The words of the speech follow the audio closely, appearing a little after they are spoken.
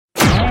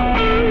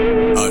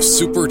A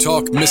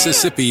SuperTalk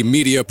Mississippi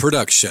media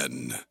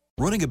production.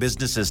 Running a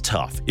business is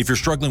tough. If you're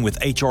struggling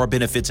with HR,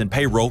 benefits, and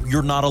payroll,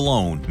 you're not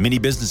alone. Many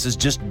businesses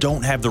just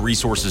don't have the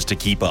resources to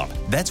keep up.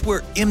 That's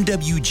where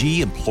MWG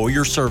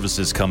Employer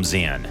Services comes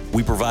in.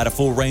 We provide a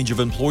full range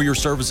of employer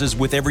services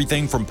with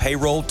everything from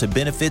payroll to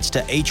benefits to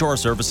HR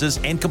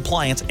services and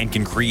compliance, and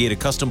can create a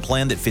custom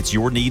plan that fits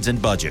your needs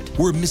and budget.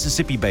 We're a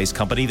Mississippi-based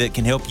company that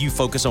can help you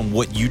focus on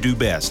what you do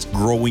best,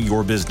 growing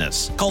your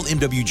business. Call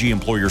MWG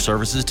Employer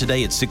Services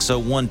today at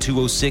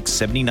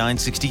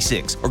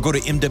 601-206-7966 or go to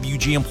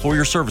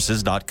MWGEmployerServices.com.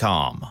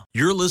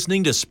 You're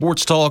listening to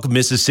Sports Talk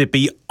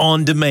Mississippi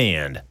On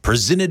Demand,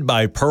 presented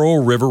by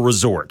Pearl River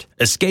Resort.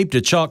 Escape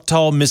to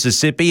Choctaw,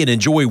 Mississippi and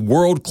enjoy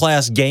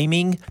world-class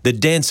gaming, the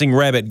Dancing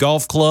Rabbit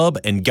Golf Club,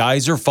 and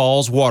Geyser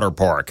Falls Water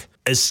Park.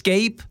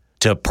 Escape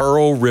to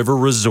Pearl River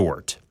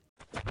Resort.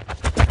 To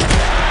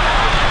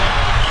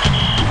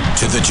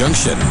the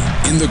junction,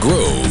 in the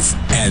Grove,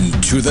 and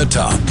to the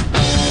top.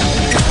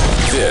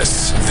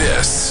 This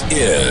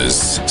is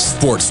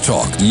Sports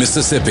Talk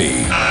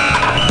Mississippi.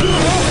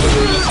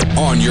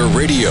 On your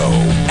radio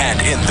and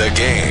in the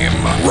game,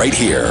 right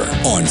here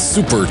on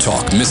Super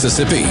Talk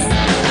Mississippi.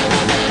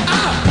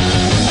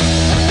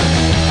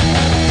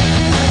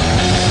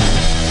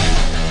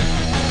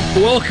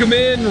 Welcome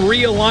in,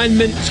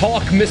 Realignment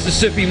Talk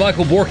Mississippi.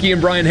 Michael Borky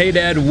and Brian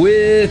Haydad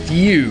with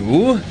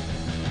you.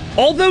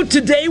 Although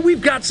today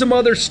we've got some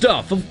other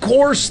stuff. Of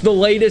course, the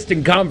latest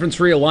in conference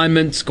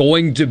realignment's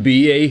going to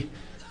be a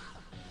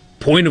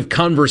point of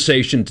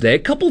conversation today. A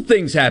couple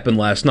things happened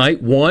last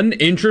night. One,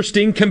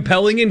 interesting,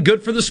 compelling, and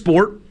good for the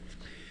sport.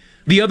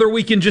 The other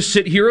we can just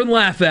sit here and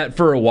laugh at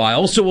for a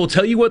while, so we'll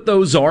tell you what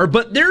those are.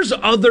 But there's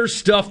other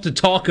stuff to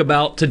talk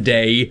about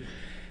today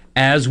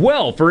as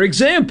well. For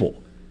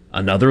example,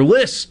 another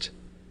list.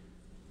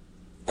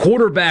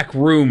 Quarterback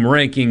room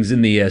rankings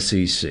in the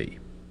SEC.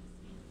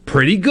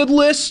 Pretty good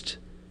list.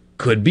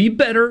 Could be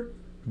better,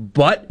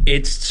 but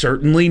it's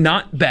certainly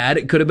not bad.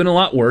 It could have been a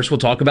lot worse. We'll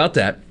talk about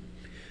that.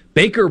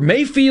 Baker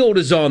Mayfield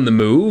is on the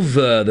move.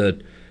 The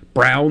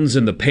Browns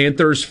and the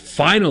Panthers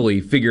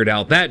finally figured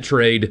out that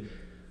trade.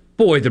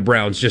 Boy, the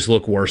Browns just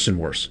look worse and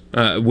worse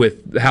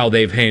with how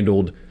they've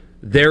handled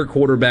their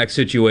quarterback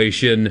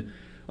situation.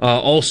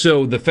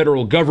 Also, the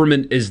federal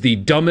government is the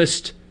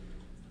dumbest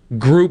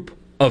group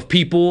of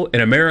people in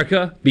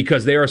America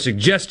because they are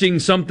suggesting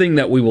something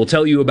that we will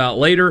tell you about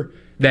later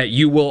that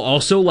you will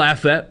also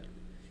laugh at.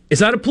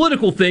 It's not a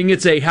political thing.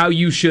 It's a how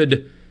you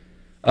should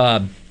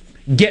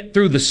get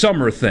through the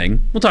summer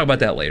thing. We'll talk about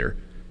that later.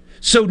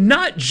 So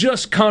not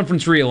just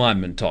conference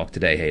realignment talk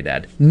today, hey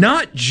Dad.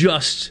 Not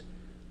just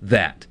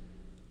that.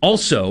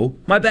 Also,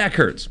 my back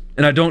hurts,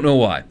 and I don't know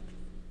why.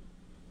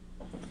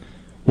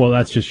 Well,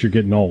 that's just you're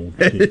getting old.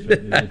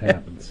 It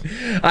happens.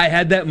 I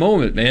had that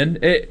moment, man.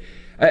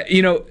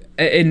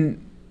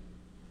 And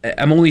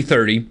I'm only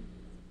 30.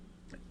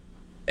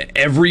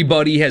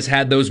 Everybody has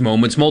had those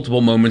moments,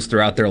 multiple moments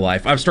throughout their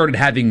life. I've started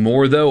having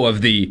more, though,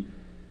 of the,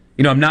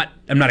 I'm not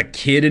a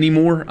kid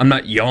anymore. I'm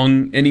not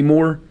young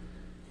anymore.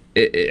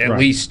 At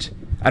least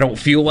I don't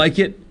feel like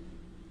it.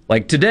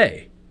 Like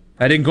today,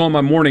 I didn't go on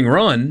my morning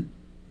run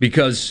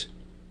because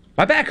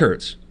my back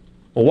hurts.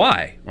 Well,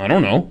 why? I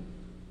don't know.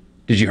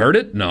 Did you hurt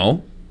it?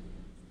 No.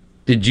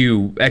 Did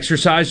you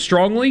exercise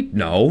strongly?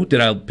 No.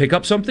 Did I pick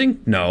up something?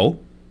 No.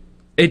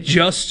 It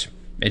just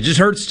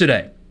hurts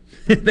today.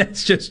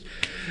 That's just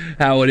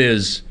how it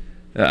is,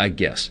 I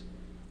guess.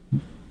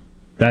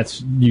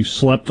 That's you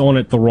slept on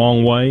it the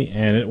wrong way,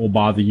 and it will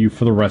bother you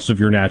for the rest of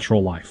your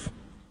natural life.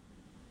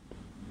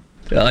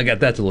 Well, I got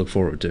that to look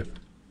forward to.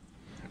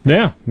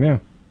 Yeah.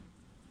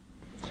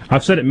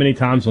 I've said it many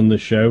times on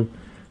this show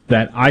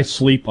that I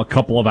sleep a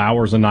couple of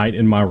hours a night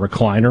in my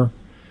recliner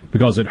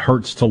because it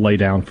hurts to lay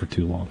down for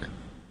too long.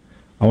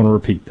 I want to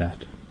repeat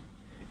that.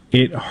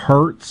 It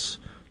hurts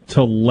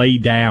to lay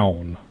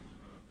down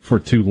for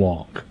too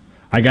long.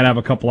 I got to have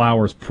a couple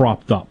hours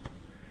propped up.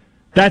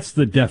 That's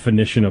the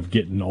definition of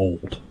getting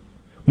old.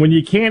 When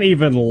you can't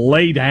even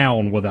lay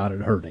down without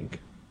it hurting.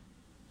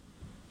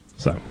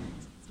 So,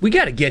 we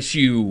got to get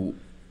you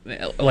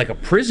like a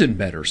prison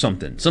bed or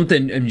something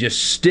and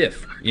just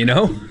stiff,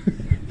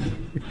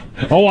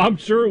 Oh, I'm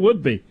sure it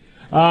would be.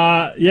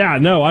 I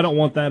don't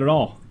want that at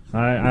all.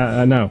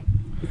 I know.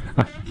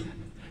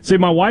 See,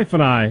 my wife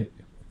and I,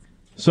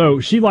 so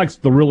she likes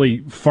the really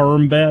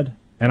firm bed,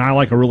 and I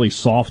like a really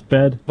soft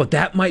bed. But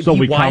that might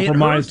be why it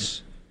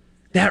hurts.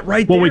 That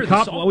right there,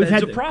 the soft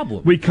bed's a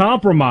problem. We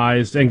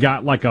compromised and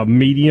got like a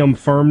medium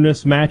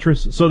firmness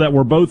mattress so that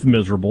we're both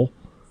miserable.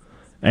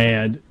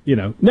 And,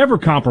 never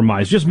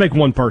compromise. Just make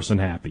one person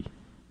happy.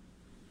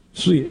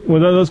 So,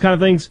 with those kind of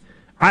things,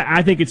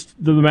 I think it's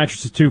the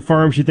mattress is too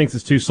firm. She thinks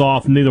it's too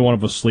soft. Neither one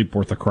of us sleep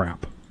worth a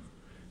crap.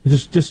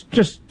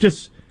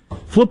 Just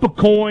flip a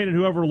coin, and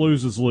whoever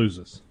loses,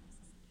 loses.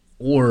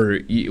 Or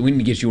we need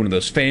to get you one of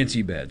those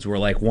fancy beds where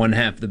like one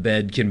half the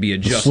bed can be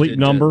adjusted. Sleep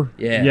number?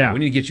 Yeah. We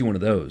need to get you one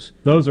of those.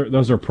 Those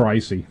are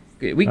pricey.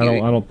 I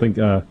don't think.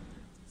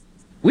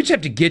 We just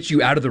have to get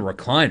you out of the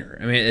recliner.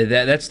 I mean,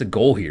 that's the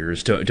goal here,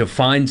 is to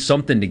find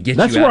something to get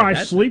That's you out where of I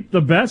that. sleep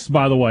the best,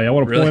 by the way. I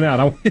want to Really? point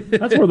out.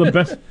 That's where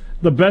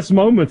the best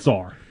moments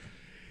are.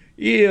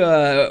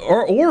 Yeah,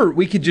 or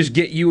we could just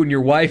get you and your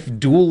wife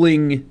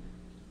dueling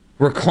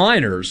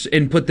recliners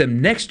and put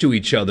them next to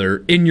each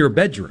other in your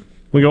bedroom.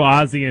 We go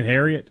Ozzy and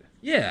Harriet.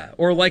 Yeah,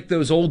 or like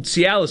those old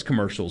Cialis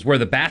commercials where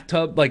the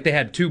bathtub, like they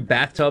had two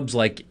bathtubs,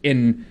 like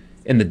in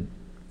the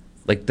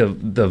like the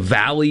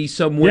valley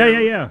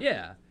somewhere.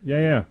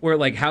 Yeah. Where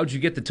like, how'd you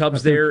get the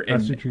tubs there,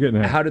 That's what you're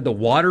getting at. how did the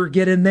water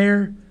get in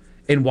there,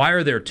 and why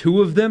are there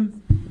two of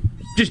them?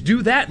 Just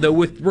do that though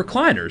with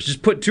recliners.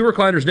 Just put two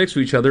recliners next to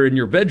each other in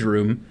your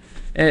bedroom,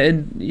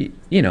 and you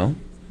can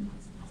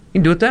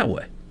do it that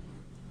way.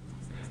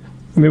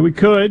 I mean, we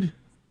could.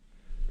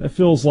 That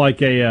feels like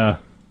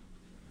that's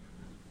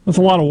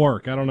a lot of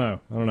work. I don't know.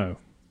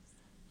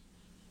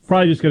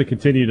 Probably just going to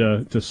continue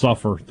to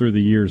suffer through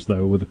the years,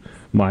 though, with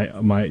my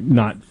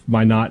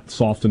not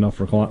soft enough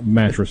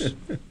mattress.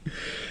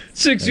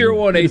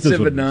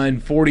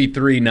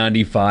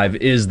 601-879-4395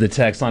 is the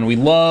text line. We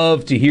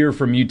love to hear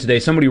from you today.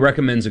 Somebody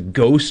recommends a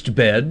ghost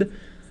bed.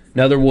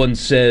 Another one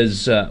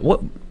says,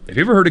 "What? Have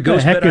you ever heard of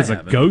ghost bed?" What the heck is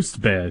a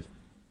ghost bed?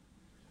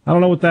 I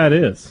don't know what that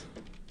is.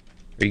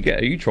 Are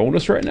you trolling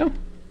us right now?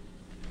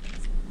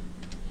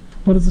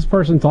 What is this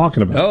person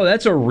talking about? Oh,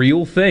 that's a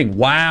real thing.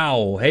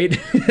 Wow. Hey,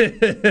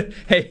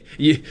 hey,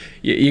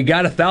 you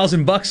got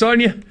 $1,000 on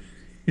you?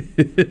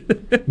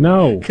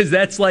 No, Because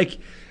that's like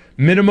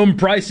minimum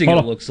pricing. Hold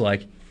It on. looks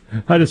like.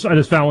 I just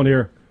found one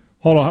here.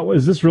 Hold on,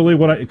 is this really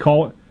what I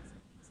call it?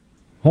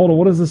 Hold on,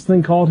 what is this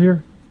thing called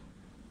here?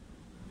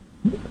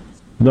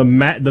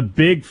 The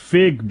big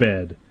fig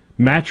bed,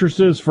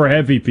 mattresses for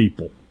heavy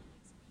people.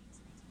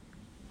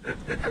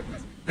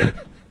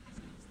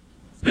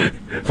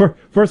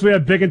 First we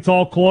had big and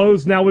tall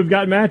clothes. Now we've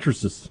got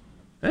mattresses.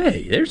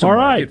 Hey, there's a All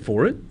market right.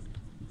 for it.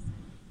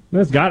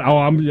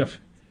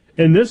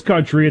 In this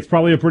country, it's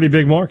probably a pretty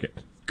big market.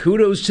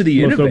 Kudos to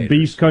the Most innovators.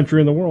 obese country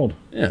in the world.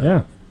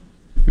 Yeah.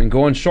 I mean,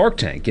 go on Shark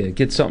Tank.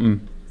 Get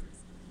something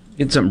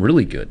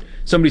really good.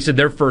 Somebody said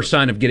their first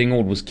sign of getting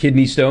old was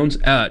kidney stones.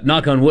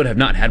 Knock on wood, have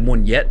not had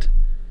one yet.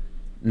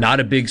 Not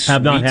a big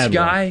Have not sweets had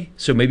guy,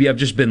 so maybe I've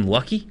just been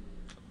lucky.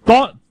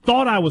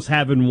 Thought I was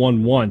having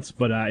one once,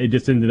 but it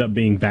just ended up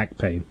being back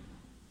pain.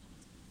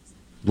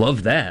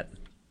 Love that.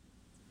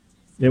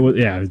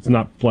 It's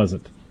not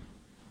pleasant.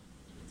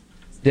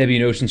 Debbie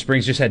in Ocean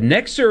Springs just had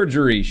neck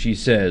surgery, she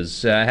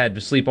says. I had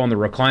to sleep on the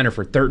recliner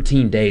for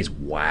 13 days.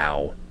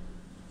 Wow.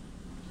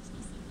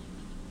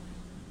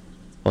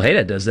 Well, hey,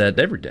 that does that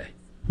every day.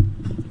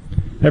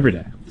 Every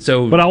day.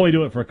 So, But I only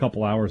do it for a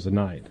couple hours a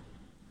night.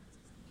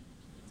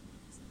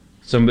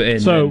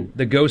 and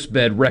the ghost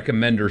bed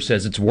recommender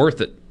says it's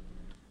worth it.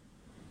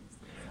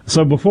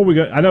 So before we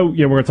go, I know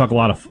we're going to talk a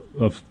lot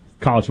of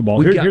college football.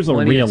 We've got Here's a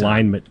plenty of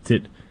time.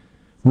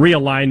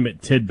 realignment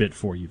tidbit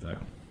for you, though.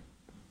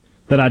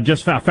 That I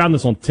found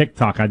this on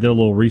TikTok. I did a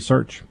little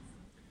research.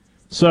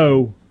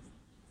 So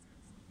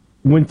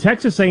when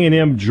Texas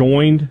A&M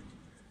joined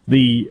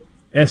the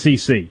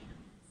SEC,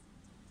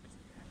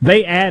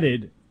 they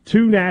added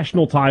 2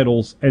 national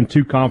titles and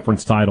 2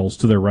 conference titles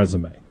to their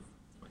resume.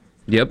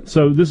 Yep.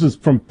 So this is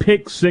from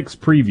Pick 6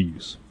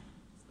 Previews.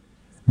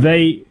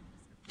 They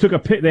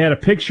had a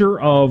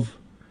picture of,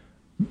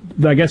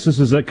 I guess this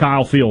is at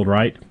Kyle Field,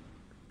 right?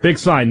 Big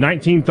sign,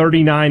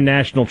 1939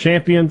 national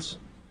champions,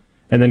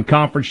 and then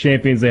conference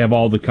champions. They have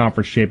all the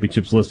conference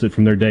championships listed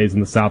from their days in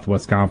the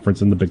Southwest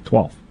Conference and the Big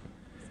 12.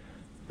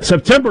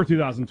 September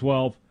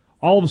 2012,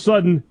 all of a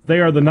sudden, they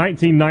are the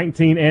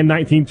 1919 and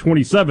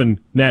 1927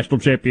 national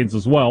champions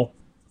as well.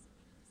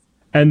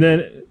 And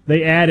then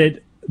they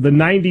added the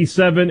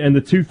 97 and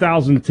the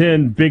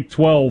 2010 Big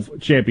 12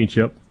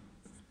 championship.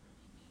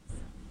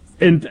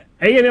 And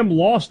A&M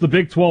lost the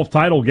Big 12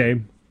 title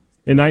game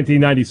in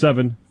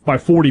 1997 by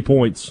 40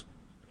 points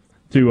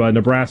to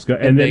Nebraska.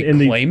 And then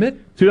they claim it?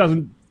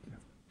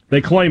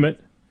 They claim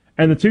it.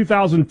 And the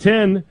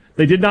 2010,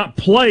 they did not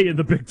play in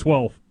the Big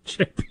 12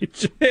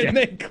 championship. And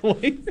they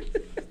claim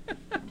it?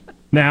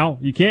 Now,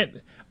 you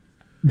can't...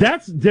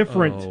 That's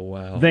different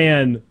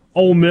than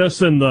Ole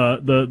Miss and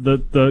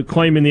the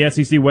claim in the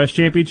SEC West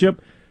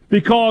championship.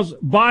 Because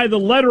by the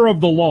letter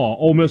of the law,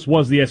 Ole Miss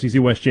was the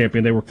SEC West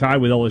champion. They were tied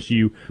with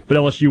LSU, but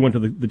LSU went to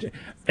the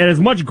and as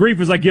much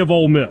grief as I give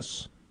Ole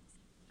Miss,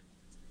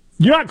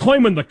 you're not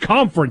claiming the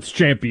conference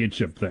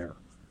championship there.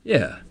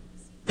 Yeah.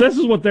 This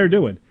is what they're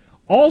doing.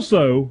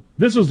 Also,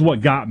 this is what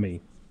got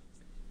me.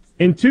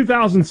 In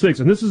 2006,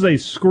 and this is a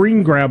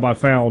screen grab I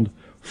found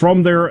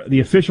from the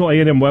official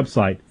A&M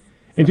website.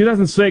 In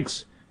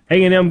 2006,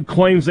 A&M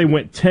claims they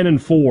went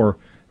 10-4.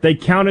 They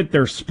counted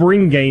their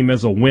spring game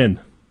as a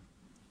win.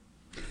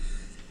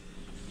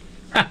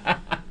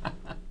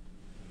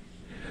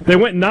 They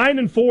went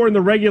 9-4 in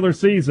the regular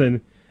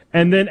season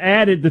and then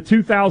added the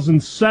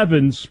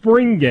 2007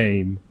 spring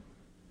game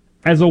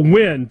as a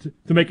win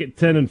to make it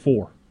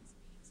 10-4.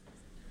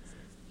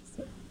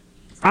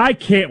 I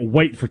can't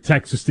wait for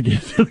Texas to get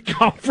to the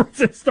conference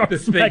and start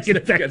smacking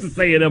Texas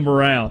A&M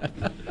around.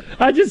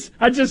 I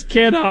just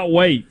cannot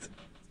wait.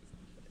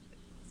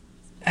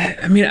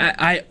 I mean,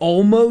 I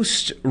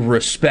almost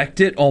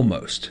respect it.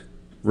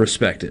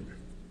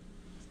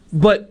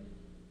 But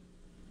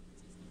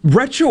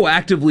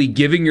retroactively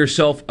giving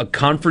yourself a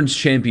conference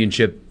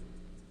championship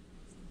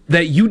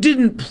that you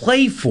didn't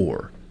play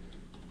for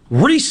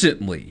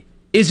recently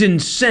is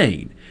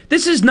insane.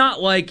 This is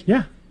not like,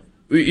 World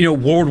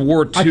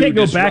War II. I can't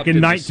go back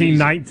in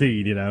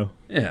 1919,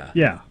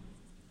 Yeah.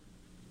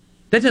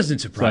 That doesn't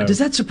surprise. Does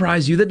that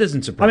surprise you? That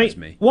doesn't surprise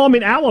me. Well,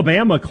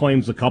 Alabama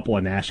claims a couple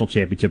of national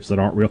championships that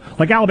aren't real.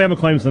 Like Alabama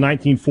claims the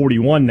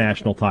 1941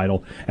 national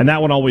title, and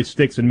that one always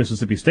sticks in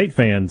Mississippi State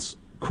fans'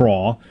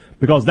 craw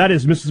because that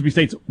is Mississippi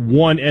State's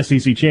one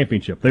SEC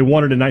championship. They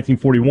won it in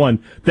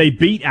 1941. They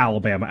beat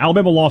Alabama.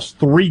 Alabama lost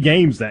 3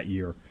 games that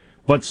year,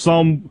 but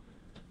some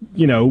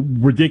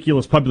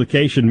ridiculous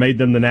publication made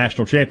them the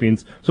national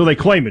champions, so they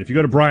claim it. If you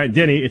go to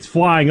Bryant-Denny, it's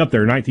flying up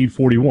there,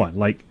 1941.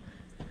 Like,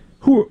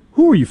 who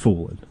are you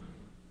fooling?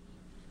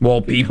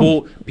 Well,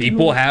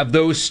 people have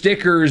those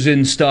stickers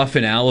and stuff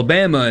in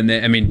Alabama,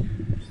 and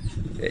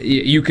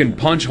you can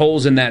punch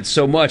holes in that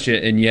so much,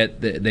 and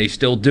yet they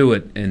still do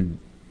it, and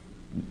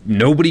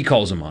nobody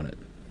calls them on it.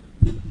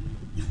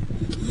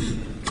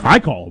 I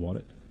call them on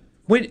it.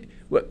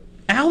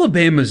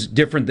 Alabama's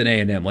different than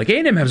A&M. Like,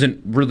 A&M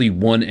hasn't really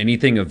won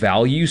anything of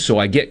value, so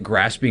I get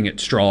grasping at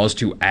straws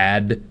to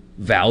add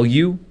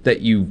value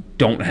that you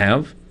don't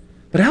have.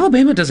 But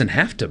Alabama doesn't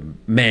have to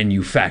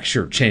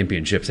manufacture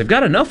championships. They've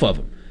got enough of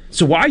them.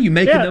 So why are you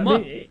making them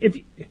up?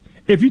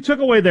 If you took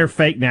away their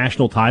fake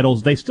national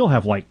titles, they still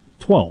have like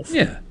 12.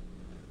 Yeah.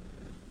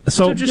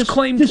 So just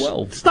claim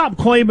 12. Stop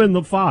claiming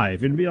the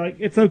 5 and be like,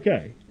 it's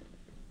okay.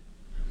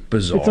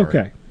 Bizarre. It's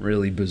okay.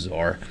 Really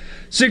bizarre.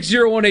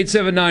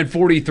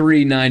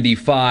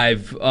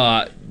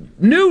 601-879-4395.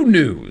 New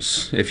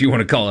news, if you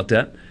want to call it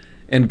that.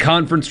 And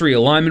conference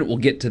realignment, we'll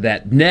get to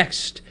that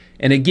next.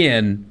 And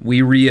again,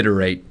 we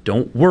reiterate,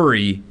 don't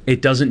worry, it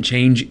doesn't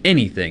change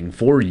anything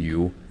for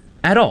you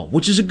at all,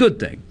 which is a good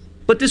thing.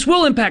 But this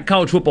will impact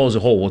college football as a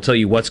whole. We'll tell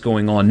you what's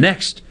going on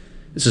next.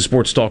 This is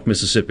Sports Talk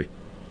Mississippi.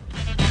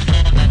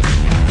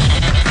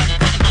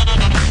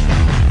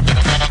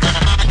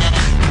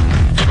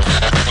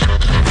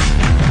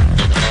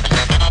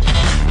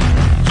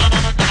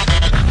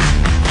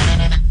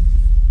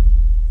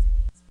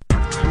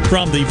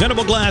 From the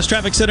Venable Glass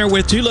Traffic Center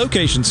with 2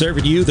 locations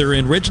serving you. They're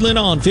in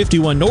Ridgeland on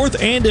 51 North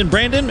and in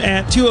Brandon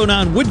at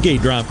 209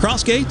 Woodgate Drive,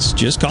 Crossgates.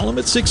 Just call them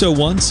at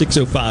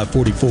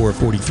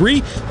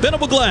 601-605-4443.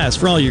 Venable Glass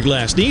for all your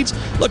glass needs.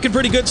 Looking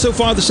pretty good so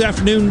far this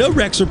afternoon. No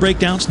wrecks or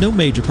breakdowns, no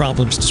major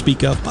problems to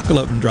speak of. Buckle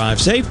up and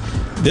drive safe.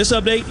 This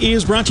update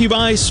is brought to you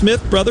by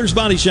Smith Brothers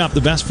Body Shop,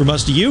 the best from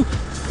us to you.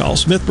 Call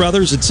Smith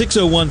Brothers at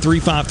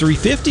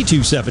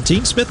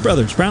 601-353-5217. Smith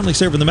Brothers, proudly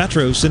serving the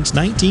Metro since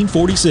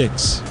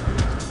 1946.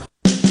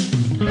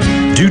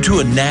 Due to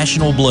a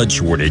national blood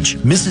shortage,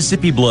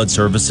 Mississippi Blood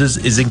Services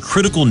is in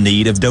critical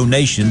need of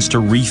donations to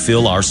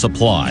refill our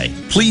supply.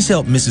 Please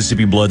help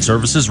Mississippi Blood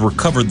Services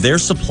recover their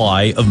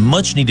supply of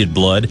much-needed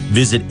blood.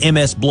 Visit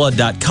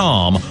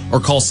msblood.com or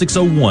call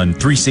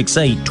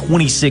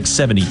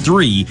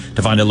 601-368-2673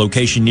 to find a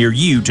location near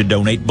you to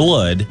donate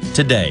blood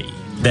today.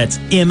 That's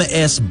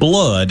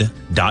msblood.com.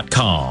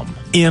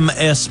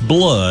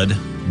 msblood.com.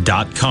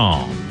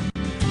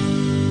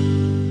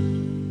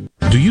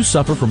 Do you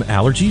suffer from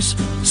allergies,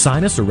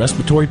 sinus, or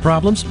respiratory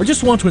problems, or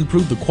just want to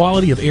improve the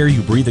quality of air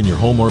you breathe in your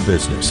home or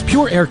business?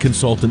 Pure Air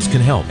Consultants can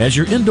help. As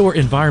your indoor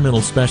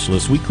environmental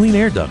specialists, we clean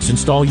air ducts,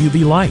 install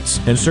UV lights,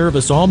 and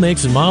service all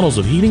makes and models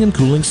of heating and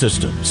cooling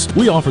systems.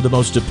 We offer the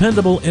most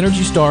dependable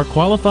Energy Star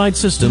qualified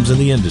systems in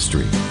the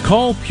industry.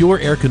 Call Pure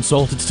Air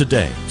Consultants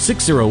today,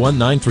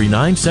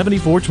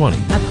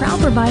 601-939-7420. A proud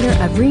provider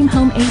of Rheem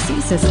Home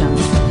AC systems.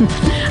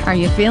 Are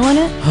you feeling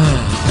it?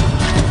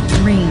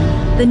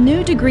 Rheem, the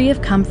new degree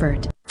of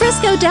comfort.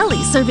 Frisco Deli,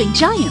 serving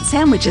giant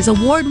sandwiches,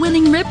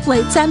 award-winning rib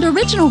plates, and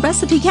original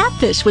recipe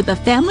catfish with a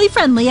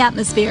family-friendly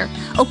atmosphere.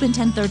 Open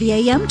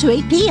 10:30 a.m. to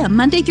 8 p.m.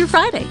 Monday through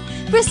Friday.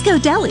 Frisco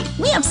Deli,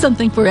 we have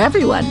something for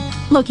everyone.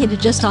 Located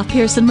just off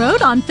Pearson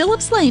Road on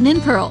Phillips Lane in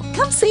Pearl.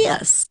 Come see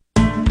us.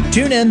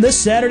 Tune in this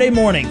Saturday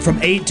morning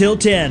from 8 till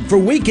 10 for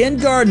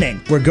Weekend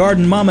Gardening, where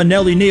Garden Mama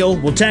Nellie Neal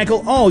will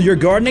tackle all your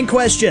gardening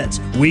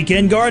questions.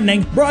 Weekend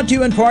Gardening, brought to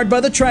you in part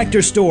by The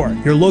Tractor Store,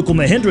 your local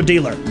Mahindra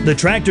dealer. The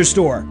Tractor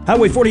Store,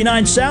 Highway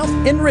 49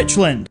 South in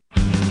Richland.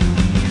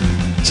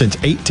 Since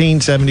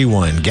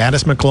 1871,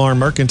 Gaddis McLaurin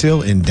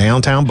Mercantile in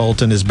downtown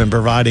Bolton has been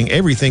providing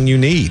everything you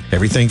need.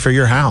 Everything for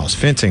your house,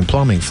 fencing,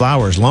 plumbing,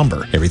 flowers,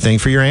 lumber. Everything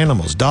for your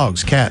animals,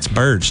 dogs, cats,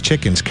 birds,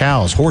 chickens,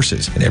 cows,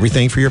 horses, and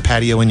everything for your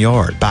patio and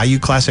yard. Bayou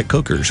Classic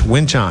cookers,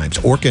 wind chimes,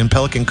 Orca and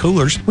Pelican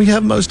coolers. We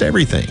have most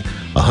everything.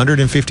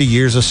 150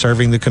 years of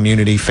serving the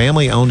community,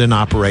 family owned and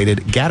operated.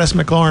 Gaddis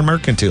McLaurin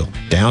Mercantile,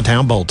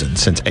 downtown Bolton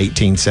since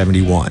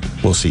 1871.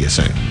 We'll see you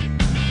soon.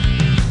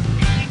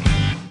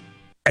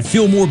 At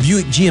Fillmore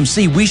Buick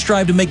GMC, we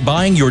strive to make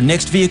buying your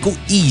next vehicle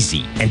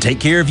easy and take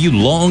care of you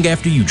long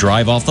after you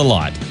drive off the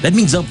lot. That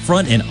means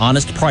upfront and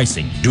honest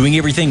pricing, doing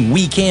everything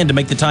we can to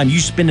make the time you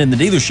spend in the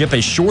dealership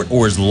as short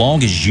or as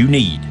long as you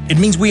need. It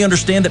means we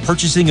understand that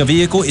purchasing a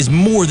vehicle is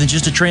more than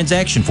just a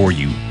transaction for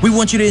you. We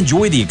want you to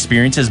enjoy the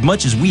experience as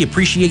much as we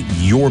appreciate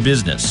your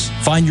business.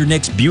 Find your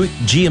next Buick,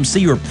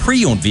 GMC, or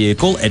pre-owned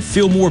vehicle at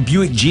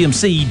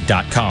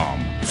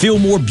FillmoreBuickGMC.com.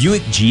 Fillmore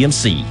Buick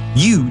GMC.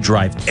 You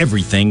drive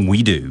everything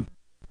we do.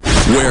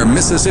 Where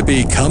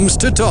Mississippi comes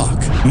to talk.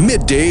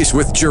 Middays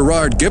with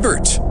Gerard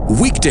Gibbert.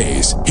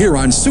 Weekdays here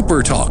on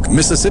Super Talk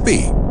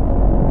Mississippi.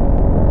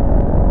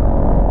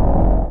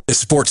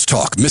 Sports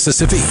Talk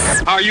Mississippi.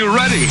 Are you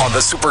ready? On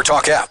the Super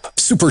Talk app,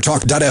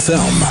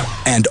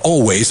 supertalk.fm, and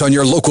always on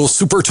your local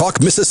Super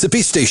Talk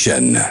Mississippi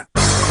station.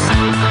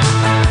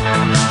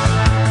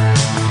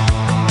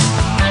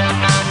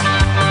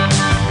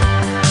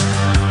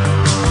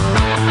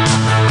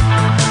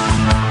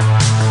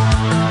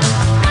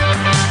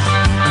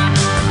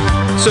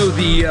 So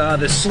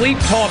the Sleep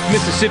Talk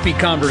Mississippi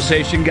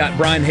conversation got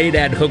Brian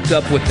Haydad hooked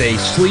up with a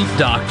sleep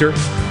doctor.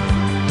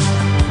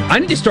 I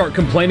need to start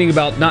complaining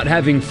about not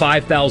having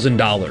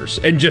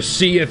 $5,000 and just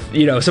see if,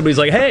 somebody's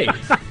like, hey.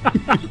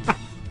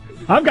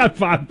 I've got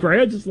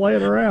 $5,000 just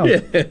laying around.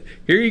 Yeah,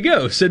 here you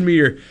go. Send me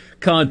your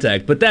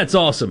contact. But that's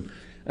awesome.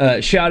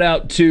 Shout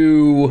out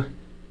to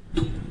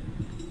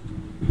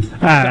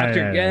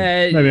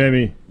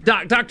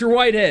Dr.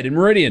 Whitehead in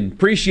Meridian.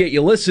 Appreciate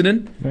you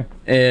listening. Yeah.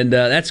 And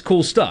that's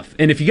cool stuff.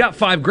 And if you got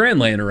 $5,000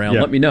 laying around,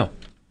 let me know.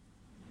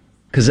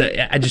 Because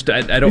I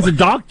don't. He's a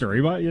doctor.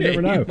 You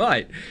never know. He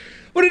might.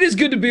 But it is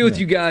good to be with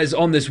you guys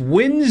on this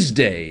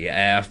Wednesday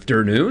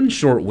afternoon.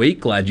 Short week.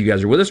 Glad you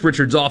guys are with us.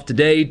 Richard's off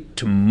today.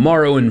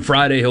 Tomorrow and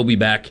Friday he'll be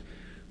back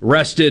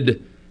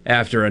rested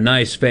after a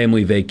nice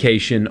family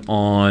vacation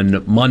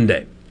on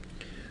Monday.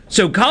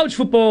 So college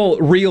football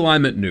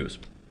realignment news.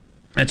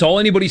 That's all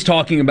anybody's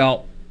talking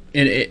about.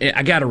 And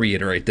I got to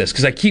reiterate this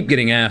because I keep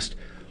getting asked,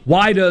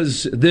 why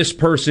does this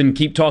person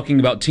keep talking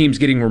about teams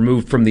getting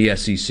removed from the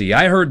SEC?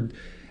 I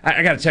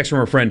got a text from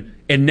a friend.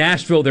 In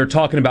Nashville, they're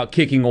talking about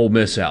kicking Ole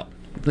Miss out.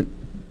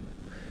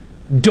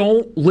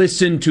 Don't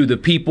listen to the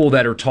people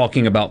that are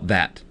talking about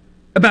that.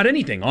 About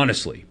anything,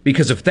 honestly.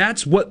 Because if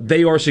that's what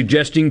they are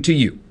suggesting to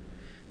you,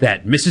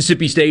 that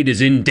Mississippi State is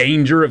in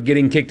danger of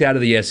getting kicked out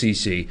of the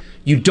SEC,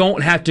 you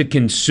don't have to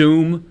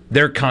consume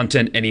their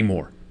content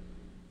anymore.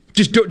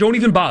 Just don't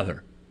even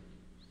bother.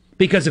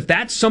 Because if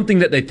that's something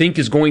that they think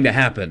is going to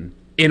happen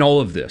in all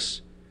of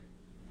this,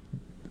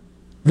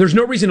 there's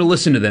no reason to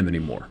listen to them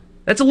anymore.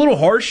 That's a little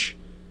harsh,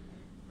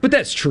 but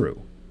that's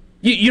true.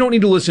 You don't need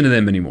to listen to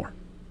them anymore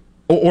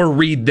or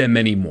read them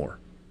anymore.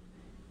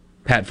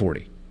 Pat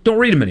Forty. Don't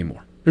read them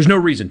anymore. There's no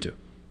reason to.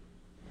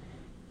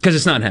 Because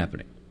it's not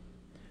happening.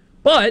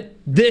 But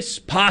this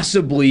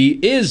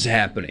possibly is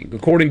happening.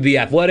 According to The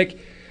Athletic,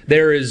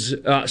 there is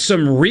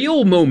some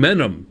real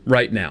momentum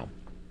right now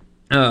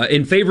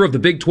in favor of the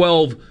Big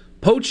 12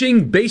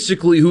 poaching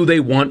basically who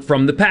they want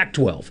from the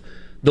Pac-12.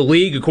 The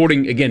league,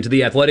 according, again, to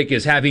The Athletic,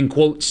 is having,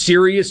 quote,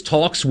 serious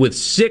talks with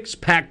 6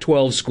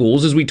 Pac-12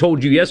 schools, as we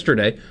told you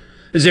yesterday.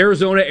 Is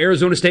Arizona,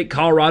 Arizona State,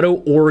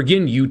 Colorado,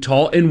 Oregon,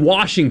 Utah, and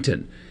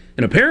Washington.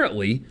 And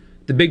apparently,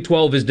 the Big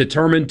 12 is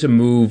determined to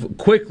move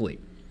quickly.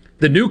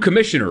 The new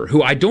commissioner,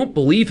 who I don't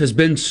believe has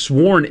been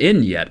sworn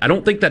in yet, I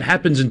don't think that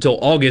happens until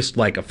August,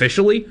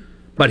 officially,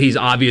 but he's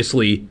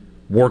obviously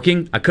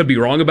working. I could be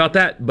wrong about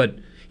that, but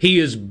he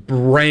is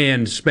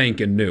brand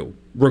spanking new,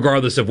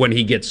 regardless of when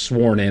he gets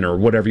sworn in or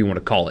whatever you want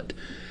to call it.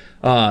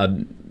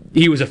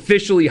 He was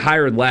officially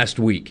hired last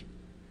week.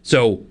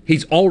 So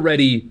he's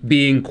already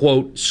being,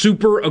 quote,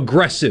 super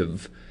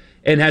aggressive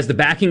and has the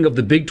backing of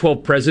the Big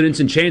 12 presidents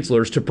and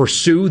chancellors to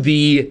pursue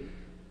the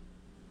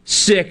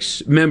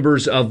 6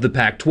 members of the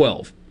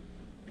Pac-12.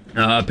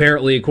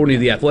 Apparently, according to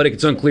The Athletic,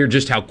 it's unclear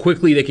just how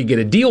quickly they could get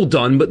a deal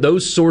done, but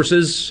those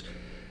sources,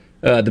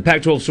 the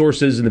Pac-12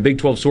 sources and the Big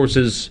 12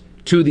 sources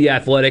to The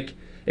Athletic,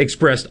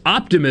 expressed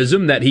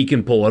optimism that he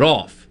can pull it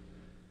off.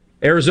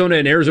 Arizona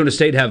and Arizona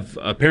State have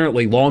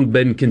apparently long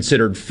been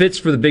considered fits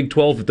for the Big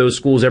 12 if those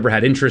schools ever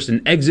had interest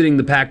in exiting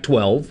the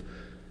Pac-12.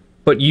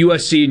 But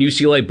USC and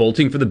UCLA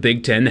bolting for the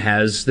Big 10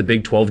 has the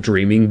Big 12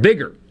 dreaming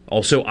bigger.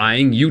 Also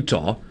eyeing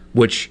Utah,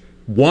 which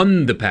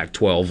won the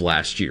Pac-12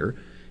 last year,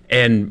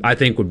 and I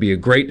think would be a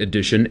great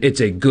addition. It's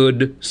a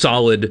good,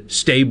 solid,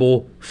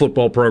 stable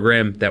football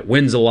program that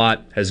wins a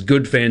lot, has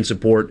good fan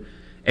support,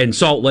 and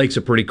Salt Lake's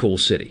a pretty cool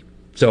city.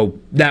 So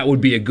that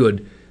would be a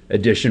good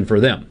addition for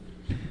them.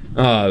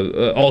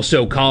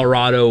 Also,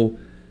 Colorado,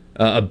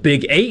 a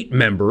Big 8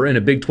 member and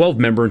a Big 12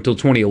 member until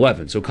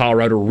 2011. So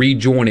Colorado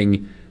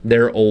rejoining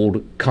their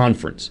old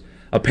conference.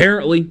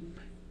 Apparently,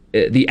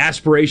 the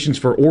aspirations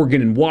for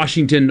Oregon and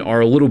Washington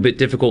are a little bit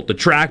difficult to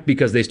track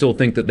because they still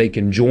think that they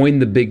can join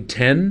the Big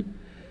 10.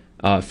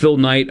 Phil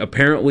Knight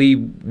apparently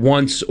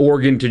wants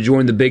Oregon to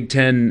join the Big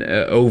 10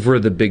 over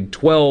the Big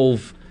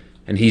 12,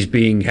 and he's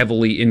being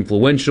heavily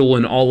influential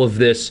in all of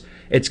this.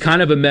 It's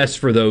kind of a mess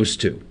for those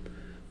two.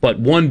 But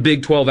one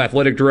Big 12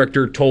 athletic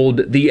director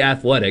told The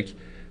Athletic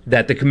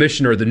that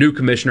the new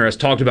commissioner, has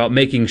talked about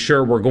making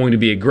sure we're going to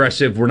be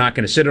aggressive. We're not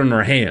going to sit on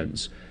our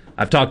hands.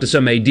 I've talked to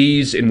some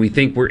ADs, and we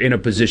think we're in a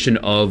position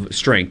of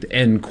strength,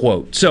 end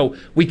quote. So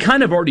we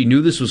kind of already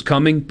knew this was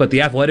coming, but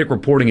The Athletic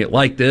reporting it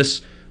like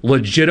this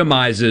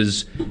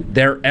legitimizes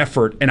their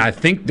effort, and I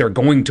think they're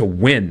going to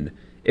win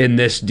in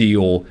this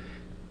deal.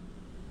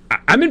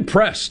 I'm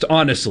impressed,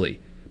 honestly,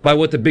 by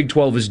what the Big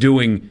 12 is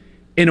doing.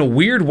 In a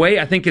weird way,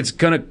 I think it's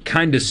going to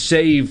kind of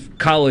save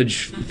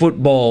college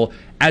football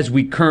as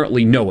we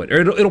currently know it.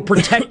 Or it'll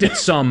protect it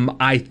some,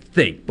 I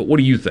think. But what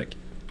do you think?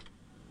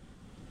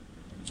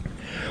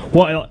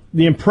 Well,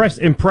 the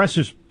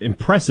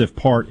impressive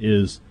part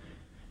is,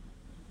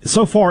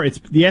 so far, it's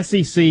the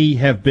SEC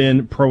have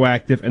been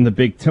proactive and the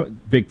Big Ten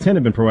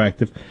have been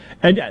proactive.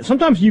 And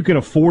sometimes you can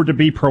afford to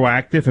be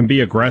proactive and be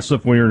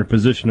aggressive when you're in a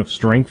position of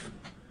strength.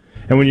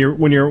 And when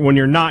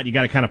you're not, you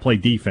got to kind of play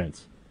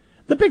defense.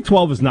 The Big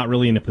 12 is not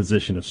really in a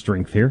position of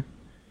strength here.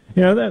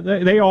 You know,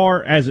 they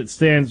are, as it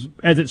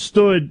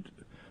stood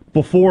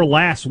before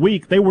last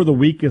week, they were the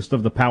weakest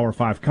of the Power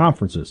 5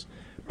 conferences.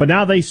 But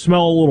now they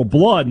smell a little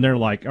blood, and they're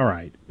like, all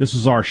right, this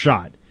is our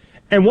shot.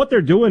 And what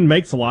they're doing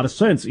makes a lot of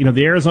sense. You know,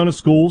 the Arizona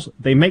schools,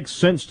 they make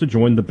sense to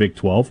join the Big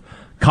 12.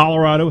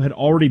 Colorado had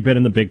already been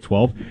in the Big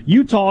 12.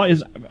 Utah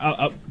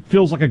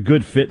feels like a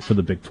good fit for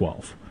the Big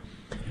 12.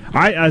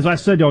 As I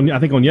said, I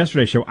think on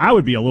yesterday's show, I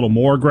would be a little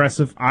more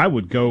aggressive. I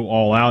would go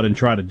all out and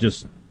try to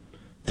just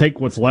take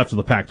what's left of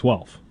the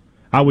Pac-12.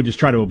 I would just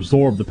try to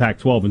absorb the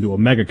Pac-12 into a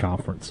mega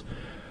conference.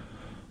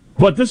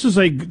 But this is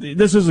a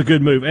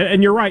good move,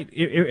 and you're right.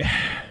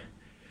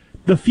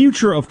 The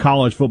future of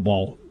college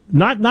football,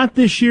 not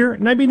this year,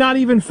 maybe not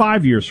even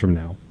 5 years from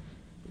now,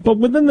 but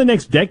within the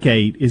next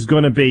decade, is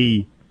going to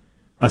be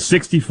a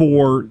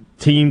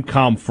 64-team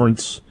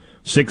conference,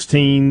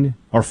 16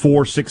 or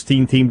 4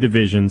 16-team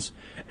divisions,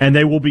 and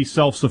they will be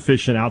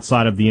self-sufficient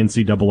outside of the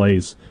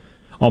NCAA's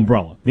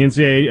umbrella. The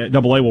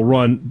NCAA will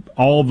run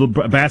all of the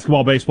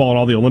basketball, baseball, and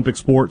all the Olympic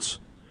sports,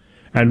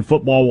 and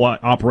football will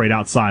operate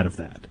outside of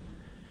that.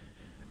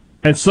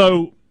 And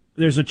so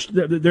there's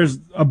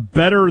a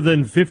better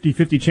than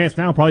 50-50 chance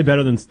now, probably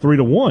better than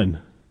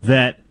 3-1,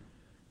 that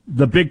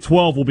the Big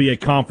 12 will be a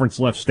conference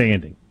left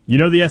standing. You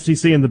know, the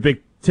SEC and the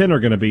Big 10 are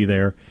going to be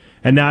there,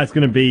 and now it's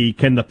going to be,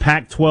 can the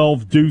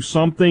Pac-12 do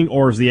something,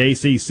 or is the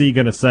ACC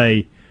going to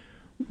say,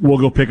 we'll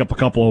go pick up a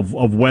couple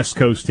of West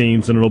Coast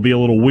teams, and it'll be a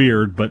little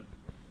weird, but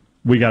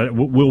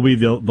we'll be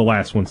the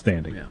last one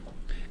standing. Yeah.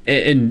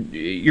 And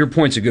your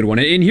point's a good one.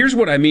 And here's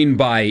what I mean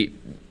by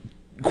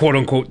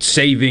quote-unquote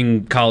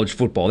saving college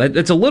football.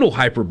 That's a little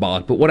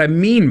hyperbolic, but what I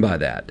mean by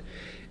that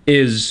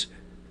is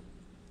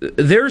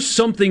there's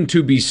something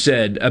to be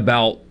said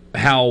about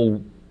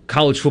how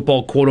college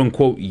football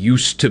quote-unquote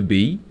used to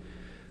be.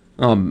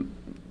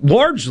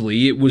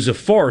 Largely, it was a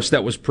farce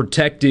that was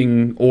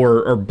protecting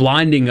or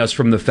blinding us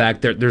from the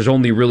fact that there's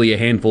only really a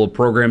handful of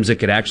programs that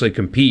could actually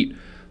compete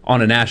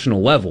on a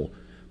national level.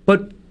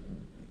 But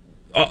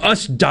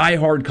us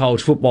diehard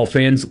college football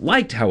fans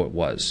liked how it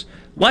was.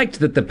 Liked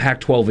that the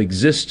Pac-12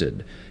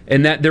 existed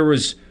and that there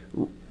was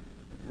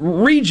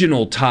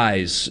regional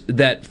ties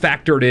that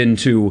factored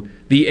into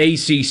the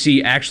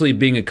ACC actually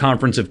being a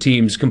conference of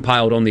teams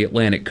compiled on the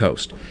Atlantic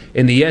coast,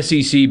 and the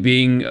SEC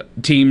being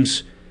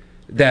teams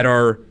that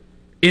are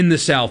in the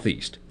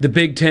Southeast, the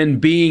Big Ten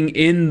being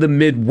in the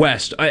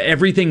Midwest.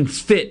 Everything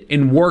fit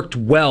and worked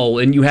well,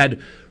 and you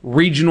had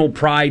regional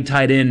pride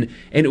tied in,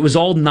 and it was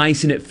all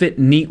nice and it fit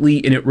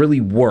neatly and it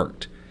really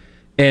worked.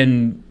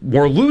 And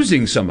we're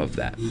losing some of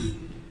that.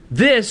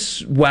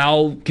 This,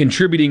 while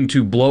contributing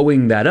to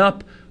blowing that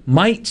up,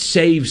 might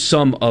save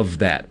some of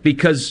that,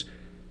 because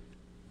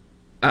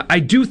I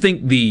do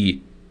think the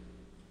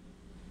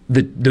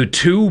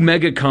two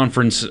mega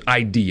conference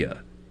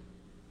idea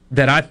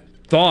that I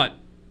thought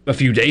a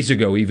few days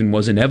ago even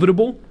was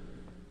inevitable,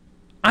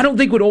 I don't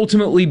think would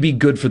ultimately be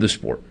good for the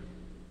sport.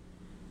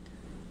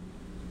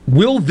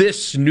 Will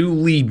this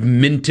newly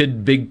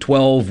minted Big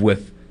 12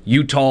 with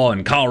Utah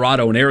and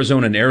Colorado and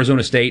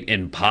Arizona State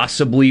and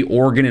possibly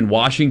Oregon and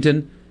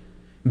Washington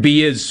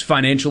be as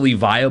financially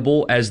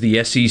viable as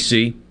the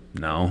SEC?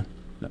 No,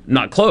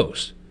 not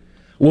close.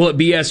 Will it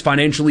be as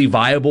financially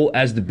viable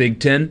as the Big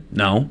Ten?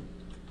 No.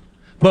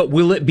 But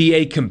will it be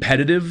a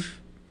competitive,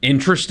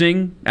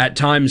 interesting, at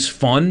times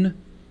fun,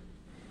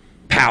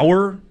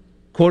 power,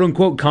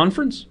 quote-unquote,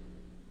 conference?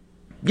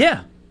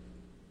 Yeah,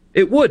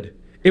 it would.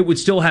 It would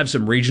still have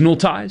some regional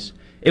ties.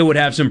 It would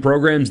have some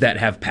programs that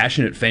have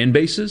passionate fan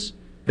bases,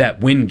 that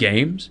win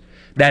games,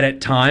 that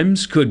at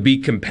times could be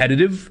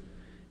competitive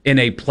in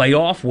a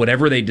playoff,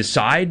 whatever they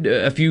decide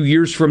a few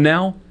years from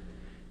now,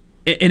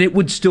 and it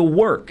would still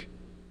work.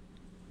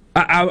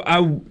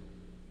 I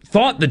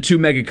thought the two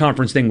mega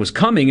conference thing was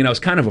coming, and I was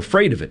kind of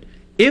afraid of it.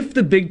 If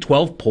the Big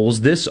 12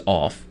 pulls this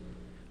off,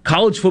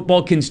 college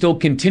football can still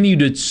continue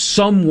to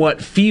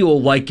somewhat feel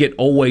like it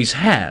always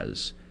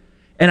has.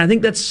 And I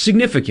think that's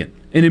significant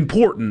and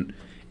important,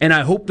 and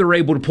I hope they're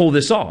able to pull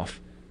this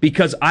off,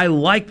 because I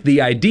like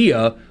the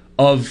idea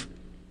of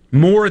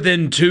more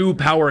than two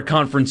power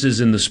conferences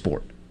in the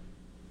sport.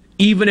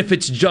 even if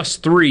it's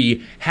just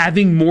 3,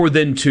 having more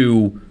than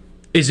 2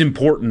 is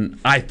important,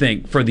 I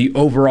think, for the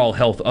overall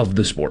health of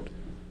the sport.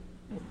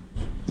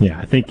 Yeah,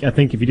 I think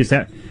if you just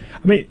have,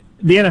 I mean,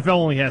 the NFL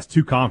only has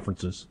 2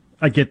 conferences.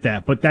 I get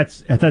that, but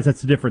that's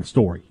a different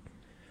story.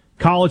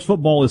 College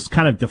football is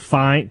kind of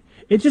defined.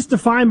 It's just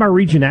defined by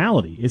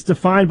regionality. It's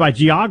defined by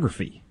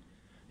geography.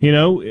 You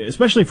know,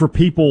 especially for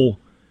people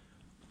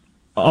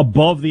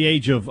above the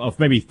age of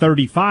maybe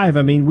 35.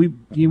 I mean,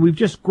 we've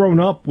just grown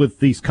up with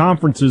these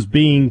conferences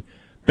being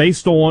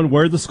based on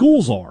where the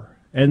schools are,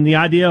 and the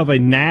idea of a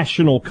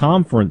national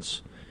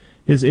conference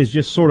is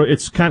just sort of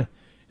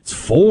it's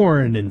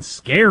foreign and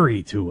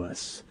scary to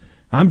us.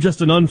 I'm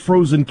just an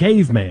unfrozen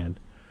caveman.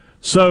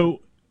 So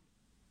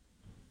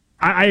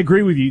I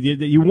agree with you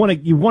that you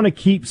want to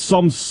keep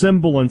some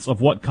semblance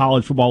of what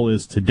college football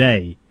is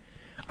today.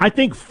 I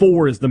think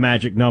 4 is the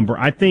magic number.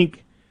 I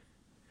think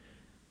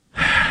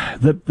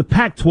the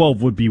Pac-12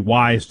 would be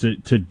wise to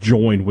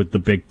join with the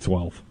Big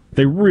 12.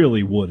 They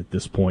really would at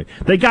this point.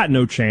 They got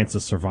no chance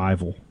of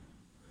survival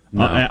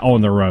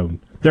on their own.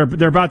 They're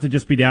about to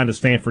just be down to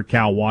Stanford,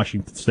 Cal,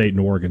 Washington State, and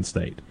Oregon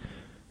State.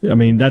 I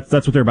mean, that's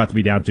what they're about to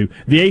be down to.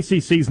 The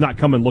ACC's not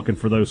coming looking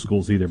for those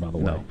schools either, by the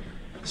way. No.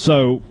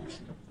 So,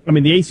 I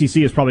mean, the ACC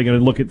is probably going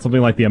to look at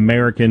something like the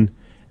American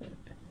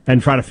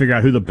and try to figure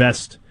out who the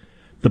best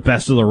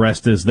of the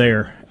rest is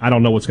there. I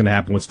don't know what's going to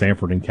happen with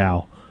Stanford and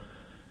Cal.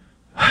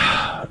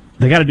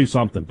 They got to do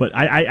something. But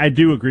I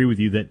do agree with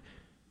you that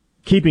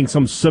keeping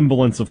some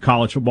semblance of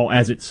college football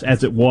as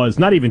it was,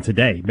 not even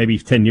today, maybe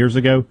 10 years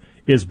ago,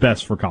 is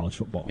best for college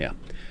football. Yeah.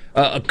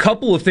 A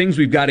couple of things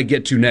we've got to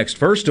get to next.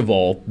 First of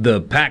all,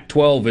 the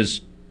Pac-12 is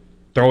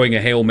throwing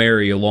a Hail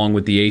Mary along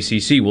with the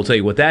ACC. We'll tell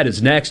you what that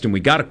is next, and we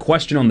got a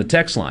question on the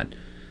text line.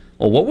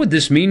 Well, what would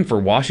this mean for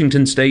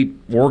Washington State,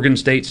 Oregon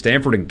State,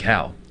 Stanford, and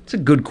Cal? It's a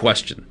good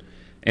question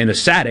and a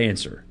sad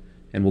answer,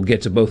 and we'll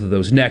get to both of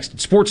those next.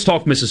 It's Sports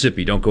Talk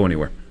Mississippi. Don't go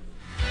anywhere.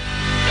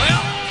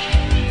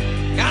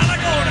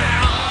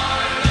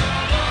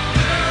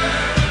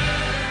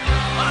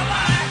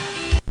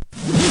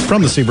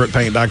 From the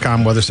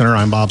SeabrookPaint.com Weather Center,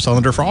 I'm Bob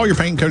Sullender. For all your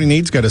paint and coating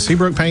needs, go to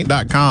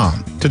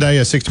SeabrookPaint.com. Today,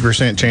 a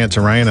 60% chance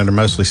of rain under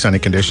mostly sunny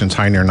conditions,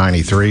 high near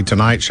 93.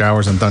 Tonight,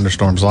 showers and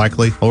thunderstorms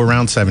likely, low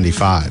around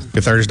 75.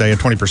 For Thursday, a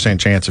 20%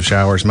 chance of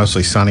showers,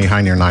 mostly sunny, high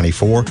near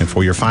 94. And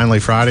for your finally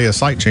Friday, a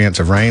slight chance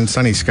of rain,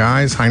 sunny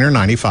skies, high near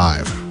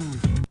 95.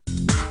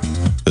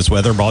 This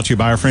weather brought to you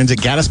by our friends at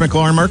Gaddis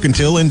McLaurin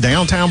Mercantile in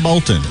downtown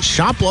Bolton.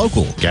 Shop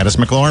local. Gaddis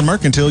McLaurin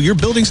Mercantile, your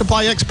building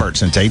supply expert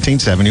since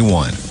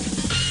 1871.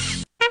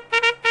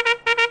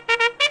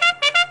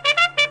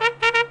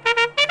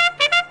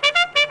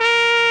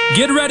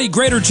 Get ready,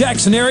 Greater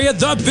Jackson area.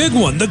 The big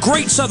one, the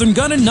Great Southern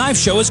Gun and Knife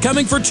Show, is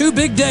coming for 2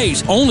 big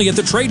days, only at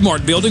the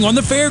Trademark Building on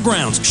the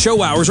fairgrounds.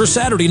 Show hours are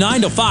Saturday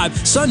 9 to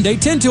 5, Sunday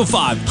 10 till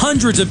 5.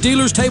 Hundreds of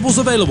dealers' tables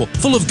available,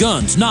 full of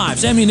guns,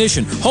 knives,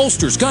 ammunition,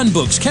 holsters, gun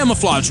books,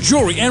 camouflage,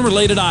 jewelry, and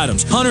related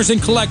items. Hunters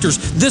and collectors,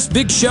 this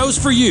big show's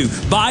for you.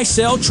 Buy,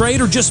 sell, trade,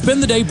 or just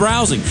spend the day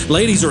browsing.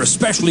 Ladies are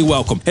especially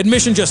welcome.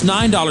 Admission just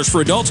 $9 for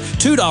adults,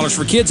 $2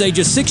 for kids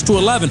ages 6 to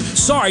 11.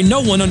 Sorry,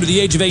 no one under the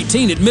age of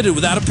 18 admitted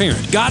without a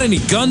parent. Got any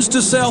guns to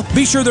sell?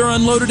 Be sure they're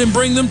unloaded and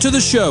bring them to the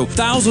show.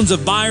 Thousands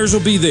of buyers will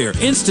be there.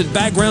 Instant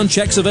background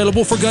checks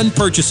available for gun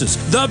purchases.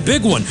 The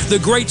big one, the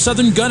Great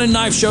Southern Gun and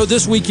Knife Show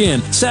this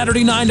weekend.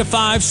 Saturday 9 to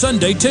 5,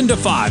 Sunday 10 to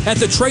 5 at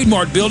the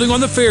Trademark Building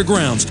on the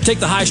fairgrounds. Take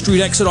the High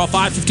Street exit off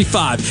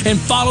I-55 and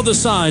follow the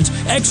signs.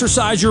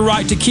 Exercise your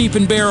right to keep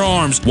and bear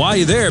arms. While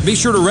you're there, be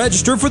sure to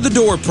register for the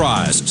door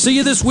prize. See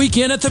you this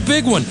weekend at the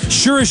big one.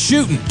 Sure as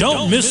shooting.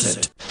 Don't miss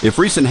it. If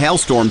recent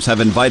hailstorms have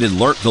invited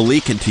Lurk the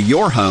Leak into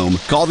your home,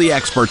 call the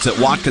experts at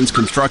Watkins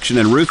Construction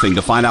and Roofing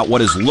to find out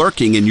what is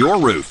lurking in your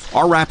roof.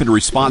 Our rapid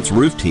response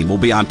roof team will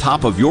be on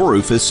top of your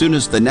roof as soon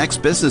as the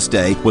next business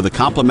day with a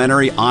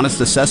complimentary,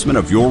 honest assessment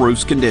of your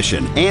roof's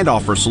condition and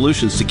offer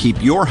solutions to keep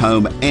your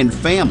home and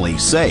family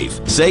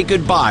safe. Say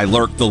goodbye,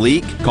 Lurk the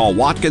Leak. Call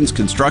Watkins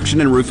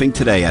Construction and Roofing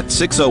today at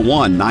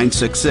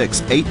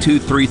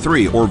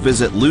 601-966-8233 or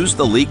visit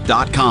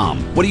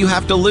losetheleak.com. What do you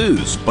have to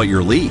lose but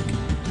your leak?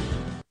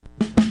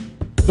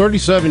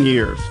 37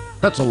 years.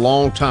 That's a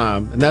long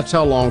time, and that's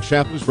how long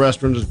Shapley's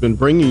Restaurant has been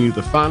bringing you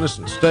the finest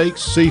in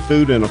steaks,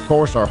 seafood, and of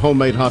course our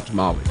homemade hot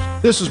tamales.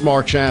 This is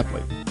Mark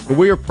Shapley, and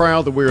we are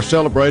proud that we are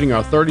celebrating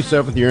our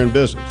 37th year in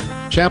business.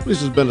 Shapley's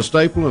has been a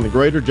staple in the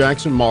Greater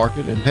Jackson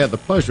market and had the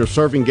pleasure of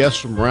serving guests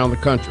from around the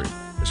country.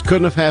 This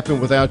couldn't have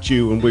happened without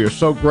you, and we are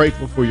so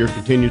grateful for your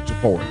continued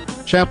support.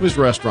 Shapley's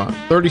Restaurant,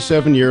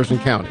 37 years and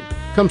counting.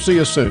 Come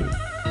see us soon.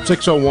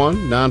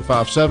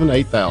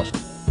 601-957-8000.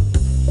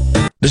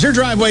 Does your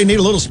driveway need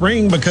a little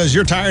spring because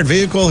your tired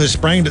vehicle has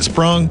sprained its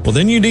sprung? Well,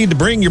 then you need to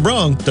bring your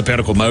brung to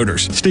Pinnacle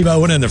Motors. Steve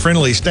Owen and the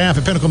friendly staff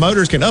at Pinnacle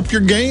Motors can up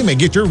your game and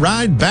get your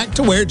ride back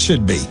to where it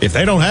should be. If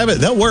they don't have it,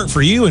 they'll work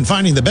for you in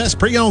finding the best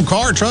pre-owned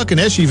car, truck, and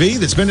SUV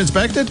that's been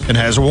inspected and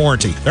has a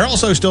warranty. They're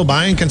also still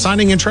buying,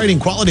 consigning, and trading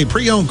quality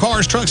pre-owned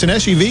cars, trucks, and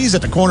SUVs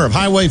at the corner of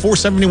Highway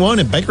 471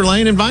 and Baker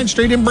Lane and Vine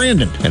Street in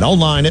Brandon. And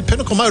online at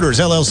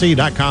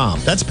PinnacleMotorsLLC.com.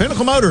 That's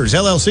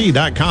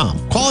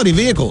PinnacleMotorsLLC.com. Quality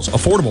vehicles,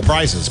 affordable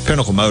prices,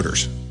 Pinnacle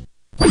Motors.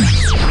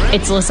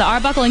 It's Alyssa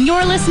Arbuckle, and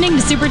you're listening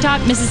to Super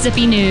Talk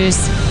Mississippi News.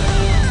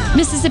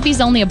 Mississippi's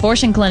only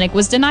abortion clinic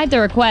was denied the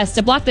request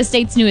to block the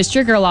state's newest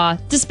trigger law,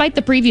 despite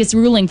the previous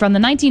ruling from the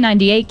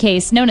 1998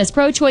 case known as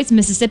Pro-Choice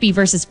Mississippi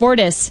versus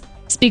Fortis.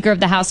 Speaker of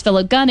the House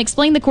Philip Gunn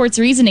explained the court's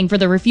reasoning for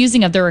the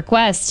refusing of the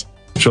request.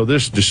 So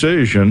this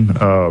decision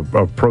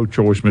of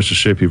Pro-Choice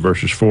Mississippi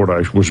versus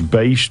Fordyce was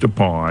based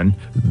upon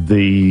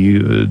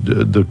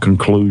the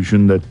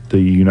conclusion that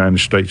the United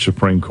States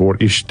Supreme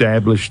Court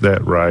established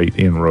that right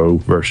in Roe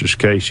versus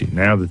Casey.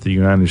 Now that the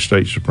United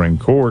States Supreme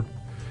Court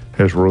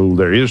has ruled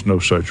there is no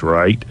such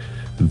right,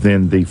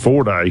 then the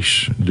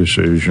Fordyce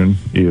decision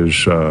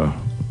is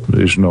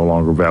no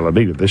longer valid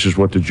either. This is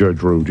what the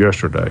judge ruled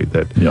yesterday,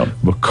 that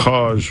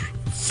because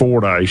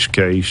Fordyce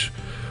case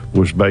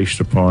was based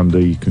upon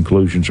the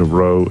conclusions of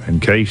Roe and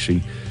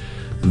Casey,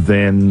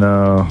 then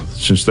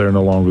since they're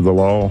no longer the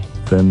law,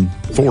 then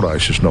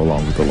Fordyce is no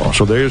longer the law.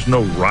 So there is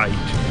no right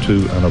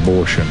to an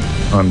abortion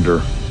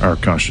under our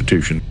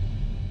Constitution.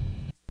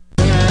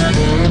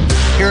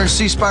 Here in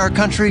C Spire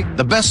country,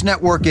 the best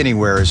network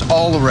anywhere is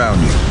all around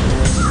you.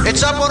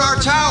 It's up on our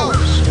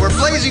towers, where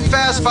blazing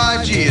fast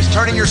 5G is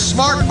turning your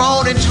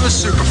smartphone into a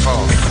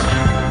superphone.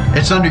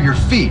 It's under your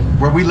feet,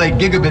 where we lay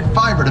gigabit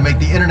fiber to make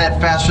the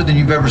internet faster than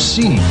you've ever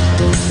seen.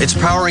 It's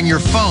powering your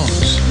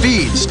phones,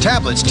 feeds,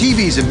 tablets,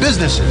 TVs, and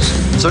businesses.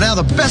 So now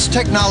the best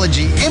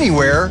technology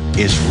anywhere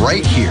is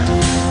right here.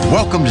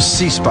 Welcome to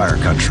C Spire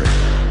country.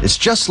 It's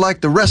just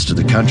like the rest of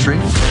the country,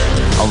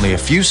 only a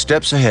few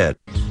steps ahead.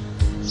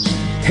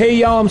 Hey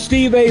y'all, I'm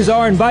Steve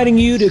Azar, inviting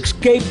you to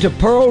escape to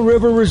Pearl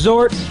River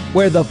Resort,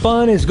 where the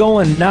fun is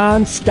going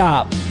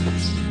non-stop.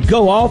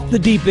 Go off the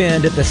deep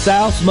end at the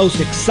South's most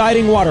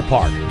exciting water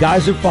park,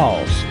 Geyser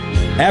Falls.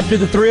 After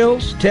the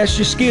thrills, test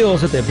your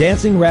skills at the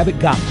Dancing Rabbit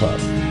Golf Club.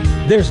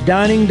 There's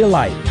dining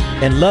delight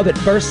and love at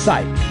first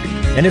sight.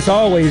 And it's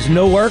always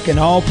no work and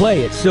all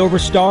play at Silver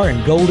Star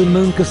and Golden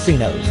Moon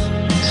Casinos.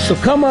 So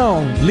come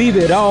on, leave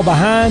it all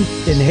behind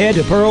and head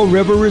to Pearl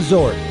River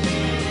Resort.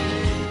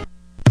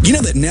 You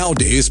know that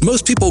nowadays,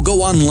 most people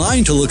go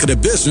online to look at a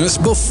business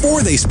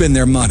before they spend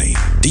their money.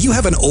 Do you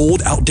have an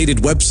old, outdated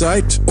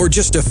website or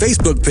just a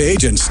Facebook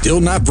page and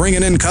still not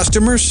bringing in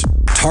customers?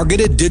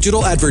 Targeted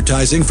digital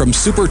advertising from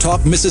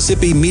SuperTalk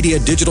Mississippi Media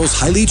Digital's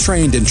highly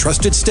trained and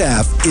trusted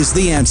staff is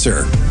the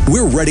answer.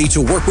 We're ready to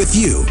work with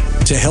you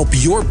to help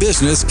your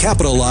business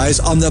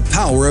capitalize on the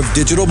power of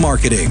digital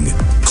marketing.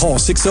 Call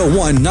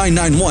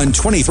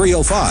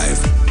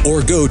 601-991-2305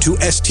 or go to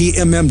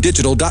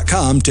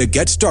stmmdigital.com to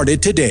get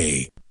started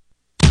today.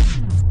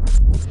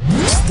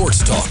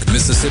 Sports Talk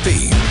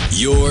Mississippi,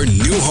 your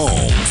new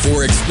home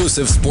for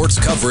exclusive sports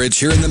coverage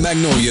here in the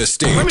Magnolia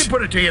State. Let me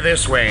put it to you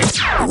this way.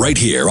 Right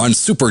here on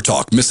Super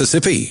Talk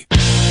Mississippi.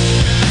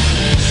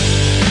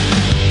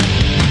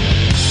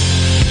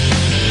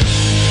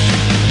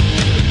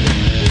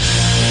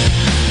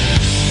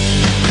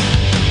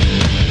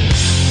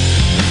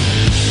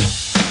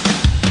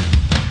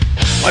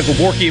 Michael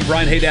Borky and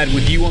Brian Haydad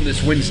with you on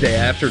this Wednesday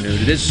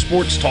afternoon. It is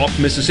Sports Talk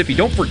Mississippi.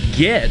 Don't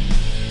forget,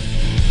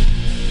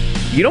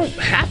 you don't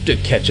have to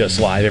catch us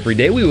live every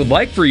day. We would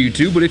like for you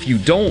to, but if you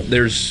don't,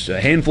 there's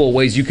a handful of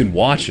ways you can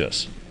watch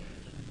us.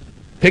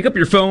 Pick up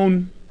your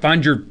phone,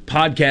 find your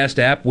podcast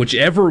app,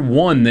 whichever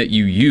one that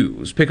you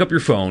use. Pick up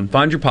your phone,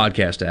 find your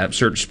podcast app,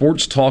 search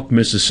Sports Talk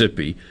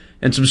Mississippi,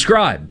 and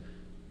subscribe.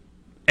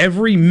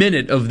 Every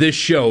minute of this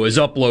show is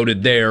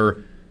uploaded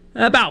there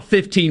about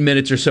 15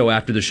 minutes or so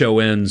after the show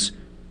ends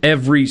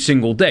every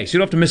single day, so you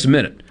don't have to miss a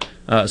minute.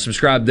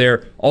 Subscribe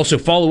there. Also,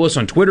 follow us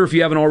on Twitter if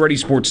you haven't already,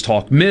 Sports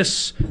Talk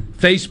Miss,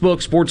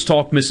 Facebook, Sports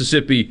Talk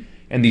Mississippi,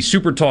 and the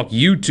Super Talk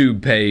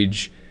YouTube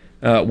page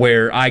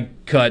where I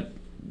cut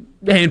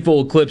a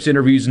handful of clips,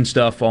 interviews, and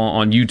stuff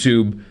on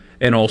YouTube,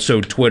 and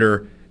also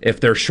Twitter if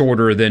they're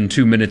shorter than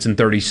 2 minutes and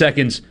 30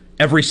 seconds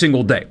every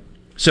single day.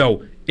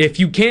 So if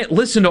you can't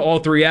listen to all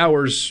 3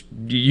 hours,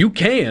 you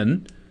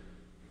can,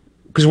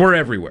 because we're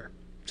everywhere.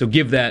 So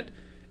give that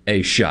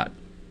a shot.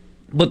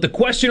 But the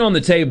question on the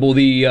table,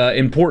 the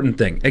important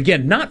thing,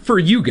 again, not for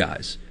you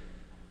guys,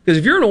 because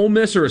if you're an Ole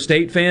Miss or a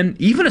State fan,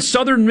 even a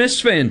Southern Miss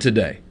fan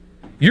today,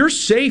 you're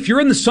safe. You're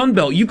in the Sun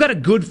Belt. You've got a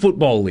good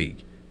football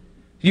league.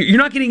 You're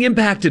not getting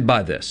impacted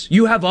by this.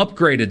 You have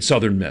upgraded,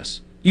 Southern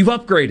Miss. You've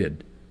upgraded.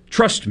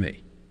 Trust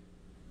me.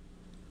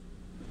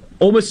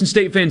 Ole Miss and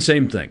State fans,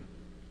 same thing.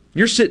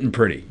 You're sitting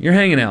pretty. You're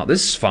hanging out.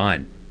 This is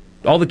fine.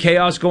 All the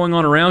chaos going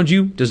on around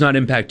you does not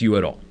impact you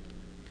at all.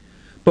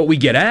 But we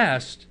get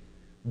asked,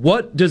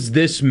 what does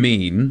this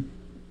mean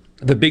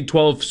the Big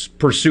 12's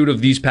pursuit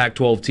of these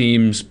Pac-12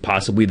 teams,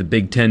 possibly the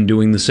Big 10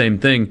 doing the same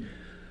thing,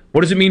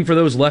 what does it mean for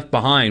those left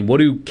behind? What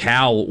do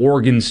Cal,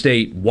 Oregon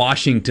State,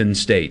 Washington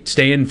State,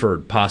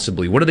 Stanford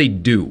possibly, what do they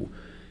do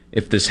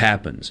if this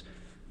happens?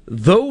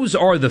 Those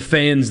are the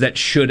fans that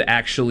should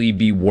actually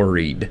be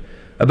worried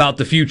about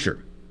the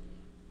future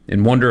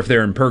and wonder if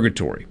they're in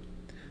purgatory.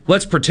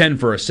 Let's pretend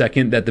for a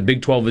second that the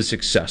Big 12 is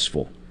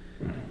successful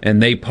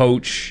and they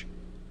poach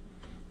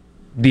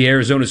the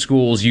Arizona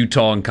schools,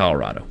 Utah, and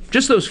Colorado.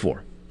 Just those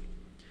four.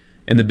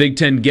 And the Big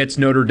 10 gets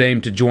Notre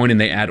Dame to join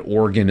and they add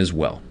Oregon as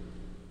well.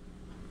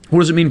 What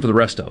does it mean for the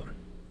rest of them?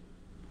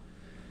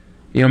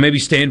 You know, maybe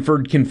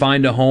Stanford can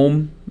find a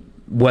home,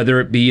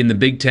 whether it be in the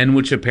Big 10,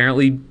 which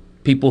apparently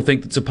people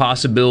think that's a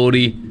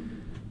possibility.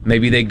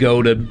 Maybe they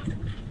go to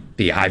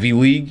the Ivy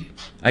League,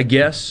 I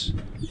guess.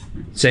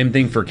 Same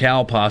thing for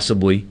Cal,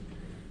 possibly.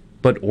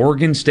 But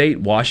Oregon State,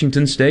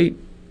 Washington State,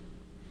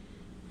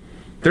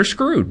 they're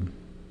screwed.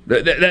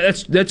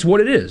 That's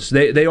what it is.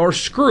 They are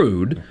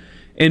screwed.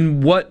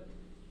 And what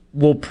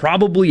will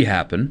probably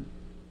happen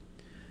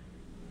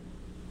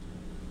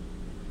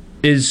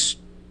is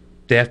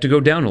they have to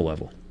go down a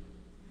level.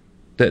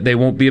 They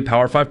won't be a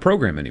Power 5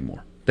 program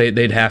anymore.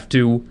 They'd have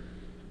to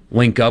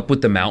link up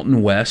with the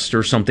Mountain West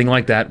or something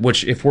like that,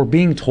 which, if we're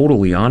being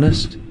totally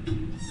honest,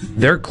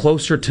 they're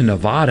closer to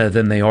Nevada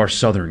than they are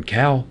Southern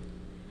Cal.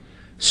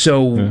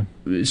 So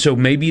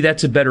maybe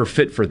that's a better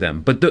fit for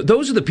them. But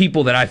those are the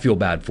people that I feel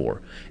bad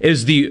for,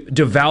 is the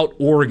devout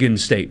Oregon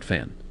State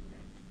fan.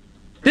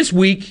 This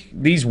week,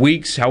 these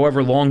weeks,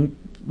 however long,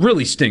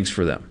 really stinks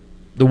for them.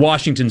 The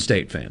Washington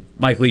State fan,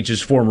 Mike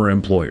Leach's former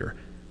employer.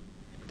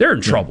 They're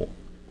in trouble.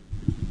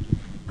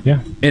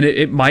 Yeah. And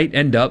it might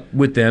end up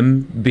with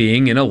them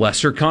being in a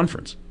lesser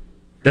conference.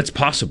 That's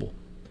possible.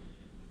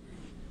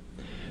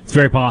 It's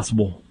very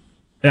possible.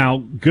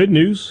 Now, good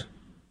news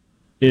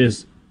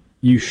is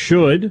you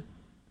should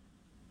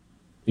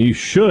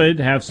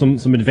have some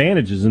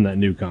advantages in that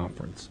new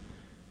conference.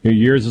 Your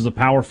years as a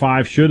Power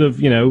 5 should have,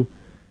 the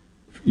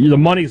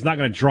money's not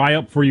going to dry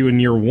up for you in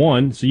year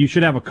one, so you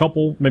should have a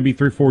couple, maybe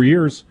 3 or 4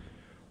 years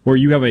where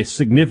you have a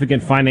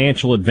significant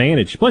financial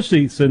advantage,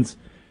 especially since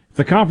if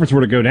the conference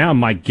were to go down,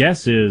 my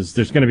guess is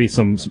there's going to be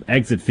some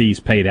exit fees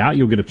paid out.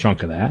 You'll get a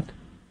chunk of that.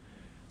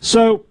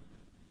 So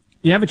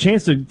you have a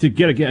chance to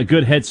get a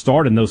good head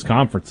start in those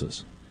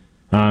conferences.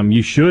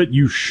 You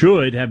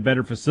should have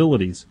better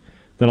facilities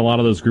than a lot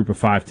of those Group of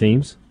 5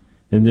 teams,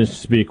 and this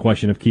just be a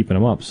question of keeping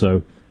them up.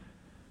 So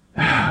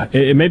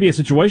it may be a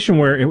situation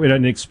where in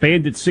an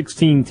expanded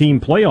 16-team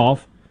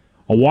playoff,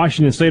 a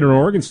Washington State or an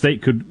Oregon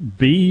State could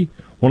be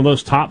one of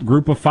those top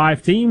Group of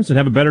 5 teams and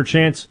have a better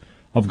chance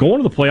of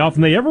going to the playoff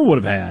than they ever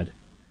would have had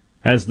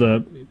as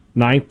the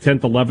 9th,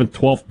 10th, 11th,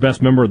 12th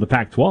best member of the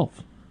Pac-12.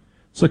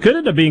 So it could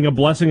end up being a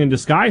blessing in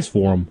disguise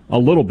for them a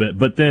little bit,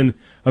 but then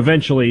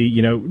eventually,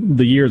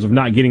 the years of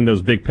not getting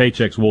those big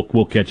paychecks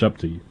will catch up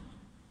to you.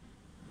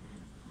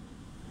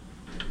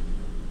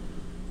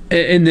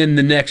 And then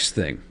the next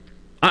thing.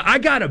 I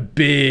got a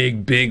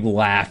big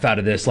laugh out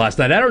of this last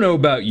night. I don't know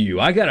about you.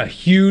 I got a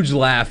huge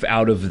laugh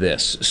out of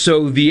this.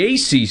 So the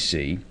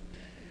ACC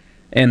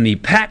and the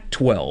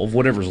Pac-12,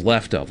 whatever's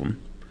left of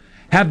them,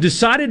 have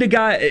decided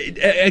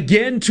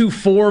to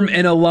form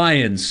an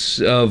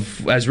alliance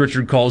of, as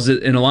Richard calls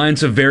it, an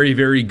alliance of very,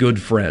 very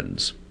good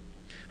friends.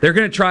 They're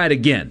going to try it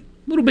again.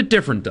 A little bit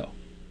different, though.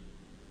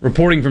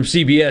 Reporting from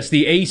CBS,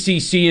 the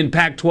ACC and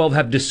Pac-12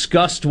 have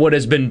discussed what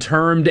has been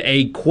termed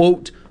a,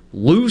 quote,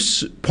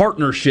 loose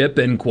partnership,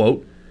 end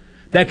quote,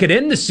 that could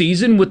end the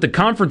season with the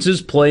conferences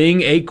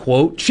playing a,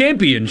 quote,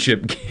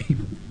 championship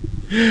game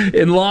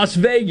in Las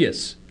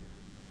Vegas.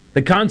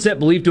 The concept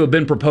believed to have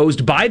been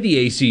proposed by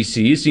the ACC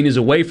is seen as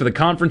a way for the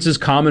conference's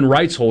common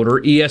rights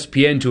holder,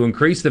 ESPN, to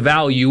increase the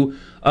value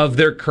of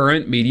their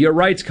current media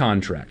rights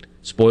contract.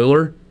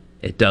 Spoiler,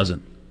 it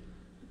doesn't.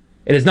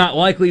 It is not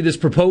likely this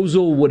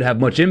proposal would have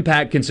much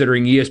impact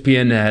considering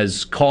ESPN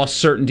has cost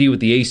certainty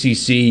with the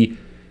ACC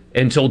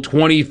until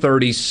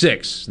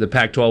 2036. The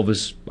Pac-12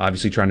 is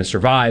obviously trying to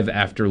survive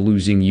after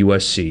losing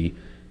USC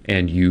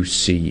and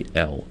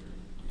UCLA.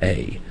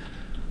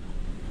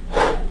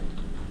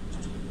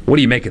 What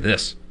do you make of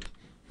this?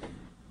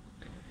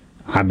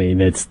 I mean,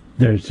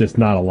 there's just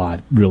not a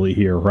lot really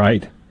here,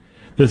 right?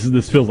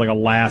 This feels like a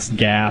last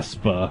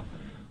gasp,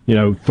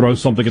 throw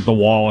something at the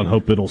wall and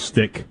hope it'll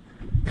stick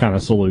kind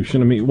of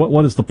solution. I mean,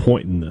 what is the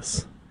point in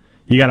this?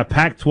 You got a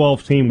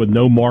Pac-12 team with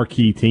no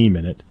marquee team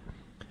in it,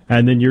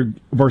 and then you're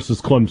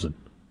versus Clemson.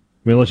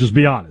 I mean, let's just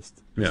be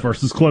honest. It's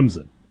versus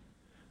Clemson.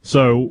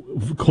 So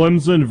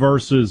Clemson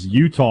versus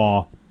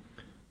Utah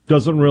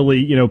doesn't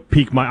really,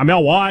 pique my... I mean,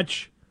 I'll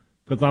watch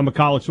because I'm a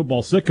college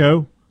football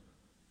sicko.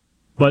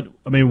 But,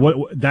 I mean,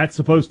 what that's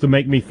supposed to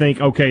make me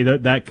think, okay,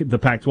 that the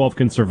Pac-12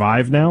 can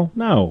survive now?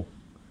 No.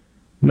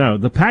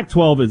 The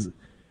Pac-12 is...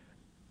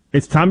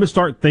 It's time to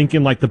start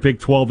thinking like the Big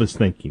 12 is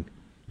thinking.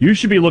 You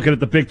should be looking at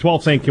the Big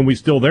 12 saying, can we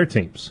steal their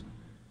teams?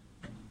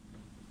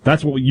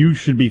 That's what you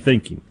should be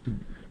thinking.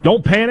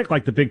 Don't panic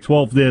like the Big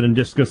 12 did and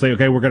just go say,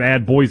 okay, we're going to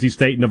add Boise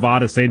State,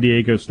 Nevada, San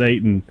Diego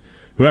State, and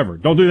whoever.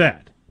 Don't do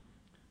that.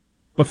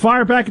 But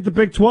fire back at the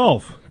Big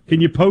 12.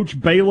 Can you poach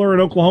Baylor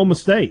and Oklahoma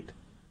State?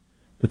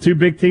 The two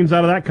big teams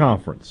out of that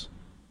conference.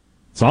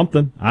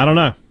 Something. I don't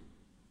know.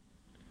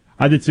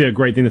 I did see a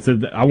great thing that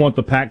said, I want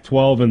the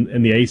Pac-12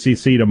 and the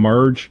ACC to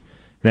merge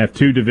and have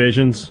two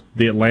divisions,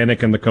 the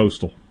Atlantic and the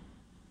Coastal.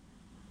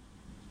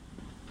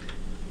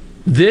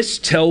 This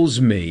tells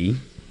me,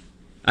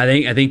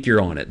 I think you're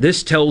on it.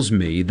 This tells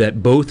me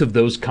that both of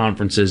those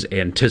conferences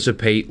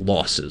anticipate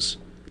losses.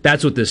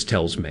 That's what this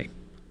tells me.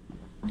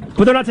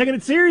 But they're not taking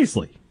it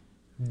seriously.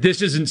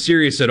 This isn't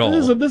serious at all.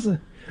 This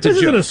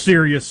isn't a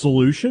serious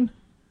solution.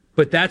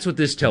 But that's what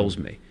this tells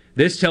me.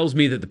 This tells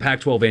me that the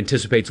Pac-12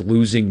 anticipates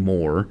losing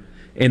more,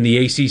 and the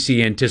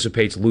ACC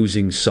anticipates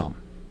losing some.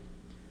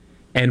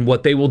 And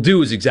what they will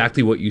do is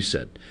exactly what you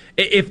said.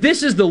 If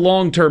this is the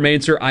long-term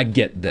answer, I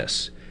get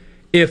this.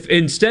 If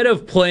instead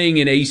of playing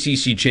an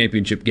ACC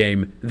championship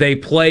game, they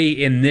play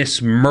in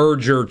this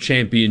merger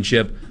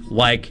championship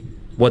like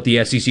what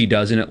the SEC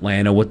does in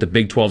Atlanta, what the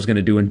Big 12 is going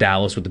to do in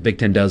Dallas, what the Big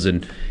 10 does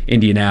in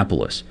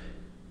Indianapolis,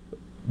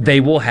 they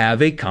will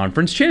have a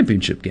conference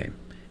championship game.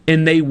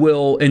 And they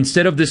will,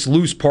 instead of this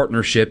loose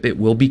partnership, it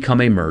will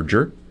become a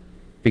merger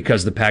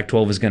because the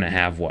Pac-12 is going to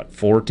have,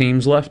 4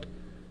 teams left?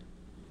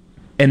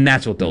 And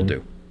that's what they'll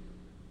do.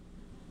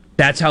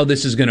 That's how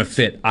this is going to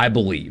fit, I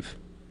believe.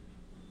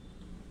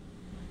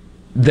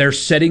 They're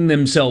setting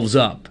themselves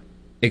up,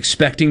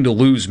 expecting to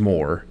lose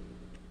more,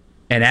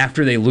 and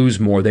after they lose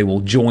more, they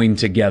will join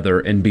together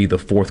and be the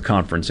 4th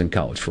conference in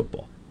college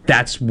football.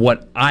 That's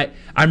what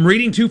I'm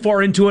reading too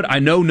far into it. I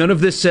know none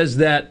of this says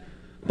that,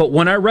 but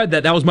when I read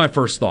that, that was my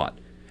first thought,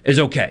 is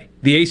okay,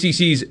 the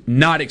ACC's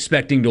not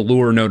expecting to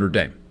lure Notre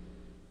Dame.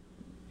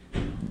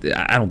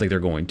 I don't think they're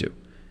going to.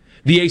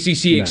 The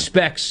ACC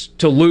expects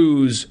to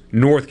lose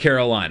North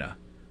Carolina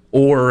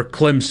or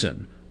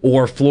Clemson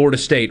or Florida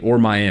State or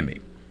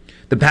Miami.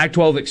 The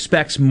Pac-12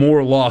 expects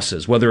more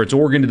losses, whether it's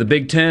Oregon to the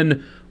Big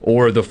 10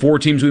 or the 4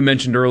 teams we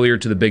mentioned earlier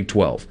to the Big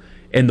 12.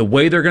 And the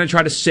way they're going to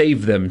try to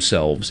save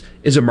themselves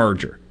is a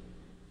merger.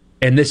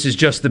 And this is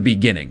just the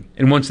beginning.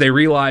 And once they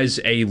realize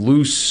a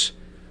loose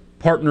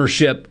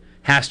partnership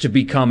has to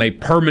become a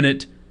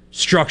permanent,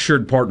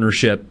 structured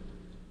partnership,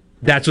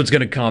 that's what's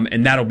going to come,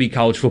 and that'll be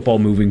college football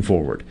moving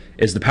forward.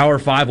 As the Power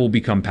 5 will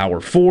become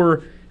Power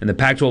 4, and the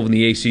Pac-12 and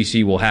the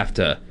ACC will have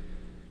to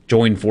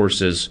join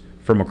forces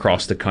from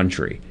across the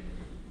country.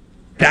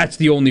 That's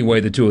the only way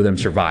the two of them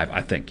survive,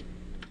 I think.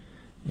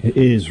 It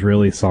is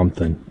really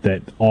something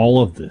that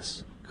all of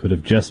this could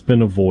have just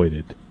been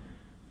avoided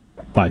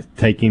by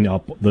taking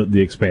up the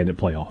expanded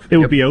playoff. It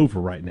would be over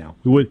right now.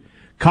 It would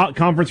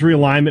conference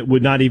realignment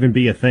would not even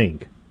be a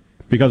thing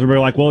because we're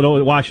like, well,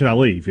 no, why should I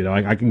leave?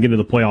 I can get into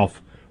the playoff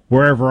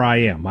wherever I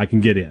am. I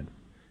can get in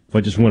if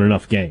I just win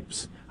enough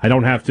games. I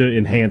don't have to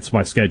enhance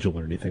my schedule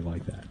or anything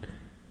like that.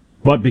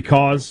 But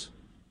because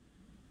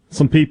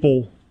some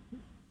people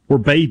were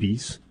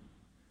babies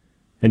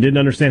and didn't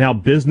understand how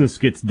business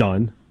gets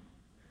done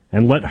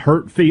and let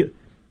hurt feel.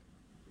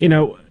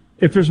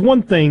 If there's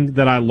one thing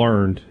that I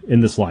learned in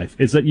this life,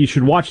 it's that you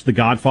should watch The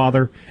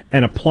Godfather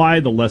and apply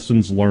the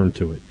lessons learned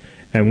to it.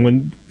 And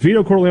when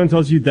Vito Corleone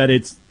tells you that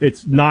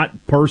it's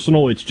not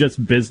personal, it's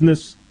just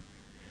business,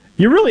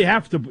 you really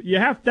have to.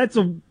 That's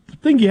a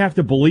thing you have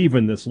to believe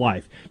in this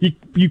life.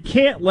 You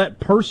can't let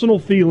personal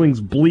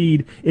feelings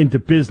bleed into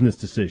business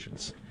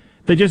decisions.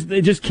 They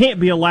just can't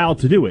be allowed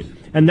to do it.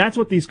 And that's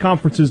what these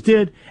conferences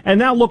did. And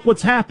now look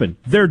what's happened.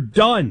 They're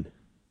done.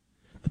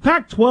 The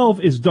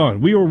Pac-12 is done.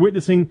 We were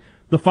witnessing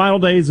the final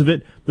days of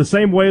it the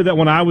same way that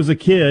when I was a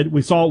kid,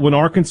 we saw it when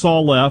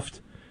Arkansas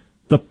left,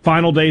 the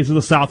final days of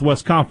the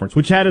Southwest Conference,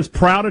 which had as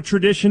proud a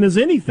tradition as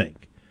anything.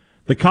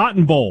 The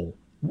Cotton Bowl,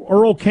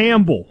 Earl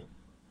Campbell,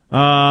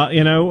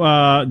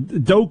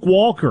 Doak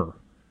Walker,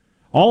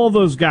 all of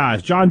those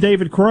guys, John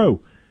David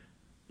Crow,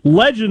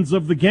 legends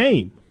of the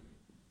game.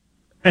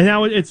 And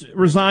now it's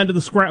resigned to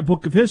the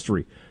scrapbook of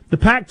history. The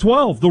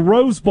Pac-12, the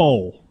Rose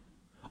Bowl,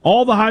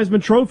 all the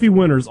Heisman Trophy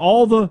winners,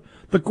 all the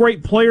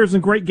great players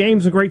and great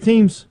games and great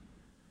teams,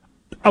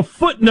 a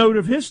footnote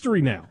of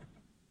history now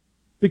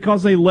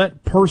because they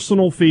let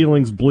personal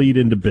feelings bleed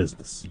into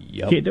business.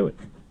 Yep. Can't do it.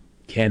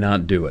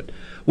 Cannot do it.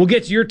 We'll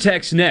get to your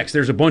texts next.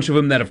 There's a bunch of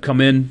them that have come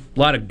in. A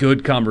lot of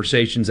good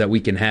conversations that we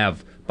can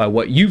have by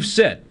what you've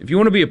said. If you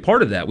want to be a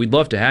part of that, we'd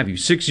love to have you.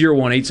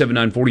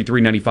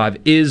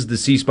 601-879-4395 is the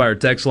C Spire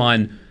text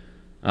line.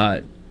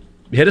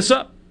 Hit us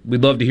up.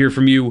 We'd love to hear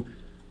from you.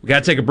 We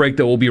got to take a break,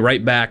 though. We'll be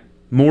right back.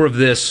 More of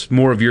this,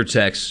 more of your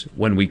texts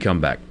when we come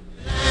back.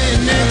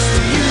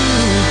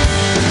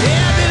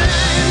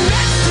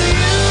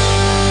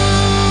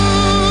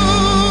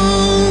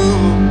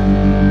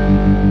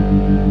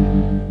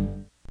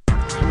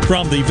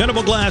 From the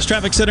Venable Glass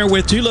Traffic Center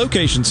with 2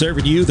 locations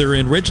serving you. They're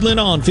in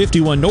Ridgeland on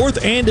 51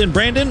 North and in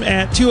Brandon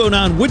at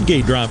 209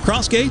 Woodgate Drive,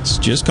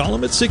 Crossgates. Just call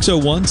them at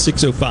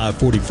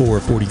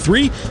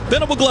 601-605-4443.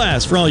 Venable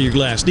Glass for all your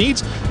glass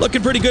needs.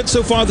 Looking pretty good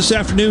so far this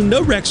afternoon.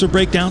 No wrecks or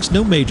breakdowns,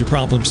 no major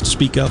problems to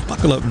speak of.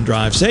 Buckle up and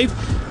drive safe.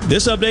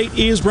 This update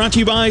is brought to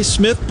you by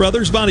Smith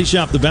Brothers Body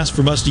Shop, the best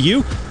from us to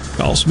you.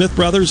 Call Smith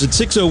Brothers at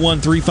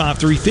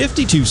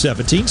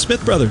 601-353-5217.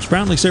 Smith Brothers,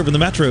 proudly serving the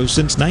Metro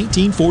since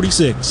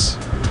 1946.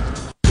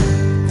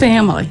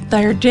 Family.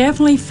 They're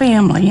definitely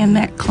family in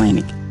that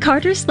clinic.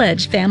 Carter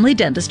Sledge Family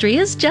Dentistry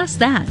is just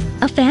that,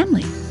 a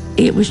family.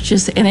 It was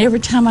just, and every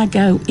time I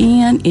go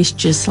in, it's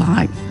just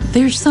like,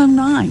 they're so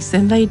nice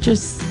and they're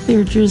just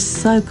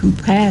so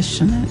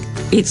compassionate.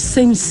 It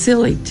seems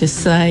silly to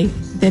say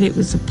that it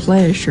was a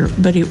pleasure,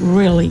 but it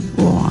really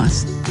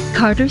was.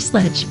 Carter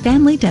Sledge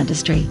Family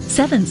Dentistry,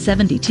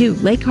 772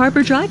 Lake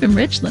Harbor Drive in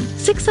Richland,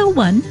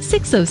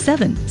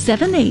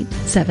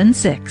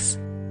 601-607-7876.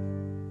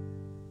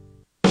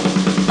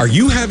 Are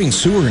you having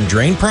sewer and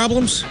drain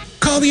problems?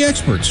 Call the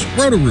experts,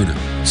 Roto-Rooter.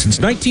 Since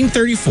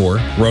 1934,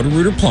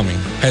 Roto-Rooter Plumbing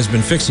has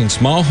been fixing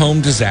small home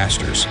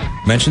disasters.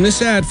 Mention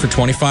this ad for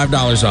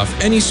 $25 off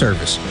any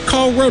service.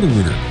 Call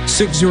Roto-Rooter,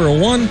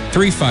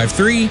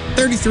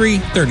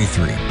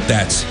 601-353-3333.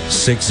 That's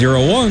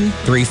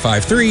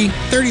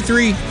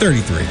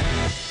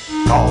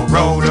 601-353-3333. Call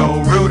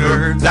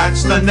Roto-Rooter,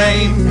 that's the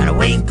name. And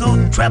away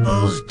go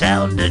troubles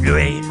down the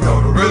drain.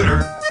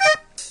 Roto-Rooter.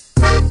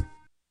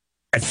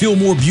 At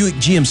Fillmore Buick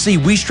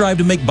GMC, we strive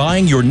to make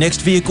buying your next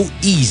vehicle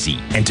easy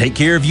and take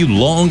care of you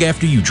long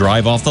after you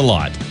drive off the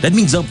lot. That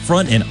means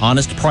upfront and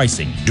honest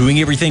pricing, doing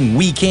everything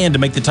we can to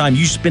make the time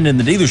you spend in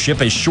the dealership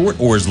as short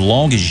or as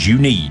long as you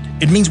need.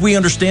 It means we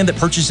understand that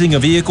purchasing a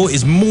vehicle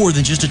is more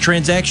than just a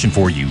transaction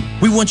for you.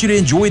 We want you to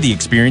enjoy the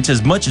experience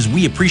as much as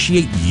we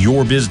appreciate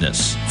your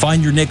business.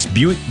 Find your next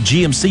Buick,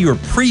 GMC, or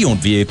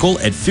pre-owned vehicle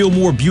at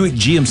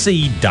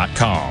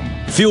FillmoreBuickGMC.com.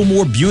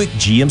 Fillmore Buick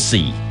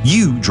GMC.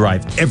 You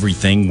drive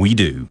everything we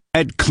do.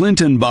 At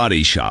Clinton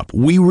Body Shop,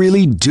 we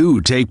really do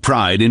take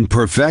pride in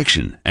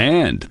perfection,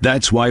 and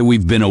that's why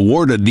we've been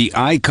awarded the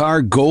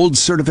ICAR Gold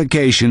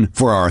certification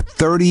for our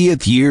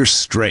 30th year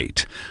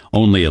straight.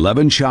 Only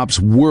 11 shops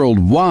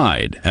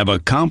worldwide have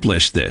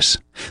accomplished this.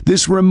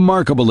 This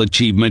remarkable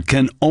achievement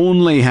can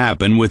only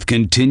happen with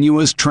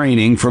continuous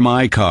training from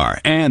ICAR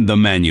and the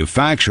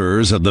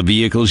manufacturers of the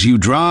vehicles you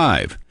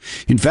drive.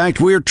 In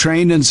fact, we're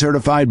trained and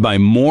certified by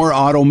more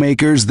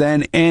automakers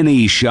than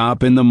any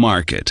shop in the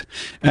market.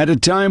 At a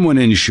time when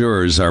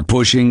insurers are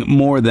pushing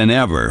more than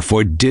ever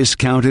for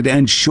discounted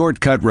and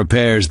shortcut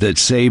repairs that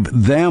save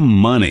them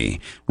money,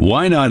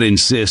 why not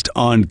insist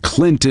on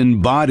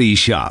Clinton Body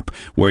Shop,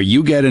 where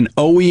you get an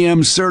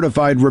OEM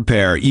certified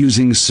repair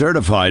using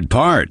certified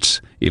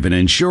parts? If an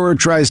insurer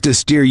tries to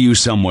steer you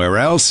somewhere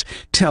else,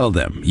 tell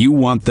them you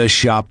want the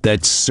shop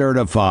that's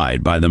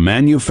certified by the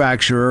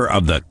manufacturer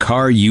of the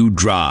car you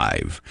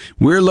drive.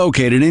 We're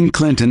located in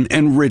Clinton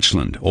and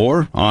Richland,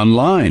 or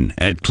online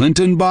at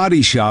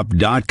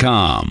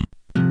ClintonBodyShop.com.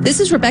 This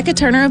is Rebecca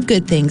Turner of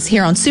Good Things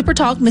here on Super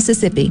Talk,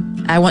 Mississippi.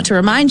 I want to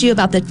remind you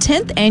about the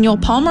 10th annual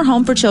Palmer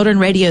Home for Children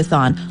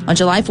Radiothon on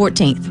July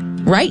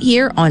 14th, right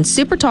here on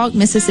Super Talk,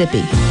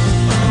 Mississippi.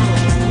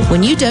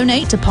 When you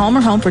donate to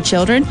Palmer Home for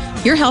Children,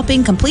 you're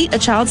helping complete a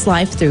child's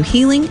life through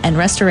healing and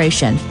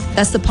restoration.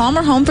 That's the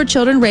Palmer Home for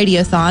Children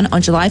Radiothon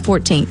on July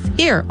 14th,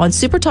 here on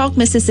Super Talk,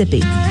 Mississippi.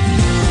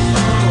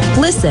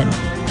 Listen,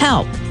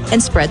 help,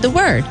 and spread the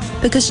word,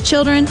 because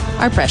children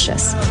are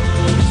precious.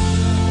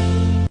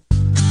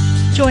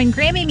 Join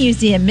Grammy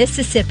Museum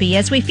Mississippi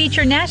as we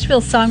feature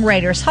Nashville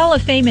songwriters Hall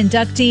of Fame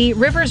inductee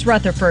Rivers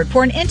Rutherford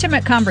for an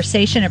intimate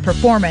conversation and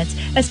performance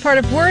as part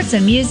of Words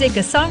and Music,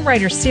 a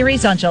songwriter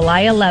series on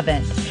July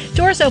 11th.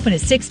 Doors open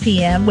at 6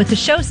 p.m. with the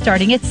show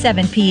starting at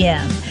 7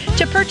 p.m.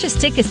 To purchase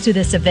tickets to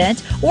this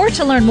event or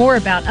to learn more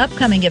about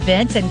upcoming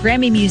events and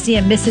Grammy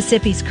Museum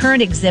Mississippi's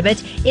current exhibit,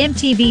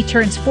 MTV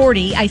Turns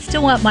 40, I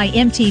Still Want My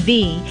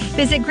MTV,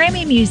 visit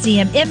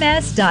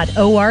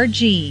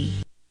GrammyMuseumMS.org.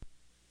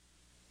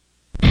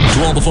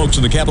 To all the folks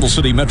in the Capital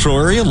City metro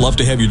area, love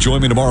to have you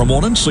join me tomorrow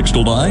morning, 6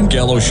 till 9,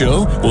 Gallo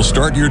Show. We'll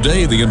start your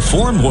day the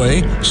informed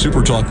way.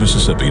 Super Talk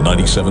Mississippi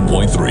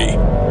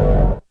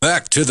 97.3.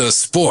 Back to the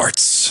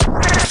sports.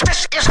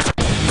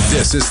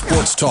 This is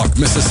Sports Talk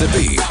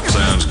Mississippi.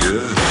 Sounds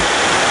good.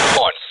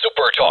 On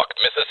Super Talk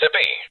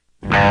Mississippi.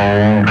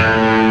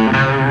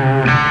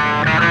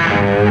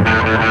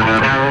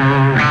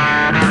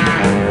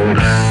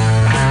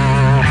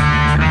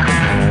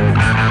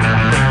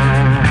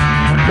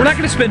 We're not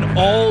going to spend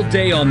all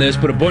day on this,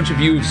 but a bunch of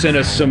you have sent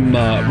us some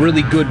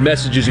really good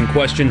messages and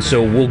questions,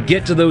 so we'll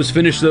get to those,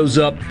 finish those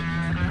up,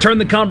 turn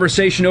the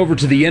conversation over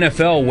to the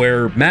NFL,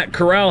 where Matt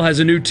Corral has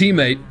a new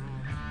teammate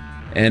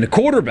and a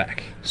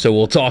quarterback. So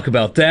we'll talk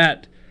about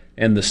that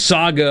and the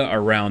saga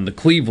around the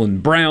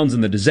Cleveland Browns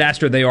and the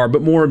disaster they are,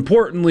 but more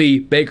importantly,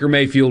 Baker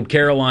Mayfield,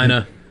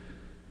 Carolina.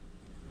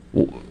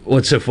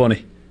 What's so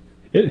funny?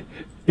 It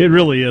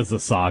really is a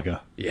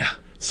saga. Yeah.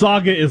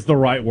 Saga is the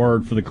right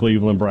word for the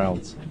Cleveland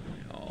Browns.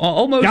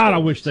 Almost. God, I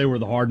wish they were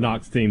the Hard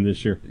Knocks team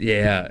this year.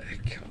 Yeah.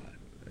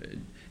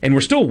 God. And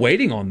we're still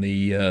waiting on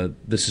the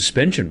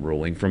suspension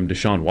ruling from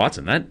Deshaun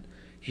Watson. That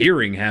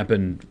hearing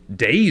happened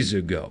days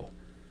ago.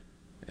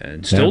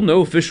 And still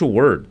no official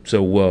word.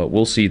 So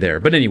we'll see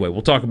there. But anyway,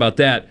 we'll talk about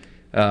that.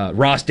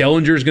 Ross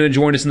Dellinger is going to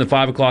join us in the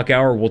 5 o'clock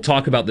hour. We'll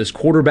talk about this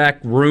quarterback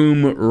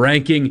room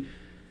ranking.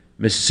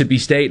 Mississippi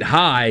State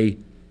high,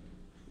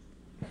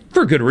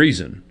 for good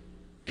reason.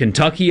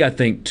 Kentucky, I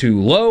think,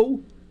 too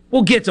low.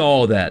 We'll get to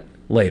all that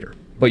later.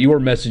 But your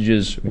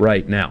messages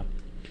right now.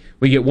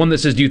 We get one that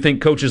says, do you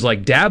think coaches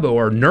like Dabo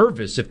are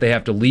nervous if they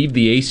have to leave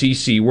the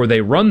ACC where they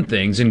run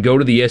things and go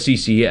to the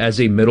SEC as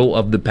a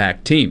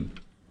middle-of-the-pack team?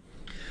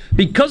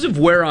 Because of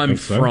where I'm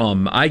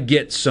from, I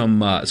get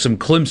some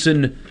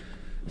Clemson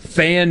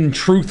fan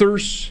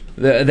truthers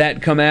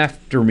that come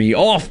after me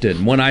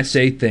often when I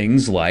say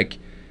things like,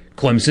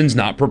 Clemson's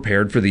not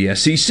prepared for the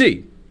SEC.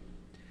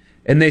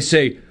 And they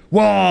say,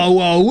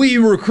 well, we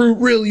recruit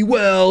really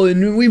well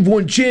and we've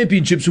won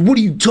championships. What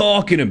are you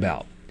talking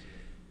about?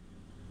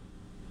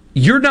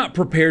 You're not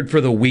prepared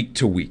for the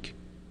week-to-week.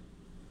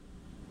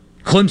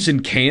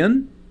 Clemson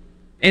can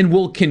and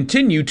will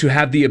continue to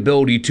have the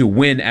ability to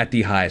win at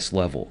the highest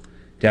level.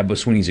 Dabo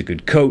Swinney's a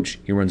good coach.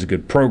 He runs a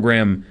good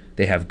program.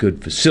 They have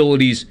good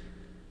facilities.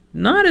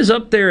 Not as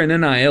up there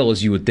in NIL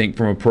as you would think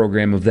from a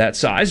program of that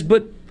size,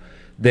 but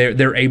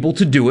they're able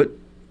to do it.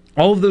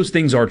 All of those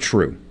things are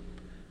true.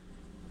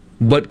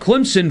 But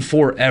Clemson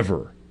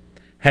forever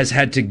has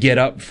had to get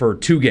up for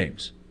 2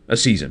 games a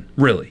season,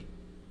 really.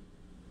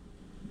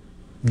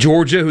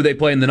 Georgia, who they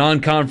play in the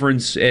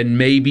non-conference, and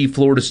maybe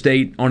Florida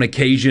State on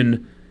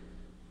occasion.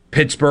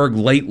 Pittsburgh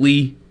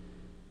lately.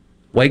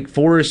 Wake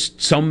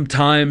Forest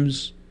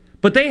sometimes.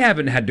 But they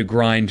haven't had to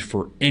grind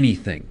for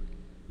anything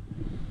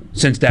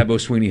since Dabo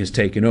Swinney has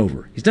taken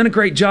over. He's done a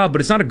great job,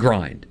 but it's not a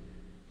grind.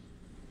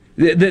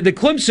 The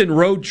Clemson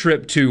road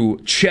trip to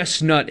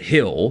Chestnut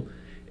Hill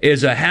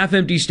is a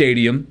half-empty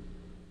stadium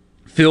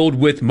filled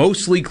with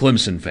mostly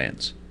Clemson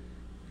fans.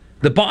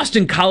 The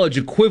Boston College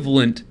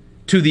equivalent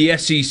to the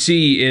SEC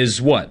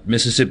is what?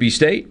 Mississippi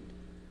State?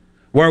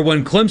 Where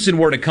when Clemson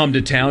were to come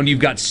to town, you've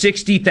got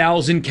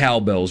 60,000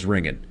 cowbells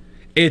ringing.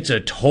 It's a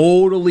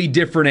totally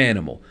different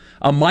animal.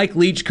 A Mike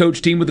Leach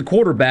coach team with a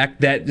quarterback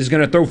that is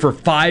going to throw for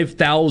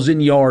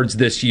 5,000 yards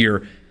this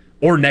year,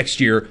 or next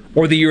year,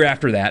 or the year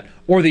after that,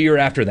 or the year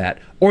after that,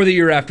 or the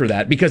year after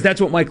that, because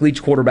that's what Mike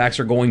Leach quarterbacks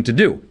are going to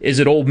do. Is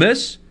it Ole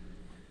Miss?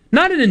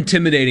 Not an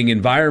intimidating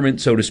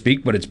environment, so to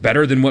speak, but it's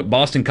better than what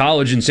Boston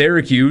College and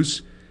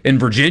Syracuse and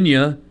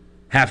Virginia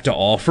have to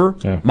offer.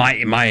 Yeah.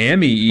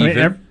 Miami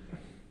even.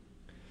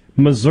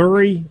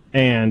 Missouri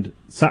and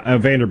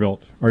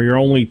Vanderbilt are your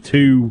only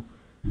 2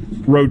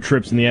 road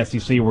trips in the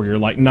SEC where you're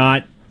like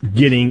not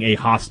getting a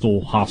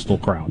hostile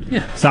crowd.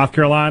 Yeah. South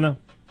Carolina,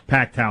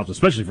 packed houses,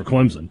 especially for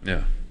Clemson.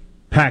 Yeah.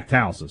 Packed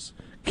houses.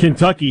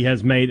 Kentucky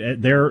has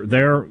made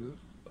their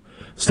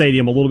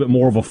stadium a little bit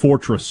more of a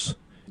fortress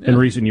in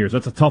recent years.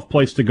 That's a tough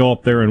place to go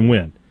up there and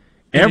win.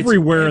 And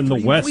everywhere in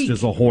the West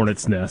is a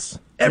hornet's nest.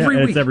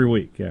 It's every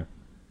week, yeah.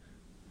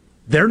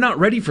 They're not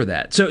ready for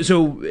that. So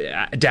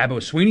Dabo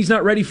Swinney's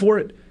not ready for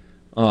it.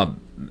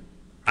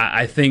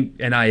 I think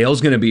NIL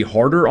is going to be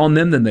harder on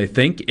them than they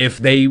think. If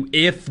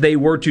they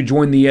were to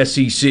join the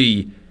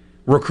SEC,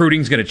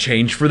 recruiting's going to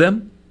change for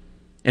them,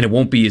 and it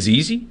won't be as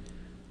easy.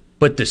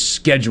 But the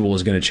schedule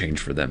is going to change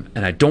for them,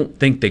 and I don't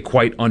think they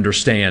quite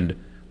understand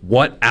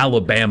what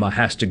Alabama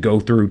has to go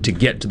through to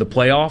get to the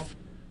playoff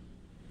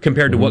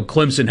compared to what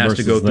Clemson has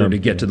to go through to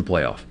get to the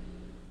playoff.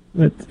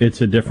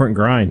 It's a different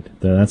grind,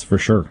 that's for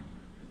sure.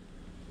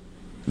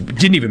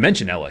 Didn't even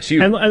mention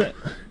LSU.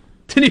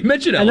 Didn't even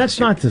mention LSU. And that's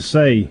not to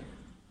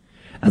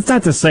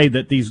say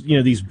that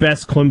these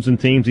best Clemson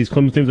teams, these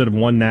Clemson teams that have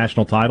won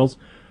national titles,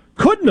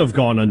 couldn't have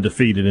gone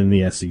undefeated in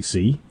the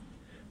SEC.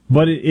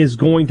 But it is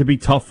going to be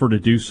tougher to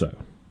do so.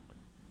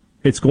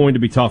 It's going to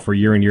be tougher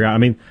year in, year out. I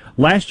mean,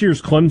 last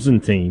year's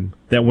Clemson team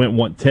that went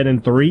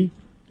 10-3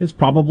 is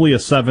probably a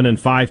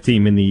 7-5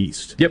 team in the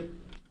East. Yep.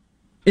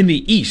 In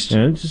the East,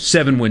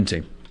 7-win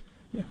team.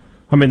 Yeah.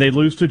 I mean, they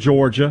lose to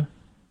Georgia.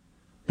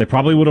 They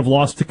probably would have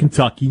lost to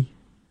Kentucky.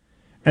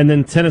 And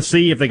then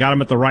Tennessee, if they got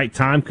them at the right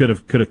time, could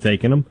have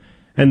taken them.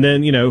 And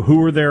then, who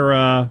were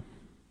their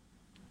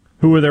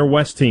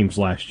West teams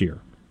last year?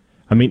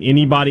 I mean,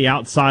 anybody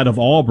outside of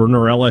Auburn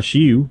or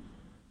LSU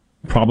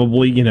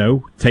probably,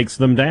 takes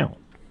them down.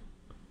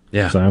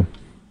 Yeah. So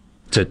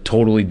it's a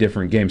totally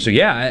different game. So,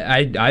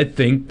 yeah, I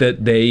think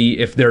that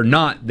if they're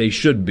not, they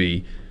should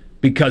be,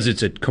 because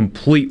it's a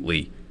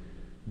completely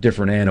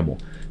different animal.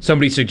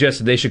 Somebody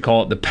suggested they should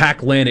call it the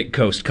Pac-Atlantic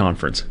Coast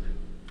Conference.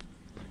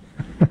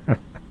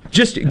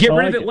 Just get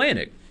rid of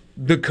Atlantic,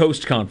 the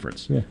Coast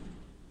Conference. Yeah.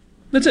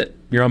 That's it.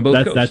 You're on both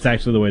coasts. That's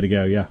actually the way to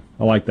go, yeah.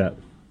 I like that.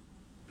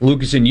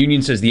 Lucas in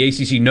Union says the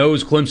ACC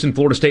knows Clemson,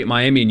 Florida State,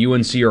 Miami, and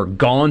UNC are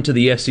gone to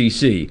the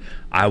SEC.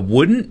 I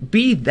wouldn't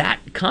be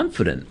that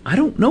confident. I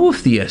don't know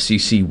if the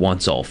SEC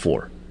wants all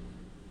 4.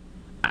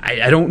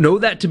 I don't know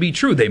that to be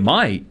true. They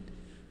might.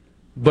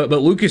 But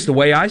Lucas, the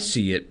way I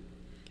see it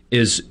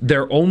is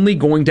they're only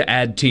going to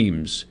add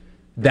teams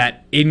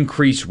that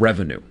increase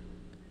revenue.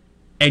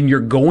 And you're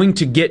going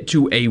to get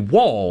to a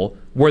wall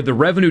where the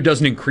revenue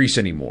doesn't increase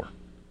anymore.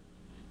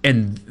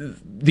 And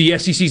the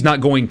SEC's not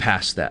going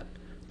past that.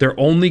 They're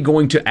only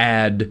going to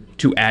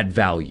add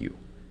value.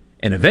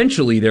 And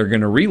eventually they're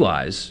going to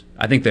realize,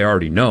 I think they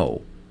already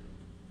know,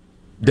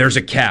 there's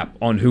a cap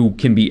on who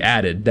can be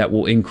added that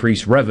will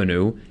increase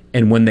revenue.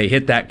 And when they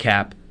hit that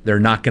cap, They're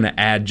not going to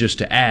add just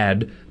to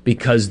add,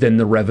 because then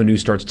the revenue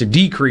starts to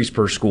decrease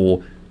per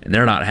school, and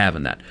they're not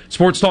having that.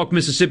 Sports Talk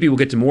Mississippi, we'll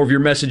get to more of your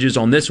messages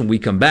on this when we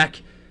come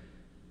back.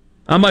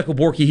 I'm Michael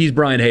Borky. He's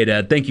Brian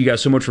Haydad. Thank you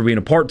guys so much for being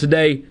a part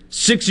today.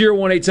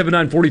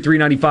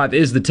 601-879-4395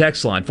 is the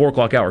text line. 4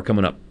 o'clock hour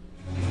coming up.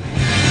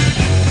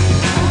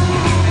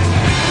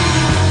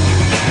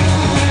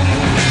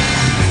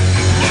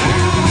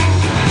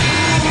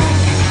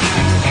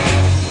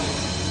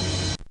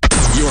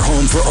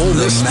 For Ole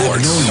Miss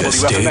sports.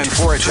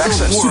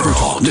 Super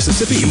Talk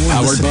Mississippi,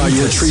 powered by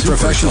your tree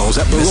professionals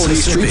at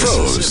Baroni's Tree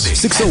Pros.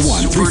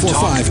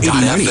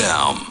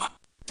 601-345-8090.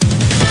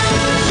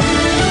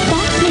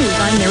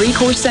 I'm Mary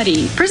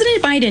Corsetti.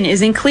 President Biden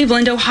is in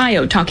Cleveland,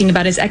 Ohio, talking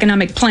about his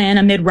economic plan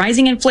amid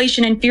rising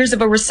inflation and fears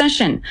of a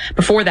recession.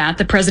 Before that,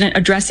 the president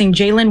addressing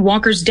Jayland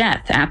Walker's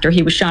death after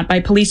he was shot by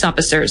police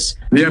officers.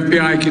 The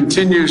FBI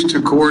continues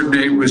to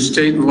coordinate with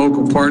state and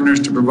local partners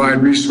to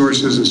provide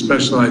resources and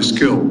specialized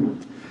skill.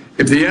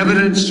 If the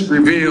evidence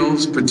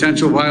reveals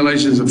potential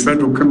violations of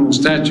federal criminal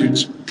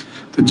statutes,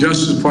 the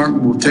Justice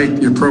Department will take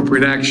the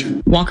appropriate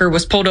action. Walker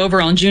was pulled over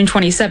on June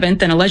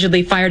 27th and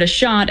allegedly fired a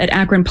shot at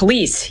Akron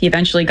police. He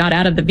eventually got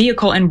out of the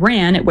vehicle and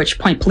ran, at which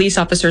point police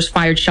officers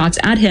fired shots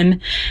at him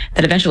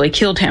that eventually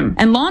killed him.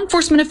 And law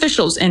enforcement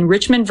officials in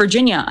Richmond,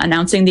 Virginia,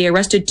 announcing they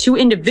arrested 2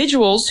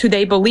 individuals who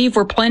they believe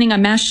were planning a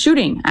mass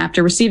shooting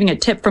after receiving a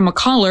tip from a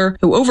caller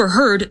who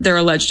overheard their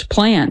alleged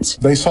plans.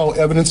 They saw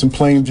evidence in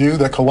plain view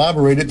that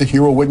corroborated the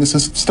hero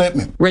witness's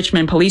statement.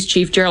 Richmond Police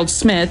Chief Gerald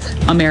Smith,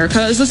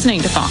 America is listening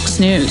to Fox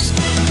News.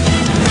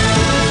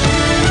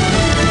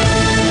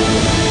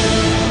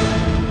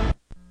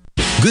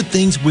 Good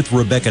Things with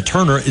Rebecca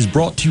Turner is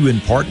brought to you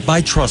in part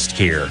by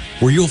TrustCare,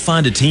 where you'll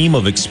find a team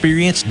of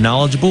experienced,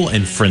 knowledgeable,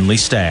 and friendly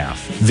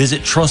staff.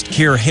 Visit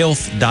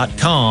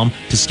TrustCareHealth.com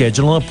to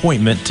schedule an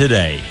appointment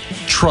today.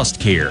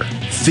 TrustCare.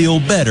 Feel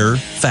better,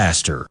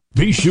 faster.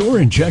 Be sure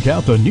and check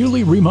out the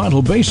newly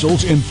remodeled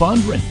Basil's in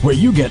Fondren, where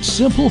you get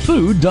simple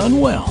food done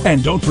well.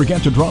 And don't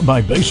forget to drop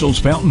by Basil's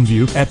Fountain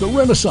View at the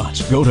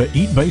Renaissance. Go to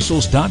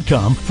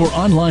eatbasils.com for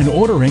online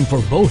ordering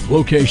for both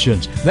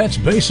locations. That's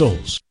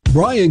Basil's.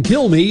 Brian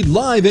Kilmeade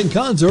live in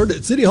concert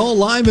at City Hall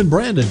Live in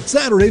Brandon,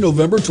 Saturday,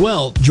 November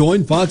 12th.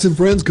 Join Fox &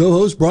 Friends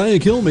co-host Brian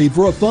Kilmeade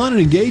for a fun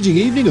and engaging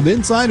evening of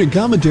insight and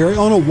commentary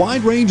on a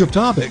wide range of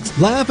topics.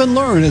 Laugh and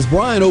learn as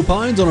Brian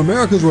opines on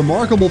America's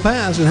remarkable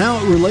past and how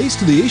it relates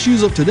to the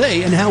issues of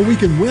today and how we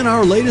can win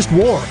our latest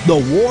war,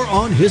 the war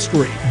on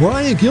history.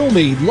 Brian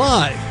Kilmeade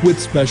live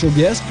with special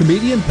guest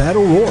comedian Pat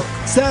O'Rourke.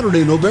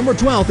 Saturday, November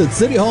 12th at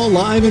City Hall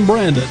Live in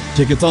Brandon.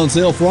 Tickets on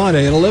sale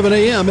Friday at 11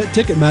 a.m. at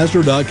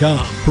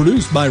Ticketmaster.com.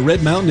 Produced by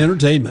Red Mountain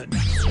Entertainment.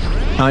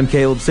 I'm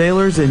Caleb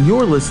Sailors, and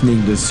you're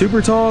listening to Super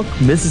Talk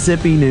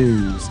Mississippi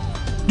News.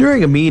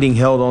 During a meeting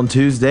held on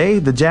Tuesday,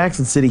 the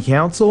Jackson City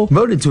Council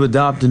voted to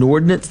adopt an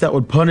ordinance that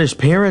would punish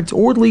parents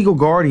or legal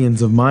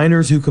guardians of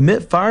minors who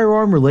commit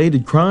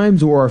firearm-related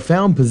crimes or are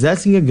found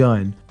possessing a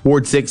gun.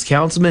 Ward 6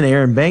 Councilman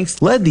Aaron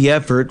Banks led the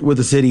effort with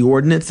a city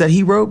ordinance that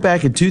he wrote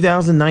back in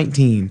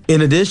 2019.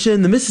 In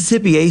addition, the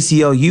Mississippi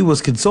ACLU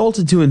was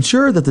consulted to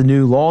ensure that the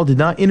new law did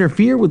not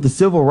interfere with the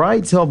civil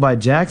rights held by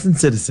Jackson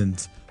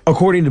citizens.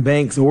 According to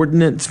Banks'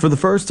 ordinance, for the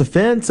first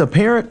offense, a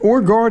parent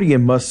or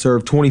guardian must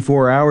serve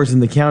 24 hours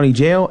in the county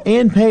jail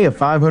and pay a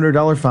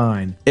 $500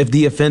 fine. If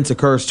the offense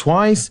occurs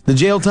twice, the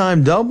jail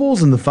time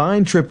doubles and the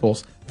fine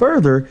triples.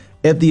 Further,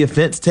 if the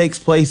offense takes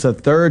place a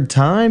third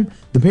time,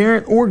 the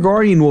parent or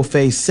guardian will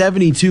face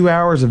 72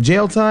 hours of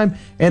jail time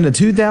and a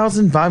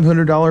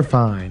 $2,500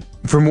 fine.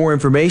 For more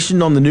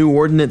information on the new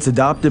ordinance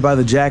adopted by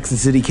the Jackson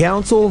City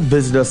Council,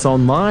 visit us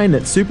online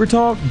at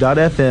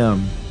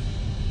supertalk.fm.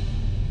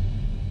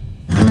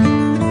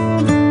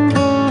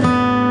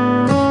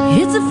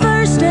 It's the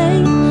first day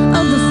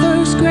of the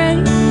first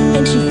grade,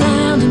 and she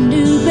found a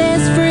new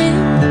best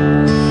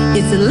friend.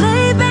 It's a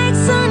laid-back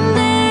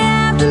Sunday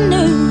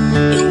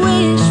afternoon, you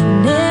wish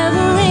would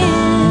never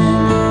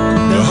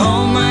end. The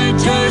homemade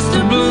taste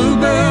of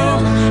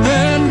Bluebell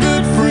and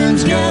good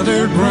friends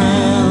gathered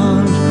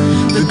round.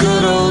 The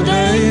good old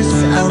days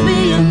are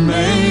being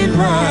made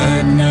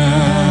right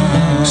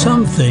now.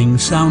 Some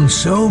things sound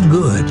so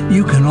good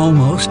you can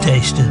almost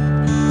taste it.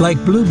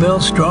 Like Bluebell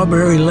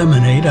Strawberry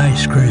Lemonade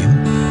Ice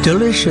Cream.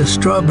 Delicious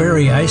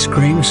strawberry ice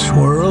cream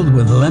swirled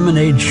with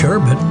lemonade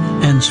sherbet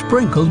and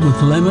sprinkled with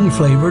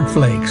lemon-flavored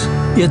flakes.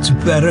 It's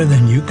better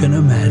than you can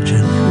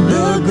imagine.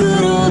 The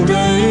good old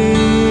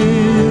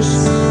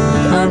days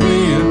are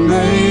being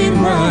made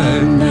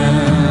right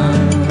now.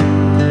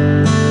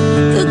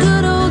 The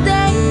good old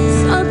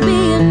days are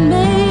being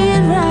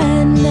made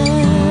right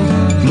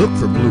now. Look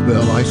for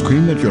Bluebell Ice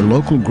Cream at your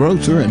local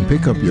grocer and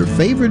pick up your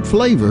favorite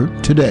flavor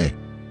today.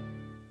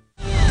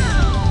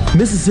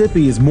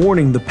 Mississippi is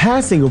mourning the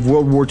passing of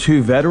World War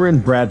II veteran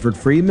Bradford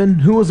Freeman,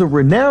 who was a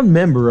renowned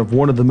member of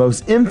one of the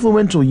most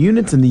influential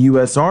units in the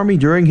U.S. Army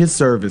during his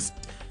service.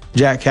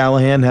 Jack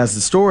Callahan has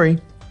the story.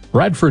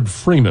 Bradford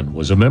Freeman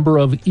was a member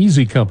of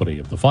Easy Company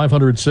of the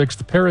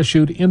 506th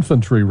Parachute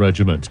Infantry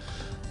Regiment.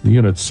 The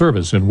unit's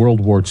service in World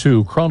War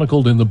II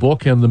chronicled in the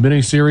book and the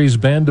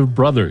miniseries Band of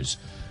Brothers.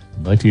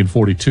 In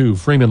 1942,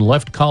 Freeman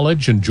left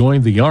college and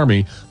joined the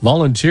Army,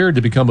 volunteered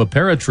to become a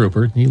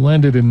paratrooper. He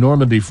landed in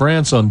Normandy,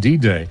 France on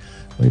D-Day,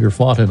 later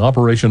fought in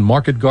Operation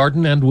Market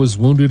Garden and was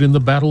wounded in the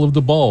Battle of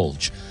the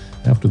Bulge.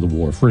 After the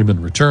war, Freeman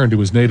returned to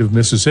his native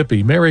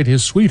Mississippi, married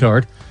his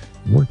sweetheart,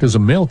 and worked as a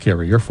mail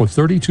carrier for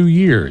 32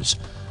 years.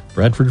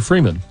 Bradford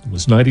Freeman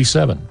was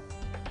 97.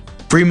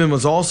 Freeman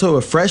was also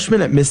a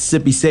freshman at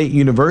Mississippi State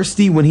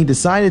University when he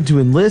decided to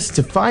enlist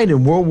to fight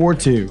in World War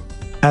II.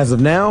 As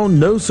of now,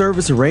 no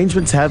service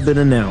arrangements have been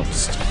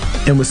announced.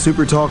 And with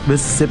Super Talk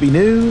Mississippi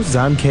News,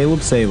 I'm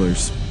Caleb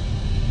Sailors.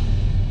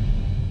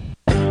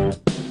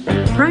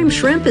 Prime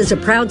Shrimp is a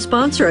proud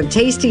sponsor of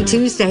Tasty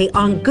Tuesday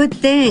on Good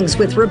Things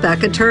with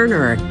Rebecca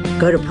Turner.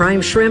 Go to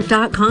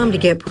primeshrimp.com to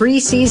get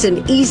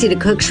pre-seasoned,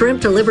 easy-to-cook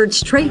shrimp delivered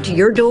straight to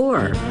your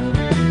door.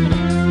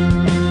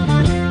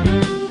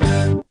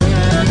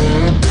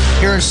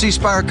 Here in C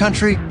Spire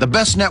country, the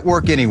best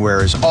network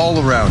anywhere is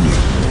all around you.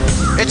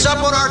 It's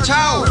up on our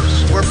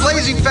towers, where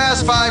blazing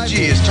fast 5G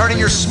is turning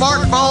your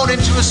smartphone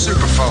into a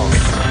superphone.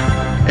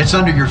 It's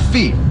under your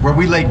feet, where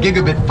we lay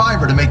gigabit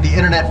fiber to make the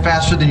internet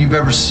faster than you've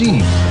ever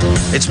seen.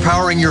 It's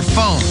powering your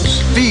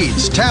phones,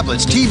 feeds,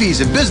 tablets,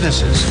 TVs, and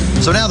businesses.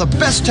 So now the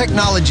best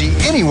technology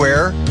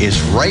anywhere is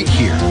right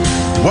here.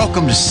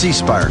 Welcome to C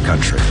Spire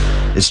country.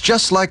 It's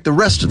just like the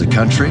rest of the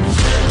country,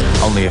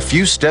 only a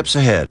few steps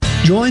ahead.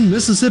 Join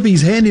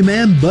Mississippi's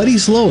handyman Buddy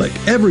Slowick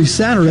every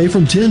Saturday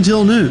from 10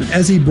 till noon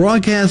as he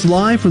broadcasts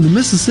live from the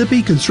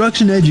Mississippi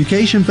Construction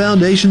Education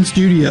Foundation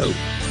studio.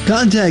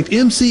 Contact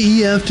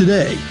MCEF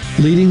today,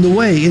 leading the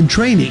way in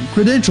training,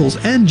 credentials,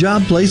 and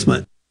job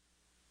placement.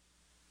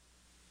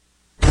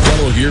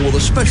 Gallo here with a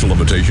special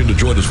invitation to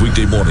join us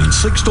weekday morning,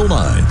 6 to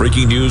 9.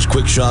 Breaking news,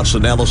 quick shots,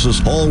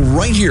 analysis, all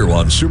right here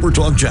on Super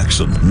Talk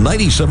Jackson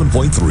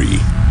 97.3.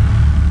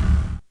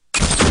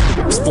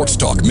 Sports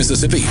Talk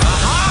Mississippi.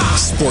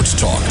 Sports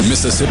Talk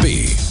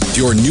Mississippi.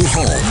 Your new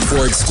home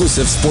for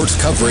exclusive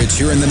sports coverage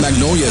here in the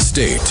Magnolia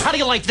State. How do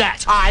you like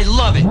that? I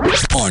love it.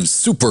 On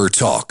Super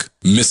Talk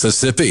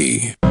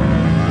Mississippi.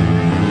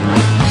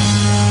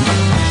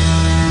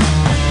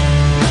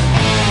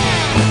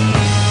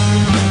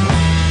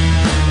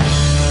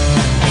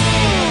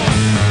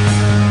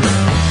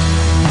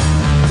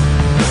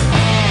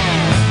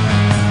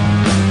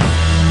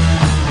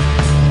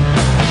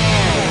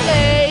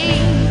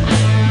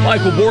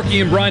 Michael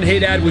Borky and Brian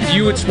Haydad with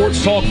you at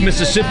Sports Talk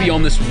Mississippi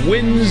on this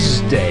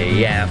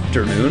Wednesday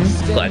afternoon.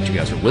 Glad you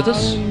guys are with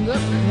us,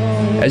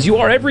 as you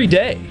are every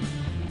day.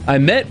 I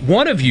met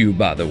one of you,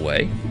 by the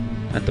way,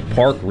 at the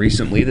park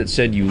recently that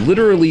said you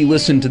literally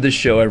listen to this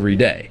show every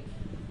day.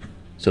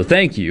 So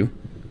thank you,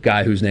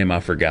 guy whose name I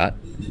forgot.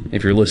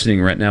 If you're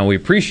listening right now, we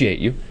appreciate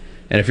you.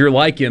 And if you're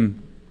like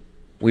him,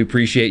 we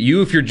appreciate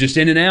you. If you're just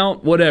in and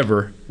out,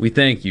 whatever, we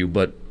thank you.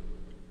 But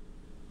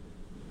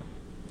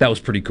that was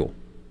pretty cool.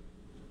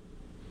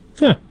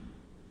 Yeah.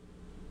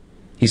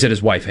 He said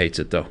his wife hates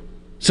it, though.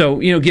 So,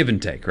 give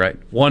and take, right?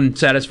 One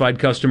satisfied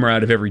customer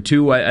out of every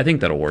two, I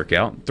think that'll work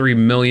out. 3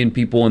 million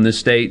people in this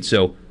state,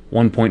 so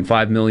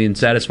 1.5 million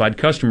satisfied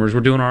customers.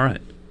 We're doing all right.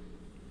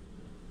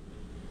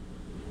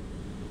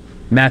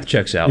 Math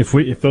checks out.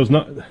 If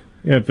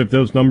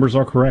those numbers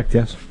are correct,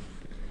 yes.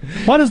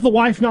 Why does the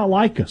wife not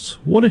like us?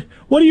 What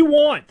do you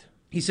want?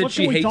 He said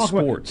she hates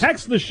sports.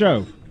 Text the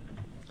show.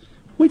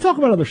 We talk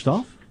about other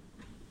stuff.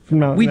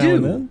 We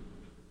do.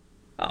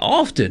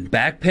 Often.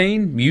 Back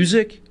pain,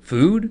 music,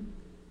 food.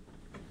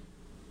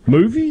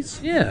 Movies?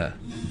 Yeah.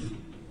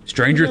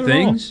 Stranger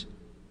Things.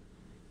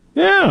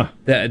 Yeah.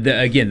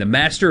 Again, the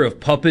Master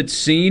of Puppets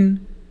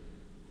scene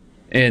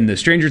and the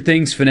Stranger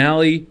Things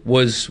finale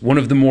was one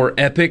of the more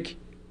epic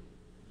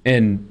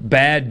and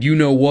bad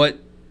you-know-what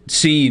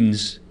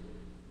scenes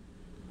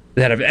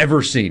that I've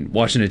ever seen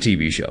watching a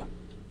TV show.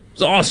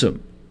 It's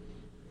awesome.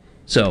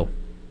 So,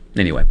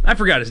 anyway, I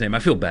forgot his name. I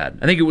feel bad.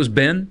 I think it was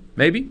Ben,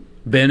 maybe?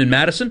 Ben and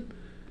Madison?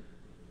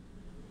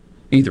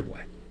 Either way.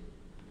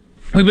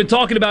 We've been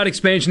talking about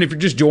expansion. If you're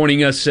just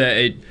joining us,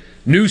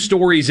 new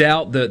stories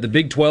out. The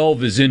Big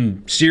 12 is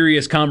in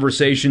serious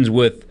conversations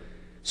with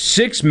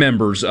 6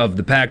 members of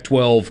the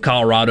Pac-12,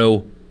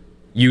 Colorado,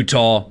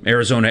 Utah,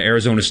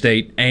 Arizona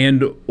State,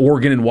 and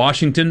Oregon and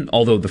Washington,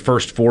 although the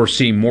first 4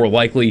 seem more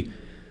likely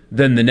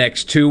than the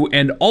next 2.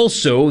 And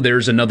also,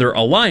 there's another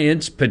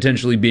alliance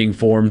potentially being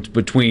formed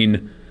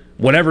between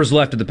whatever's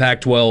left of the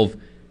Pac-12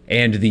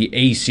 and the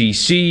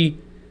ACC.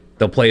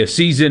 They'll play a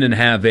season and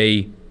have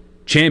a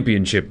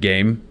championship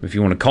game, if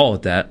you want to call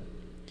it that,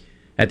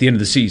 at the end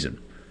of the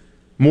season.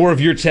 More of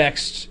your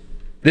texts.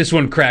 This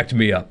one cracked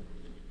me up.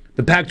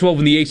 The Pac-12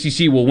 and the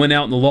ACC will win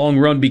out in the long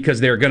run because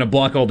they're going to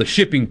block all the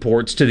shipping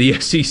ports to the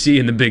SEC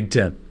and the Big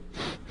Ten.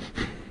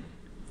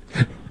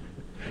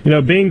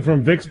 Being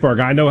from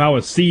Vicksburg, I know how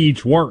a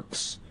siege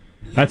works.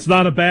 That's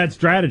not a bad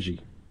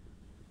strategy.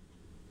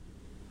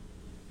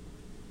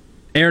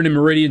 Aaron in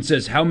Meridian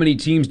says, how many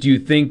teams do you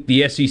think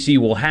the SEC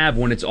will have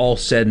when it's all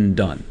said and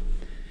done?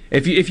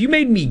 If you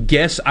made me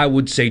guess, I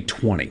would say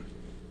 20.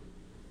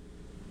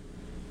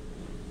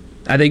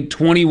 I think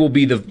 20 will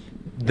be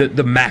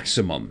the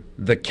maximum,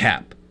 the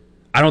cap.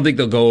 I don't think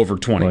they'll go over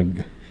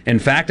 20. In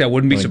fact, I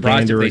wouldn't be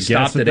surprised if they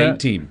stopped at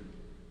 18.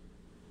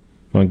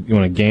 You want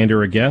to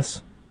gander a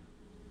guess?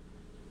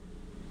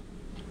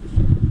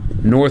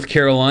 North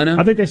Carolina?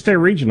 I think they stay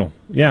regional,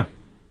 yeah.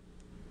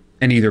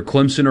 And either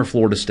Clemson or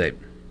Florida State.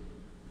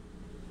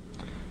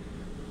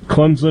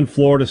 Clemson,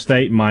 Florida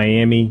State,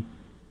 Miami,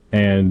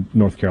 and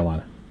North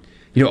Carolina.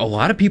 You know, a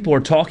lot of people are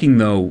talking,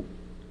 though,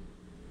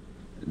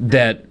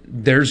 that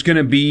there's going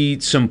to be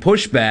some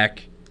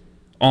pushback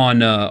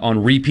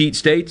on repeat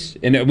states.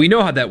 And we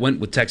know how that went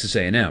with Texas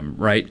A&M,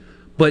 right?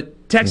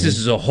 But Texas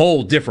is a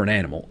whole different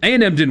animal. A&M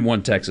didn't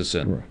want Texas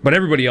in, but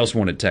everybody else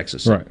wanted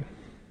Texas. Right.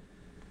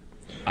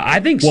 I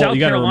think South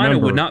Carolina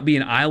would not be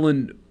an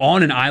island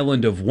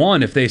of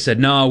one if they said,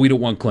 no, we don't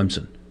want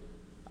Clemson.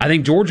 I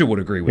think Georgia would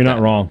agree with that. You're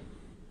not wrong.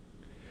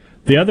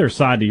 The other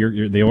side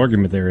to the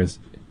argument there is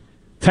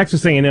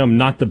Texas A&M,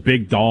 not the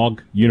big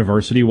dog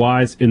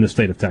university-wise in the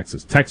state of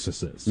Texas.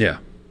 Texas is. Yeah.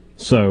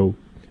 So,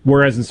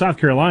 whereas in South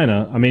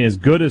Carolina, I mean, as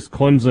good as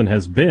Clemson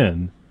has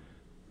been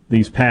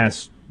this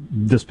past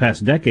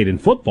decade in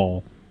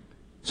football,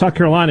 South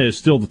Carolina is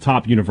still the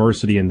top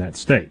university in that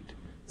state.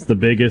 It's the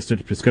biggest.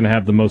 It's going to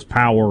have the most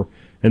power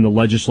in the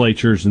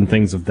legislatures and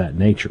things of that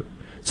nature.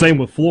 Same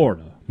with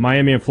Florida.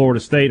 Miami and Florida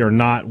State are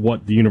not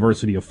what the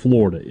University of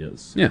Florida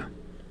is. Yeah.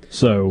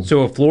 So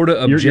if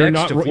Florida objects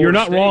to Florida you're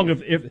not State, wrong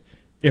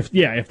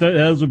if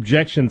those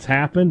objections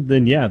happen,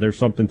 then yeah, there's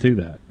something to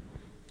that.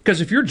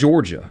 Because if you're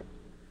Georgia,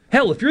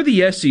 hell, if you're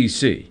the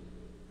SEC,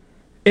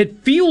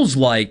 it feels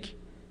like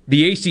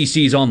the ACC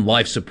is on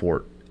life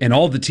support and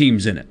all the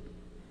teams in it.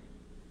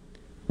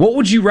 What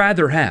would you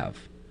rather have?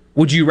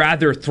 Would you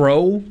rather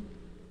throw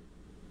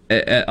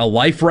a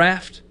life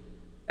raft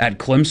at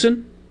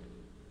Clemson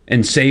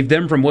and save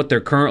them from what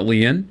they're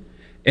currently in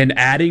and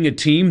adding a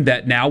team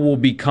that now will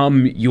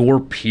become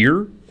your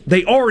peer?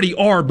 They already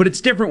are, but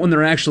it's different when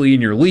they're actually in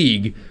your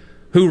league,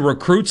 who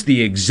recruits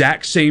the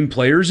exact same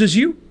players as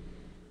you?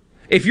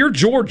 If you're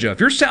Georgia, if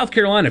you're South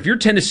Carolina, if you're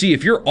Tennessee,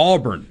 if you're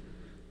Auburn,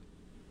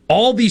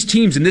 all these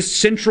teams in this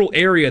central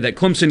area that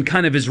Clemson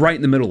kind of is right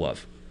in the middle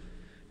of,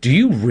 do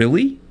you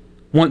really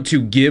want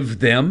to give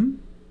them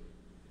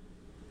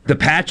the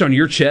patch on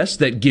your chest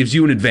that gives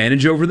you an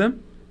advantage over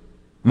them?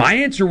 My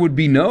answer would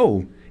be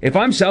no. If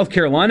I'm South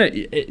Carolina,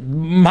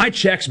 my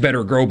checks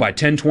better grow by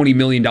 $10, $20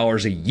 million a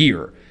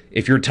year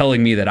if you're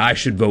telling me that I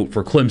should vote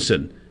for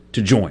Clemson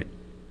to join.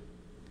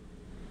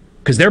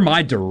 Because they're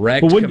my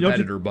direct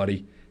competitor,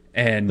 buddy.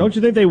 And don't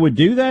you think they would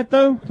do that,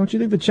 though? Don't you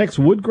think the checks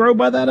would grow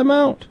by that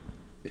amount?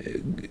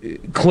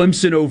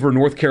 Clemson over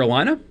North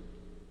Carolina?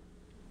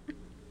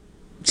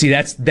 See,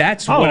 that's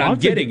what I'm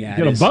getting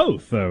at.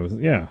 Both, though,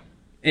 yeah.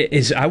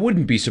 I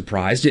wouldn't be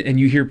surprised, and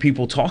you hear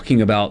people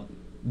talking about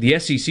the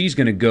SEC is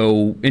going to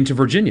go into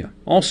Virginia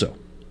also.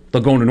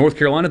 They'll go into North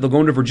Carolina, they'll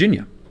go into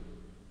Virginia.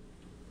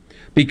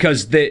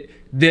 Because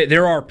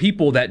there are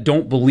people that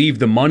don't believe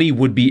the money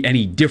would be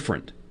any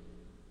different.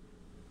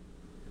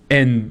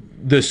 And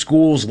the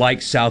schools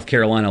like South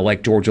Carolina,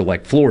 like Georgia,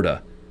 like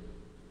Florida,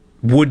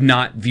 would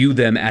not view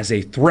them as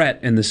a threat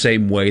in the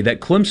same way that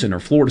Clemson or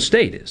Florida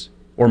State is,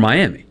 or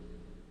Miami.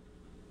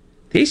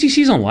 The ACC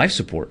is on life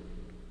support.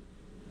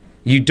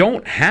 You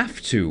don't have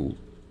to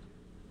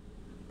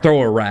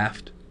throw a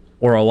raft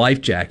or a life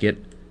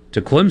jacket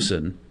to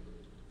Clemson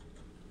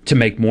to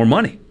make more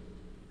money.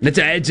 It's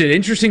an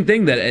interesting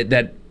thing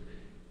that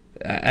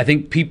I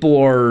think people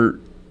are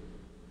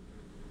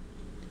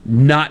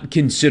not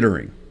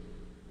considering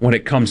when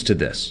it comes to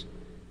this.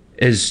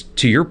 Is,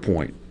 to your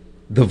point,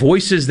 the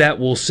voices that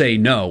will say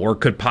no or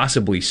could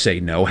possibly say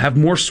no have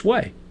more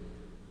sway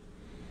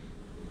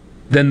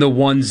than the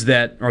ones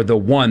that are the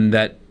one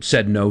that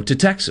said no to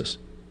Texas.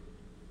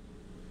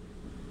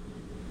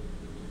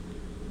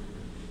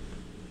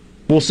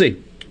 We'll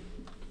see.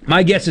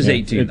 My guess is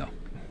 18, though.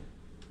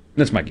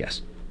 That's my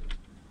guess.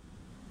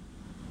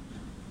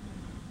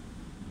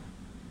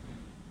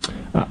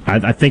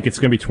 I think it's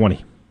going to be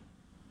 20.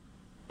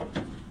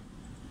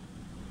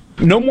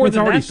 No more it's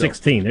than already that,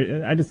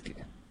 16.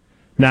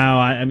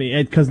 I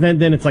mean, because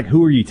then it's like,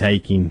 who are you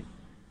taking?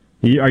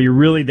 Are you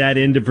really that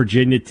into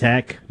Virginia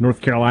Tech,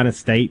 North Carolina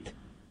State?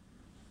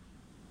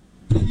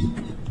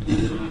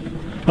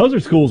 Those are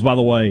schools, by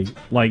the way,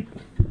 like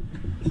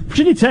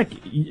Virginia Tech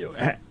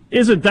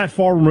isn't that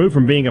far removed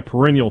from being a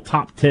perennial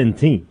top 10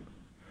 team.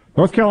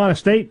 North Carolina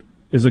State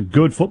is a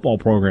good football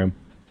program.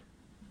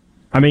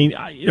 I mean,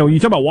 you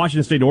talk about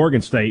Washington State and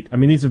Oregon State. I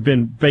mean, these have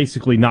been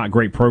basically not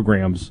great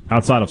programs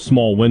outside of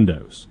small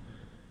windows.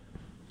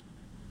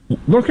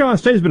 North Carolina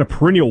State has been a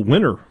perennial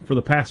winner for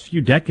the past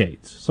few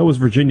decades. So is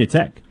Virginia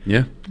Tech.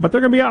 Yeah. But they're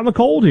going to be out in the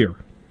cold here.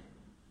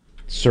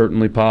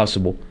 Certainly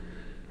possible,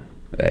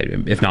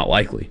 if not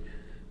likely.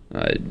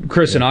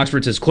 Chris in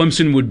Oxford says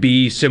Clemson would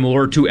be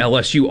similar to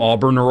LSU,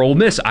 Auburn, or Ole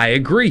Miss. I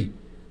agree.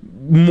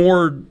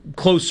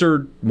 Closer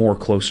to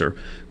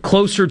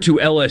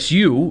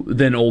LSU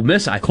than Ole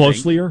Miss, I think.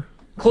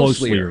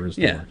 Closelier.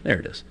 Yeah, there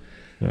it is.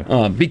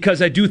 Yeah.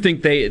 Because I do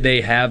think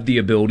they have the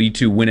ability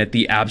to win at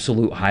the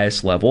absolute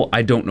highest level.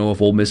 I don't know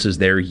if Ole Miss is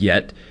there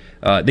yet.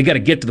 They got to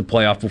get to the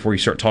playoff before you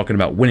start talking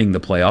about winning the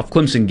playoff.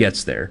 Clemson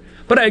gets there.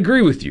 But I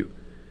agree with you.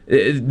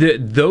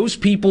 Those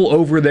people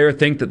over there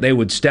think that they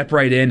would step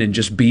right in and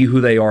just be who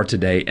they are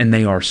today, and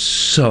they are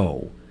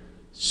so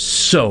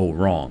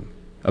wrong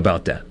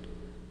about that.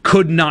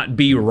 Could not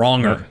be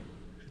wronger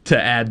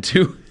to add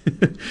to.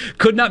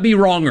 Could not be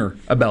wronger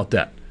about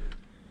that.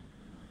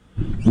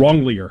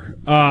 Wronglier.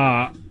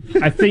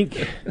 I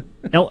think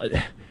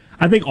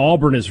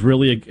Auburn is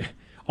really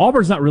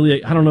Auburn's not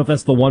really I don't know if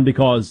that's the one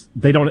because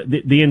they don't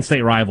the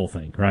in-state rival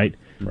thing, right?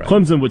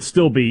 Clemson would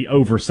still be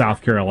over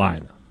South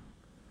Carolina.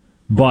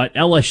 But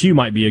LSU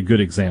might be a good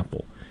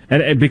example.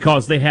 And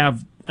because they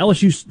have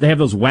those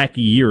wacky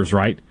years,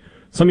 right?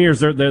 Some years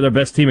they're their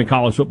best team in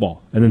college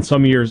football, and then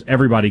some years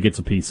everybody gets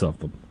a piece of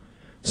them.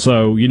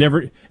 So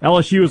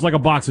LSU is like a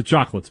box of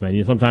chocolates,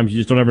 man. Sometimes you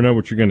just don't ever know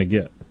what you're going to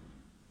get.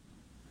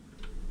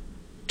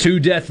 To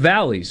Death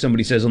Valley,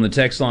 somebody says on the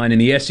text line. In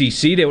the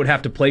SEC, they would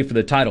have to play for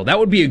the title. That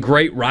would be a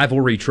great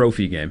rivalry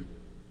trophy game.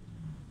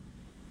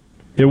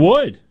 It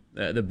would.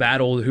 The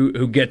battle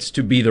who gets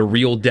to be the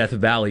real Death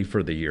Valley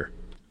for the year.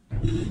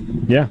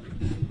 Yeah.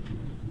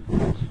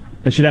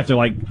 They should have to,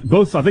 I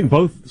think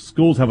both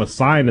schools have a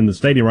sign in the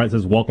stadium, right, that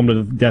says, "Welcome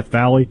to Death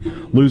Valley."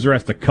 Loser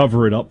has to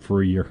cover it up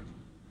for a year.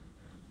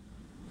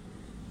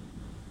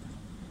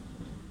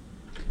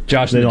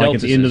 Josh, then,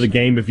 at the end of the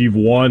game, if you've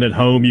won at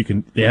home,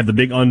 they have the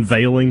big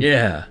unveiling.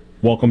 Yeah.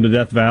 Welcome to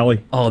Death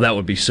Valley. Oh, that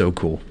would be so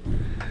cool.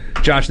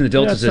 Josh in the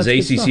Delta says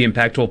ACC and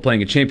Pac-12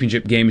 playing a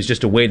championship game is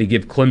just a way to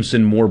give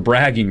Clemson more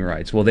bragging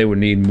rights. Well, they would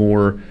need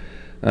more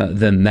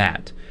than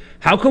that.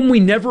 How come we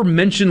never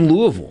mention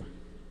Louisville?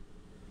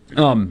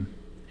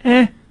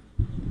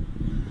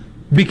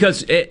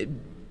 Because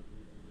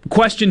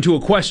question to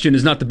a question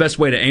is not the best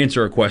way to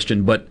answer a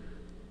question, but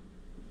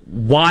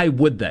why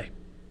would they?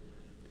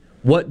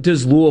 What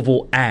does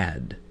Louisville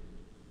add?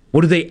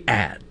 What do they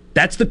add?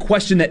 That's the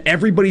question that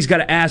everybody's got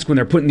to ask when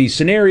they're putting these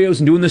scenarios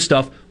and doing this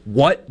stuff.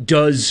 What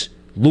does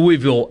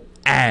Louisville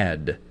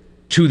add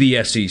to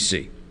the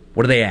SEC?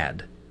 What do they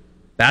add?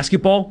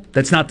 Basketball?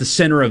 That's not the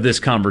center of this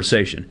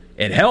conversation.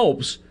 It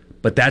helps,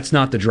 but that's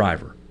not the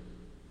driver.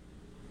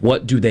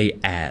 What do they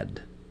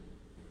add?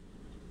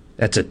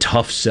 That's a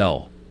tough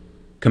sell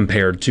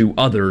compared to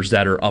others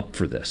that are up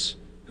for this,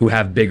 who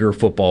have bigger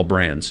football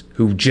brands,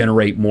 who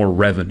generate more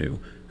revenue,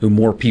 who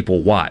more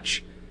people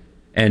watch,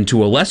 and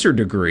to a lesser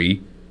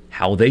degree,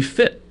 how they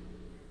fit.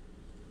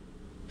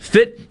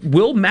 Fit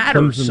will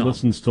matter. Clemson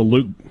listens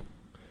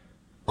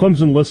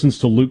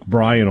to Luke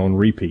Bryan on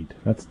repeat.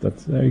 That's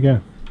there you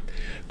go.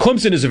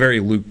 Clemson is a very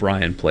Luke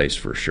Bryan place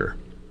for sure.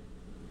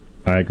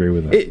 I agree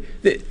with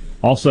that.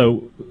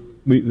 Also,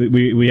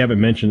 we haven't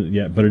mentioned it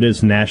yet, but it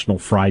is National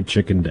Fried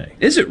Chicken Day.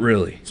 Is it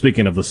really?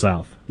 Speaking of the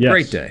South. Yes.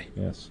 Great day.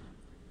 Yes.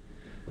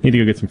 Need to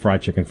go get some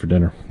fried chicken for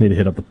dinner. Need to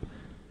hit up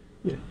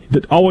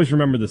always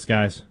remember this,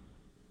 guys.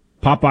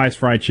 Popeye's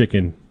fried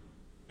chicken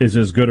is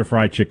as good a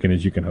fried chicken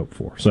as you can hope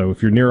for. So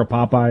if you're near a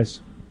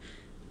Popeye's,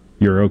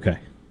 you're okay.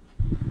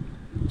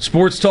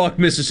 Sports Talk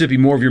Mississippi,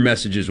 more of your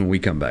messages when we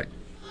come back.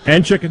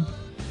 And chicken.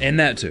 And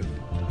that too.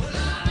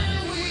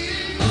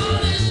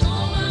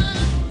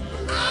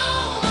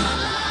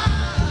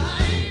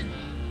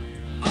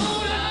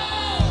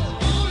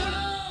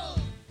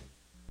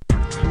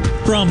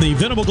 From the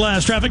Venable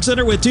Glass Traffic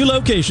Center with two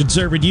locations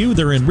serving you.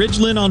 They're in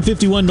Ridgeland on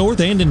 51 North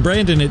and in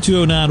Brandon at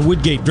 209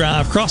 Woodgate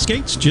Drive.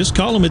 Crossgates, just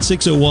call them at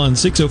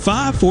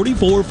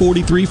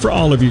 601-605-4443 for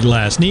all of your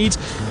glass needs.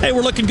 Hey,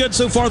 we're looking good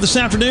so far this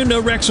afternoon.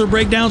 No wrecks or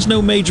breakdowns,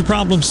 no major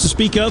problems to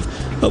speak of.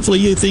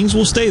 Hopefully things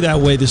will stay that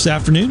way this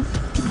afternoon.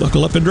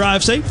 Buckle up and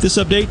drive safe. This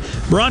update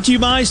brought to you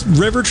by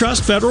River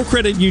Trust Federal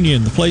Credit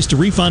Union, the place to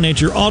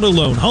refinance your auto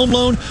loan, home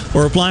loan,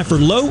 or apply for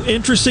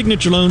low-interest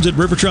signature loans at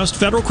River Trust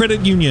Federal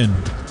Credit Union.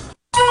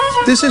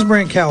 This is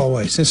Brent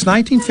Calloway. Since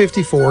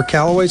 1954,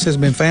 Calloway's has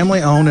been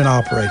family-owned and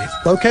operated.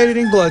 Located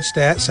in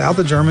Gluckstadt, south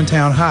of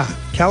Germantown High,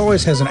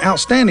 Calloway's has an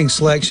outstanding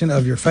selection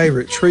of your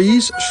favorite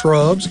trees,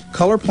 shrubs,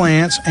 color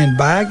plants, and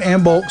bagged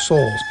and bulk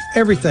soils.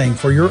 Everything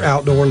for your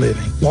outdoor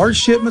living. Large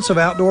shipments of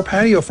outdoor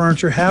patio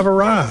furniture have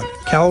arrived.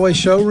 Callaway's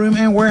showroom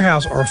and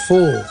warehouse are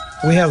full.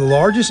 We have the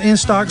largest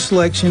in-stock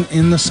selection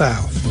in the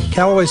South.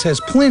 Callaway's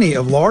has plenty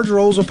of large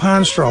rolls of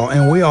pine straw,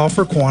 and we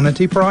offer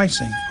quantity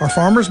pricing. Our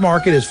farmers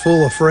market is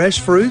full of fresh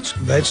fruits,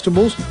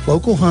 vegetables,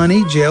 local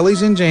honey,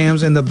 jellies, and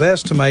jams, and the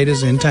best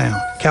tomatoes in town.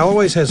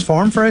 Callaway's has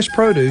farm fresh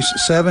produce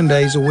 7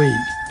 days a week.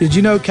 Did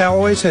you know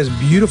Callaway's has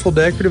beautiful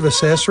decorative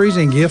accessories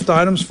and gift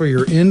items for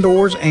your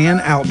indoors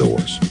and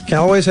outdoors?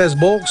 Callaway's has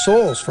bulk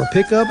soils for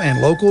pickup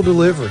and local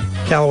delivery.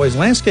 Callaway's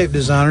landscape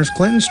designers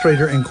Clinton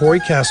Streeter and Corey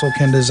Castle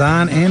can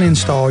design and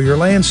install your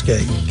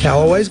landscape.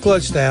 Callaway's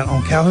Gluckstadt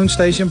on Calhoun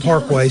Station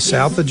Parkway,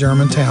 south of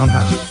Germantown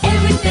High.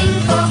 Everything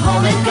for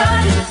home and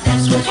garden,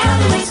 that's what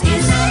Callaway's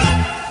is.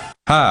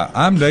 Hi,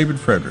 I'm David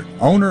Frederick,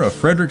 owner of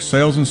Frederick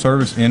Sales and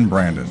Service in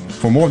Brandon.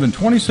 For more than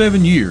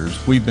 27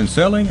 years, we've been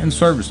selling and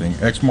servicing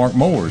Exmark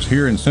mowers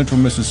here in central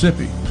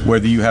Mississippi.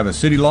 Whether you have a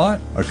city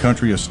lot, a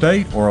country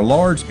estate, or a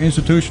large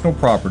institutional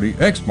property,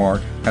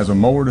 Exmark has a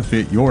mower to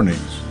fit your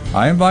needs.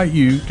 I invite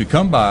you to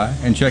come by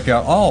and check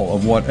out all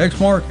of what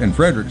Exmark and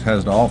Fredericks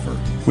has to offer.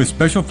 With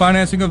special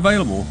financing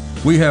available,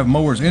 we have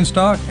mowers in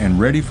stock and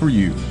ready for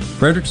you.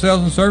 Fredericks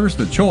Sales and Service,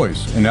 the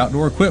choice in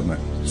outdoor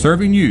equipment,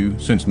 serving you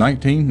since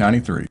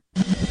 1993.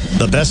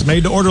 The best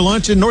made-to-order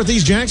lunch in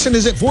Northeast Jackson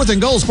is at 4th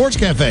and Gold Sports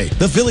Cafe.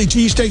 The Philly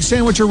cheesesteak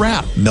sandwich or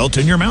wrap,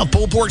 melt-in-your-mouth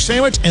pulled pork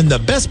sandwich, and the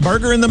best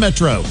burger in the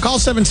metro. Call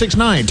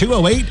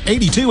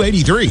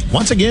 769-208-8283.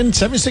 Once again,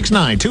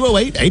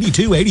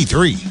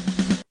 769-208-8283.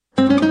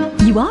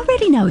 You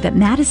already know that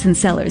Madison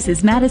Cellars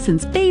is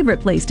Madison's favorite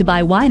place to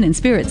buy wine and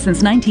spirits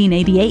since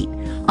 1988.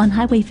 On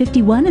Highway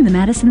 51 in the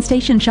Madison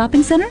Station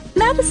Shopping Center,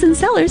 Madison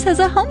Cellars has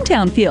a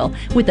hometown feel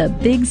with a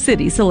big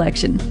city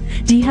selection.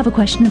 Do you have a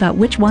question about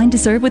which wine to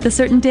serve with a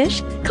certain dish?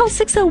 Call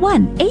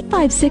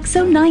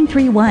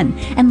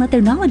 601-856-0931 and let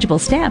their knowledgeable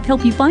staff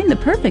help you find the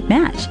perfect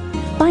match.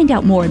 Find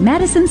out more at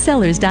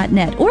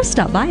madisonsellars.net or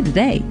stop by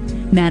today.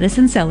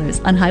 Madison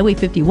Cellars on Highway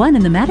 51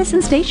 in the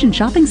Madison Station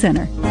Shopping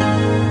Center.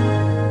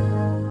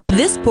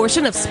 This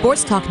portion of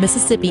Sports Talk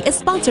Mississippi is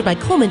sponsored by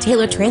Coleman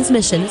Taylor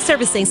Transmission,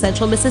 servicing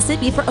Central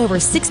Mississippi for over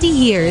 60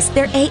 years.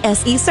 Their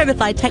ASE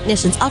certified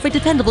technicians offer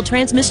dependable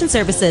transmission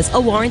services, a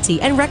warranty,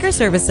 and wrecker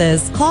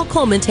services. Call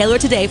Coleman Taylor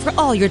today for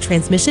all your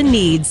transmission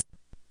needs.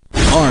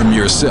 Arm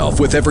yourself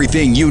with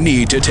everything you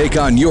need to take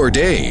on your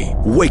day.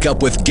 Wake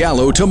up with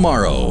Gallo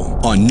tomorrow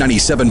on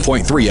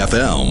 97.3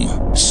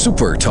 FM.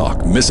 Super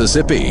Talk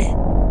Mississippi.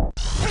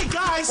 Hey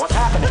guys, what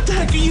happened? What the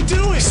heck are you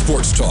doing?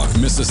 Sports Talk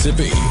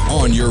Mississippi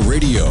on your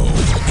radio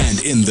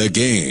and in the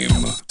game.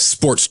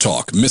 Sports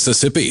Talk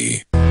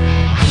Mississippi.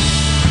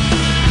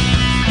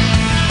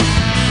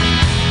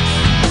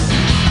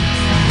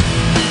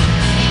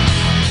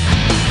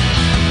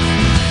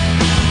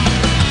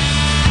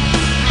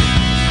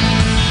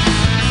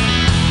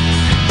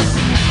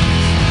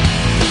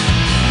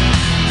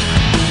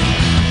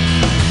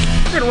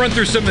 We're going to run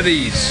through some of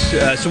these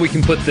so we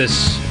can put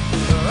this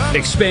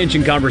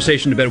expansion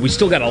conversation to bed. We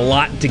still got a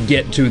lot to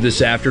get to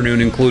this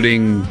afternoon,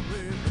 including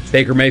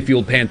Baker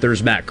Mayfield,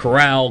 Panthers, Matt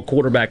Corral,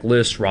 quarterback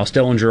list, Ross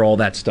Dellinger, all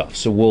that stuff.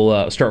 So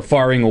we'll start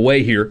firing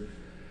away here.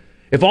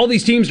 If all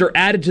these teams are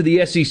added to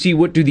the SEC,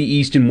 what do the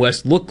East and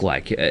West look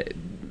like?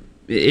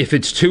 If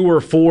it's 2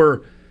 or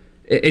 4,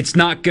 it's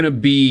not going to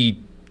be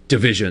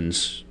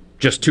divisions,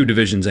 just 2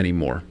 divisions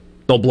anymore.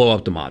 They'll blow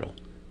up the model.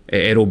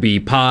 It'll be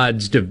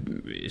pods,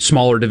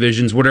 smaller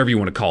divisions, whatever you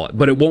want to call it.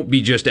 But it won't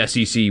be just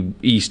SEC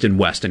East and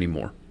West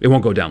anymore. It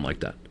won't go down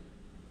like that.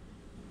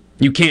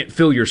 You can't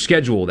fill your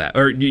schedule that,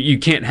 or you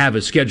can't have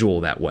a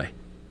schedule that way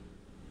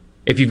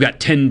if you've got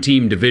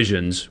 10-team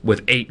divisions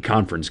with 8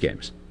 conference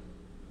games.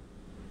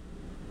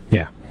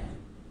 Yeah.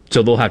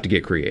 So they'll have to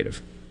get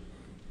creative.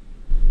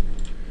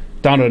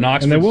 Down to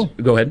Knox. And they will.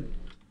 Go ahead.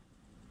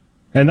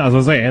 And as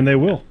I say, and they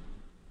will.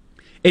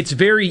 It's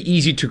very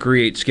easy to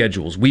create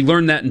schedules. We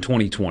learned that in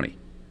 2020.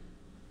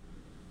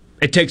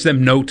 It takes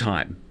them no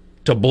time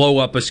to blow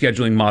up a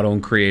scheduling model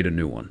and create a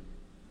new one.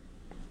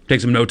 It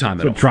takes them no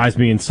time at all. It drives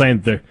me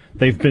insane.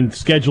 They've been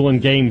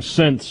scheduling games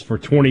since for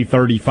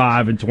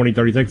 2035 and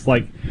 2036.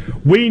 Like,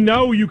 we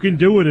know you can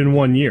do it in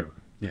 1 year.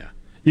 Yeah.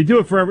 You do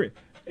it for every...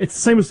 It's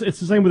the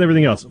same with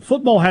everything else.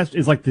 Football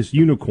is like this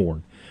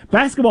unicorn.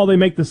 Basketball, they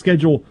make the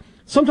schedule.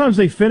 Sometimes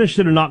they finish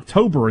it in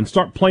October and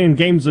start playing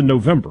games in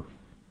November.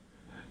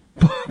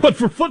 But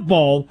for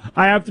football,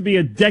 I have to be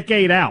a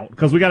decade out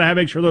because we got to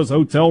make sure those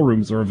hotel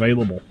rooms are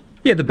available.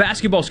 Yeah, the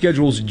basketball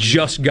schedules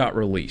just got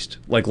released,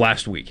 like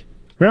last week.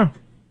 Yeah,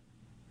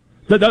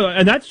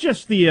 and that's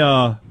just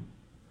the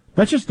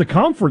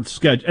conference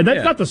schedule, and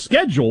that's not the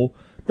schedule.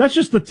 That's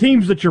just the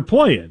teams that you're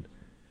playing.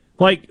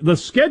 Like, the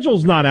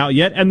schedule's not out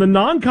yet, and the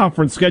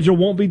non-conference schedule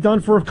won't be done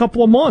for a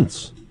couple of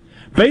months.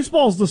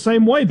 Baseball's the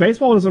same way.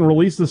 Baseball doesn't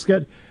release the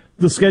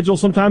schedule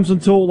sometimes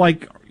until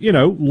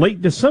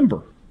late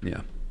December.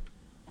 Yeah.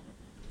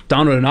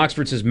 Donald in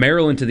Oxford says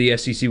Maryland to the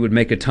SEC would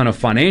make a ton of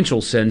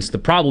financial sense. The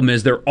problem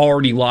is they're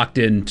already locked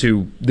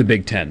into the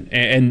Big Ten,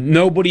 and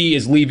nobody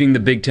is leaving the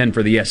Big Ten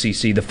for the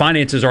SEC. The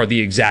finances are the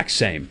exact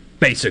same,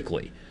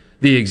 basically.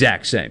 The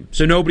exact same.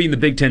 So nobody in the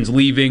Big Ten's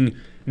leaving,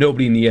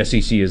 nobody in the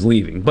SEC is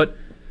leaving. But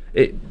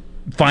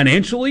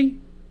financially,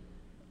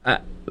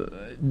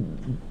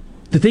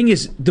 the thing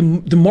is,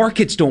 the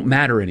markets don't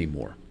matter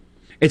anymore.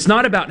 It's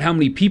not about how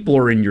many people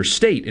are in your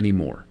state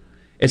anymore.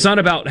 It's not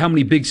about how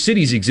many big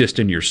cities exist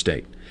in your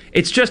state.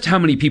 It's just how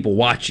many people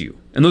watch you.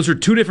 And those are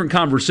 2 different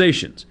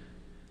conversations.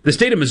 The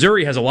state of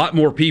Missouri has a lot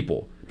more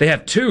people. They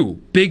have 2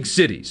 big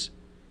cities.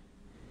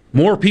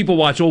 More people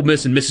watch Ole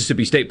Miss and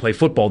Mississippi State play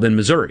football than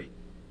Missouri.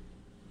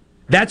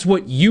 That's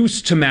what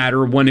used to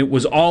matter when it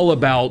was all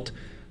about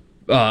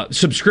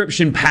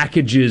subscription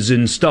packages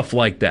and stuff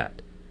like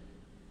that.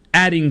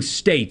 Adding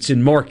states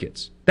and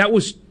markets. That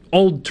was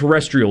old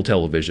terrestrial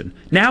television.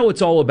 Now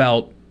it's all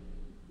about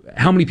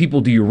how many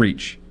people do you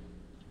reach?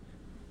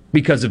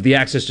 Because of the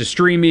access to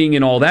streaming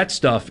and all that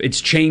stuff, it's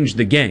changed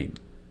the game.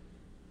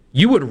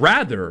 You would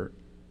rather,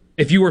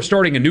 if you were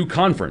starting a new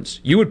conference,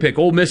 you would pick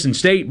Ole Miss and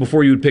State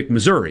before you would pick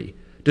Missouri,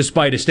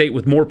 despite a state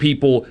with more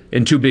people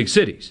in 2 big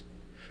cities.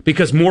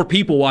 Because more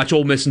people watch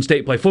Ole Miss and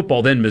State play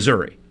football than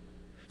Missouri.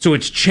 So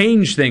it's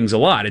changed things a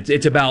lot.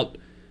 It's about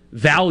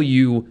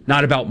value,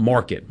 not about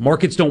market.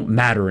 Markets don't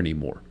matter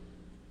anymore.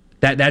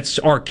 That's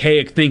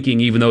archaic thinking,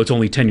 even though it's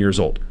only 10 years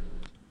old.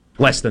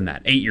 Less than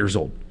that, 8 years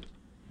old.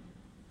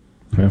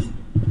 Yeah.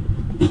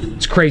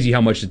 It's crazy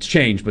how much it's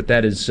changed, but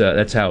that's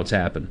how it's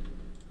happened.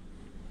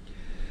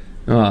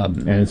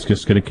 And it's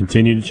just going to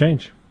continue to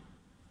change.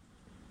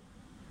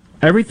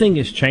 Everything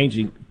is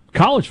changing.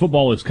 College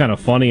football is kind of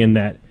funny in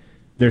that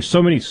there's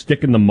so many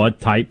stick-in-the-mud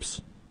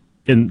types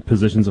in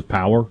positions of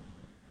power,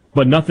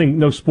 but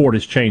no sport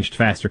has changed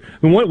faster.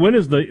 I mean, when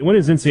is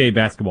NCAA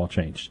basketball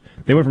changed?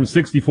 They went from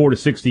 64 to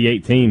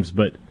 68 teams,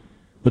 but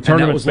the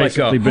tournament's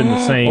basically been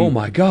the same. Oh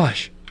my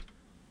gosh!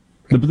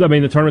 The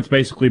tournament's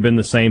basically been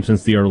the same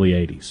since the early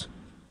 80s.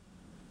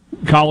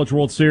 College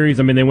World Series,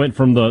 they went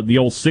from the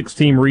old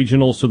 6-team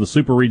regionals to the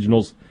super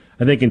regionals,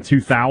 I think in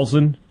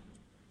 2000,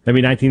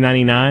 maybe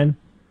 1999.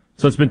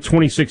 So it's been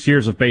 26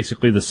 years of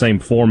basically the same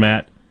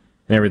format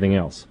and everything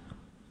else.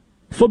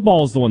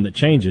 Football is the one that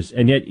changes,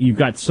 and yet you've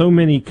got so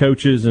many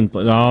coaches and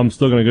I'm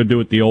still going to go do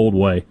it the old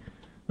way.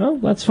 Well,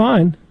 that's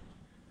fine.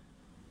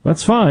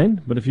 That's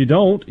fine, but if you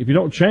don't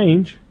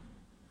change,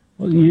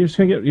 well, you're just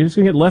going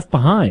to get left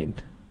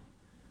behind.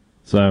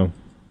 So,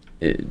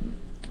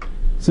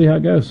 see how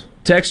it goes.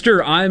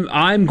 Texter,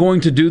 I'm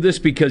going to do this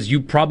because you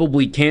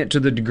probably can't to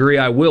the degree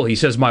I will. He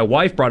says, my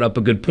wife brought up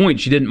a good point.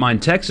 She didn't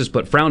mind Texas,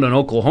 but frowned on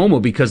Oklahoma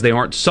because they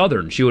aren't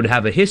Southern. She would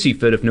have a hissy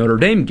fit if Notre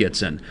Dame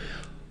gets in.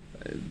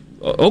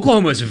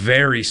 Oklahoma is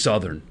very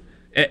Southern.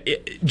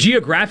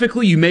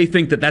 Geographically, you may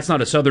think that that's not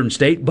a Southern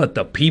state, but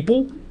the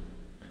people,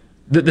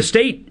 the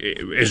state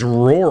is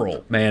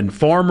rural, man.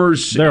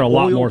 Farmers. They're a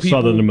lot more people.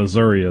 Southern than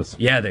Missouri is.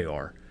 Yeah, they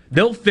are.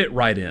 They'll fit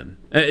right in.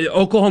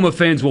 Oklahoma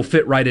fans will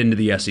fit right into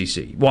the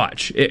SEC.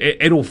 Watch.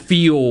 It'll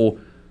feel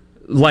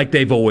like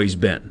they've always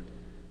been.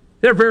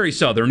 They're very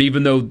Southern,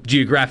 even though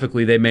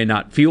geographically they may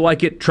not feel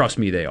like it. Trust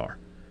me, they are.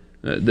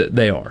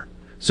 They are.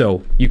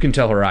 So you can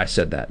tell her I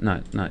said that,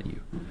 not you.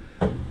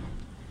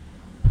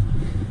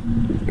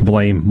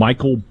 Blame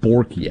Michael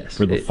Borky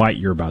for the fight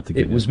you're about to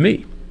get. It was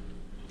me.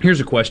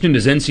 Here's a question.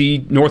 Does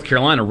NC North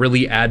Carolina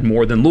really add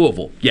more than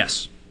Louisville?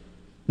 Yes.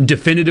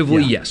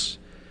 Definitively, yes.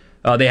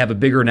 They have a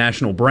bigger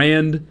national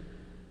brand.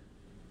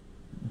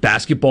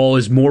 Basketball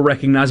is more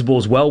recognizable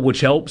as well,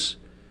 which helps.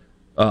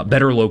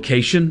 Better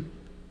location.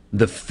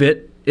 The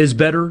fit is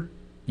better.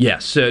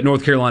 Yes,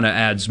 North Carolina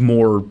adds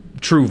more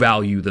true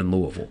value than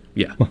Louisville.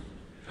 Yeah.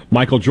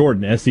 Michael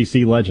Jordan,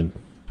 SEC legend.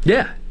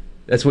 Yeah,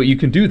 that's what you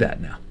can do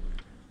that now.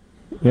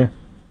 Yeah.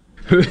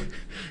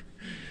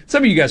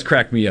 Some of you guys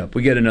crack me up.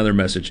 We get another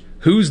message.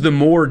 Who's the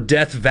more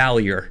Death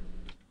Vallier?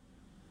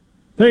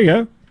 There you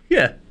go.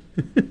 Yeah.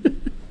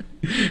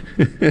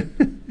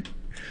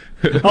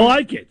 I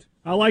like it.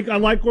 I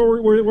like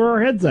where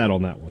our head's at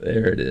on that one.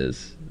 There it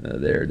is.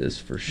 There it is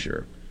for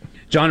sure.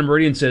 John in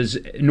Meridian says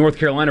North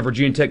Carolina,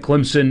 Virginia Tech,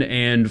 Clemson,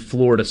 and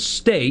Florida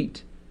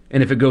State.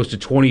 And if it goes to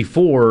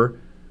 24,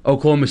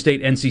 Oklahoma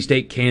State, NC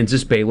State,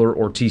 Kansas, Baylor,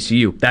 or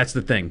TCU. That's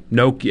the thing.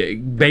 No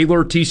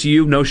Baylor,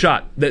 TCU, no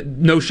shot.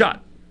 No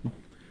shot.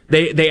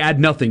 They add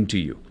nothing to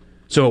you,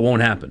 so it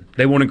won't happen.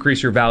 They won't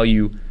increase your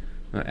value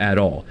at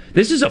all.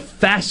 This is a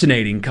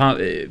fascinating.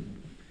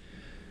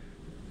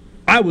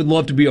 I would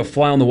love to be a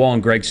fly on the wall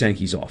in Greg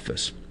Sankey's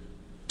office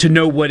to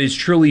know what is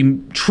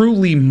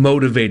truly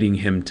motivating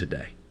him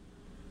today,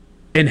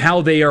 and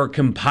how they are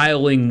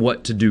compiling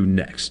what to do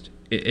next,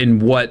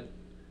 and what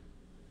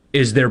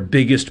is their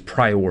biggest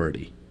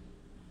priority.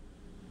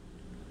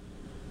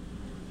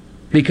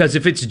 Because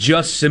if it's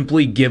just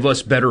simply give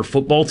us better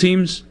football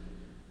teams,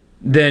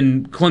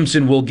 then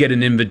Clemson will get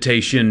an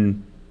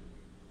invitation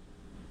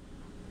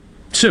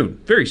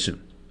soon, very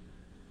soon.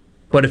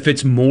 But if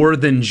it's more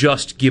than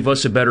just give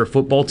us a better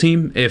football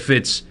team, if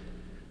it's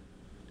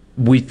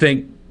we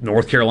think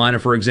North Carolina,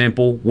 for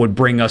example, would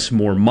bring us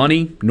more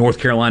money, North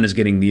Carolina's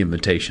getting the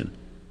invitation.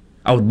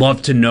 I would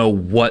love to know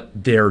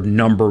what their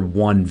number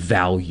one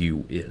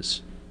value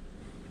is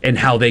and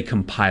how they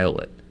compile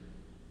it.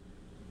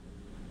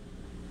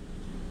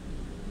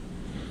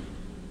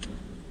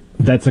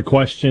 That's a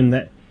question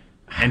that,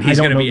 and he's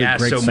going to be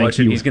asked so much,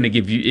 and he's going to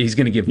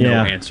give no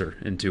answer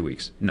in 2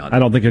 weeks. None. I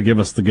don't think he'll give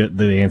us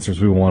the answers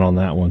we want on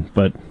that one.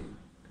 But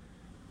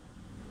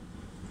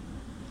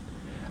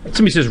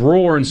somebody says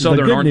rural and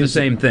southern aren't the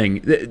same thing.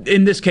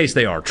 In this case,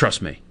 they are.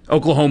 Trust me.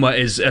 Oklahoma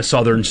is a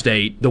southern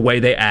state. The way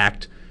they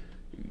act,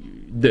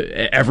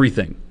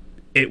 everything,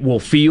 it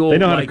will feel. They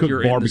know how like to cook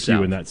you're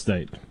barbecue in that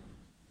state.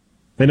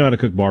 They know how to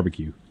cook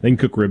barbecue. They can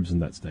cook ribs in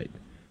that state.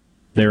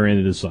 Therein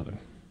it is southern.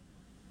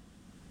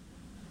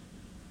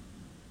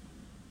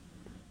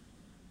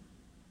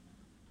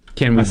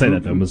 I say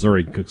that though.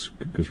 Missouri cooks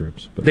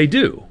ribs. But they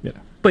do. Yeah.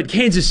 But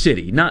Kansas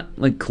City, not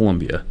like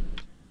Columbia.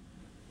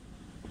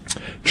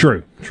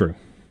 True.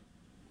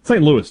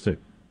 St. Louis too.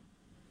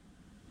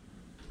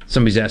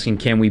 Somebody's asking,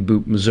 can we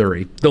boot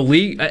Missouri? The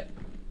league,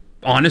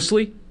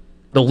 honestly,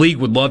 the league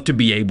would love to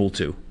be able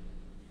to,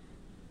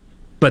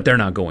 but they're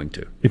not going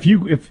to. If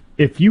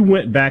you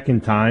went back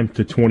in time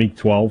to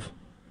 2012,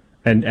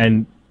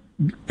 and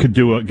could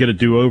get a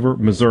do-over,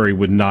 Missouri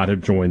would not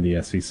have joined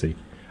the SEC.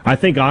 I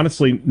think,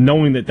 honestly,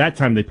 knowing that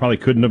time they probably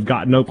couldn't have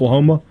gotten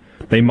Oklahoma,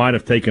 they might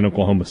have taken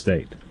Oklahoma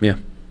State. Yeah.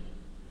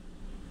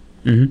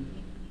 Mm-hmm.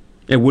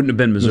 It wouldn't have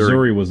been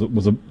Missouri.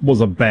 Missouri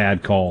was a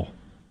bad call.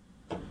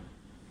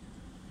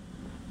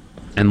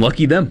 And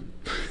lucky them,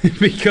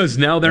 because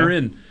now they're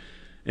in,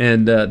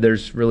 and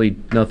there's really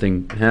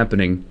nothing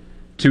happening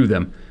to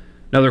them.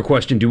 Another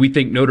question, do we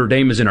think Notre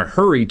Dame is in a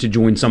hurry to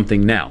join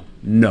something now?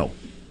 No.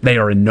 They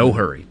are in no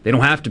hurry. They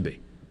don't have to be.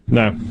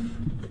 No.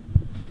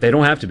 They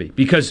don't have to be,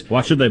 because...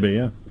 Why should they be,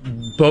 yeah?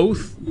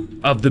 Both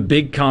of the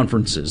big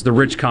conferences, the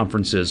rich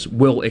conferences,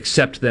 will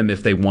accept them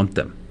if they want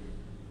them.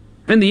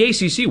 And the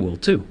ACC will,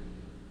 too.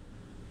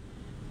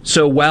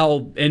 So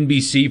while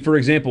NBC, for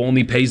example,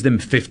 only pays them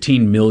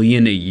 $15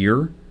 million a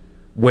year,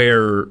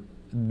 where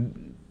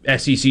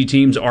SEC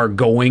teams are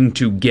going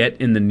to get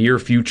in the near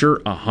future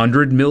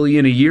 $100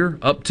 million a year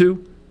up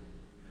to,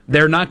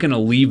 they're not going to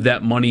leave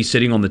that money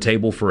sitting on the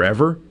table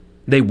forever.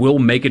 They will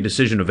make a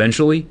decision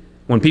eventually.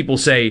 When people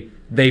say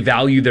they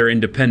value their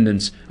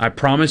independence, I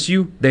promise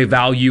you they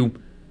value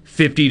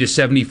 $50 to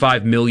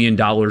 $75 million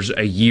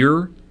a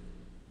year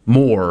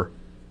more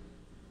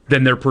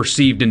than their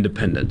perceived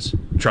independence.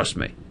 Trust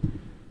me.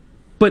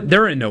 But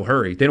they're in no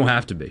hurry. They don't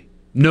have to be.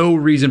 No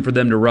reason for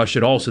them to rush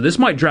at all. So this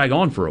might drag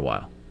on for a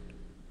while.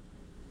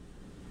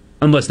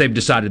 Unless they've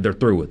decided they're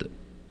through with it.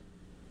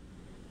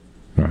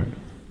 All right.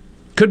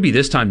 Could be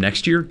this time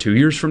next year, 2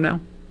 years from now.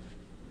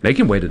 They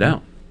can wait it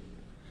out.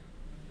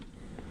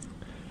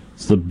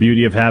 It's the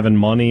beauty of having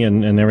money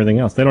and everything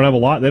else. They don't have a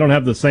lot. They don't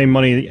have the same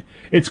money.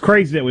 It's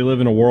crazy that we live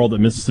in a world that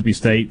Mississippi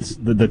State's,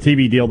 the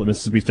TV deal that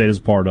Mississippi State is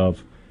part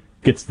of,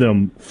 gets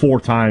them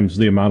 4 times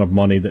the amount of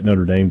money that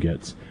Notre Dame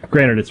gets.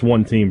 Granted, it's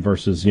one team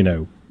versus,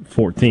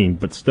 14,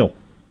 but still.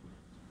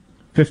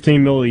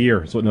 $15 million a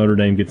year is what Notre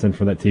Dame gets in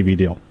for that TV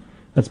deal.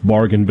 That's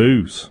bargain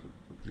booze.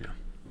 Yeah.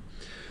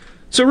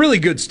 So really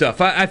good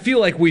stuff. I feel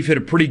like we've hit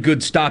a pretty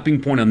good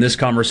stopping point on this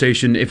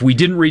conversation. If we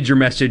didn't read your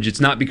message,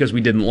 it's not because we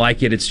didn't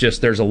like it. It's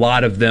just there's a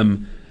lot of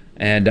them,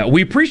 and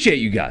we appreciate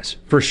you guys,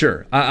 for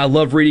sure. I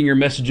love reading your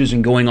messages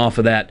and going off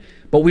of that.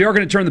 But we are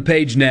going to turn the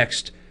page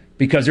next,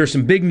 because there's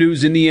some big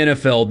news in the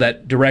NFL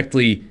that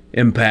directly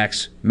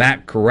impacts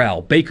Matt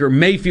Corral. Baker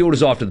Mayfield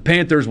is off to the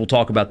Panthers. We'll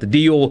talk about the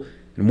deal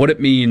and what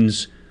it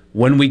means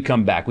when we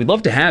come back. We'd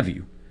love to have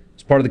you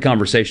as part of the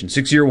conversation.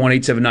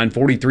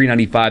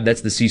 601-879-4395.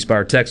 That's the C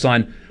Spire text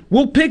line.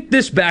 We'll pick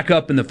this back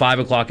up in the 5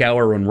 o'clock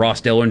hour when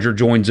Ross Dellinger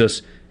joins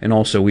us. And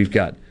also we've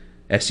got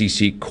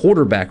SEC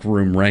quarterback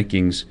room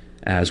rankings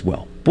as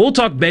well. But we'll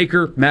talk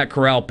Baker, Matt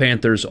Corral,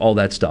 Panthers, all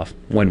that stuff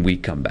when we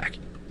come back.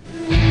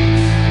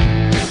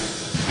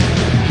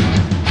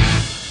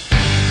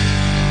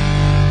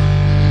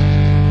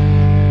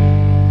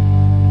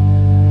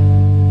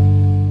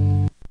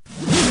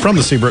 From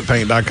the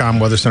SeabrookPaint.com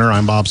Weather Center,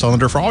 I'm Bob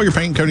Sullender. For all your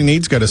paint and coating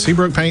needs, go to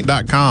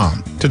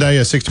SeabrookPaint.com. Today,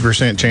 a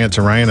 60% chance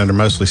of rain under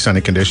mostly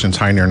sunny conditions,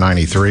 high near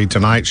 93.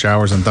 Tonight,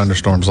 showers and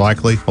thunderstorms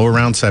likely, low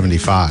around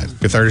 75.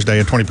 For Thursday,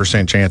 a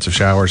 20% chance of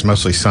showers,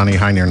 mostly sunny,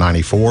 high near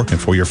 94.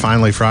 And for your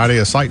finally Friday,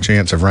 a slight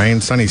chance of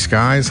rain, sunny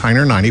skies, high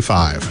near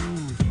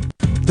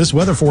 95. This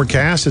weather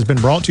forecast has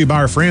been brought to you by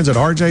our friends at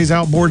RJ's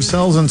Outboard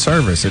Sales and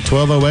Service at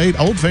 1208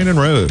 Old Fannin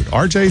Road.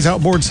 RJ's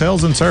Outboard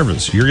Sales and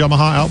Service, your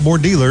Yamaha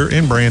outboard dealer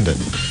in Brandon.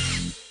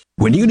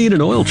 When you need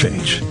an oil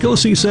change, go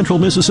see Central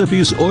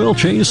Mississippi's oil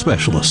change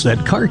specialists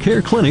at Car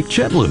Care Clinic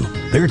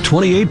Chetlu. Their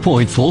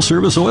 28-point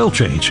full-service oil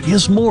change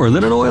is more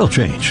than an oil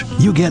change.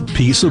 You get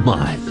peace of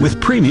mind with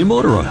premium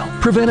motor oil,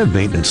 preventive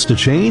maintenance to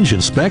change,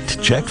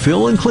 inspect, check,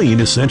 fill, and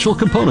clean essential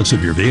components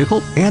of your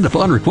vehicle, and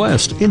upon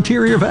request,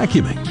 interior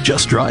vacuuming.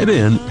 Just drive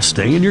in,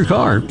 stay in your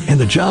car, and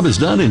the job is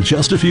done in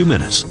just a few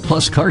minutes.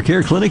 Plus, Car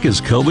Care Clinic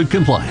is COVID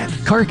compliant.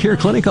 Car Care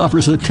Clinic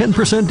offers a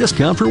 10%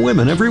 discount for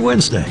women every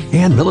Wednesday,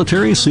 and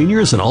military,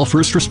 seniors, and all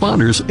first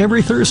responders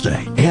every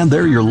Thursday. And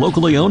they're your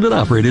locally owned and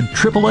operated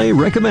AAA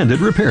recommended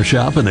repair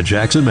shop in the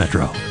Jackson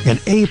Metro. An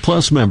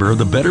A-plus member of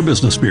the Better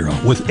Business Bureau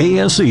with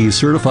ASE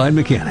certified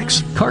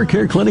mechanics. Car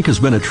Care Clinic has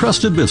been a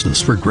trusted business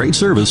for great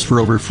service for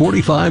over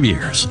 45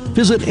 years.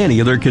 Visit any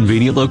of their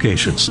convenient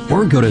locations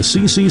or go to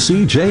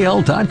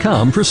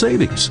cccjl.com for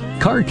savings.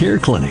 Car Care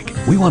Clinic.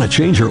 We want to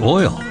change your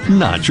oil,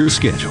 not your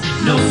schedule.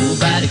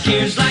 Nobody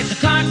cares like the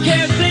Car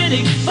Care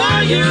Clinic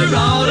for your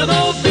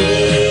automobile.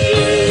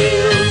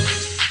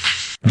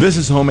 This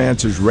is Home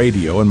Answers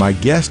Radio, and my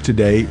guest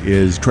today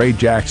is Trey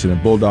Jackson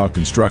of Bulldog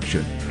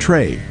Construction.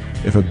 Trey,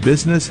 if a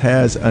business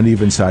has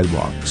uneven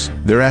sidewalks,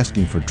 they're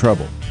asking for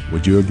trouble.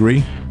 Would you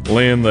agree?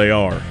 Lynn, they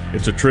are.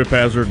 It's a trip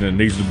hazard and it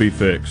needs to be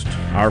fixed.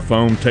 Our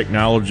foam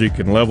technology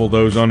can level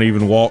those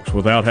uneven walks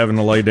without having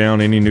to lay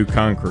down any new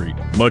concrete.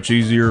 Much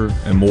easier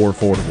and more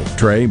affordable.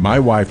 Trey, my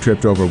wife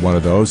tripped over one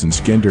of those and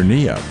skinned her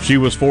knee up. She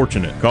was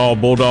fortunate. Call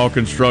Bulldog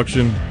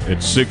Construction at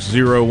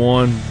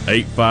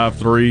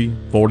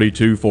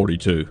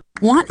 601-853-4242.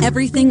 Want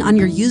everything on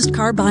your used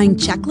car buying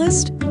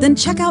checklist? Then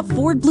check out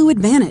Ford Blue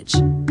Advantage.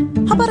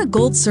 How about a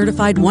gold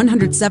certified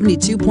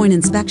 172-point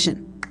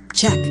inspection?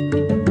 Check.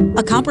 A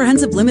A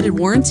comprehensive limited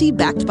warranty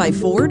backed by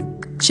Ford?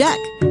 Check.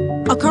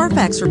 A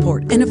Carfax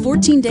report and a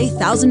 14-day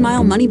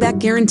 1,000-mile money-back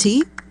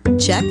guarantee?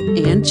 Check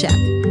and check.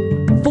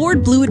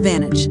 Ford Blue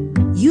Advantage.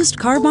 Used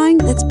car buying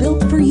that's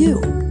built for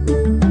you.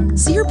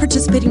 See your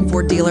participating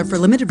Ford dealer for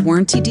limited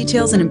warranty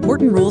details and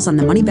important rules on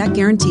the money-back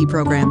guarantee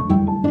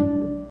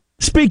program.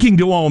 Speaking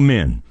to all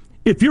men,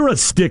 if you're a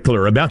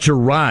stickler about your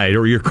ride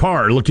or your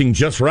car looking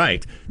just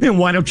right, then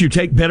why don't you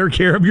take better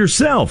care of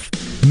yourself?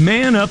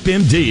 Man Up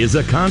MD is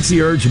a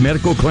concierge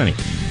medical clinic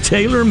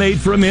tailor-made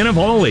for men of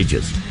all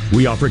ages.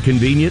 We offer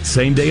convenient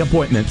same-day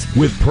appointments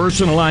with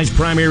personalized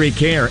primary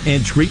care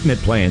and treatment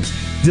plans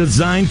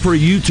designed for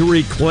you to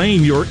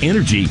reclaim your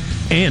energy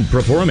and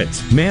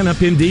performance. Man Up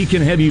MD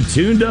can have you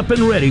tuned up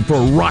and ready for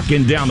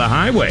rocking down the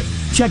highway.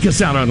 Check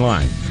us out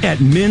online at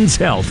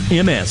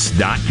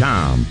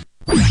menshealthms.com.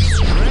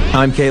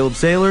 I'm Caleb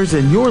Sailors,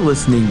 and you're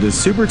listening to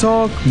Super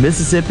Talk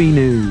Mississippi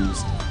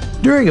News.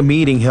 During a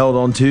meeting held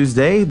on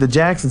Tuesday, the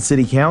Jackson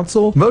City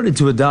Council voted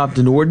to adopt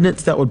an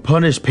ordinance that would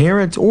punish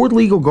parents or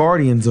legal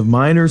guardians of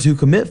minors who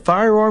commit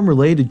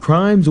firearm-related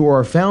crimes or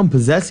are found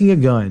possessing a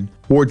gun.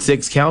 Ward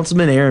 6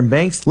 Councilman Aaron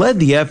Banks led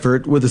the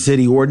effort with a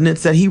city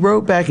ordinance that he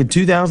wrote back in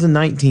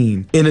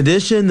 2019. In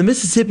addition, the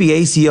Mississippi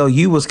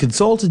ACLU was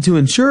consulted to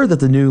ensure that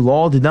the new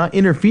law did not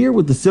interfere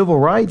with the civil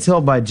rights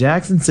held by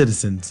Jackson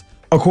citizens.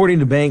 According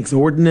to Banks'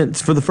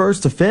 ordinance, for the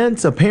first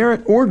offense, a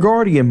parent or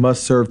guardian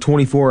must serve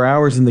 24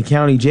 hours in the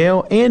county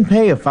jail and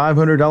pay a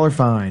 $500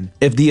 fine.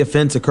 If the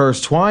offense occurs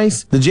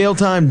twice, the jail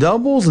time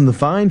doubles and the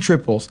fine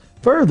triples.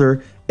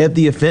 Further, if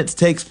the offense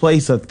takes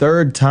place a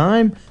third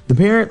time, the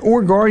parent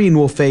or guardian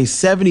will face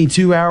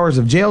 72 hours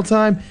of jail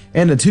time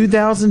and a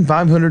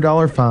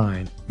 $2,500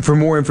 fine. For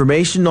more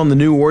information on the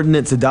new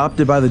ordinance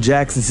adopted by the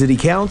Jackson City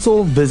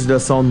Council, visit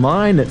us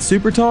online at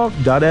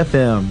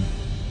supertalk.fm.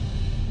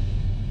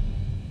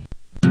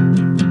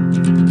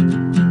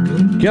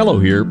 Gallo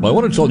here. I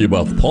want to tell you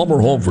about the Palmer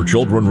Home for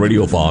Children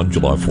Radiothon,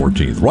 July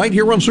 14th, right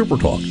here on Super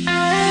Talk.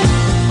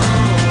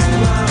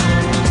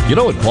 You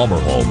know, at Palmer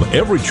Home,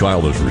 every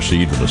child is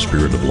received in a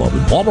spirit of love,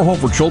 and Palmer Home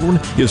for Children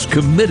is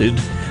committed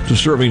to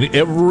serving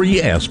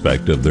every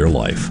aspect of their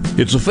life.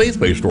 It's a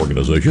faith-based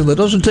organization that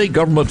doesn't take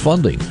government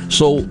funding,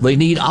 so they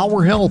need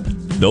our help.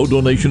 No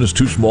donation is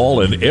too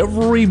small, and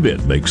every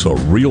bit makes a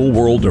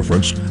real-world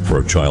difference for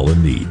a child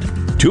in need.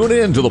 Tune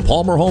in to the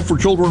Palmer Home for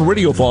Children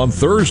Radiothon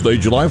Thursday,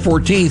 July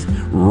 14th,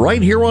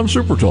 right here on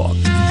Super Talk.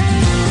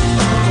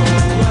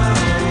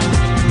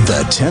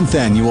 The 10th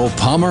Annual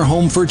Palmer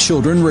Home for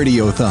Children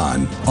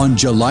Radiothon on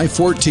July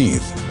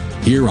 14th,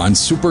 here on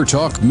Super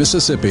Talk,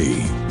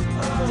 Mississippi.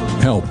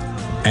 Help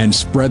and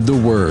spread the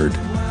word,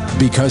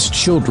 because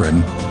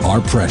children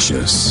are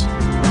precious.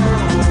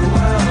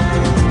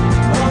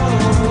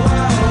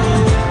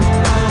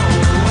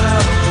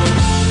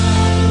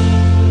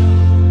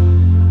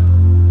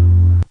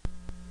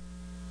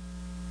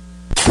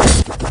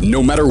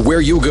 No matter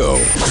where you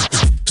go,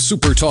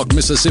 Super Talk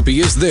Mississippi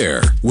is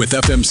there. With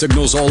FM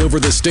signals all over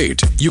the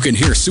state, you can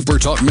hear Super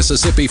Talk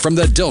Mississippi from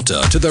the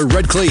Delta to the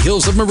Red Clay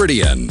Hills of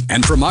Meridian,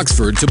 and from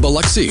Oxford to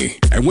Biloxi.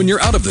 And when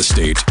you're out of the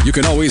state, you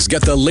can always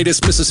get the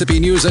latest Mississippi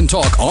news and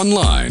talk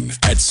online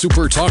at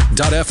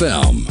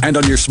supertalk.fm. And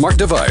on your smart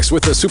device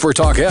with the Super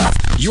Talk app,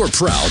 you're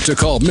proud to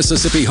call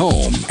Mississippi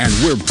home, and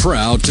we're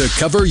proud to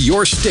cover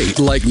your state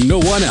like no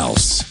one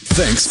else.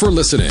 Thanks for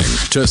listening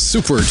to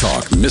Super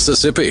Talk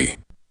Mississippi.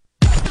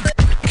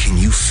 Can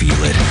you feel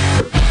it?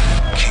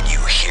 Can you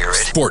hear it?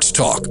 Sports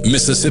Talk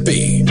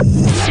Mississippi.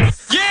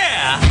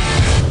 Yeah!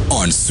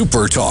 On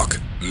Super Talk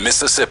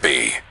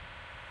Mississippi.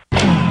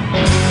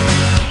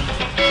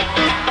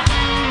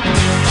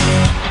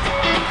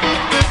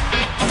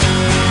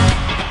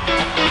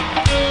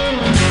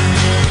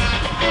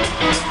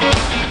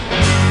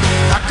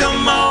 How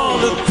come all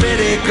the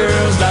pretty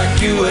girls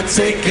like you are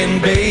taking,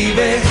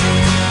 baby?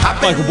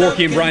 Michael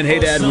Borky and Brian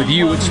Haydad with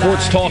you at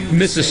Sports Talk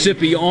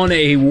Mississippi on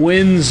a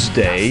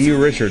Wednesday.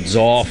 Richard's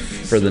off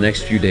for the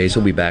next few days.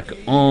 He'll be back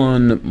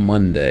on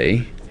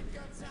Monday.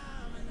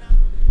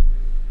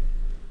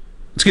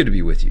 It's good to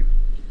be with you.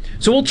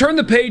 So we'll turn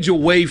the page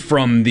away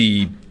from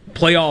the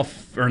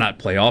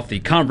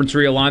the conference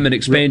realignment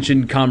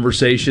expansion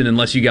conversation,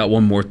 unless you got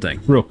one more thing.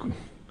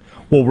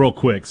 Real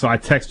quick. So I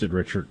texted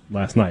Richard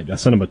last night. I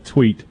sent him a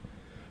tweet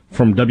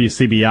from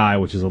WCBI,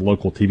 which is a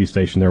local TV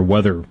station. I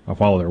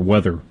follow their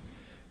weather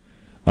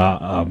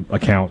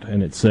account,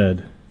 and it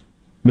said,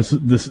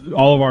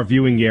 all of our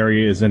viewing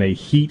area is in a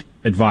heat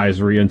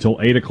advisory until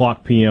 8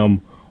 o'clock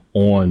p.m.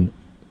 on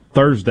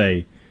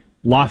Thursday.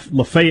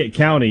 Lafayette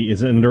County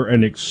is under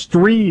an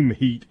extreme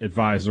heat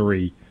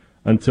advisory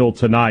until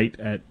tonight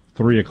at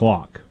 3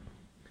 o'clock.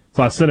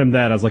 So I sent him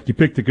that. I was like, you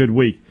picked a good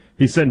week.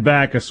 He sent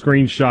back a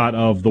screenshot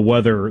of the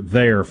weather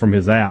there from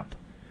his app,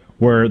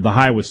 where the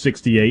high was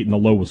 68 and the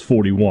low was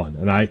 41.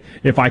 And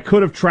if I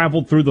could have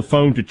traveled through the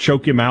phone to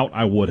choke him out,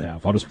 I would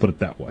have. I'll just put it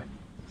that way.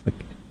 Like,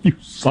 you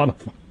son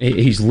of a...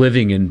 He's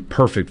living in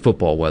perfect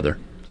football weather.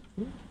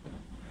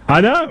 I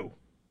know.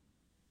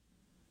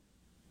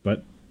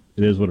 But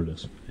it is what it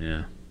is.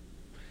 Yeah.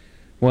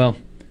 Well,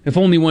 If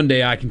only one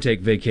day I can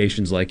take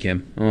vacations like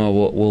him.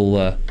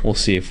 We'll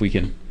see if we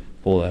can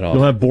pull that off.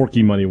 You'll have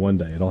Borky money one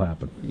day. It'll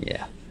happen.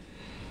 Yeah.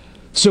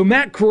 So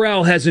Matt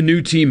Corral has a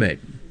new teammate,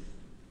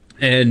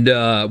 and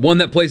one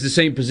that plays the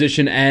same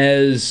position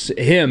as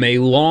him. A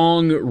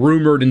long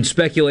rumored and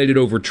speculated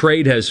over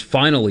trade has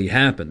finally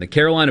happened. The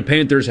Carolina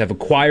Panthers have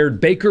acquired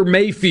Baker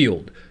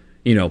Mayfield,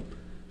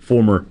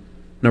 former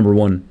number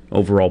 1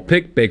 overall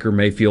pick Baker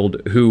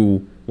Mayfield,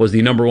 who was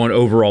the number 1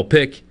 overall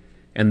pick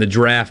in the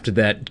draft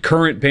that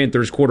current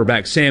Panthers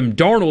quarterback Sam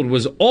Darnold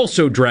was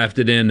also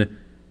drafted in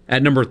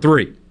at number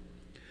 3.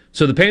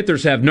 So the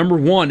Panthers have number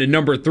 1 and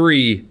number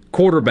 3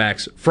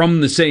 quarterbacks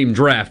from the same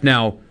draft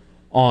now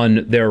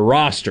on their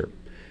roster.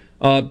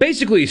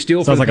 Basically a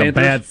steal Sounds for the like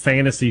Panthers. a bad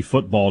fantasy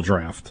football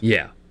draft.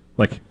 Yeah.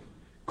 Like,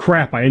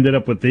 crap, I ended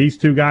up with these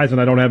 2 guys and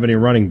I don't have any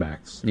running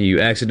backs.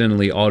 You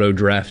accidentally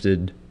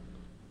auto-drafted.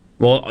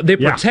 Well, they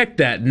protect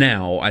that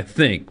now, I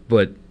think,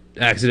 but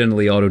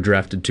accidentally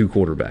auto-drafted 2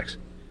 quarterbacks.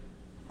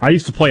 I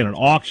used to play in an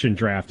auction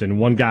draft, and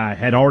one guy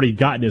had already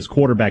gotten his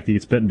quarterback that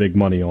he'd spent big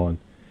money on.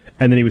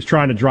 And then he was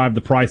trying to drive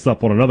the price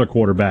up on another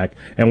quarterback,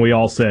 and we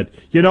all said,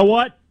 you know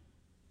what?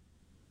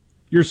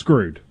 You're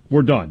screwed.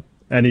 We're done.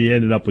 And he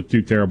ended up with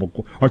 2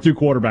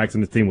 quarterbacks,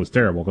 and his team was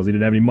terrible because he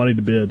didn't have any money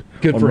to bid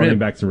Good on for running him.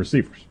 backs and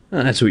receivers.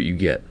 That's what you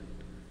get,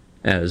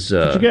 as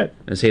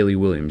Haley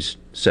Williams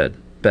said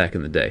back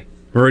in the day.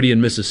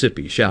 Meridian,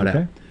 Mississippi. Shout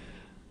out.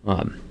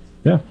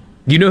 Yeah.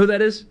 You know who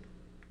that is?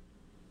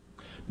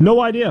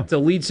 No idea. It's the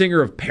lead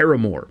singer of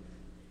Paramore.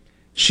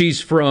 She's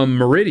from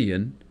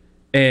Meridian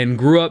and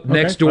grew up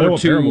next door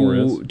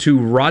to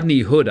Rodney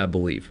Hood, I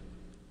believe.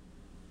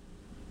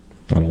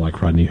 I don't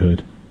like Rodney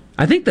Hood.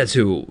 I think that's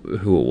who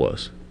it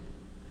was.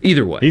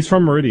 Either way. He's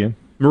from Meridian.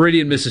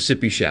 Meridian,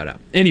 Mississippi, shout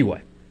out.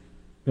 Anyway.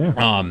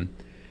 Yeah.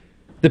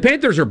 The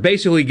Panthers are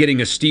basically getting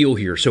a steal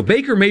here. So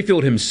Baker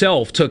Mayfield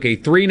himself took a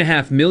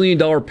 $3.5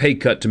 million pay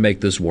cut to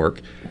make this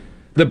work.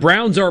 The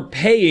Browns are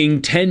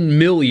paying $10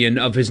 million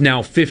of his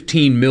now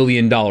 $15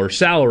 million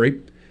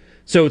salary.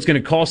 So it's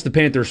going to cost the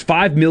Panthers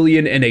 $5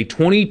 million and a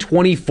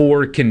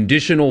 2024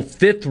 conditional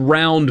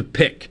 5th-round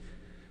pick.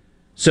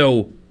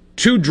 So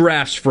 2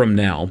 drafts from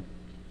now,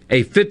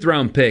 a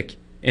 5th-round pick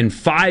and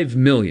 $5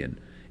 million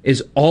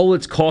is all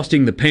it's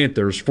costing the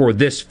Panthers for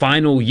this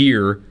final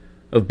year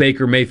of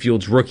Baker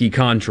Mayfield's rookie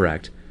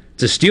contract.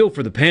 It's a steal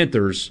for the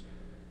Panthers.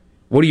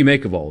 What do you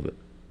make of all of it?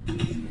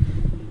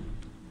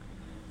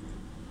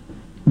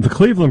 The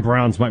Cleveland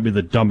Browns might be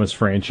the dumbest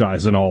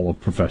franchise in all of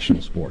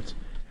professional sports.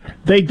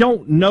 They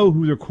don't know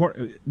who their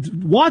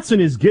Watson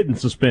is getting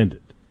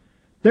suspended.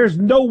 There's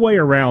no way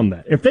around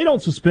that. If they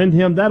don't suspend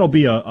him, that'll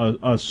be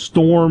a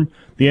storm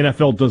the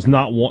NFL does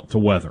not want to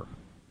weather.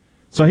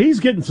 So he's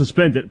getting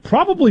suspended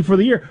probably for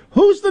the year.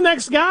 Who's the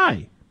next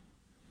guy?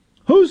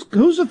 Who's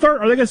the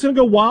third? Are they going to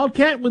go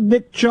Wildcat with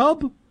Nick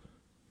Chubb?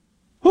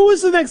 Who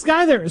is the next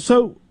guy there?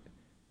 So,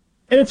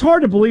 and it's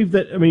hard to believe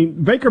that. I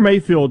mean, Baker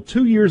Mayfield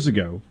 2 years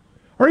ago,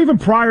 or even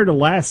prior to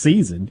last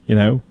season,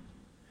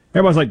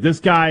 everybody's like, this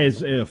guy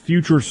is a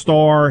future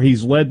star.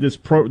 He's led this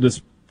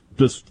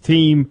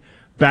team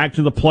back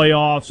to the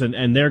playoffs,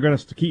 and they're going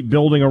to keep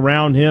building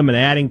around him and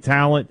adding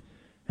talent,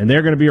 and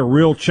they're going to be a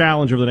real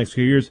challenge over the next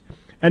few years.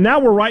 And now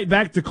we're right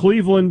back to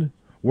Cleveland,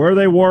 where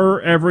they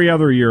were every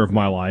other year of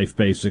my life,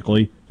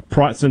 basically,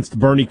 since the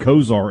Bernie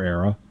Kosar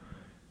era.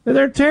 And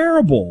they're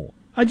terrible.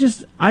 I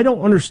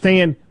don't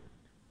understand.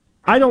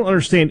 I don't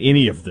understand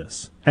any of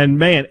this. And,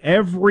 man,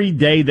 every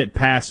day that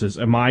passes,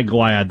 am I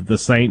glad that the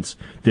Saints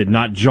did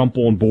not jump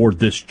on board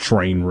this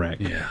train wreck.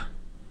 Yeah.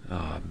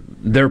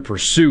 Their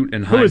pursuit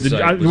and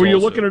hindsight. Were you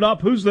looking it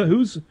up? Who's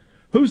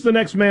the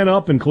next man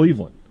up in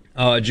Cleveland?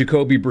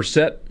 Jacoby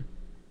Brissett.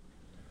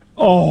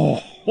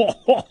 Oh.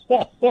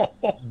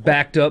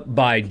 Backed up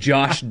by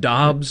Josh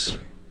Dobbs.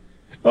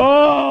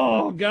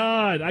 Oh,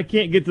 God. I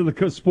can't get to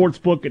the sports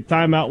book at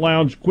Timeout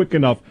Lounge quick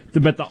enough to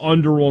bet the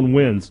under on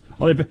wins.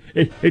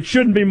 It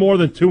shouldn't be more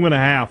than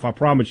 2.5. I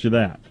promise you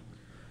that.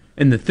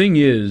 And the thing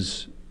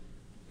is,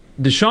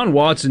 Deshaun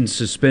Watson's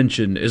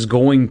suspension is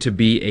going to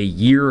be a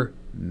year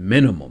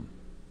minimum.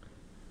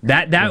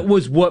 That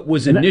was what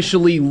was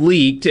initially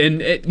leaked,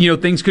 and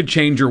things could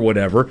change or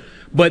whatever.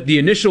 But the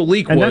initial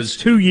leak and was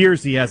that's 2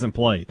 years he hasn't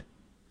played.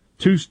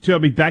 Two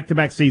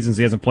back-to-back seasons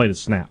he hasn't played a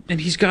snap. And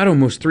he's got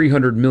almost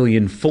 $300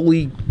 million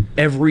fully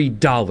every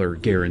dollar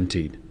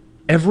guaranteed.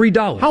 Every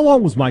dollar. How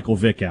long was Michael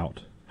Vick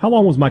out? How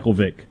long was Michael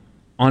Vick?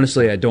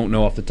 Honestly, I don't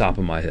know off the top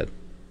of my head.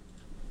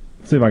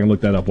 Let's see if I can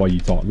look that up while you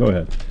talk. Go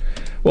ahead.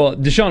 Well,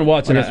 Deshaun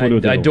Watson,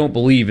 I don't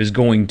believe is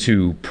going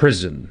to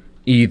prison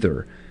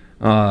either.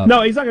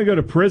 No, he's not going to go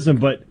to prison.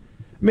 But I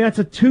mean, that's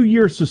a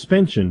 2-year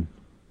suspension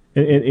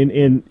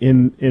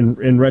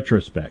in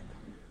retrospect.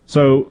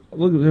 So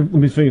let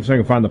me see if I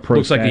can find the pro.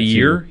 Looks like a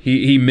year.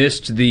 He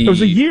missed the. It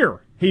was a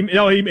year. He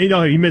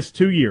missed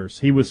 2 years.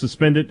 He was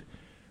suspended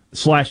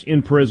 /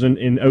 in prison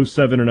in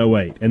 2007 and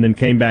 2008, and then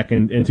came back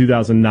in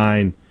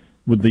 2009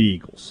 with the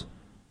Eagles.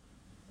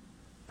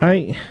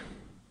 I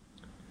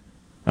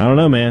don't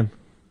know, man.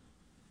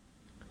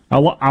 I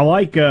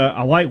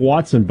like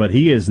Watson, but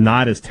he is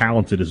not as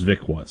talented as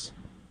Vic was.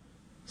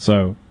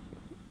 So,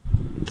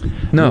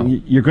 no,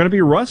 you're going to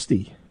be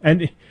rusty.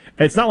 And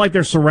it's not like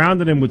they're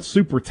surrounding him with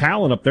super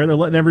talent up there. They're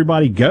letting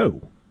everybody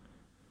go.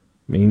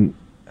 I mean,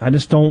 I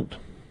just don't.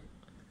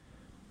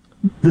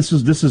 This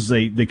is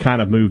the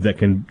kind of move that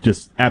can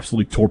just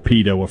absolutely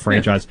torpedo a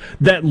franchise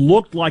that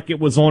looked like it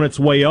was on its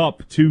way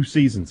up 2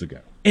 seasons ago.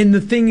 And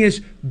the thing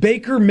is,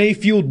 Baker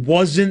Mayfield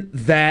wasn't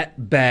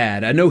that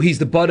bad. I know he's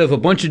the butt of a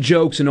bunch of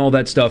jokes and all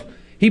that stuff.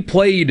 He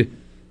played,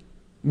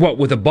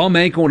 with a bum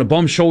ankle and a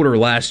bum shoulder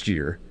last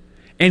year,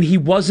 and he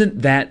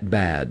wasn't that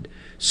bad.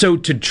 So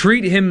to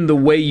treat him the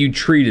way you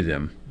treated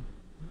him,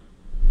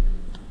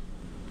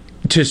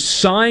 to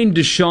sign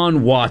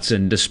Deshaun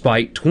Watson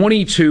despite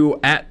 22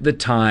 at the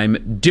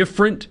time,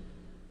 different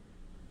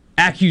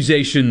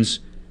accusations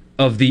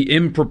of the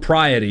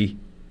impropriety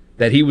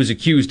that he was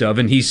accused of,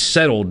 and he's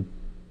settled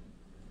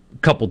a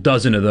couple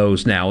dozen of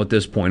those now at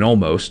this point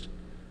almost,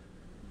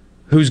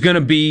 who's going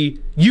to be,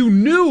 you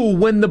knew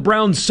when the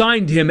Browns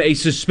signed him a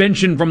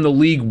suspension from the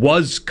league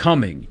was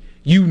coming.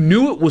 You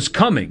knew it was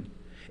coming,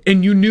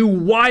 and you knew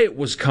why it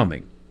was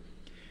coming.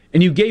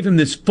 And you gave him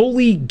this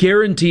fully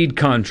guaranteed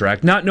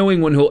contract, not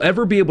knowing when he'll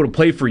ever be able to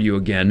play for you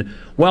again,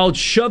 while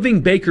shoving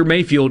Baker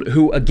Mayfield,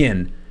 who,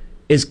 again,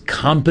 is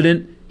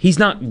competent. He's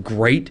not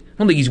great. I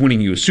don't think he's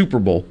winning you a Super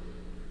Bowl.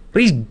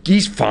 But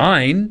he's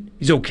fine.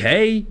 He's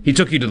okay. He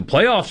took you to the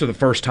playoffs for the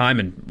first time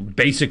in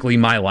basically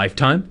my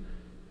lifetime.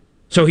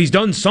 So he's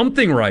done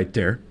something right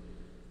there.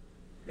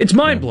 It's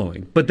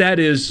mind-blowing. But that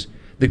is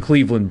the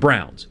Cleveland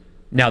Browns.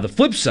 Now, the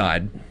flip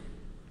side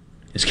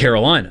is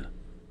Carolina.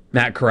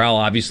 Matt Corral,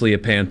 obviously a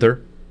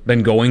Panther,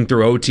 been going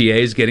through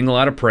OTAs, getting a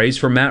lot of praise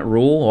from Matt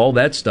Rule, all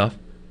that stuff.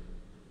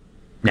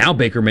 Now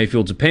Baker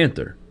Mayfield's a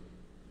Panther.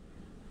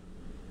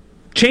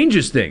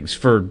 Changes things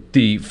for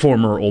the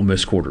former Ole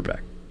Miss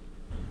quarterback.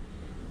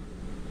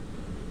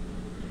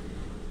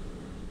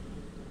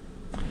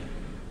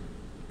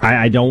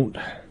 I don't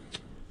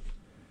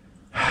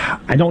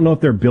know if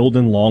they're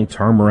building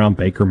long-term around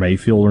Baker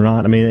Mayfield or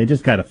not. I mean, they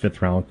just got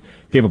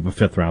gave up a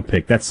 5th-round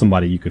pick. That's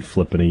somebody you could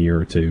flip in a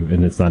year or two,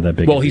 and it's not that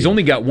big. Well, he's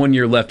only got 1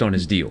 year left on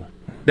his deal.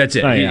 That's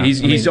it. Oh, yeah.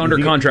 He's under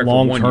contract for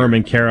 1 year. Long-term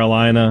in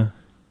Carolina,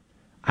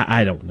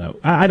 I don't know.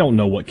 I don't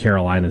know what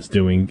Carolina's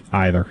doing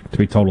either, to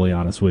be totally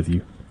honest with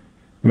you.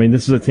 I mean,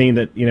 this is a team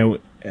that,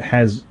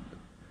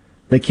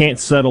 they can't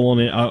settle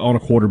on a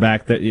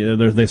quarterback that,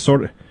 they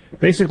sort of,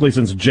 basically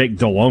since Jake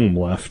Delhomme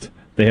left,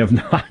 they have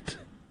not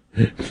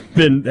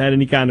had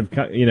any kind of,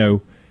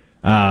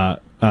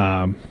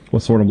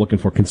 what's the word I'm looking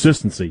for,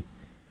 consistency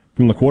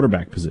from the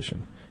quarterback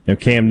position.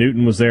 Cam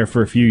Newton was there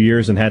for a few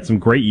years and had some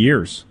great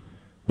years.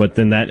 But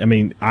then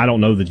I don't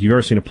know that you've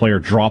ever seen a player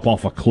drop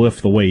off a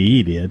cliff the way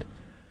he did.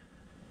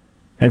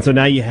 And so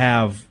now you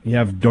have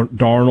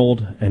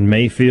Darnold and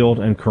Mayfield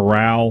and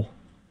Corral.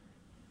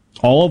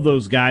 All of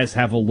those guys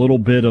have a little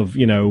bit of,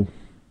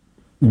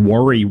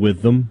 worry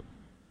with them.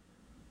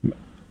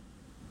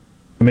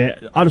 I mean,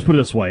 I'll just put it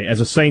this way. As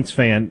a Saints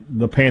fan,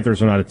 the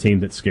Panthers are not a team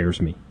that scares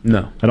me.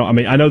 No.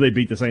 I know they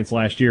beat the Saints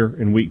last year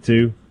in week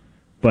 2,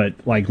 but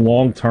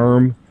long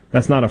term,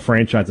 that's not a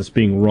franchise that's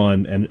being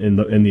run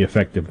in the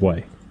effective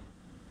way.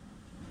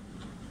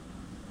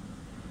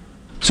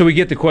 So we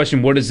get the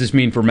question, what does this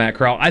mean for Matt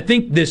Corral? I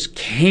think this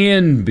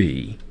can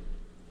be,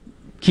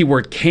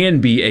 keyword can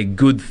be, a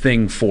good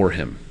thing for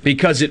him,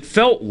 because it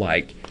felt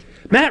like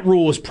Matt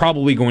Rule is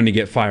probably going to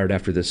get fired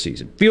after this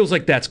season. Feels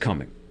like that's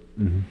coming.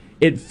 Mm-hmm.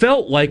 It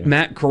felt like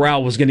Matt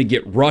Corral was going to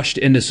get rushed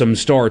into some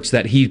starts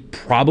that he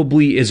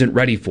probably isn't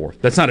ready for.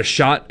 That's not a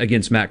shot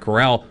against Matt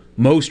Corral.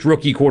 Most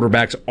rookie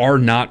quarterbacks are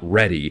not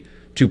ready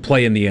to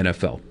play in the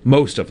NFL.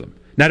 Most of them.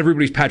 Not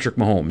everybody's Patrick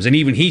Mahomes, and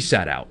even he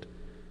sat out.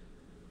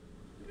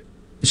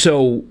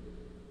 So,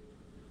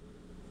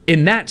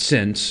 in that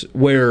sense,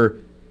 where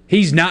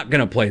he's not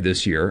going to play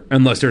this year,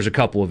 unless there's a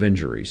couple of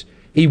injuries,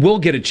 he will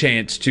get a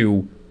chance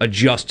to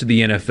adjust to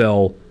the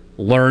NFL,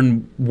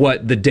 learn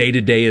what the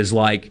day-to-day is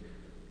like,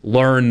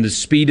 learn the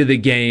speed of the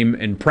game,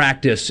 and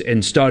practice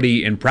and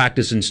study and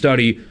practice and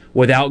study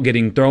without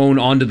getting thrown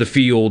onto the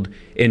field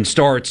in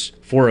starts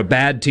for a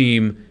bad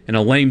team and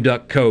a lame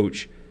duck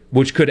coach,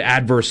 which could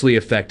adversely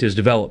affect his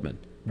development.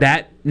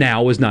 That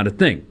now is not a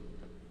thing.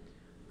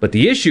 But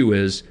the issue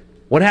is,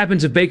 what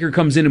happens if Baker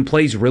comes in and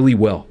plays really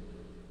well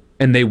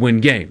and they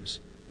win games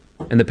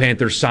and the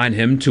Panthers sign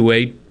him to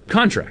a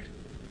contract?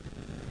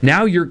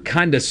 Now you're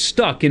kind of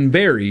stuck and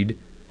buried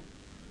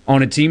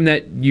on a team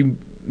that you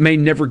may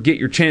never get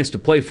your chance to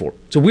play for.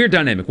 It's a weird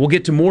dynamic. We'll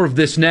get to more of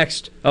this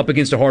next. Up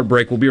Against a Hard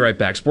Break. We'll be right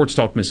back. Sports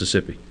Talk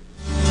Mississippi.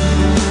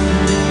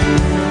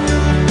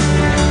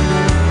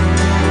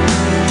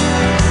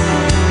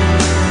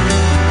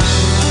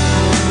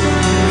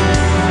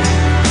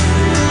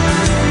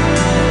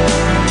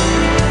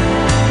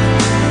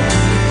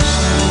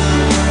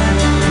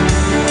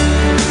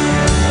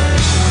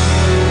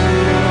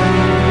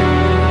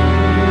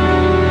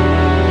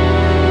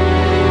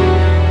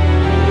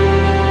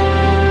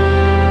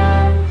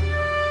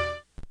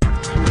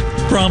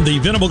 From from the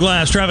Venable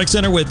Glass Traffic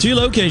Center with 2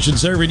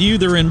 locations serving you.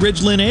 They're in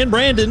Ridgeland and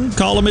Brandon.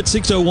 Call them at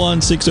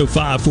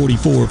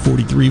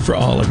 601-605-4443 for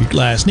all of your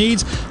glass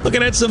needs.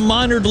 Looking at some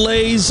minor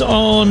delays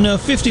on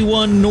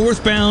 51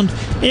 northbound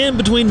and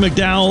between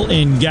McDowell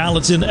and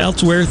Gallatin.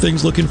 Elsewhere,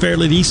 things looking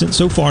fairly decent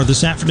so far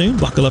this afternoon.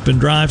 Buckle up and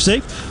drive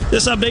safe.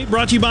 This update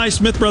brought to you by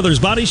Smith Brothers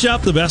Body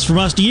Shop, the best from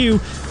us to you.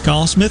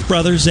 Call Smith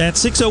Brothers at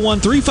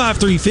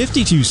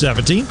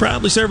 601-353-5217.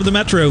 Proudly serving the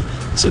Metro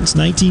since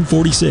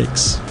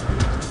 1946.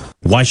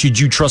 Why should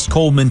you trust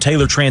Coleman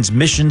Taylor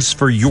Transmissions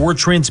for your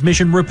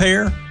transmission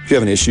repair? If you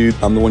have an issue,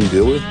 I'm the one you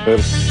deal with. I have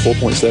a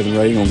 4.7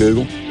 rating on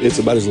Google. It's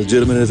about as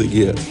legitimate as it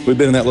gets. We've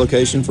been in that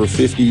location for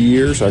 50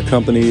 years. Our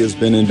company has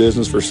been in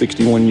business for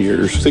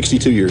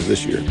 62 years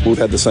this year. We've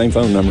had the same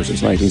phone number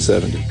since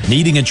 1970.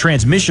 Needing a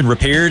transmission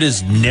repaired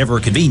is never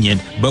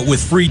convenient, but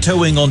with free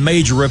towing on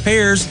major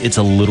repairs, it's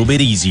a little bit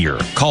easier.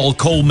 Call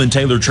Coleman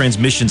Taylor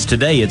Transmissions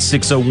today at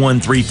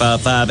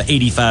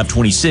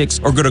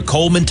 601-355-8526 or go to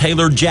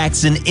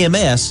ColemanTaylorJacksonMS.com.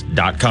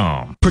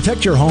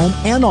 Protect your home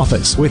and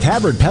office with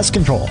Havard Pest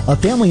Control, a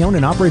family-owned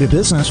and operated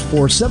business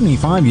for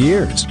 75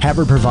 years.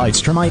 Havard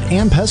provides termite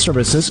and pest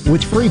services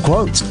with free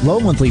quotes, low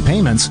monthly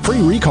payments,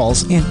 free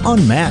recalls, and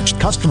unmatched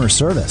customer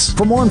service.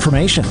 For more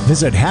information,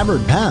 visit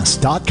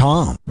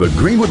HavardPest.com. The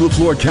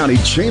Greenwood-LeFlore County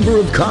Chamber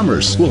of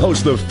Commerce will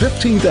host the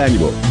 15th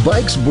annual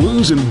Bikes,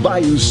 Blues, and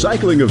Bayou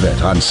Cycling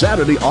Event on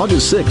Saturday,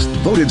 August 6th.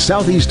 Voted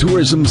Southeast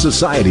Tourism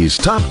Society's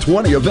top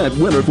 20 event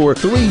winner for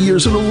 3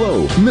 years in a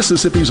row.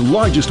 Mississippi's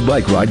largest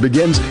bike ride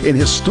begins in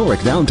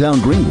historic downtown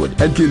Greenwood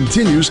and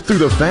continues through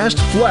the fast,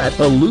 flat,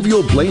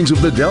 alluvial plains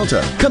of the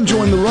Delta. Come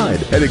join the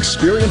ride and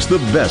experience the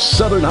best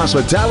Southern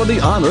hospitality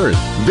on earth.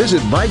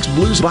 Visit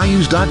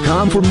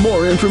BikesBluesBayous.com for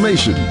more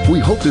information. We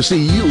hope to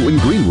see you in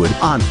Greenwood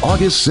on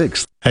August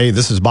 6th. Hey,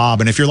 this is Bob,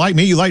 and if you're like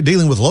me, you like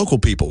dealing with local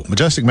people.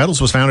 Majestic Metals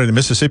was founded in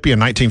Mississippi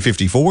in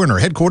 1954 and are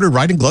headquartered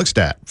right in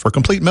Gluckstadt. For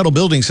complete metal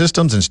building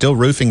systems and steel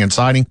roofing and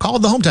siding, call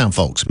the hometown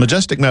folks.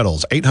 Majestic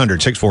Metals,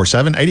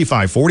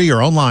 800-647-8540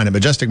 or online at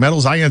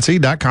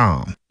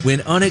majesticmetalsinc.com. When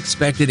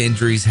unexpected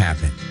injuries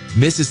happen,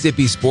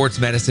 Mississippi Sports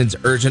Medicine's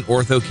Urgent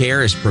Ortho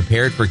Care is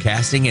prepared for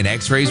casting and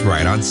x-rays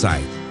right on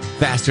site.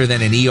 Faster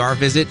than an ER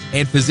visit,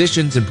 and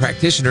physicians and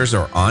practitioners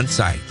are on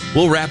site.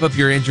 We'll wrap up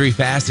your injury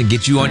fast and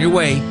get you on your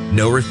way.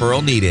 No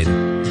referral needed.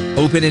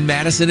 Open in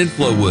Madison and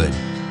Flowood,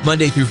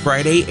 Monday through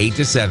Friday, 8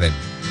 to 7.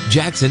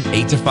 Jackson,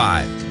 8 to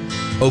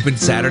 5. Open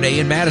Saturday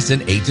in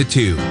Madison, 8 to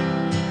 2.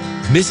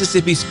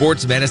 Mississippi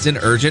Sports Medicine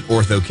Urgent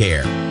Ortho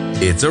Care.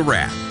 It's a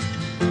wrap.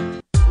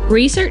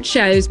 Research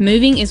shows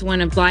moving is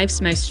one of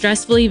life's most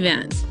stressful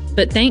events.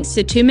 But thanks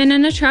to 2 Men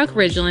and a Truck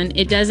Ridgeland,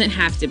 it doesn't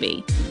have to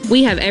be.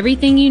 We have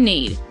everything you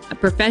need. A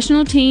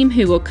professional team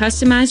who will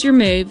customize your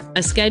move,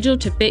 a schedule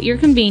to fit your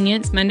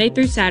convenience Monday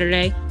through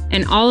Saturday,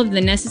 and all of the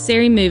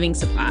necessary moving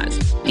supplies,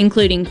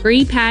 including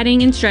free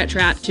padding and stretch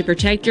wrap to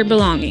protect your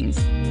belongings.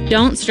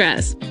 Don't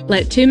stress.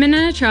 Let 2 Men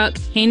and a Truck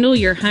handle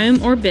your home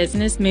or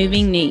business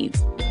moving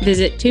needs.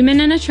 Visit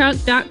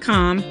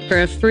 2menandatruck.com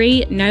for a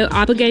free,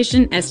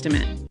 no-obligation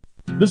estimate.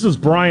 This is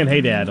Brian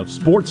Haydad of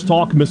Sports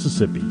Talk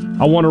Mississippi.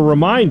 I want to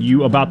remind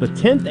you about the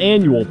 10th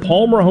annual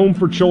Palmer Home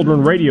for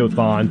Children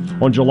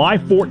Radiothon on July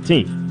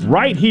 14th,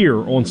 right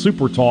here on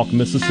Super Talk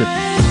Mississippi.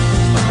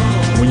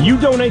 When you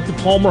donate to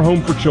Palmer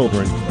Home for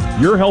Children,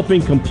 you're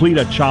helping complete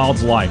a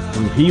child's life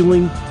through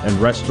healing and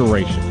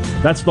restoration.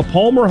 That's the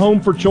Palmer Home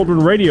for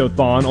Children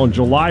Radiothon on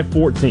July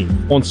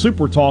 14th on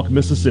Super Talk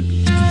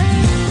Mississippi.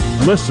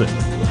 Listen,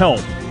 help,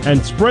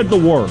 and spread the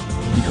word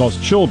because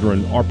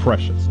children are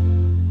precious.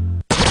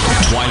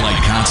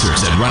 Twilight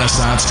Concerts at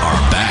Renaissance are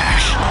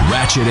back.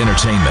 Ratchet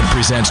Entertainment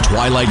presents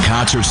Twilight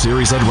Concert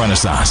Series at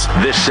Renaissance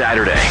this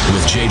Saturday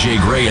with J.J.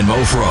 Gray and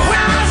Mofro.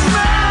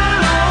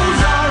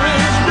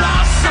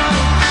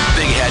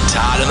 Big Head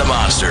Todd and the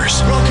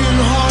Monsters.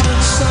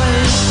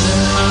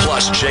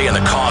 Plus Jay and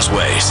the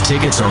Causeways.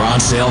 Tickets are on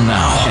sale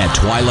now at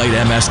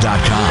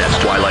TwilightMS.com. That's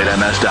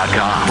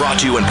TwilightMS.com. Brought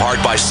to you in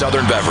part by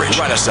Southern Beverage,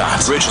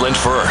 Renaissance, Ridgeland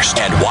First,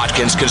 and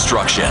Watkins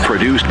Construction.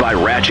 Produced by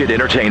Ratchet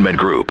Entertainment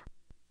Group.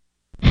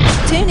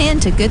 Tune in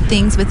to Good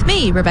Things with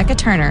me, Rebecca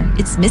Turner.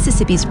 It's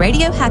Mississippi's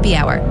Radio Happy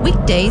Hour,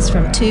 weekdays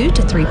from 2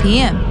 to 3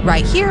 p.m.,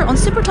 right here on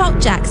Super Talk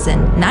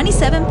Jackson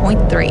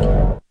 97.3.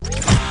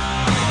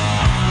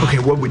 Okay,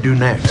 what we do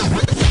next?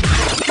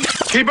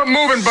 Keep it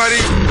moving,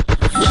 buddy.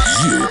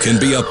 You can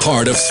be a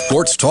part of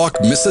Sports Talk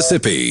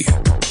Mississippi.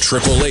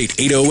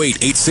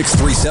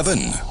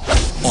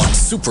 888-808-8637 on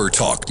Super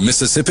Talk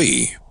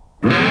Mississippi.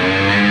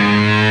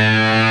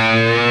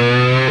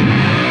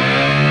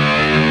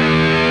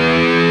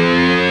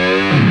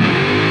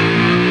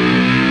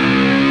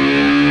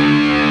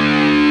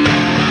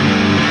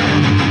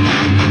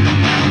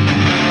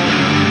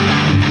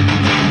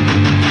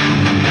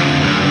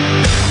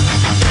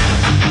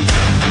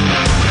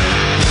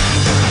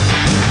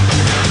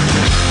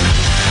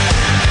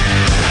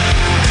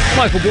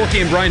 Michael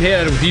Borky and Brian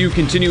Haydad with you,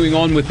 continuing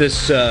on with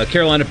this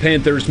Carolina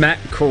Panthers, Matt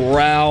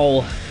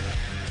Corral,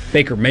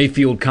 Baker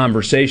Mayfield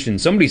conversation.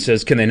 Somebody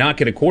says, can they not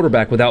get a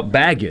quarterback without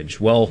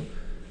baggage? Well,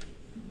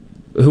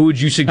 Who would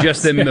you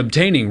suggest them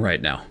obtaining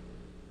right now?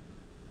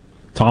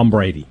 Tom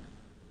Brady.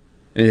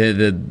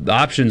 The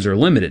options are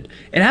limited.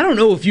 And I don't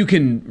know if you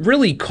can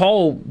really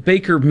call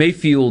Baker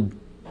Mayfield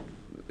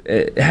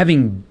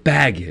having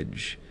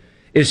baggage.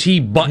 Is he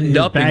buttoned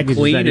up and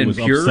clean and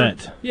pure?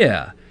 Upset.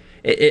 Yeah.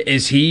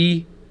 Is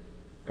he,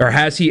 or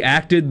has he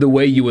acted the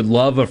way you would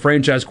love a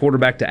franchise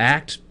quarterback to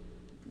act?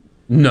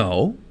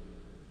 No.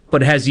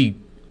 But has he,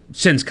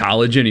 since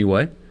college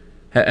anyway,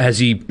 has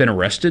he been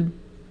arrested?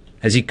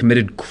 Has he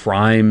committed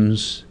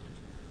crimes?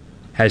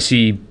 Has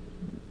he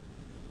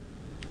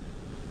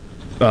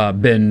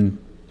been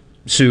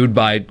sued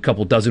by a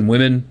couple dozen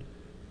women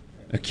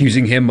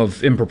accusing him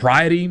of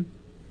impropriety?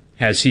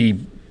 Has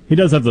he... He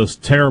does have those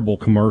terrible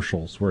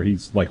commercials where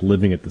he's like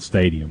living at the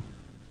stadium.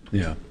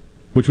 Yeah.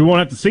 Which we won't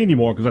have to see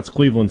anymore because that's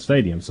Cleveland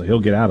Stadium, so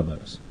he'll get out of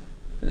those.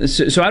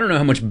 So I don't know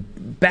how much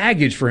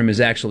baggage for him is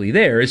actually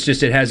there. It's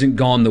just it hasn't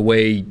gone the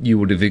way you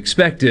would have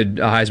expected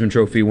a Heisman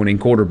Trophy winning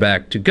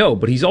quarterback to go.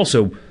 But he's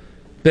also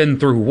been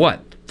through,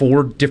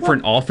 4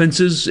 different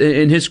offenses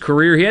in his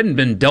career? He hadn't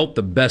been dealt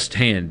the best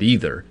hand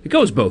either. It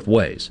goes both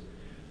ways.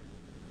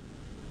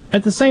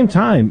 At the same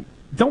time,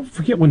 don't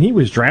forget when he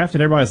was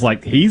drafted, everybody's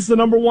like, he's the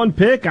number 1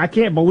 pick. I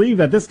can't believe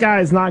that this guy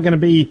is not going to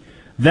be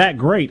that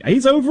great.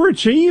 He's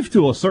overachieved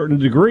to a certain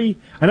degree.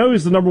 I know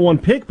he's the number 1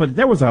 pick, but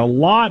there was a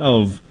lot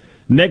of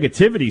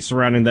negativity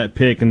surrounding that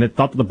pick, and they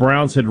thought that the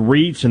Browns had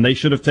reached and they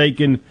should have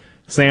taken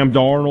Sam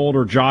Darnold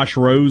or Josh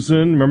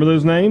Rosen. Remember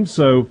those names?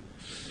 So,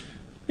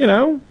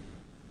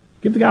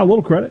 give the guy a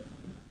little credit.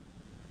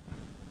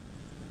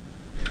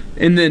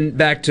 And then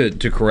back to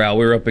Corral,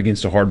 we were up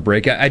against a hard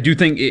break. I do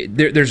think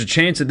there's a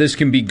chance that this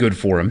can be good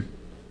for him.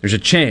 There's a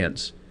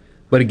chance.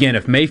 But again,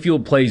 if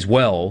Mayfield plays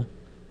well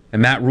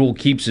and Matt Rule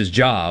keeps his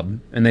job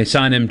and they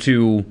sign him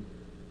to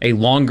a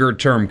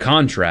longer-term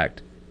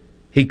contract,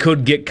 he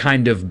could get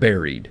kind of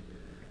buried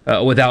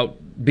without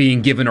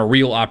being given a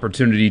real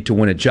opportunity to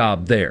win a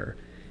job there.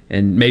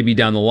 And maybe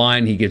down the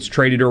line he gets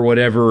traded or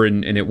whatever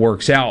and it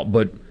works out.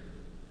 But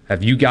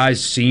have you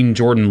guys seen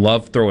Jordan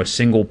Love throw a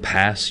single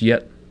pass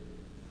yet?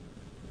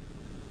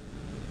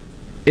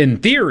 In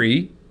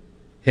theory,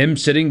 him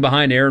sitting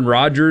behind Aaron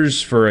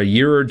Rodgers for a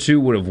year or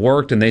two would have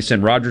worked, and they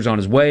send Rodgers on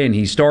his way, and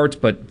he starts,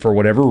 but for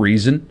whatever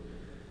reason,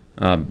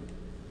 Aaron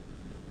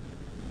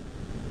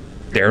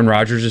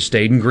Rodgers has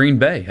stayed in Green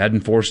Bay,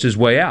 hadn't forced his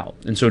way out,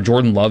 and so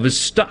Jordan Love is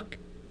stuck.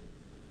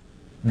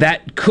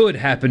 That could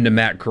happen to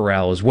Matt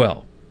Corral as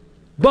well.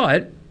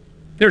 But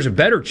there's a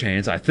better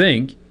chance, I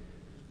think,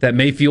 that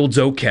Mayfield's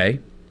okay,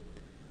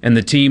 and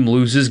the team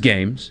loses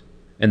games,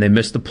 and they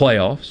miss the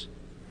playoffs,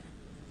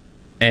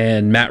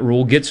 and Matt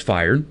Rule gets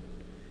fired,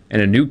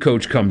 and a new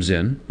coach comes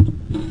in,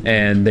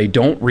 and they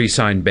don't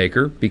re-sign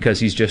Baker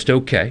because he's just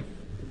okay,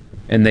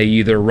 and they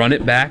either run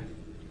it back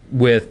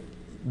with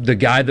the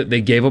guy that they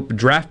gave up a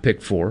draft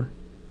pick for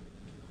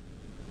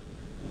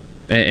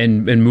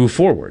and move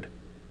forward.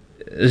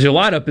 There's a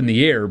lot up in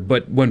the air,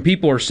 but when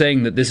people are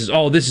saying that this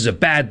is a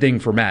bad thing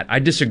for Matt, I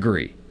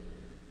disagree.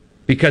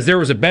 Because there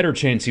was a better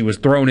chance he was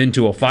thrown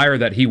into a fire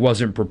that he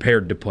wasn't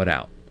prepared to put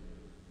out.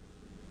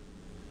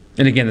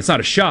 And again, it's not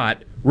a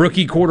shot.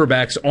 Rookie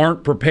quarterbacks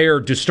aren't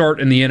prepared to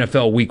start in the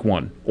NFL week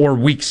 1 or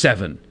week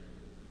 7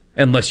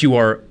 unless you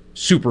are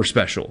super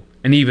special.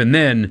 And even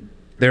then,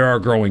 there are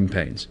growing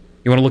pains.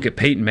 You want to look at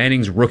Peyton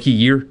Manning's rookie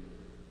year?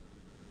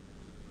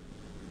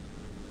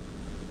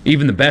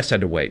 Even the best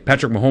had to wait.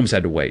 Patrick Mahomes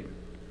had to wait.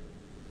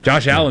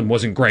 Josh Allen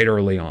wasn't great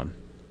early on.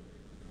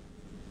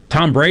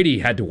 Tom Brady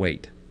had to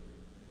wait.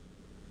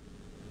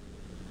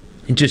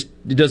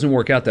 It doesn't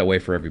work out that way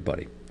for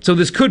everybody. So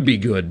this could be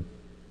good.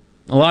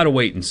 A lot of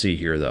wait and see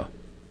here, though,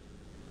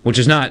 which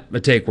is not a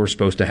take we're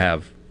supposed to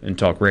have in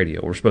talk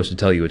radio. We're supposed to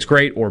tell you it's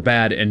great or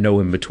bad and no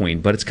in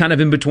between, but it's kind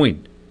of in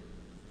between.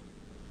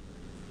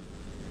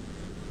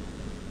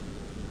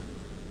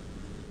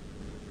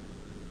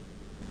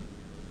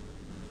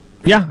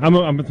 Yeah, I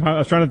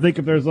was trying to think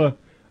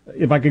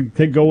if I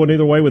could go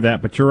either way with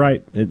that, but you're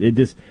right.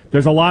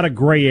 There's a lot of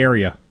gray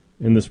area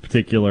in this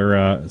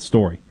particular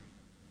story,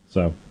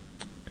 so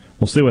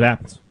we'll see what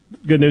happens.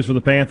 Good news for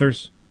the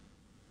Panthers.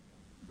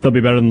 They'll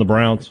be better than the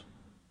Browns.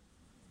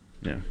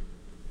 Yeah.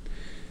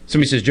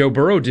 Somebody says Joe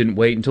Burrow didn't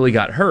wait until he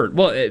got hurt.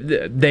 Well,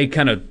 they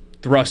kind of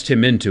thrust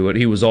him into it.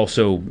 He was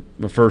also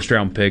a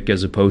first-round pick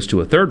as opposed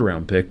to a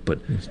third-round pick. But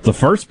it's the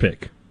first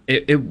pick.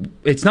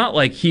 It's not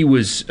like he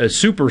was a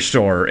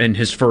superstar in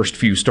his first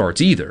few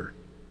starts either.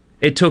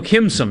 It took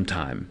him some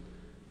time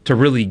to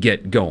really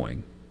get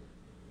going.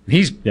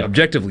 He's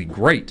objectively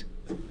great.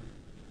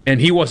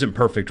 And he wasn't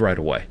perfect right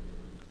away.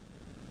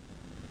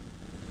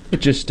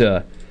 It just...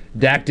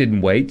 Dak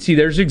didn't wait. See,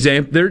 there's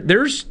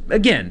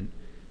again,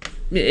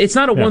 it's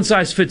not a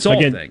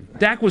one-size-fits-all thing.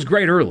 Dak was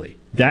great early.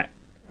 Dak,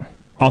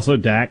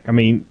 I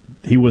mean,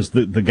 he was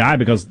the guy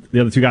because the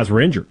other 2 guys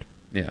were injured.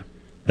 Yeah.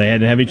 They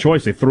hadn't have any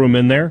choice. They threw him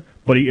in there,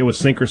 but it was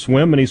sink or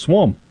swim, and he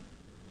swam.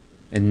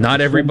 And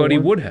not everybody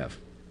would have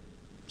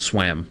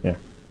swam. Yeah.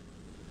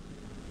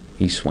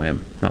 He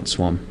swam, not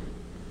swum.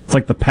 It's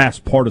like the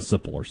past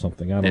participle or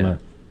something. I don't know.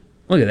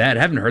 Look at that. I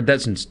haven't heard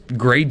that since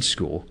grade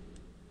school.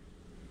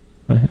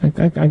 I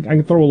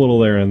can throw a little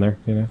there in there,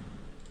 you know.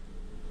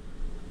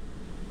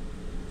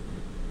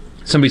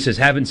 Somebody says,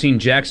 haven't seen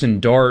Jackson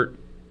Dart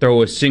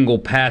throw a single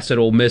pass at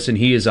Ole Miss, and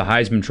he is a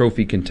Heisman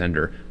Trophy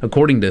contender.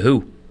 According to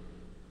who?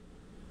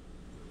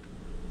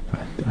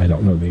 I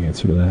don't know the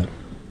answer to that.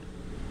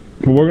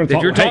 But we're going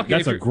to talk.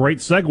 That's a great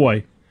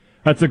segue.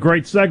 That's a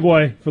great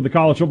segue for the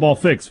College Football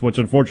Fix, which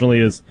unfortunately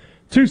is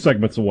 2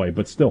 segments away,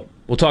 but still.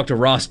 We'll talk to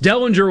Ross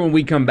Dellinger when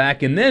we come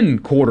back, and then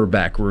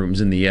quarterback rooms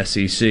in the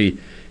SEC.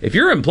 If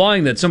you're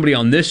implying that somebody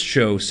on this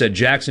show said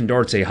Jackson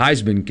Dart's a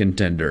Heisman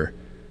contender,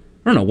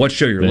 I don't know what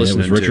show you're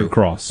listening to. It was Richard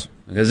Cross.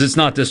 Because it's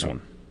not this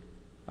one.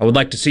 I would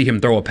like to see him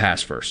throw a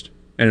pass first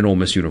in an Ole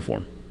Miss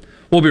uniform.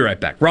 We'll be right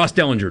back. Ross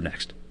Dellinger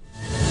next.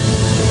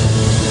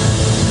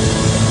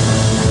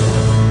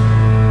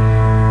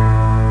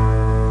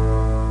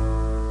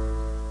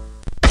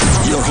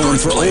 Your home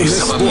for Ole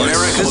Miss sports.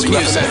 America's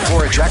music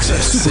for Jackson.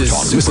 This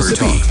is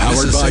Mississippi,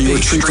 powered by your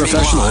tree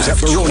professionals at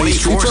Baroni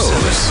Tree Pros.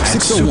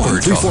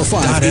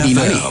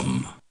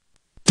 601-345-8090.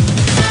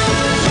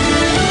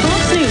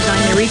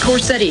 I'm Marie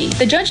Corsetti.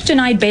 The judge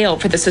denied bail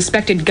for the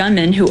suspected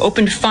gunman who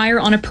opened fire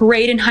on a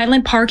parade in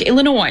Highland Park,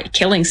 Illinois,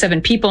 killing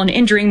 7 people and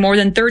injuring more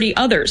than 30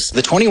 others.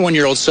 The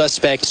 21-year-old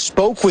suspect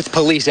spoke with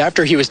police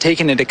after he was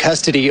taken into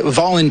custody,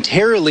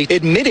 voluntarily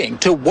admitting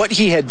to what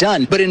he had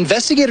done. But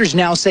investigators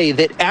now say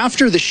that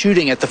after the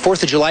shooting at the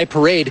 4th of July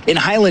parade in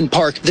Highland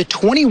Park, the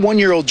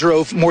 21-year-old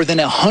drove more than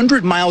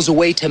 100 miles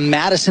away to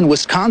Madison,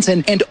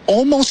 Wisconsin, and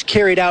almost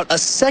carried out a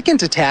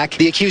second attack.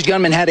 The accused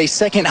gunman had a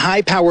second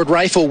high-powered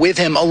rifle with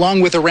him,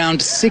 along with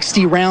around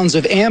 60 rounds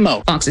of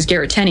ammo. Fox's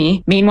Garrett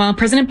Tenney. Meanwhile,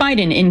 President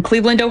Biden in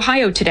Cleveland,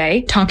 Ohio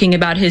today, talking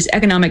about his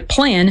economic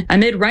plan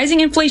amid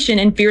rising inflation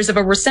and fears of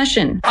a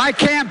recession. I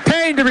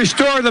campaigned to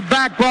restore the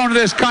backbone of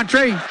this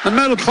country, the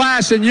middle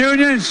class and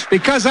unions,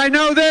 because I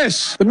know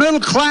this. The middle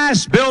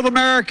class built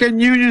America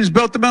and unions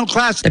built the middle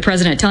class. The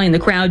president telling the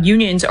crowd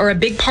unions are a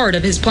big part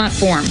of his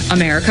platform.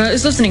 America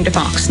is listening to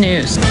Fox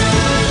News.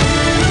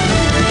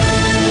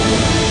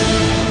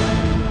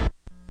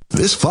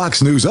 This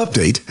Fox News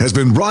update has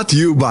been brought to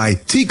you by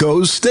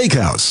Tico's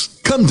Steakhouse.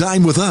 Come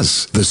dine with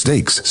us. The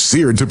steaks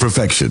seared to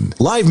perfection.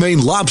 Live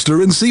Maine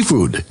lobster and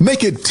seafood.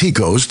 Make it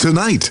Tico's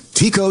tonight.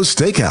 Tico's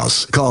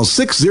Steakhouse. Call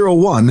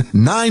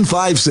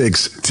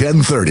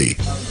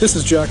 601-956-1030. This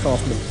is Jack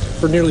Hoffman.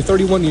 For nearly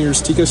 31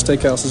 years, Tico's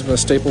Steakhouse has been a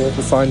staple of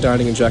fine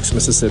dining in Jackson,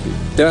 Mississippi.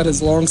 Dad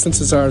has long since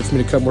desired for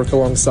me to come work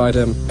alongside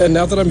him. And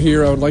now that I'm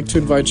here, I would like to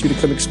invite you to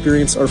come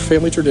experience our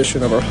family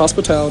tradition of our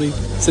hospitality,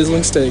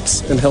 sizzling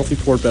steaks, and healthy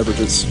poured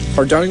beverages.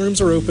 Our dining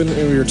rooms are open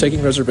and we are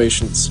taking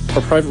reservations.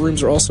 Our private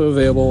rooms are also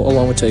available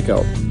along with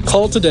takeout.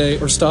 Call today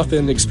or stop in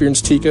and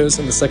experience Tico's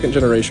in the second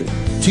generation.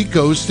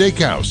 Tico's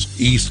Steakhouse,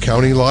 East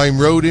County Lime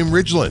Road in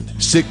Ridgeland,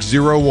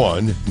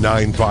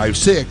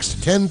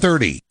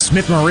 601-956-1030.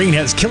 Smith Marine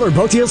has killer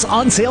boat deals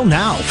on sale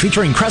now,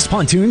 featuring Crest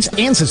Pontoons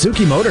and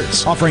Suzuki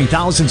Motors, offering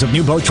thousands of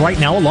new boats right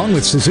now along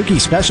with Suzuki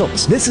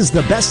specials. This is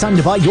the best time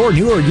to buy your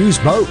new or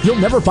used boat. You'll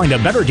never find a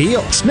better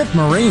deal. Smith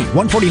Marine,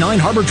 149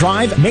 Harbor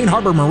Drive, Main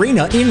Harbor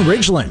Marina in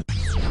Ridgeland.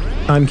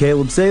 I'm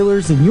Caleb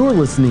Sailors, and you're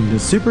listening to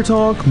Super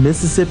Talk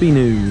Mississippi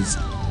News.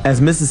 As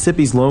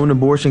Mississippi's lone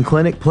abortion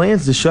clinic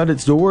plans to shut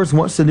its doors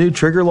once the new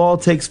trigger law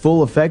takes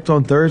full effect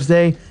on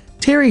Thursday,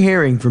 Terry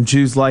Herring from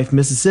Choose Life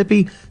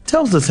Mississippi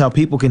tells us how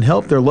people can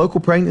help their local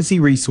pregnancy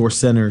resource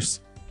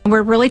centers.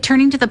 We're really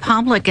turning to the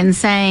public and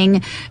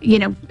saying, you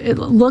know,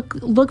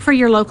 look for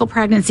your local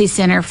pregnancy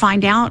center,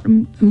 find out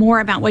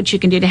more about what you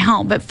can do to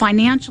help. But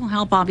financial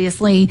help,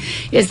 obviously,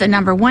 is the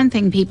number one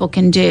thing people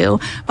can do.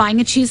 Buying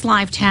a Choose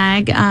Life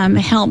tag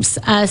helps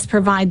us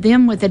provide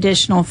them with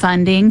additional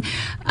funding.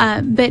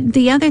 But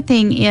the other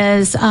thing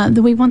is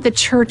that we want the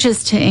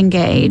churches to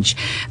engage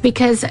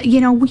because,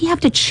 you know, we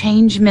have to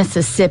change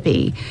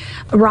Mississippi,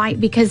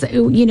 right? Because,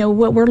 you know,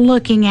 what we're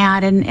looking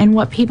at and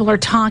what people are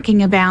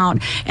talking about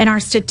and our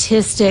statistics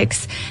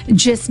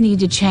just need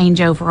to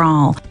change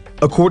overall.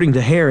 According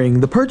to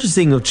Herring, the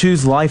purchasing of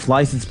Choose Life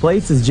license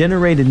plates has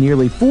generated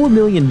nearly $4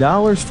 million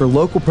for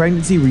local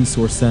pregnancy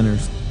resource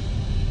centers.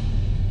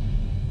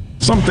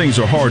 Some things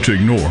are hard to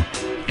ignore,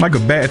 like a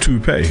bad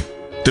toupee.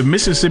 The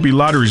Mississippi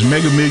Lottery's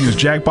Mega Millions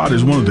jackpot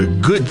is one of the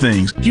good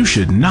things you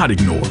should not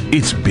ignore.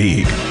 It's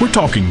big. We're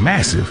talking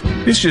massive.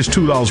 It's just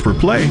 $2 per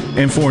play,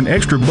 and for an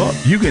extra buck,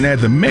 you can add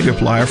the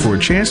Megaplier for a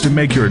chance to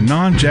make your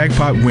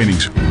non-jackpot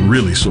winnings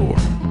really soar.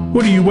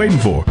 What are you waiting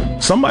for?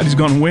 Somebody's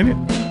gonna win it.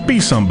 Be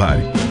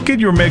somebody. Get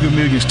your Mega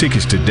Millions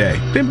tickets today.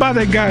 Then buy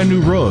that guy a new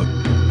rug.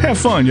 Have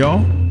fun,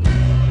 y'all.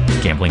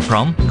 Gambling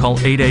problem? Call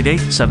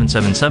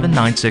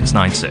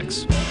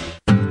 888-777-9696.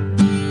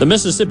 The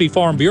Mississippi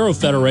Farm Bureau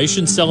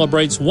Federation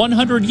celebrates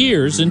 100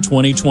 years in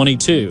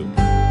 2022.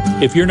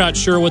 If you're not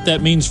sure what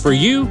that means for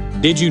you,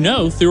 did you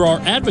know through our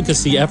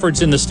advocacy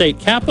efforts in the state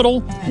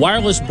capitol,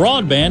 wireless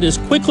broadband is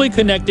quickly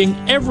connecting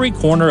every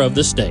corner of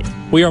the state.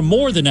 We are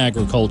more than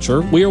agriculture.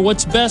 We are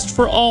what's best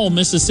for all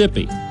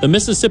Mississippi. The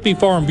Mississippi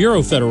Farm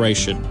Bureau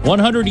Federation,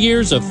 100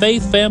 years of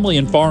faith, family,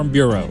 and Farm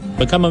Bureau.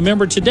 Become a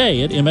member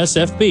today at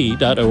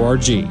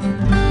msfb.org.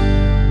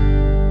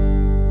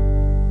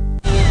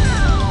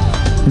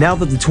 Now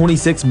that the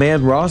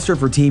 26-man roster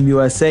for Team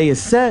USA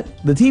is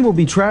set, the team will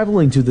be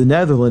traveling to the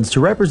Netherlands to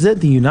represent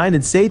the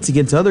United States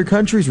against other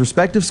countries'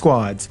 respective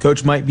squads.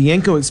 Coach Mike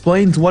Bianco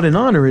explains what an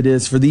honor it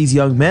is for these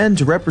young men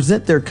to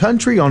represent their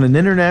country on an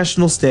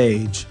international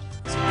stage.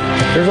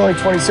 There's only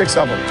 26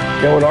 of them.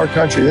 In our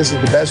country, this is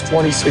the best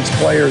 26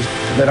 players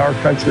that our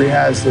country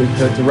has to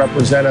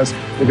represent us,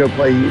 to go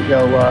play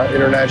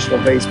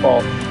international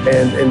baseball,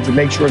 and to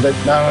make sure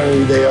that not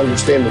only they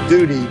understand the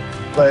duty,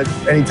 but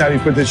anytime you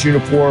put this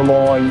uniform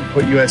on,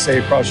 put USA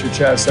across your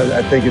chest,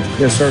 I think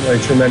it's certainly a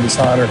tremendous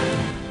honor.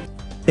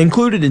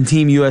 Included in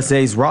Team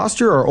USA's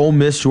roster are Ole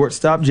Miss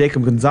shortstop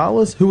Jacob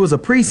Gonzalez, who was a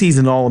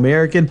preseason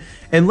All-American,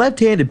 and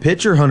left-handed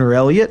pitcher Hunter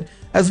Elliott,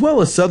 as well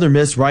as Southern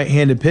Miss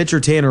right-handed pitcher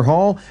Tanner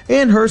Hall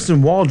and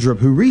Hurston Waldrop,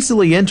 who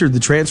recently entered the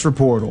transfer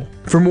portal.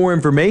 For more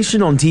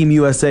information on Team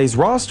USA's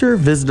roster,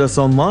 visit us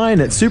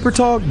online at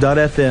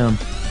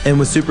supertalk.fm. And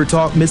with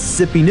Supertalk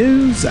Mississippi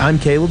News, I'm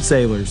Caleb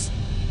Sailors.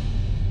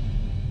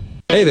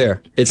 Hey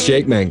there, it's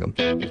Jake Mangum.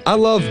 I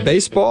love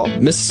baseball,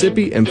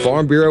 Mississippi, and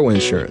Farm Bureau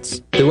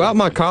insurance. Throughout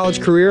my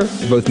college career,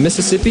 both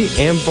Mississippi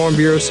and Farm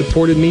Bureau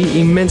supported me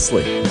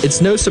immensely.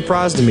 It's no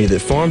surprise to me that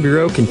Farm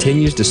Bureau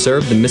continues to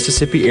serve the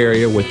Mississippi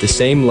area with the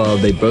same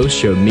love they both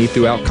showed me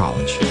throughout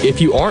college.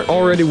 If you aren't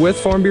already with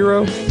Farm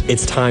Bureau,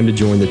 it's time to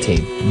join the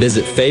team.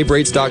 Visit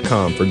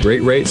favrates.com for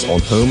great rates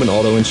on home and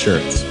auto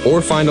insurance, or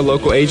find a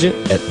local agent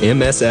at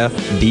msfbins.com.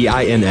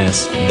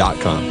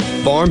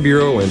 Farm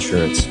Bureau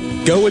Insurance.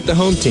 Go with the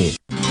home team.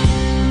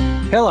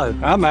 Hello,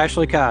 I'm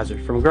Ashley Kaiser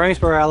from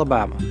Greensboro,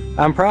 Alabama.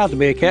 I'm proud to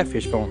be a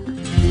catfish farmer,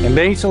 and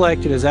being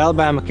selected as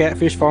Alabama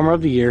Catfish Farmer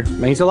of the Year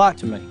means a lot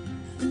to me.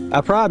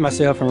 I pride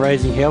myself in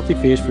raising healthy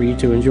fish for you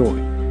to enjoy,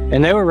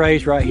 and they were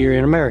raised right here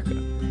in America.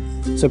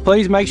 So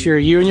please make sure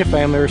you and your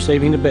family are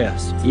receiving the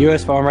best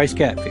U.S. farm-raised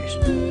catfish.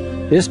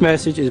 This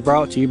message is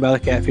brought to you by the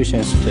Catfish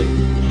Institute.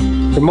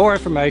 For more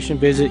information,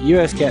 visit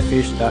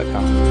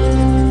uscatfish.com.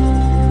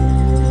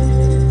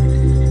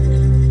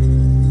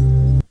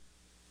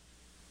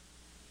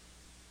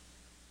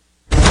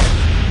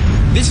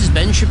 This is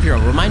Ben Shapiro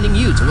reminding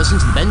you to listen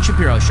to The Ben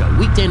Shapiro Show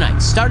weekday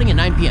nights starting at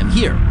 9 p.m.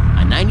 here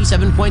on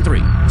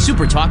 97.3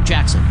 Super Talk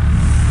Jackson.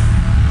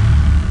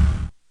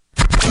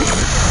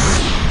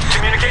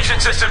 Communication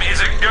system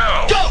is a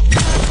go. Go!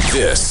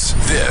 This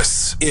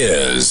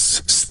is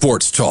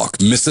Sports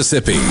Talk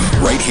Mississippi,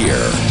 right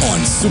here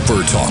on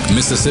Super Talk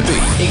Mississippi.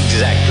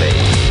 Exactly.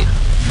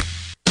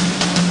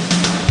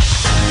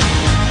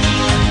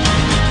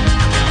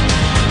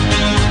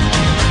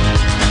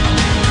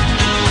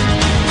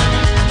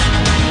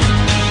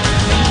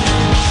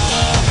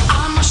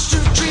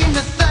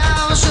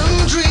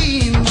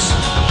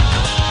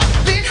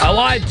 I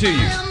lied to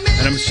you,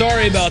 and I'm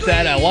sorry about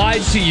that. I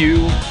lied to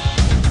you.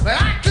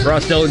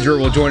 Ross Dellinger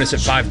will join us at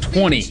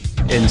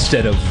 5:20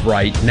 instead of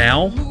right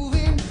now.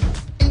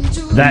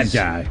 That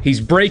guy. He's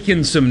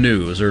breaking some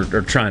news, or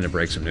trying to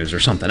break some news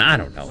or something. I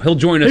don't know. He'll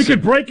join us. He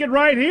could break it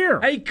right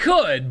here. He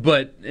could,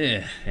 but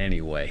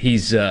anyway,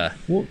 he's...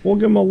 We'll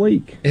give him a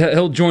leak.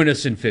 He'll join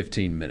us in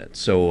 15 minutes,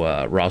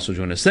 so Ross will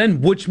join us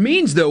then, which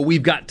means, though,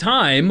 we've got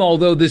time,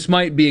 although this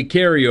might be a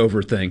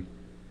carryover thing,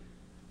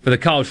 for the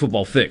College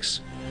Football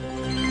Fix.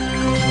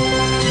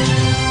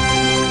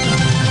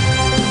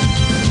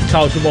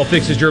 College Football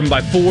Fix is driven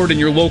by Ford and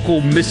your local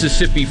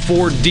Mississippi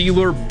Ford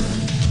dealer.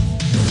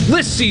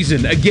 List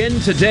season again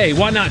today.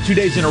 Why not 2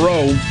 days in a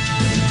row?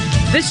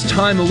 This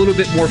time a little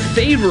bit more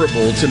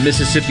favorable to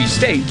Mississippi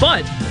State,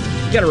 but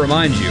I got to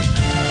remind you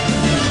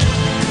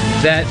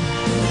that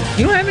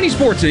you don't have any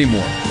sports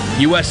anymore.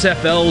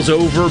 USFL's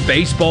over,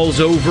 baseball's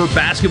over,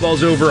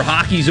 basketball's over,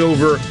 hockey's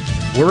over.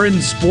 We're in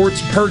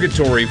sports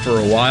purgatory for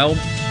a while.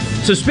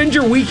 So spend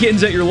your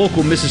weekends at your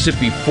local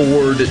Mississippi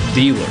Ford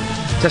dealer.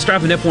 Test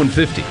drive an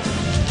F-150.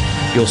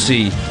 You'll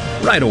see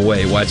right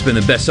away why it's been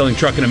the best-selling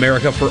truck in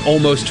America for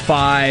almost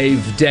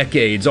 5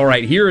 decades. All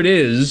right, here it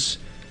is.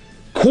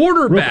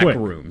 Quarterback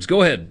rooms.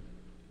 Go ahead.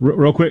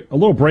 Real quick, a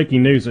little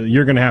breaking news.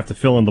 You're going to have to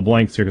fill in the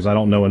blanks here because I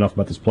don't know enough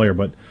about this player,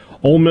 but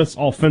Ole Miss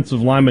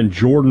offensive lineman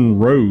Jordan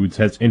Rhodes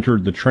has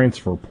entered the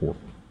transfer portal.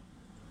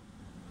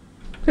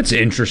 That's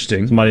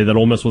interesting. Somebody that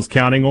Ole Miss was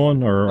counting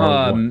on,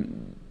 or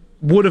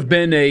would have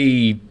been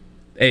a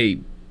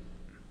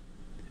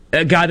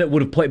guy that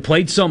would have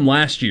played some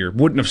last year.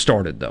 Wouldn't have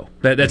started, though.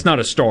 That's not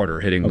a starter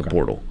hitting the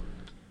portal.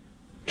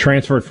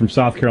 Transferred from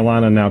South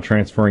Carolina, now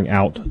transferring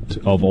out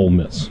of Ole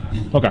Miss.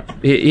 Okay.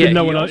 Didn't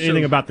know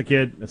anything about the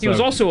kid. He was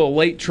also a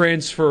late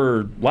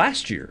transfer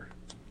last year.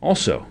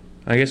 Also,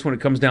 I guess when it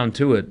comes down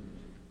to it,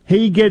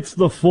 he gets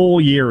the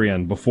full year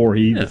in before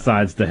he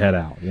decides to head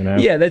out. You know.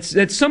 Yeah,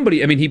 that's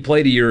somebody. I mean, he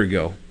played a year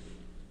ago,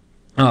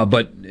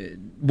 but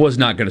was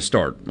not going to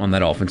start on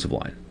that offensive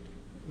line.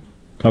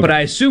 Okay. But I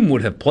assume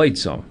would have played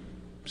some.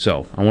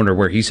 So I wonder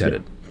where he's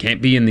headed.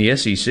 Can't be in the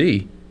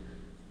SEC.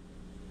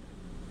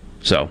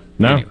 So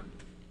no, anyway.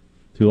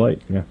 Too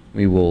late. Yeah,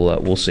 we will.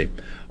 We'll see.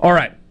 All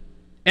right,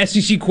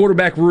 SEC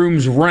quarterback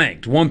rooms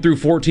ranked 1 through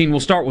 14. We'll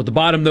start with the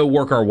bottom though,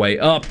 work our way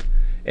up,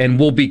 and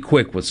we'll be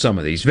quick with some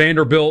of these.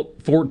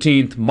 Vanderbilt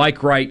 14th,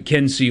 Mike Wright,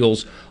 Ken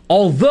Seals.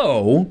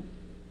 Although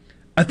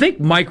I think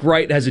Mike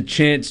Wright has a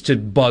chance to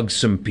bug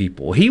some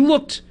people. He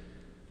looked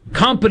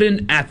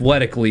competent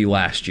athletically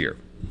last year.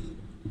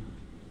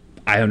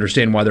 I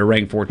understand why they're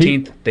ranked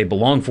 14th. They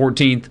belong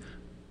 14th.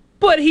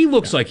 But he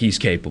looks like he's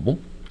capable.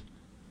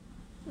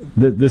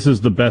 This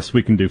is the best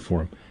we can do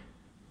for him.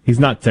 He's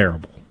not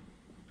terrible.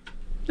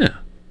 Yeah.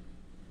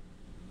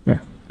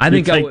 I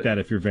think I would take that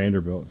if you're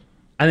Vanderbilt.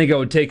 I think I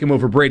would take him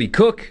over Brady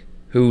Cook,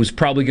 who's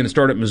probably going to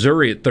start at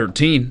Missouri at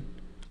 13.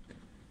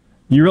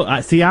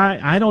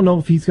 I don't know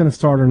if he's going to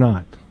start or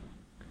not.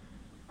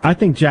 I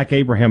think Jack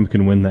Abraham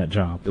can win that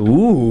job.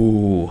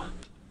 Ooh.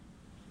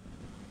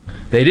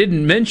 They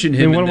didn't mention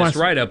him in this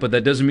write-up, but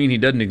that doesn't mean he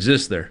doesn't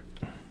exist there.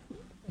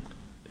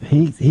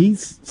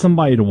 He's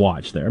somebody to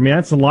watch there. I mean,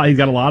 that's a lot. He's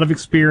got a lot of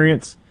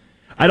experience.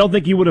 I don't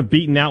think he would have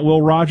beaten out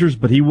Will Rogers,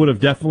 but he would have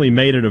definitely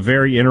made it a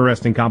very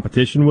interesting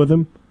competition with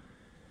him.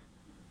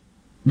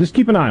 Just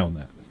keep an eye on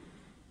that.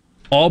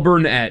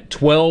 Auburn at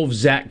 12,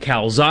 Zach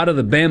Calzada,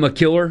 the Bama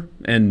killer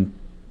and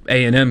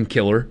A&M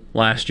killer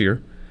last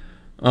year.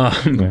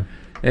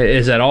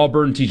 Is at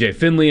Auburn. TJ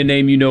Finley, a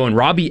name you know, and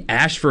Robbie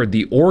Ashford,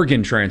 the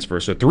Oregon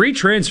transfer. So 3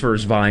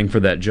 transfers vying for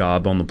that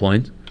job on the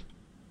Plains.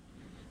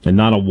 And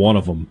not a one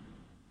of them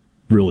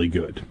really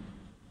good.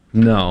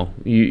 No.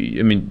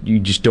 You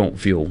just don't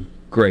feel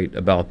great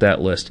about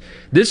that list.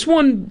 This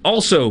one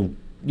also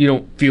you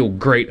don't feel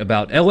great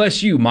about.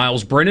 LSU,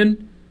 Miles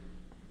Brennan.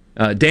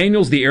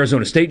 Daniels, the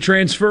Arizona State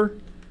transfer.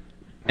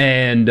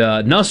 And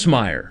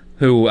Nussmeier,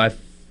 who I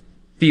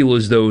feel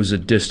as though is a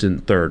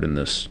distant third in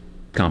this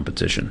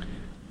competition.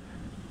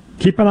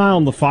 Keep an eye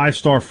on the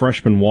 5-star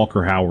freshman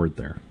Walker Howard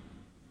there.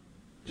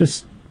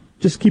 Just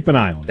keep an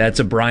eye on it. That's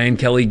a Brian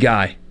Kelly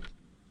guy.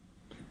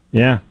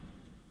 Yeah.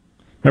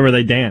 Remember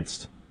they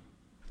danced.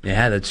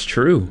 Yeah, that's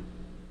true.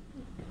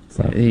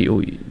 So,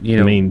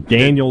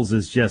 Daniels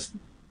is just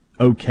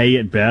okay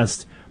at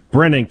best.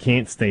 Brennan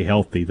can't stay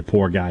healthy, the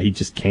poor guy. He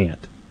just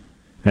can't.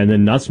 And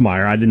then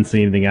Nussmeier, I didn't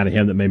see anything out of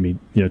him that made me,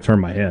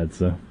 turn my head.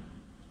 So.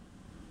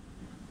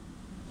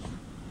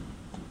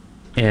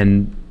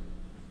 And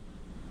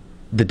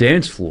the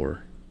dance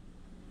floor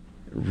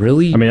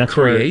really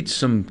creates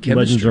some chemistry.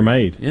 Legends are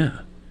made. Yeah.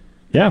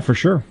 Yeah, for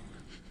sure.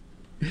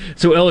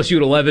 So LSU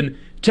at 11,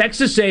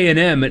 Texas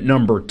A&M at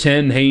number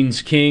 10,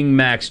 Haynes King,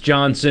 Max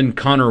Johnson,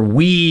 Connor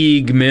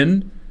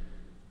Weigman,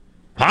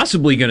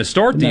 possibly going to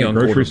start the young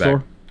quarterback.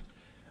 Store?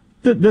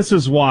 This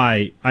is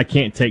why I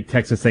can't take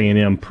Texas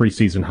A&M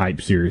preseason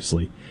hype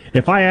seriously.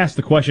 If I ask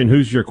the question,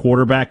 who's your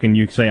quarterback, and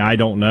you say, I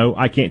don't know,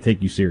 I can't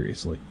take you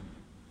seriously.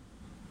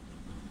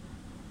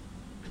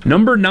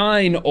 Number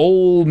 9,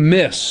 Ole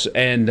Miss,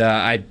 and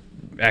I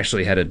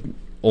actually had an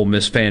Ole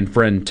Miss fan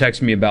friend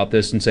text me about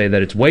this and say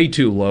that it's way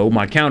too low.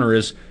 My counter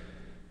is,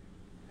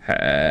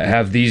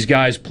 have these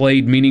guys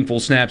played meaningful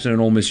snaps in an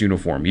Ole Miss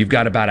uniform? You've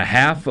got about a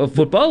half of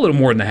football, a little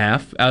more than a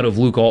half, out of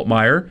Luke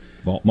Altmaier.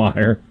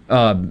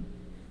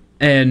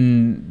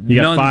 And you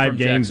got 5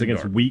 games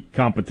against weak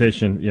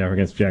competition,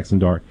 against Jackson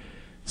Dart.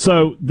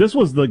 So this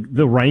was the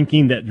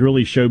ranking that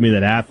really showed me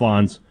that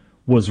Athlon's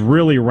was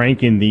really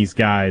ranking these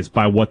guys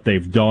by what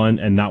they've done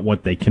and not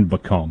what they can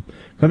become.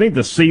 I think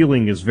the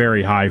ceiling is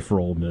very high for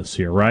Ole Miss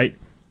here, right?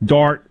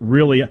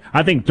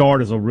 I think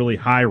Dart is a really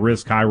high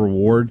risk, high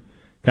reward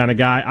kind of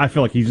guy. I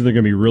feel like he's either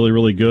going to be really,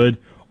 really good,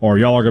 or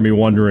y'all are going to be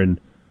wondering,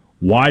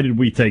 why did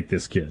we take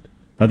this kid?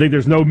 I think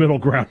there's no middle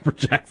ground for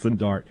Jackson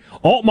Dart.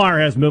 Altmaier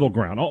has middle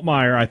ground.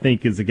 Altmaier, I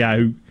think, is a guy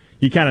who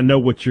you kind of know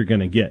what you're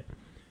going to get.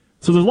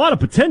 So there's a lot of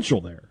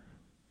potential there,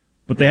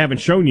 but they haven't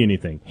shown you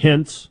anything.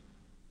 Hence,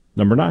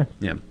 number 9.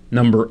 Yeah.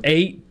 Number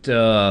 8,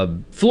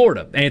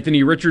 Florida,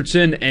 Anthony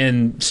Richardson,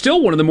 and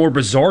still one of the more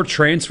bizarre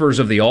transfers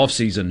of the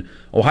offseason.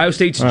 Ohio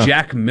State's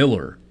Jack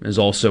Miller is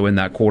also in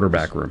that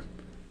quarterback room.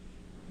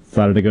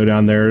 Decided to go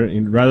down there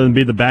rather than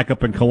be the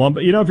backup in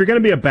Columbus. If you're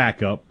going to be a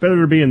backup, better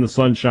to be in the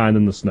sunshine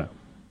than the snow.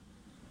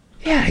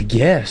 Yeah, I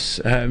guess.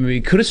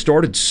 He could have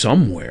started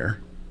somewhere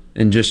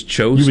and just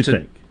chose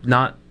to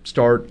not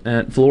start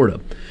at Florida.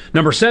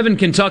 Number 7,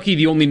 Kentucky,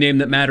 the only name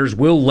that matters,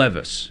 Will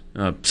Levis.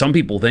 Some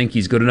people think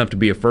he's good enough to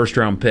be a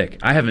first-round pick.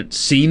 I haven't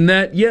seen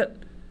that yet,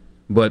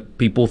 but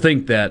people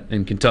think that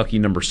in Kentucky,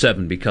 number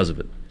 7, because of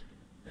it.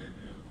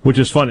 Which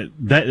is funny.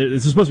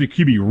 This is supposed to be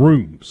QB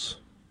rooms.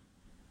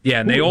 Yeah,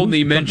 and they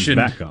only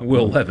mentioned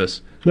Will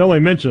Levis. They only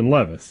mentioned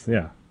Levis,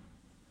 yeah.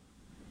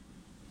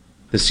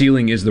 The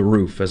ceiling is the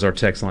roof, as our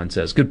text line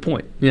says. Good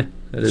point. Yeah,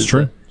 that is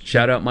true.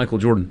 Shout out Michael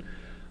Jordan.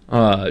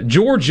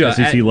 Georgia.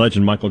 SEC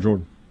legend Michael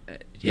Jordan.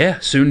 Yeah,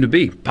 soon to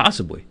be,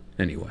 possibly.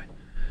 Anyway,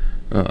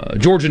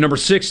 Georgia number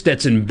 6,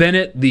 Stetson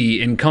Bennett,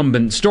 the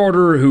incumbent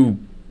starter, who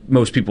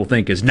most people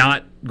think is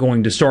not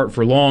going to start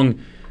for long,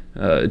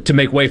 to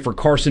make way for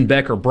Carson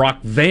Beck or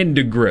Brock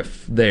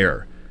Vandegrift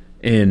there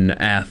in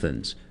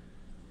Athens.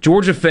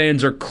 Georgia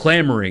fans are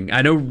clamoring.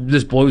 I know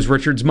this blows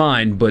Richard's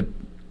mind, but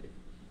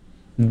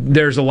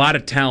there's a lot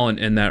of talent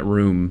in that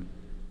room,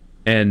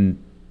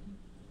 and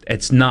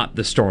it's not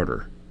the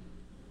starter.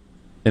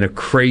 In a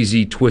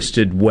crazy,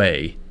 twisted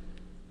way,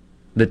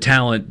 the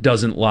talent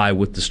doesn't lie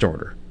with the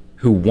starter,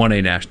 who won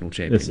a national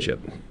championship.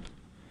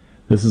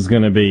 This is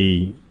going to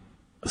be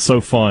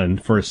so fun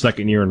for a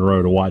second year in a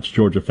row to watch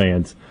Georgia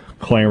fans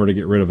clamor to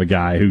get rid of a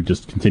guy who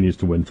just continues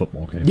to win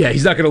football games. Yeah,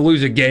 he's not going to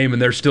lose a game,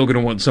 and they're still going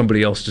to want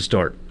somebody else to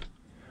start.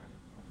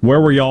 Where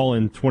were y'all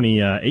in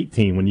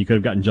 2018 when you could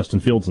have gotten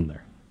Justin Fields in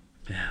there?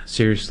 Yeah,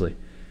 seriously.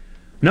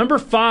 Number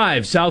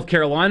 5, South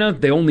Carolina.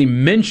 They only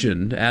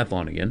mentioned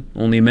Athlon again.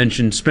 Only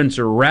mentioned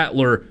Spencer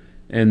Rattler,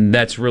 and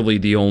that's really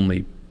the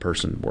only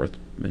person worth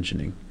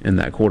mentioning in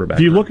that quarterback.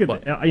 If you look at,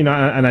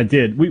 and I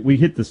did. We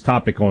hit this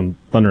topic on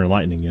Thunder and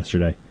Lightning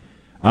yesterday.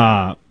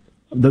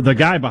 The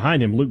guy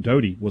behind him, Luke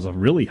Doty, was a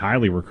really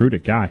highly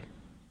recruited guy,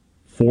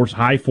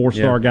 high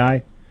four-star guy.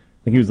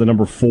 I think he was the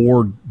number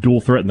 4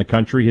 dual threat in the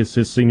country his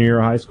senior year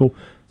of high school.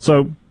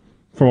 So,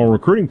 from a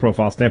recruiting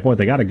profile standpoint,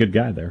 they got a good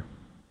guy there.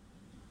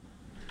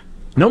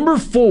 Number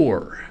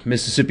 4,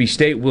 Mississippi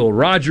State, Will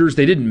Rogers.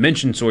 They didn't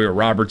mention Sawyer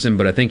Robertson,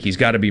 but I think he's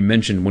got to be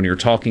mentioned when you're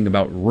talking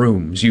about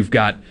rooms. You've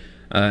got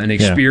an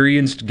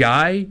experienced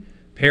guy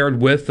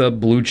paired with a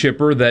blue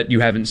chipper that you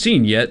haven't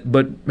seen yet,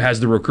 but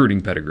has the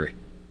recruiting pedigree.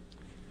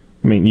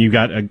 I mean, you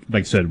got, like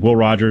I said, Will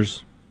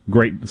Rogers,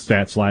 great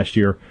stats last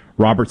year.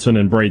 Robertson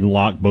and Braden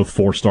Locke, both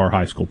 4-star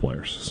high school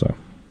players. So,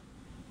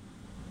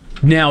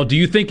 now, do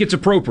you think it's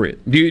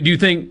appropriate? Do you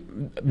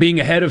think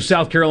being ahead of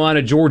South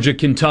Carolina, Georgia,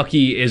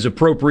 Kentucky is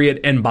appropriate,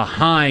 and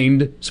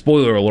behind,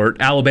 spoiler alert,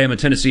 Alabama,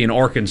 Tennessee, and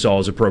Arkansas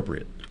is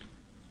appropriate?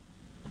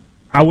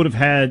 I would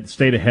have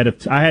stayed ahead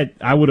of.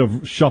 I would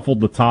have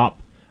shuffled the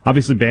top.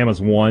 Obviously, Bama's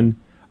 1.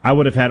 I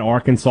would have had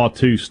Arkansas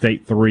 2,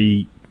 State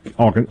 3,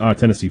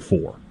 Tennessee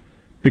 4.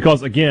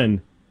 Because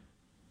again,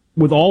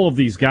 with all of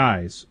these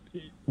guys,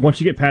 once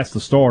you get past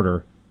the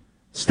starter,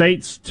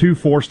 State's 2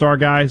 4-star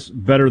guys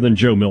better than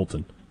Joe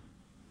Milton.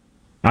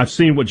 I've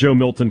seen what Joe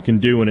Milton can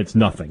do, and it's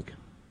nothing.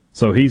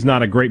 So he's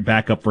not a great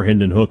backup for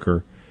Hendon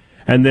Hooker.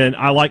 And then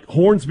I like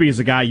Hornsby as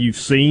a guy you've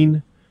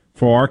seen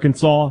for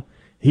Arkansas.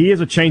 He is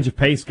a change of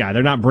pace guy.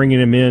 They're not bringing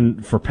him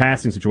in for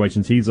passing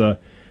situations. He's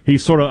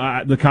sort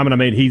of the comment I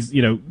made.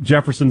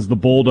 Jefferson's the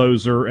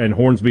bulldozer and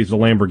Hornsby's the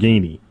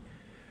Lamborghini,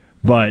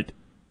 but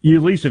you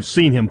at least have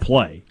seen him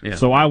play. Yeah.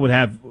 So I would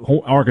have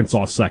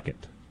Arkansas 2nd.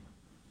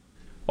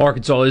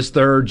 Arkansas is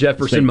 3rd.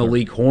 Jefferson,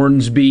 Malik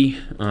Hornsby,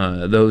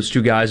 those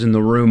 2 guys in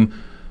the room.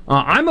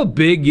 I'm a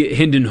big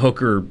Hendon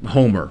Hooker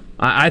homer.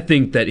 I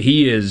think that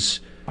he is.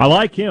 I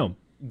like him.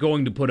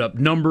 Going to put up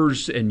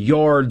numbers and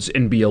yards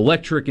and be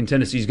electric, and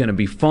Tennessee's going to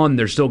be fun.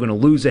 They're still going to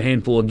lose a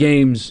handful of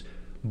games,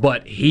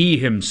 but he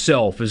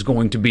himself is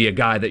going to be a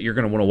guy that you're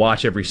going to want to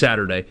watch every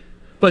Saturday.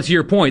 But to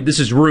your point, this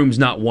is rooms,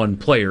 not one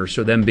player,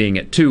 so them being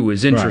at 2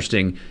 is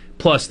interesting, right.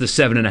 Plus the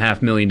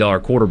 $7.5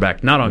 million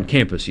quarterback not on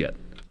campus yet.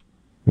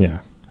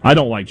 Yeah. I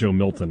don't like Joe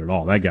Milton at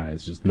all. That guy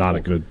is just not a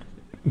good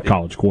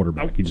college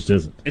quarterback. He just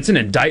isn't. It's an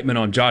indictment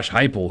on Josh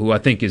Heupel, who I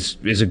think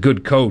is a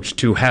good coach,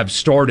 to have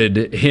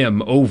started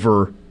him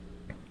over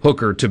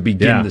Hooker to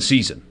begin the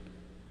season.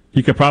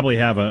 You could probably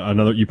have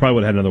another. You probably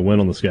would have had another win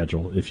on the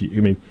schedule that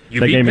game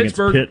against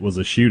Pitt was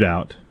a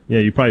shootout. Yeah,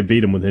 you probably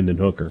beat him with Hendon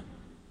Hooker.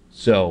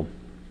 So,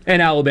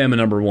 and Alabama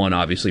number 1,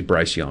 obviously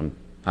Bryce Young,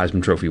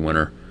 Heisman Trophy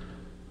winner,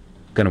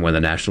 going to win the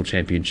national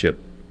championship.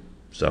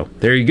 So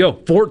there you go.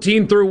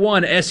 14 through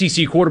 1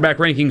 SEC quarterback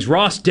rankings.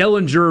 Ross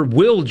Dellinger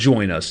will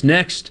join us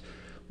next.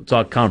 We'll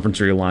talk conference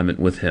realignment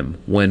with him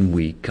when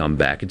we come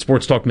back. It's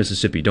Sports Talk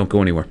Mississippi. Don't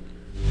go anywhere.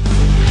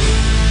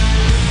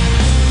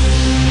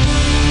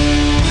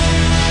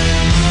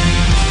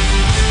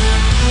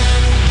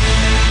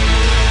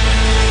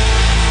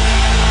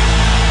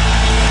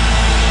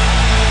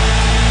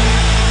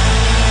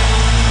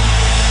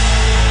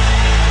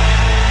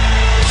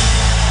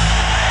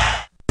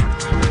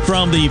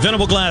 From the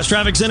Venable Glass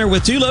Traffic Center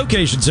with 2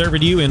 locations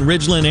serving you in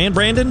Ridgeland and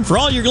Brandon. For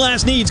all your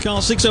glass needs,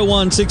 call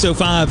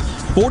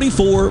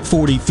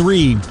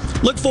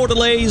 601-605-4443. Look for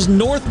delays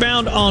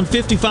northbound on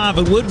 55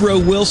 at Woodrow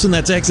Wilson.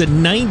 That's exit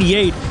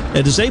 98.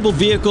 A disabled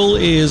vehicle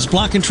is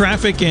blocking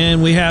traffic,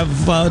 and we have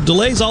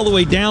delays all the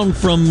way down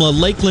from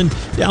Lakeland,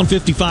 down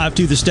 55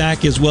 to the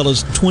Stack, as well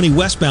as 20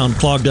 westbound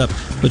clogged up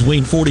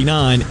between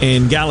 49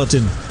 and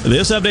Gallatin.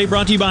 This update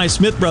brought to you by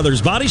Smith Brothers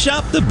Body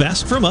Shop, the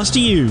best from us to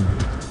you.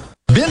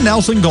 Ben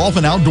Nelson Golf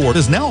and Outdoor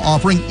is now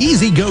offering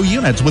Easy Go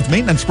units with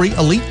maintenance-free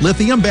elite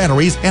lithium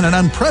batteries and an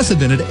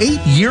unprecedented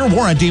 8-year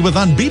warranty with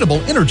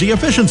unbeatable energy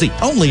efficiency.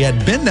 Only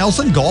at Ben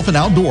Nelson Golf and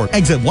Outdoor,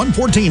 exit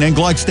 114 in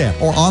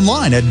Gluckstadt, or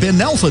online at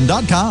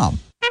bennelson.com.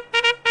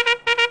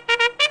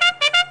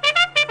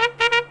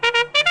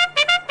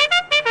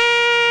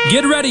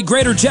 Get ready,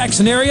 Greater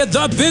Jackson area.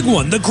 The big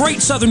one, the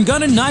Great Southern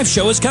Gun and Knife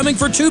Show, is coming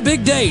for 2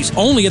 big days,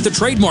 only at the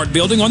Trademark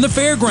Building on the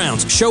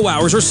fairgrounds. Show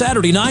hours are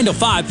Saturday 9 till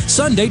 5,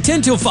 Sunday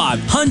 10 till 5.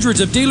 Hundreds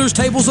of dealers'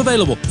 tables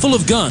available, full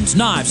of guns,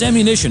 knives,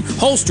 ammunition,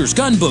 holsters,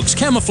 gun books,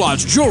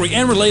 camouflage, jewelry,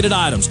 and related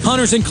items.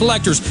 Hunters and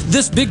collectors,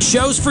 this big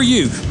show's for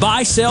you.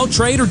 Buy, sell,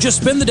 trade, or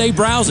just spend the day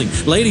browsing.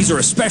 Ladies are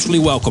especially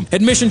welcome.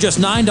 Admission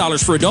just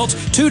 $9 for adults,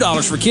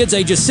 $2 for kids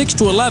ages 6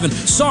 to 11.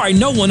 Sorry,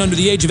 no one under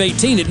the age of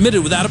 18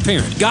 admitted without a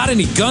parent. Got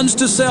any guns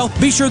to sell? Well,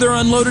 be sure they're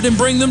unloaded and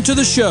bring them to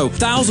the show.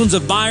 Thousands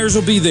of buyers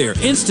will be there.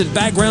 Instant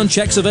background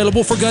checks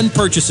available for gun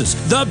purchases.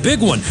 The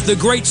big one, the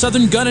Great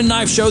Southern Gun and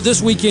Knife Show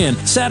this weekend.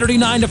 Saturday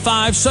 9 to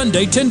 5,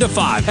 Sunday 10 to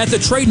 5 at the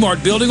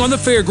Trademark Building on the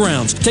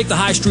Fairgrounds. Take the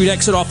High Street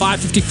exit off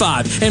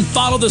I-55 and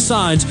follow the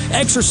signs.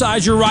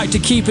 Exercise your right to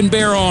keep and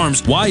bear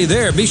arms. While you're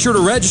there, be sure to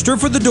register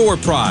for the door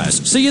prize.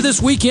 See you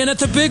this weekend at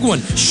the big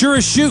one. Sure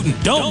as shooting.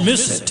 Don't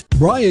miss it.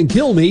 Brian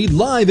Kilmeade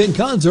live in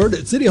concert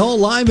at City Hall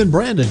Live in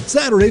Brandon,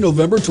 Saturday,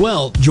 November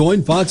 12th.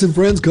 Join Fox &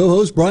 Friends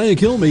co-host Brian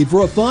Kilmeade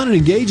for a fun and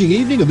engaging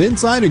evening of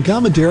insight and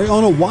commentary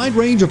on a wide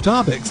range of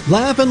topics.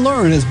 Laugh and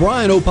learn as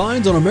Brian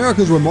opines on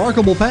America's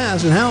remarkable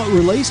past and how it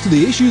relates to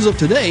the issues of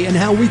today and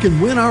how we can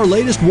win our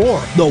latest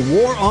war, the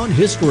war on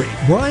history.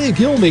 Brian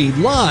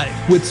Kilmeade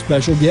live with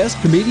special guest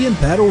comedian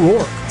Pat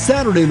O'Rourke.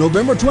 Saturday,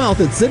 November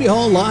 12th at City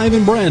Hall Live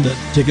in Brandon.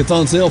 Tickets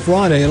on sale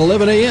Friday at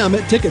 11 a.m.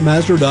 at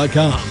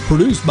Ticketmaster.com.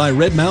 Produced by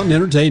Red Mountain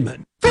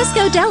Entertainment.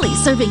 Frisco Deli,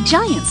 serving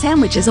giant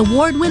sandwiches,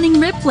 award-winning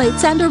rib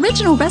plates, and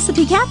original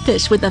recipe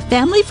catfish with a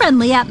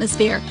family-friendly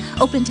atmosphere.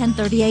 Open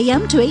 10:30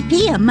 a.m. to 8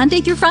 p.m.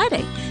 Monday through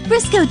Friday.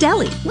 Frisco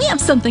Deli, we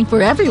have something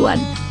for everyone.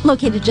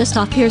 Located just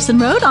off Pearson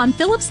Road on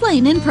Phillips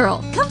Lane in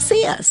Pearl. Come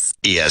see us.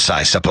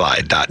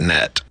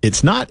 ESISupply.net.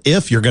 It's not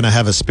if you're going to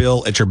have a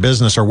spill at your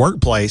business or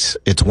workplace,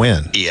 it's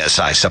when.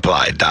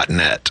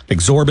 ESISupply.net.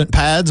 Exorbitant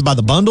pads by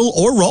the bundle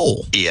or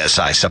roll.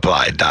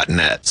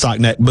 ESISupply.net.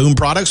 Socknet boom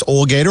products,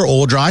 Oil Gator,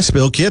 Oil Dry,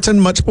 spill kits,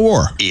 and much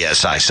more.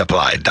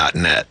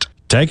 ESISupply.net.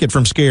 Take it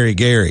from Scary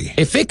Gary.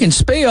 If it can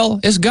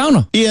spill, it's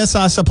gonna.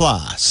 ESI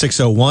Supply,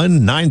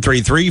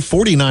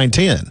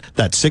 601-933-4910.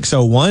 That's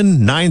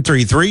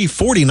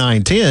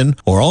 601-933-4910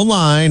 or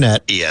online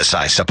at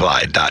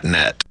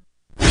ESISupply.net.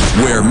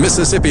 Where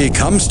Mississippi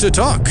comes to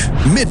talk.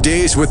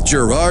 Middays with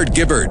Gerard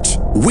Gibbert.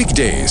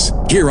 Weekdays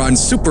here on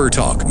Super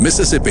Talk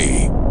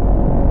Mississippi.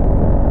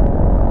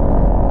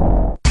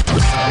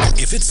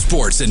 If it's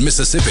sports in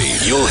Mississippi,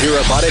 you'll hear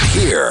about it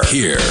here.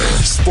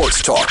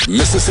 Sports Talk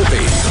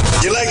Mississippi.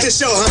 You like this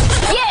show,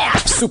 huh? Yeah!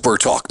 Super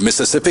Talk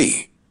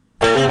Mississippi.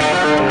 Not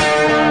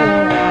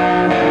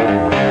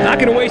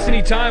going to waste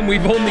any time.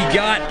 We've only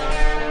got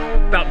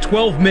about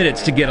 12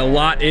 minutes to get a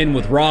lot in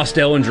with Ross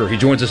Dellinger. He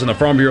joins us on the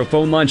Farm Bureau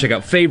phone line. Check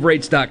out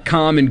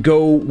favorites.com and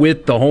go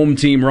with the home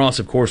team. Ross,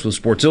 of course, with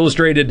Sports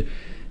Illustrated,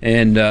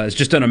 and has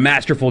just done a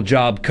masterful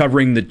job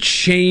covering the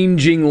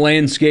changing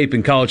landscape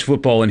in college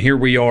football, and here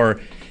we are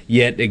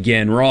yet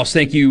again. Ross,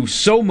 thank you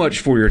so much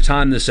for your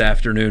time this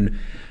afternoon.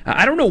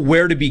 I don't know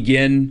where to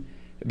begin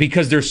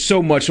because there's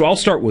so much, so I'll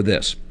start with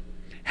this.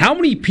 How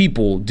many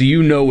people do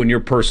you know in your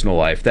personal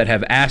life that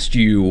have asked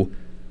you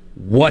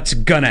what's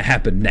going to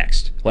happen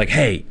next? Like,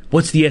 hey,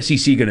 what's the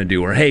SEC going to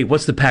do? Or, hey,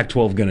 what's the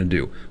Pac-12 going to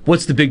do?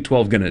 What's the Big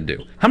 12 going to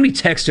do? How many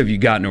texts have you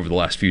gotten over the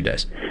last few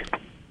days?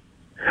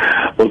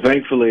 Well,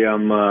 thankfully,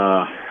 I'm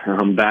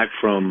back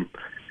from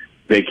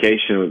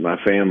vacation with my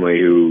family,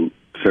 who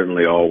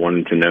certainly all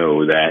wanted to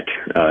know that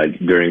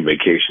during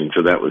vacation,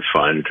 so that was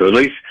fun. So at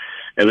least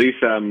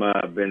I'm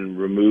been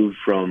removed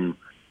from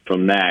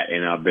that,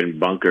 and I've been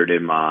bunkered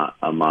in my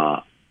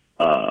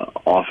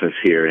office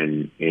here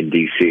in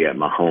DC at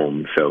my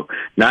home. So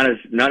not as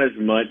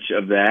much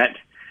of that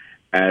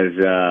as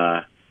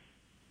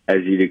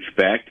you'd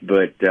expect,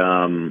 but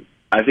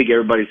I think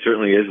everybody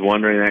certainly is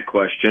wondering that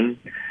question.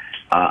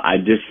 I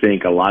just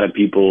think a lot of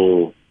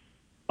people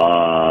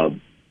or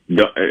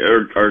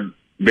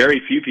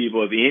very few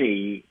people, if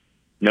any,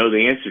 know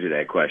the answer to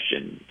that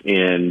question.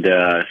 And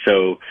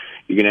so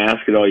you can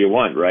ask it all you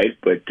want, right?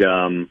 But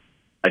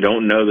I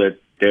don't know that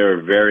there are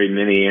very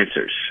many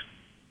answers.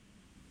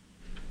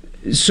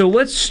 So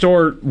let's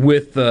start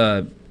with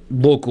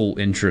local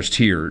interest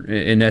here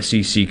in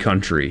SEC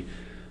country.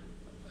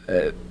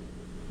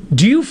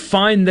 Do you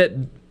find that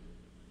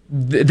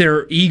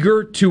they're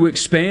eager to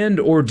expand,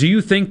 or do you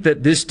think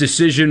that this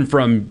decision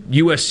from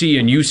USC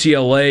and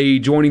UCLA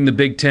joining the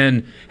Big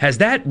Ten, has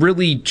that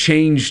really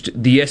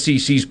changed the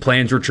SEC's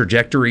plans or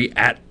trajectory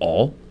at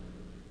all?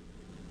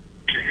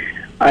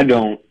 I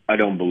don't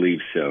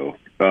believe so.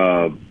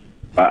 I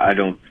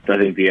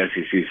think the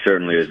SEC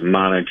certainly is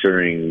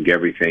monitoring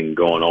everything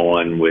going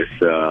on with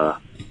the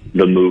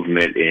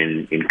movement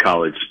in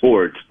college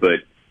sports,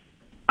 but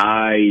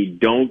I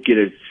don't get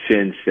a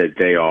sense that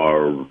they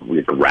are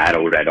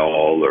rattled at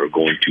all or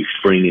going to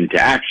spring into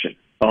action.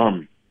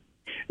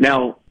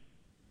 Now,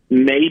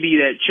 maybe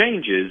that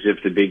changes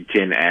if the Big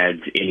Ten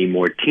adds any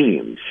more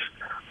teams.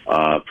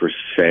 For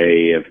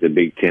say, if the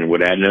Big Ten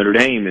would add Notre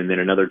Dame and then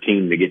another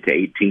team to get to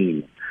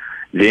 18,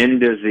 then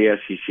does the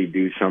SEC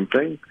do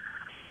something?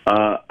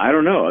 I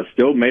don't know.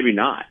 Still, maybe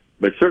not.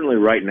 But certainly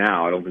right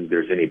now, I don't think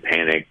there's any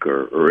panic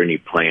or any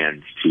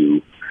plans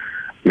to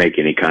make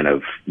any kind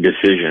of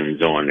decisions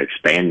on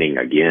expanding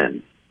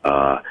again.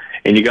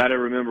 And you got to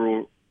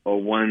remember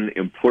one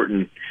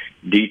important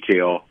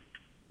detail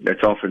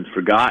that's often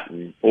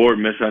forgotten or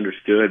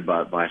misunderstood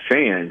by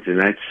fans,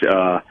 and that's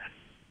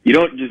you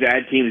don't just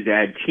add teams to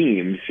add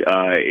teams.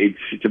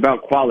 It's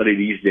about quality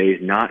these days,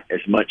 not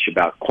as much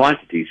about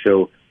quantity.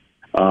 So,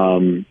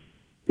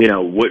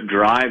 what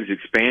drives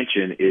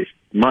expansion is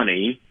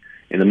money,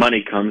 And the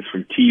money comes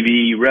from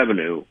TV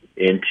revenue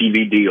and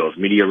TV deals,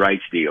 media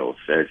rights deals,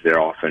 as they're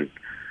often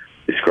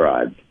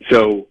described.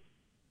 So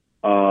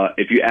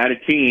if you add a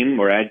team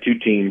or add two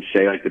teams,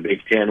 say like the Big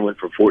Ten went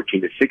from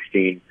 14 to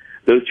 16,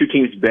 those two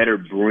teams better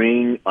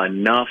bring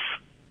enough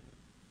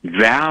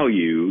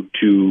value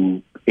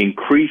to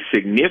increase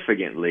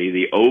significantly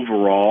the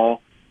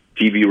overall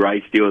TV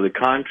rights deal of the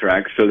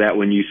contract, so that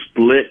when you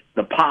split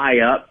the pie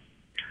up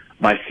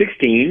by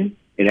 16,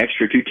 an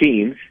extra two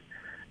teams,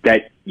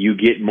 that you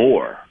get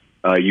more.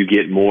 You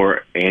get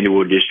more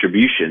annual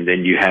distribution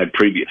than you had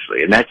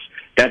previously, and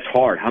that's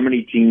hard. How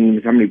many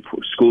teams, how many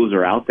schools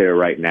are out there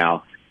right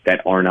now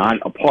that are not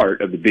a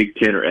part of the Big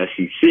Ten or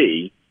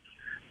SEC?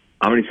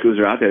 How many schools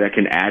are out there that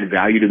can add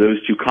value to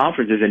those two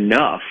conferences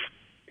enough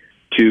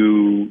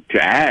to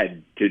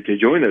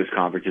join those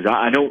conferences?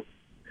 I don't.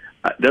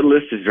 That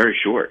list is very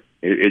short.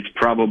 It's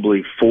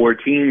probably 4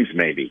 teams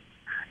maybe,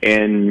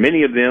 and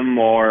many of them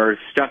are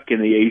stuck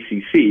in the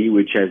ACC,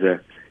 which has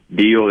a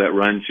deal that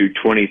runs through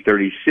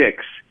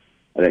 2036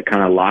 that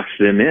kind of locks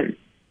them in.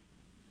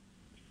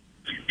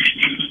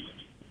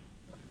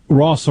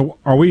 Ross, so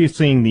are we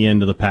seeing the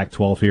end of the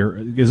Pac-12 here?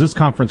 Is this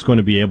conference going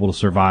to be able to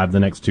survive the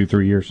next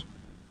 2-3 years?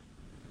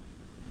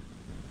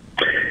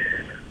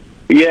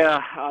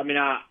 Yeah, I mean,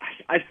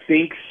 I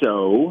think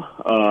so.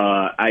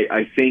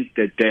 I think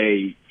that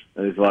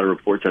there's a lot of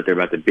reports out there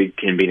about the Big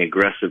Ten being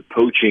aggressive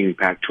poaching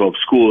Pac-12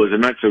 schools.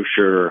 I'm not so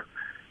sure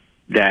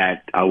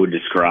that I would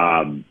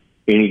describe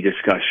any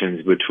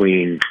discussions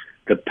between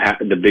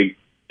the Big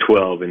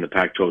 12 and the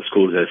Pac-12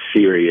 schools as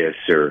serious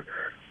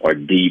or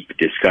deep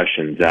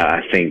discussions.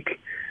 I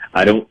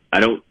don't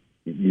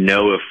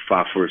know if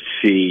I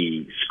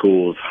foresee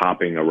schools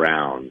hopping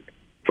around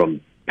from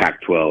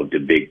Pac-12 to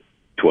Big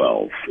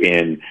 12.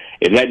 And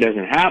if that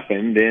doesn't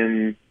happen,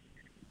 then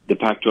the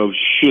Pac-12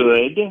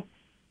 should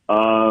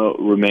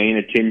remain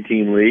a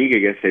 10-team league. I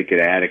guess they could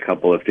add a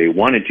couple if they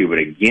wanted to, but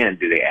again,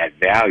 do they add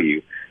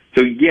value?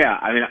 So, yeah,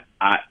 I mean,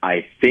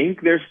 I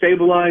think they're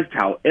stabilized.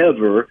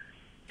 However,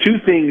 two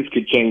things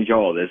could change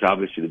all of this.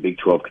 Obviously, the Big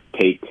 12 could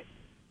take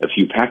a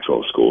few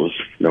Pac-12 schools,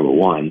 number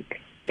one.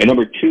 And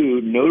number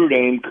two, Notre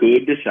Dame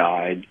could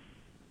decide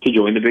to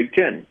join the Big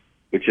Ten,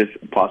 which is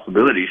a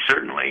possibility,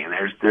 certainly. And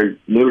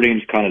Notre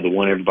Dame's kind of the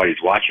one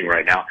everybody's watching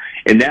right now.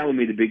 And that would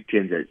mean the Big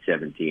Ten's at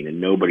 17, and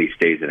nobody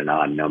stays at an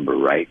odd number,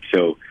 right?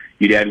 So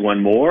you'd add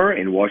one more,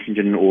 and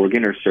Washington and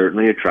Oregon are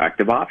certainly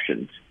attractive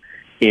options.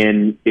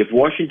 And if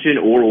Washington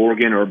or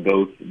Oregon or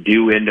both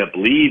do end up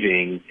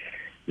leaving,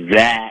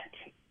 that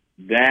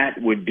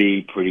would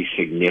be pretty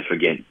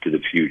significant to the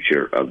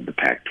future of the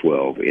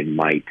Pac-12. It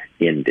might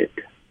end it.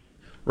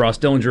 Ross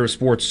Dellinger of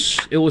Sports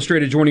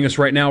Illustrated joining us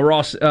right now.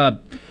 Ross, a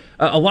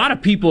lot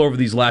of people over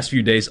these last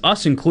few days,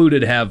 us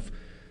included, have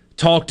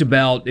talked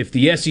about if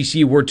the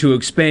SEC were to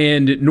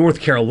expand,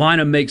 North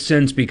Carolina makes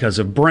sense because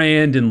of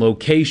brand and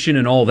location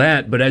and all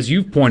that. But as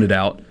you've pointed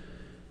out,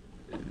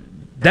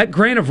 that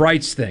grant of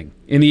rights thing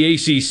in the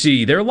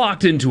ACC, they're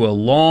locked into a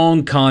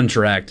long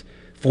contract,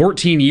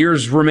 14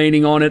 years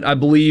remaining on it, I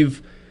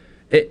believe.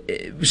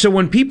 So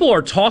when people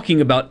are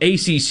talking about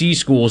ACC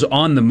schools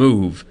on the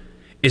move,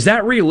 is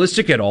that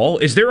realistic at all?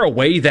 Is there a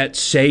way that,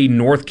 say,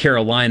 North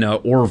Carolina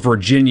or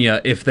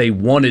Virginia, if they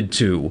wanted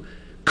to,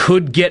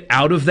 could get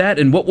out of that?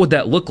 And what would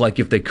that look like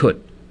if they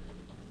could?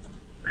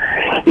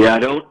 Yeah,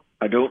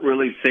 I don't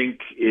really think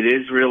it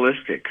is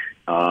realistic.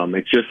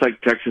 It's just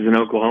like Texas and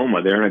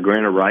Oklahoma. They're in a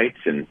grant of rights,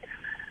 and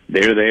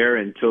they're there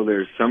until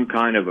there's some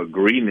kind of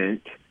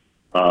agreement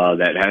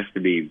that has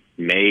to be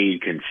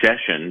made,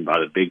 concession by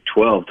the Big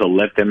 12 to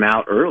let them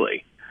out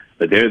early.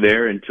 But they're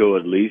there until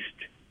at least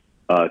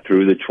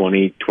through the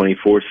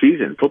 2024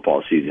 season,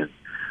 football season,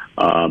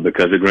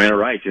 because of grant of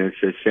rights. And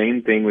it's the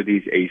same thing with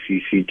these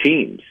ACC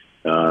teams.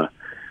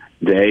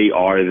 They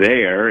are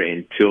there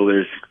until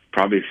there's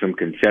probably some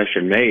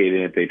concession made,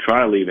 and if they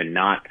try to leave and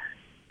not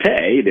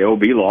pay, there will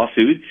be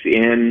lawsuits,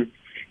 and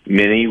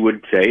many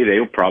would say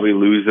they'll probably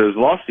lose those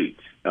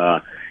lawsuits.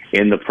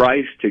 And the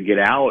price to get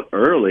out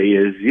early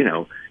is,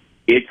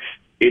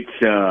 it's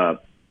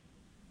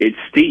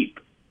steep.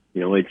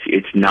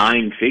 It's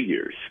 9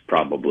 figures,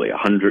 probably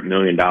 $100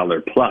 million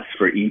plus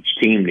for each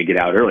team to get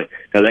out early.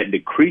 Now that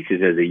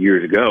decreases as the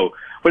years go,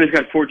 but it's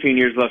got 14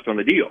 years left on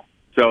the deal.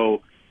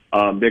 So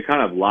they're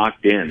kind of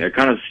locked in. They're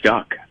kind of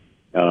stuck,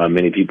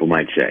 many people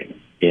might say.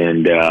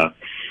 And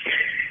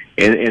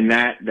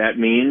that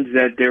means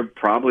that there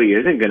probably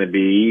isn't going to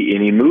be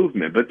any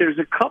movement. But there's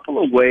a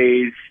couple of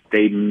ways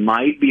they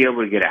might be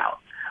able to get out.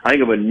 I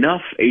think if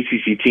enough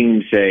ACC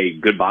teams say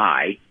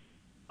goodbye,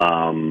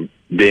 then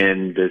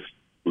this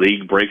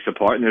league breaks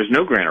apart and there's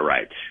no grant of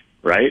rights,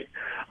 right?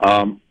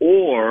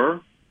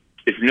 Or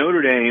if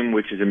Notre Dame,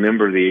 which is a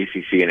member of the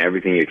ACC and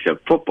everything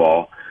except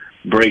football,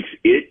 breaks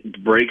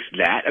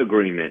that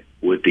agreement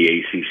with the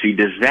ACC,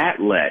 does that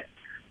let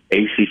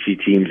ACC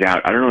teams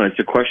out? I don't know. That's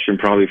a question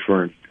probably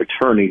for an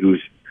attorney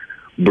who's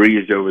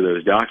breezed over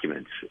those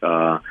documents.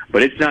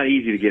 But it's not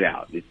easy to get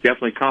out. It's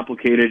definitely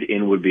complicated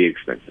and would be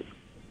expensive.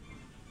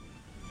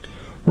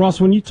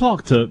 Ross, when you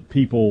talk to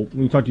people,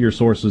 when you talk to your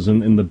sources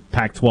in the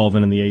Pac-12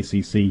 and in the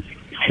ACC,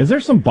 is there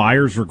some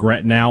buyer's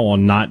regret now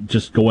on not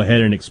just go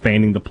ahead and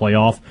expanding the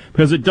playoff?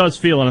 Because it does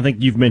feel, and I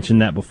think you've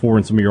mentioned that before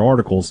in some of your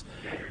articles,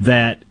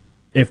 that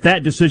if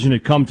that decision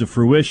had come to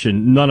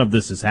fruition, none of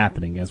this is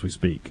happening as we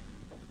speak.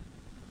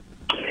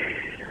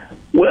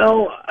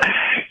 Well,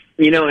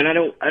 and I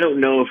don't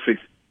know if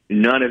it's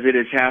none of it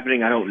is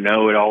happening. I don't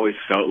know. It always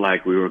felt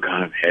like we were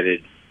kind of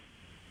headed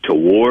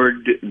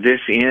toward this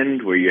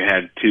end where you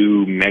had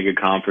two mega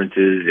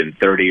conferences and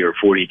 30 or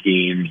 40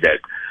 teams that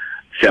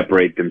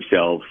separate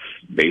themselves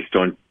based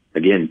on,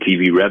 again,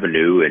 TV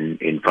revenue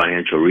and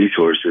financial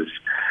resources.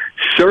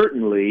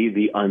 Certainly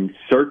the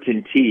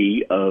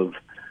uncertainty of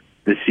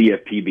the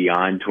CFP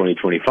beyond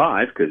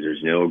 2025, because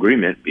there's no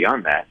agreement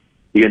beyond that,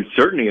 the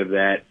uncertainty of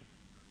that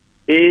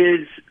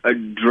is a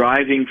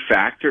driving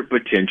factor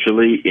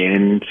potentially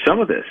in some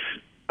of this.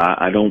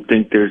 I don't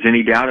think there's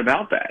any doubt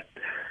about that.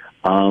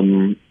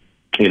 Does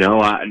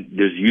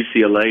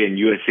UCLA and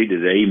USC, do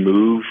they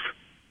move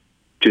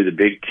to the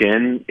Big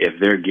Ten if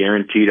they're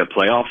guaranteed a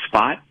playoff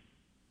spot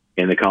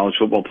in the college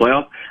football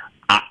playoff?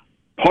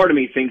 Part of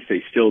me thinks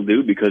they still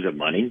do because of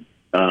money.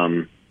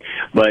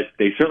 But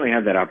they certainly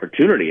have that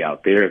opportunity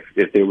out there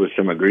if there was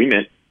some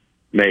agreement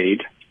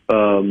made.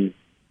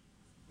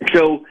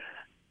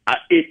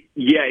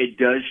 It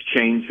does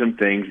change some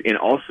things. And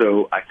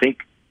also, I think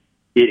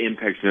it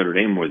impacts Notre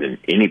Dame more than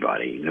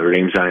anybody. Notre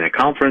Dame's not in a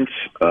conference,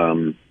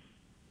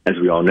 as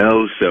we all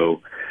know.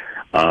 So,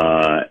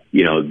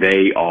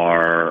 they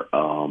are,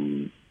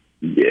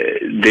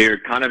 they're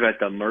kind of at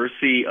the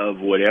mercy of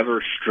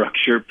whatever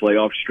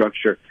playoff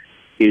structure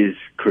is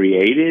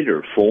created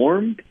or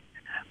formed.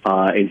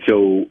 And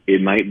so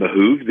it might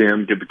behoove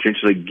them to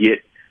potentially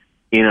get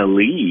in a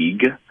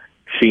league,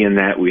 seeing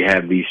that we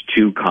have these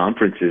two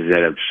conferences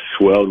that have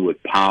swelled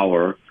with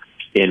power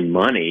and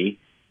money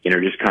and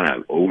are just kind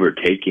of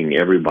overtaking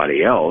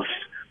everybody else.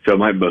 So it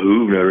might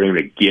behoove Notre Dame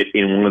to get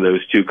in one of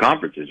those two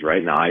conferences, right?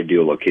 And the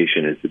ideal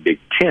location is the Big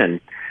Ten,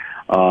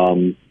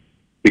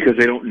 because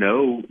they don't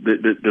know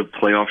the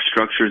playoff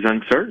structure is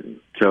uncertain.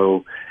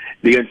 So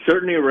the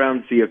uncertainty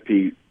around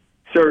CFP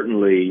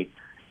certainly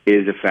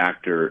is a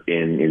factor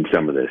in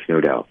some of this, no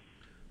doubt.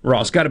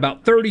 Ross, got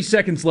about 30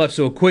 seconds left,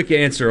 so a quick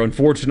answer.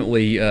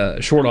 Unfortunately,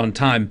 short on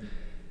time.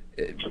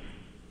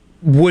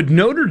 Would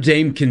Notre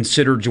Dame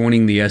consider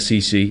joining the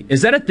SEC?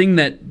 Is that a thing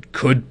that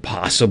could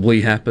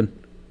possibly happen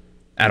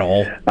at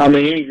all? I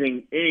mean,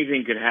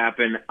 anything could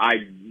happen.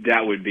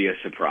 That would be a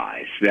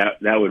surprise. That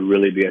would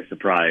really be a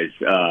surprise.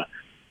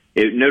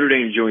 If Notre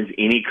Dame joins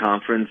any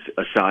conference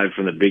aside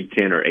from the Big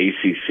Ten or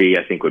ACC,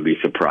 I think would be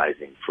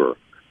surprising for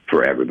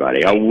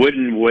everybody. I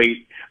wouldn't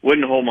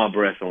hold my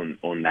breath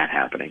on that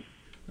happening.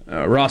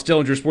 Ross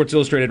Dellinger, Sports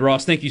Illustrated.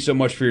 Ross, thank you so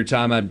much for your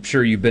time. I'm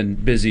sure you've been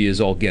busy as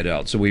all get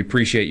out, so we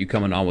appreciate you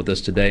coming on with us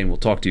today, and we'll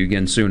talk to you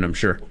again soon, I'm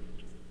sure.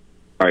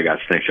 All right, guys.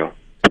 Thanks, y'all.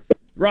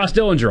 Ross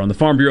Dellinger on the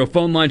Farm Bureau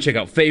phone line. Check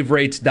out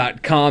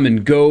favorites.com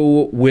and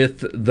go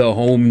with the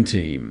home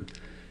team.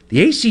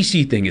 The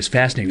ACC thing is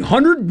fascinating.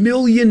 $100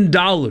 million.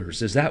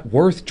 Is that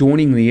worth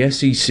joining the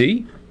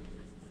SEC?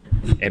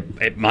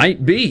 It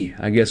might be.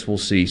 I guess we'll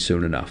see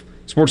soon enough.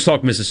 Sports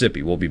Talk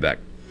Mississippi. We'll be back.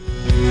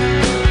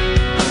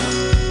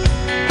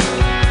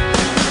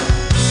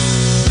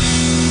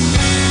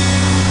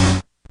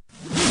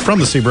 From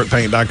the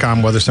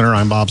SeabrookPaint.com Weather Center,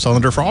 I'm Bob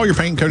Sullender. For all your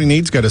paint and coating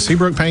needs, go to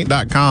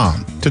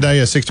SeabrookPaint.com. Today,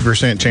 a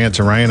 60% chance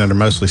of rain under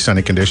mostly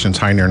sunny conditions,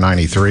 high near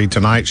 93.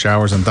 Tonight,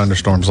 showers and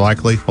thunderstorms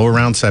likely, low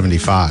around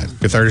 75.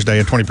 For Thursday,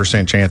 a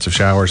 20% chance of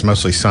showers,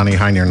 mostly sunny,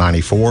 high near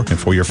 94. And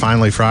for your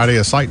finally Friday,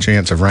 a slight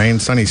chance of rain,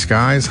 sunny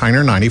skies, high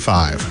near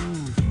 95.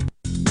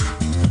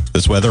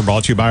 This weather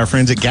brought to you by our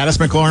friends at Gaddis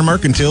McLaurin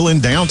Mercantile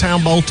in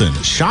downtown Bolton.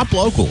 Shop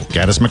local.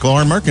 Gaddis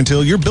McLaurin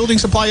Mercantile, your building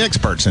supply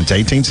expert since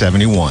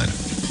 1871.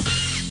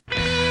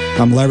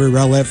 I'm Larry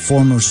Rowlett,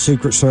 former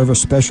Secret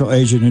Service Special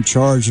Agent in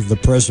charge of the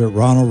President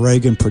Ronald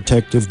Reagan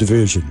Protective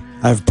Division.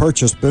 I have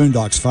purchased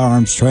Boondocks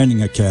Firearms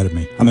Training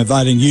Academy. I'm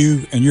inviting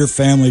you and your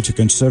family to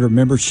consider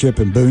membership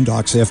in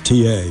Boondocks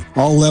FTA.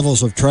 All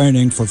levels of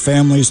training for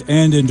families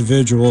and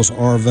individuals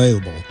are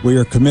available. We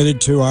are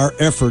committed to our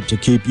effort to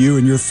keep you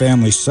and your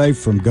family safe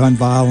from gun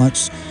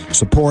violence.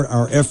 Support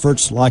our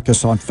efforts, like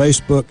us on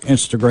Facebook,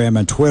 Instagram,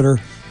 and Twitter,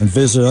 and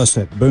visit us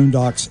at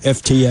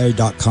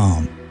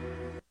boondocksfta.com.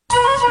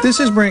 This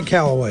is Brent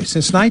Calloway.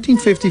 Since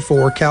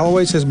 1954,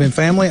 Calloway's has been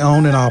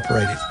family-owned and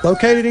operated.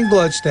 Located in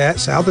Gluckstadt,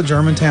 south of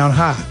Germantown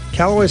High,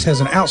 Calloway's has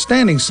an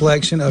outstanding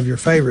selection of your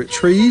favorite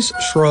trees,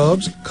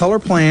 shrubs, color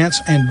plants,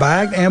 and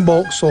bagged and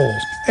bulk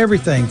soils.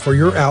 Everything for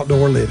your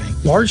outdoor living.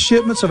 Large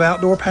shipments of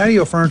outdoor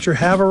patio furniture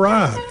have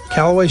arrived.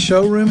 Callaway's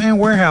showroom and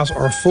warehouse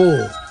are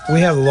full.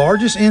 We have the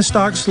largest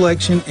in-stock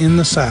selection in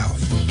the South.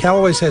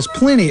 Callaway's has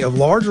plenty of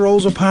large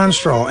rolls of pine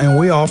straw, and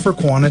we offer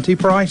quantity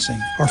pricing.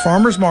 Our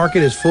farmers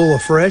market is full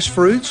of fresh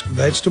fruits,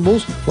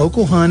 vegetables,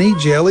 local honey,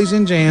 jellies,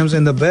 and jams,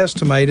 and the best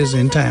tomatoes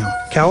in town.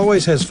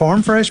 Callaway's has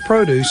farm fresh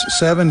produce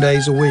 7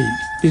 days a week.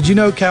 Did you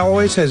know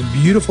Callaway's has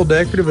beautiful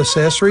decorative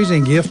accessories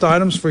and gift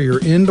items for your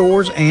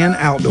indoors and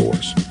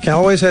outdoors?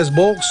 Callaway's has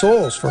bulk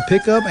soils for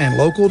pickup and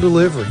local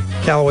delivery.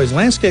 Callaway's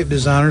landscape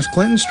designers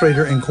Clinton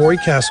Streeter and Corey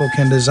Castle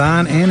can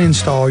design and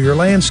install your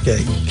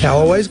landscape.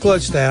 Callaway's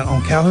Gluckstadt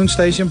on Calhoun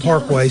Station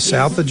Parkway,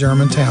 south of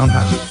Germantown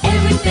High.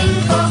 Everything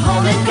for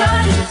home and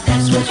garden,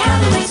 that's what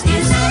Callaway's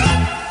is.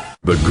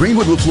 The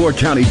Greenwood-LeFlore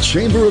County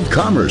Chamber of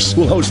Commerce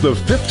will host the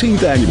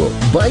 15th annual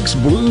Bikes,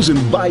 Blues,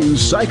 and Bayou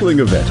Cycling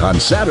Event on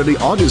Saturday,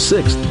 August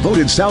 6th.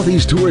 Voted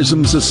Southeast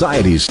Tourism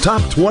Society's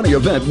top 20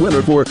 event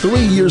winner for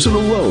 3 years in a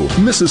row.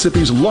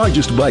 Mississippi's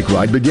largest bike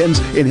ride begins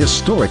in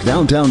historic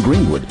downtown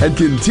Greenwood and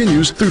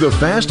continues through the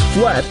fast,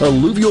 flat,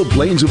 alluvial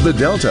plains of the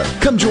Delta.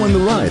 Come join the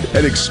ride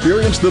and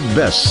experience the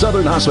best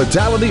Southern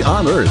hospitality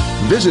on earth.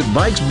 Visit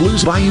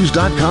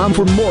bikesbluesbayous.com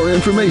for more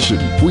information.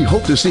 We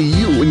hope to see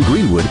you in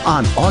Greenwood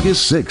on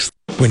August 6th.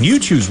 When you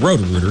choose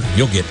Roto-Rooter,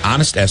 you'll get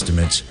honest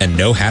estimates and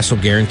no hassle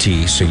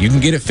guarantee, so you can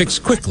get it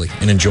fixed quickly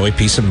and enjoy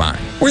peace of mind.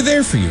 We're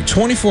there for you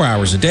 24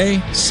 hours a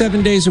day,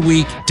 7 days a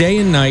week, day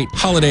and night,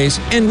 holidays,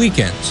 and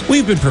weekends.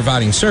 We've been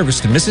providing service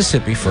to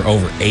Mississippi for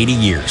over 80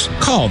 years.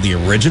 Call the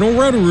original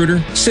Roto-Rooter,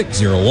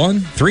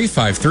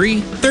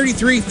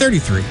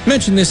 601-353-3333.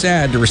 Mention this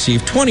ad to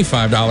receive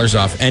 $25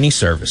 off any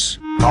service.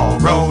 Call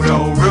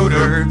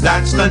Roto-Rooter,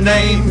 that's the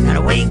name. And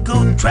away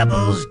go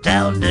troubles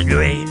down the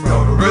drain.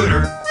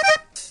 Roto-Rooter.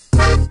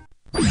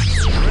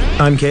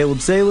 I'm Caleb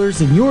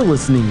Sailors, and you're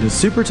listening to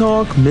Super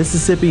Talk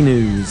Mississippi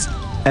News.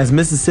 As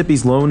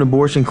Mississippi's lone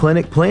abortion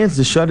clinic plans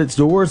to shut its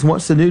doors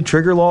once the new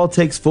trigger law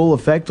takes full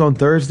effect on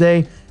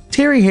Thursday,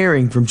 Terry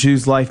Herring from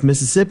Choose Life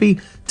Mississippi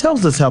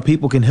tells us how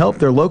people can help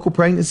their local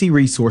pregnancy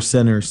resource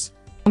centers.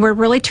 We're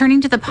really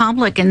turning to the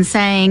public and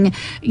saying,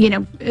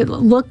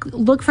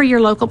 look for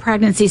your local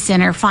pregnancy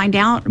center, find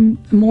out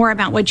more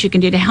about what you can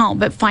do to help.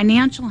 But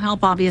financial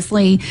help,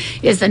 obviously,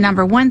 is the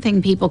number one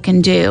thing people can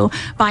do.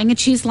 Buying a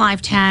Choose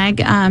Life tag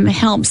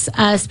helps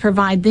us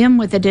provide them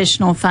with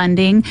additional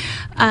funding.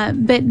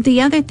 But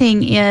the other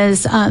thing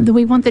is that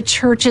we want the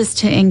churches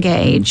to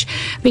engage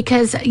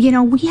because,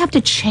 we have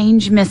to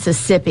change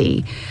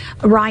Mississippi,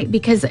 right?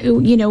 Because,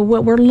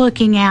 what we're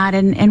looking at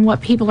and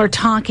what people are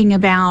talking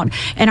about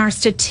and our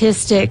statistics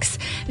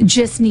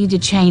just need to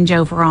change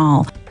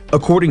overall.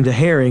 According to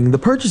Herring, the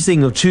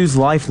purchasing of Choose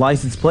Life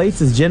license plates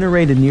has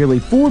generated nearly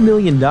 $4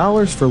 million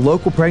for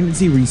local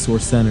pregnancy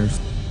resource centers.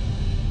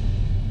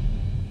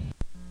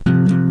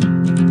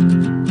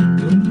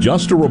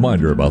 Just a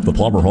reminder about the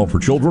Palmer Home for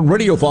Children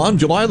Radiothon,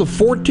 July the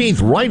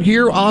 14th, right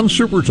here on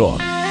Super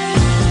Talk.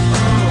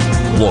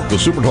 Look, the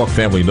Super Talk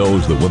family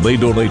knows that when they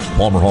donate to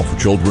Palmer Home for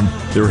Children,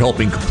 they're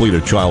helping complete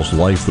a child's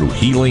life through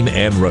healing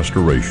and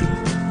restoration.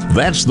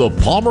 That's the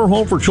Palmer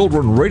Home for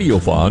Children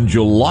Radiothon,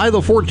 July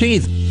the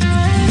 14th.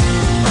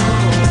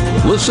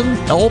 Listen,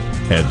 help,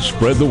 and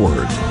spread the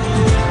word.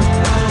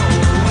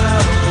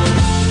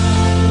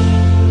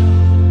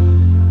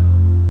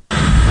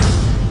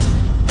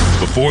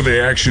 Before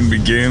the action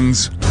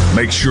begins,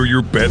 make sure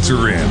your bets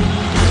are in.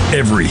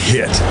 Every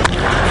hit.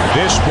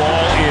 This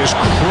ball is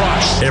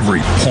crushed. Every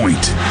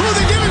point. Who are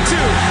they giving to?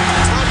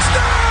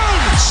 Touchdown!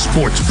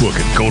 Sportsbook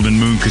at Golden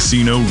Moon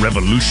Casino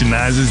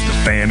revolutionizes the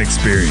fan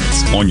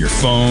experience. On your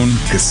phone,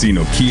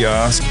 casino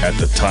kiosk, at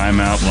the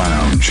Timeout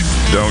Lounge.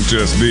 Don't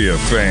just be a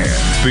fan.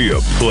 Be a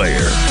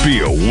player.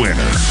 Be a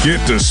winner.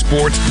 Get to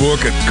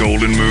Sportsbook at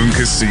Golden Moon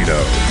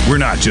Casino. We're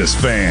not just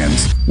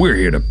fans. We're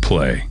here to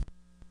play.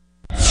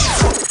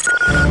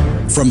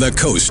 From the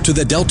coast to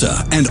the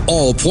Delta and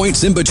all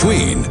points in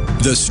between,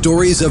 the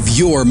stories of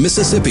your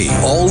Mississippi,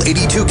 all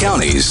 82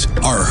 counties,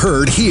 are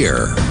heard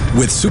here.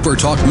 With Super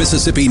Talk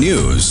Mississippi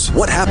News,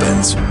 what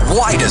happens?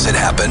 Why does it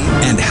happen?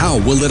 And how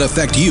will it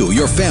affect you,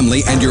 your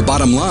family, and your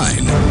bottom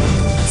line?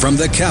 From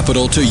the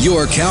capital to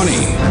your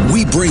county,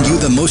 we bring you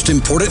the most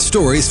important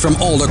stories from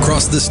all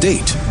across the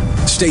state.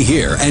 Stay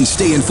here and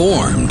stay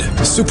informed.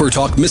 Super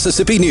Talk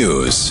Mississippi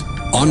News.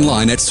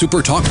 Online at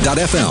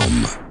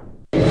supertalk.fm.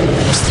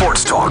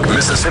 Sports Talk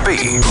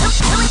Mississippi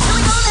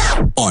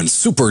on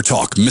Super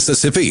Talk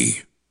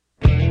Mississippi.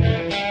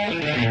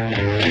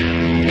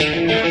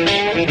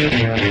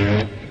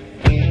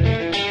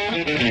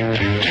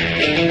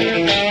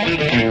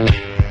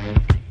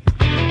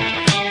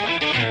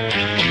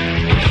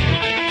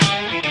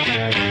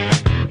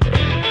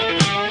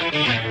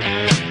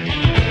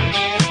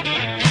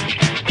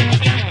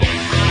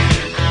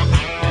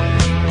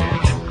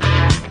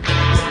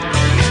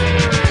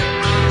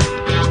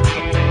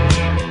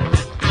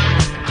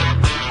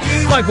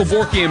 Michael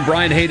Borky and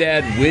Brian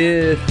Haydad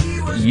with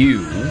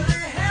you.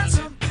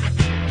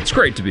 It's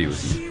great to be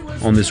with you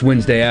on this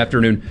Wednesday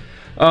afternoon.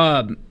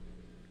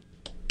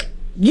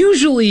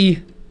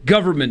 Usually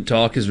government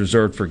talk is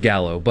reserved for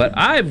Gallo, but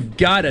I've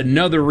got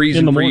another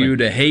reason for you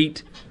to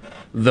hate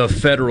the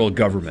federal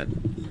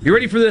government. You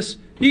ready for this?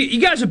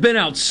 You guys have been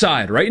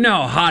outside, right? You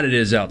know how hot it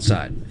is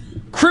outside.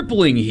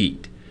 Crippling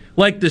heat.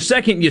 Like the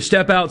second you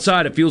step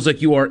outside, it feels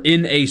like you are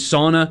in a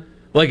sauna.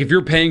 Like if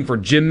you're paying for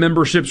gym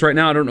memberships right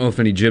now, I don't know if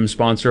any gyms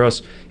sponsor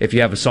us. If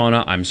you have a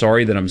sauna, I'm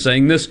sorry that I'm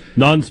saying this.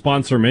 None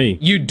sponsor me.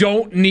 You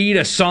don't need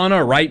a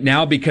sauna right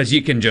now because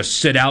you can just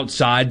sit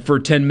outside for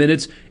 10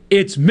 minutes.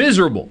 It's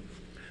miserable.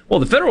 Well,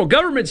 the federal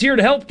government's here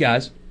to help,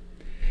 guys.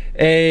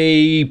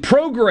 A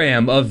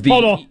program of the...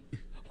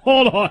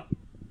 Hold on.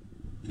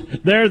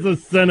 There's a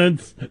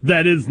sentence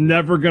that is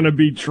never going to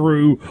be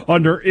true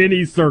under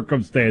any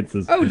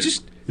circumstances. Oh,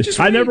 just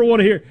I never want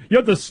to hear... You know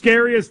what the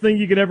scariest thing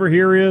you could ever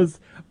hear is?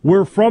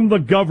 We're from the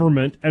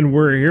government, and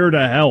we're here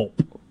to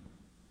help.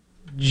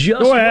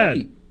 Go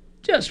ahead.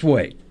 Just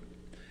wait.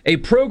 A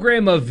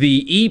program of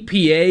the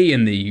EPA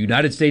and the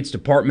United States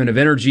Department of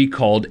Energy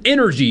called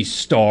Energy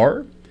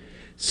Star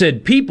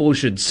said people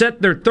should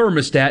set their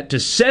thermostat to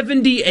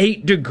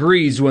 78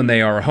 degrees when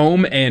they are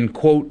home and,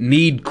 quote,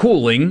 need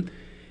cooling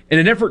in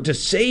an effort to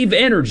save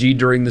energy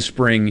during the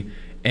spring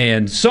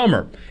and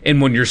summer. And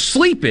when you're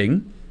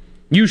sleeping,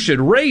 you should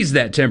raise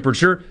that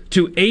temperature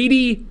to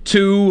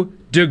 82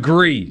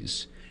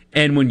 degrees.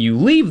 And when you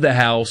leave the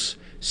house,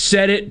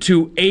 set it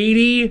to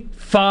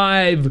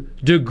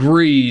 85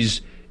 degrees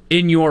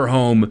in your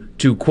home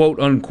to, quote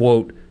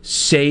unquote,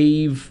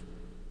 save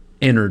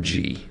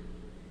energy.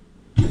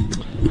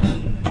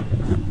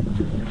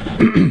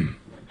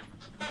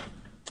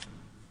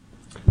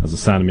 That's the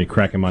sound of me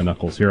cracking my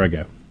knuckles. Here I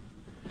go.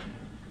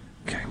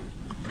 Okay.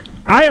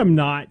 I am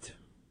not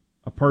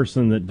a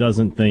person that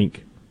doesn't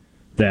think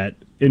that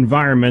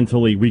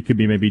environmentally we could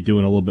be maybe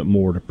doing a little bit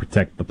more to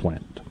protect the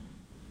planet.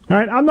 All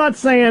right, I'm not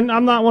saying,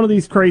 I'm not one of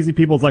these crazy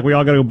people. It's like we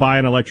all got to go buy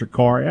an electric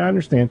car. I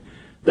understand.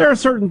 There are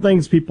certain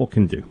things people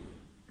can do.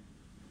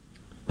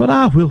 But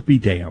I will be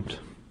damned.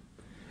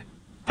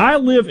 I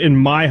live in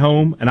my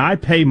home, and I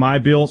pay my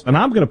bills, and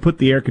I'm going to put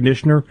the air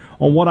conditioner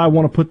on what I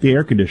want to put the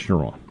air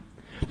conditioner on.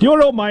 Do you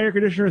want to know what my air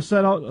conditioner is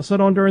set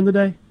on during the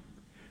day?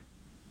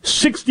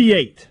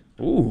 68.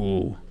 Ooh.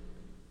 All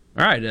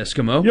right,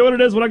 Eskimo. You know what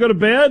it is when I go to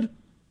bed?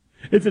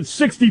 It's at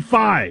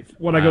 65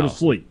 when I go to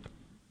sleep.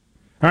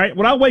 All right,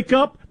 when I wake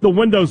up, the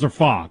windows are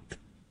fogged.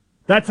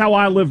 That's how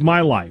I live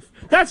my life.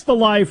 That's the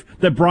life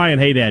that Brian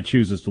Haydad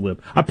chooses to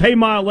live. I pay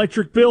my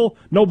electric bill.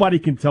 Nobody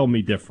can tell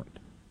me different.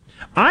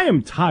 I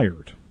am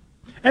tired.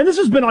 And this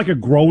has been like a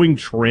growing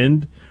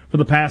trend for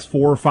the past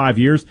 4 or 5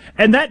 years,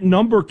 and that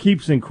number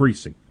keeps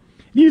increasing.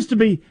 It used to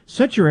be,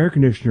 set your air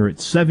conditioner at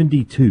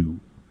 72,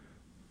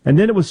 and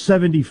then it was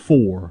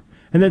 74,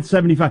 and then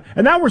 75,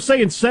 and now we're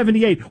saying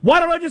 78. Why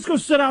don't I just go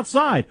sit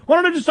outside? Why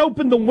don't I just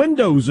open the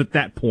windows at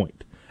that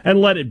point and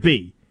let it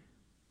be?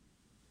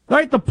 All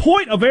right, the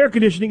point of air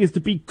conditioning is to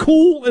be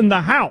cool in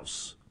the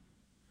house.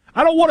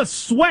 I don't want to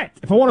sweat.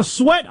 If I want to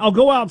sweat, I'll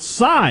go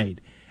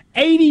outside.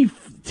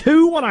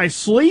 82 when I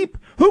sleep?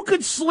 Who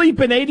could sleep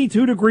in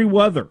 82-degree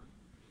weather?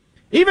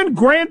 Even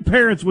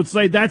grandparents would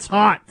say that's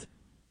hot.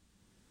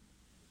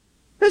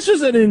 This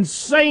is an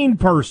insane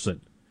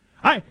person.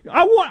 I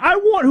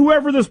want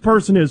whoever this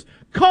person is,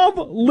 come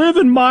live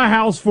in my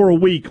house for a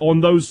week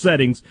on those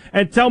settings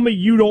and tell me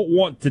you don't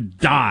want to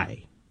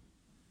die.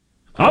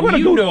 I'm going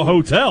to go to a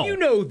hotel. You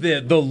know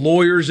that the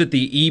lawyers at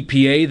the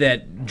EPA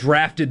that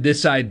drafted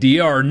this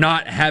idea are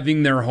not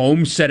having their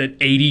home set at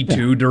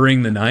 82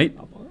 during the night.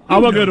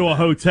 I'm going to go to a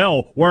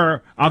hotel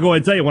where, I'll go ahead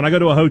and tell you, when I go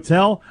to a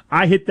hotel,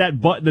 I hit that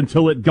button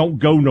until it don't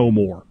go no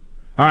more.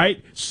 All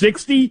right?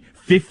 60,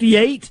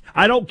 58,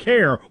 I don't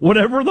care.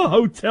 Whatever the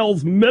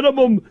hotel's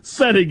minimum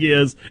setting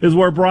is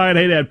where Brian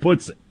Haydad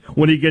puts it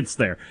when he gets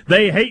there.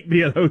 They hate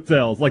me at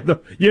hotels. Like,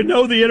 the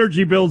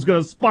energy bill's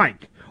going to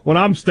spike when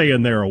I'm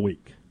staying there a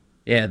week.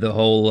 Yeah, the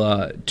whole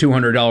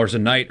 $200 a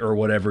night or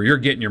whatever. You're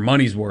getting your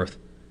money's worth.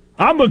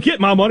 I'm going to get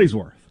my money's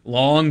worth.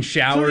 Long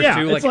showers,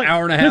 too? Like an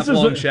hour and a half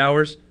long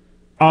showers?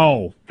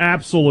 Oh,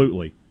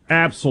 absolutely.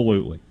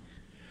 Absolutely.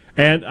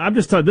 And I'm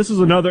just telling you, this is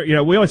another,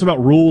 we always talk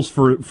about rules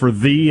for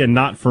thee and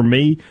not for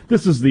me.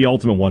 This is the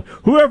ultimate one.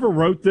 Whoever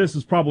wrote this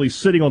is probably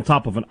sitting on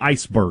top of an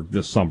iceberg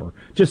this summer.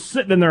 Just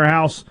sitting in their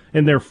house,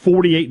 in their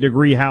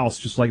 48-degree house,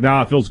 just like,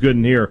 it feels good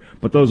in here.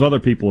 But those other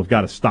people have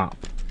got to stop.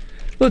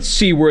 Let's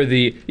see where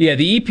the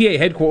EPA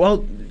headquarters,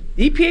 well,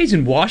 EPA's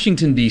in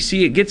Washington,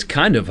 D.C. It gets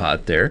kind of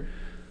hot there.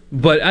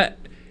 But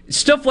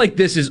stuff like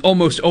this is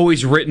almost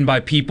always written by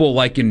people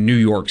like in New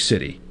York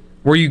City,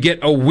 where you get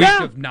a week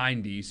of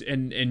 90s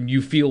and you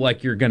feel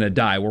like you're going to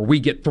die, where we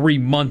get 3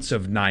 months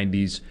of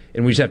 90s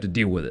and we just have to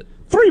deal with it.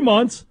 3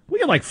 months? We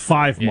get like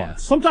 5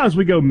 months. Sometimes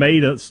we go May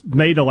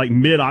to like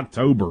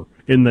mid-October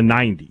in the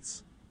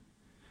 90s.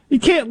 You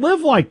can't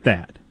live like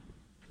that.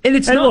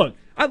 And look,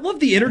 I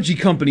love the energy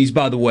companies,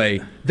 by the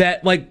way,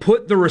 that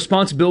put the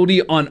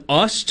responsibility on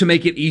us to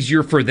make it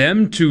easier for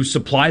them to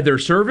supply their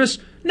service.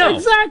 No.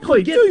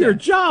 Exactly. Do your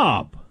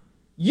job.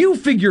 You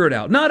figure it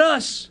out, not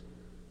us.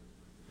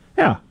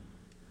 Yeah.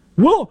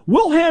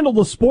 We'll handle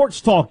the sports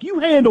talk. You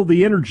handle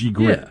the energy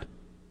grid.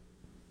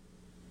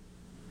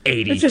 Yeah.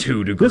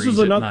 82 degrees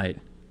at night.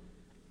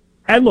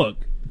 And look,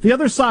 the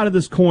other side of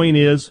this coin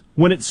is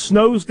when it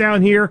snows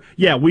down here,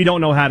 we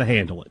don't know how to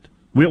handle it.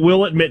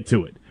 We'll admit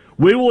to it.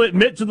 We will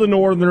admit to the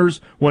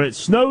Northerners, when it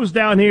snows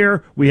down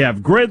here, we have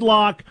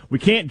gridlock, we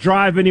can't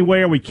drive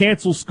anywhere, we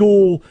cancel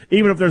school,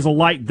 even if there's a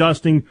light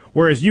dusting,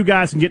 whereas you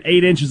guys can get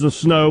 8 inches of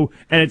snow,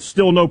 and it's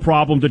still no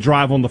problem to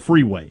drive on the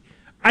freeway.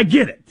 I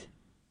get it.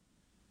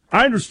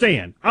 I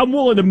understand. I'm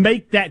willing to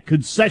make that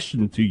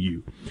concession to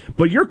you.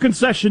 But your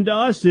concession to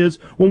us is,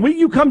 when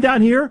you come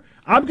down here,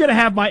 I'm going to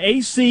have my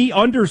AC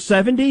under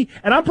 70,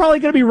 and I'm probably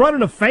going to be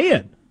running a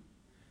fan.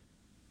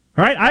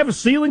 All right, I have a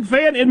ceiling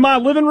fan in my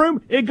living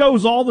room. It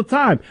goes all the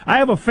time. I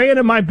have a fan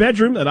in my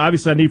bedroom that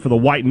obviously I need for the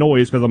white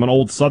noise because I'm an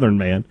old Southern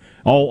man.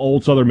 All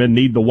old Southern men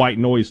need the white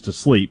noise to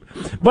sleep.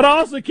 But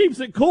also it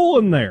keeps it cool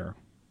in there.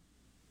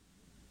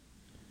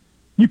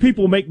 You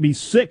people make me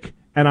sick,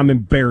 and I'm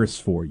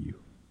embarrassed for you.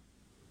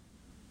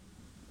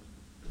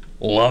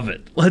 Love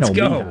it. Let's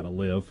go. Tell me how to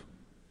live.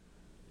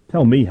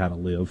 Tell me how to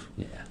live.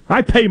 Yeah.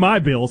 I pay my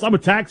bills. I'm a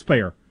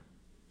taxpayer.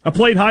 I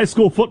played high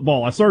school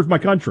football. I served my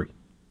country.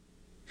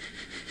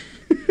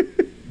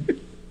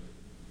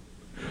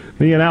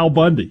 Me and Al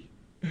Bundy.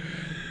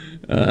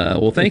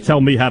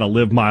 Tell me how to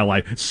live my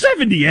life.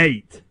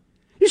 78.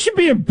 You should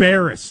be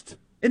embarrassed.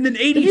 And then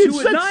 82 if you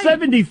at said night.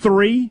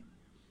 73.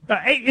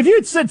 If you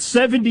had said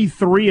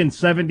 73 and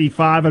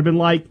 75, I'd been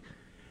like,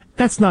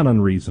 that's not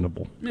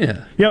unreasonable.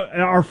 Yeah. You know,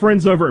 our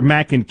friends over at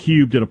Mac and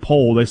Cube did a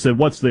poll. They said,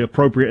 what's the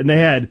appropriate? And they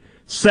had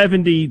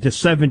 70 to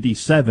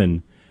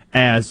 77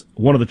 as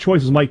one of the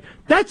choices. I'm like,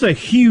 that's a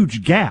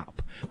huge gap.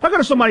 If I go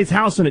to somebody's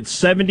house and it's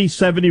 70,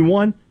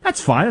 71,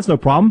 that's fine. That's no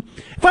problem.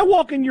 If I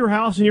walk in your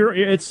house and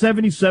it's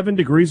 77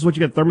 degrees, what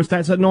you got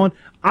thermostat setting on,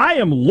 I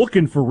am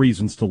looking for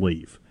reasons to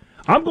leave.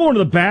 I'm going to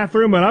the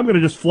bathroom and I'm going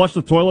to just flush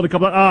the toilet a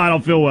couple of, I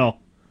don't feel well.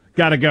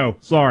 Gotta go.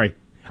 Sorry.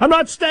 I'm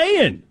not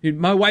staying. Dude,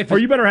 my wife or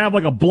you better have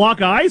like a block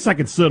of ice I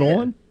can sit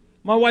on.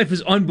 My wife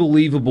is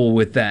unbelievable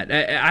with that.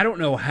 I don't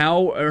know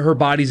how her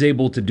body's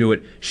able to do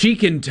it. She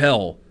can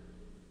tell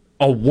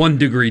a 1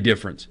 degree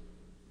difference.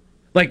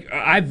 Like,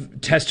 I've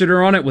tested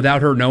her on it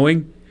without her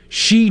knowing.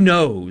 She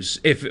knows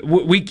if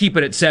we keep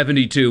it at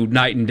 72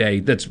 night and day,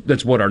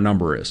 that's what our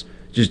number is.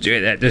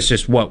 That's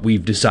just what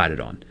we've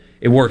decided on.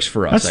 It works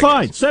for us. That's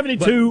fine.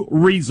 72,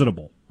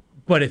 reasonable.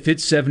 But if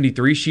it's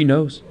 73, she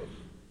knows.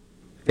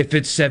 If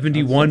it's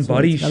 71,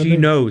 buddy, she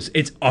knows.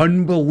 It's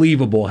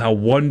unbelievable how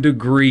 1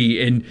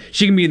 degree, and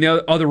she can be in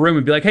the other room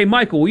and be like, hey,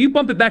 Michael, will you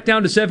bump it back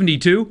down to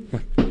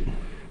 72?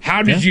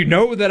 How did you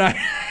know that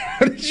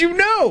How did you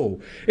know?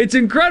 It's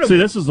incredible. See,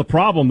 this is the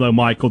problem, though,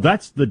 Michael.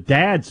 That's the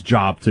dad's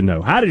job to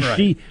know. How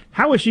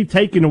is she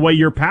taking away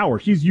your power?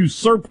 She's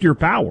usurped your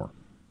power.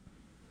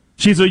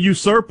 She's a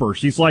usurper.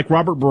 She's like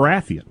Robert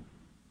Baratheon.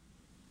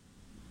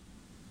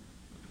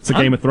 It's a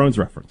Game of Thrones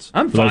reference.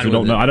 I'm For fine those who with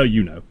don't know, it. I know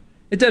you know.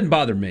 It doesn't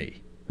bother me.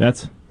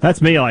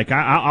 That's me. Like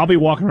I'll be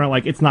walking around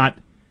like it's not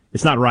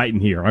right in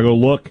here. I go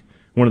look.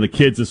 One of the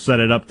kids has set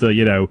it up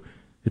to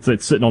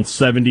it's sitting on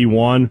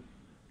 71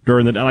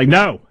 during the day. Like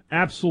no,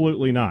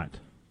 absolutely not.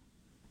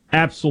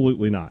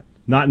 Absolutely not.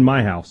 Not in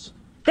my house.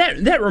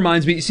 That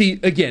reminds me. See,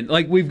 again,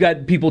 like we've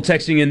got people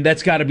texting in.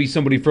 That's got to be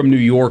somebody from New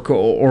York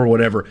or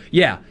whatever.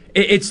 Yeah,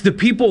 it's the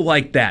people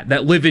like that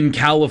live in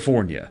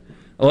California,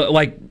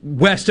 like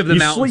west of the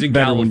mountains in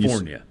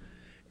California.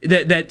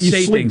 That you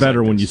say sleep things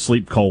better like when this. you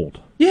sleep cold.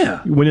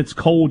 Yeah. When it's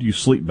cold, you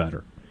sleep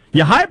better.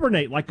 You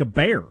hibernate like a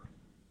bear.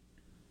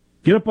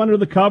 Get up under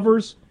the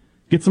covers,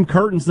 get some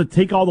curtains that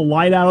take all the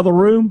light out of the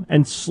room,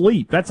 and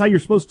sleep. That's how you're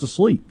supposed to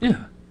sleep.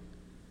 Yeah.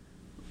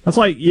 That's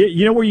like,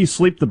 you know where you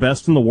sleep the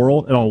best in the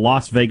world? In a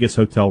Las Vegas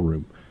hotel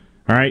room.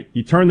 All right?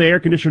 You turn the air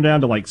conditioner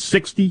down to like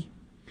 60.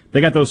 They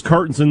got those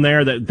curtains in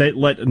there that they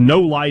let no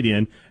light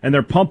in, and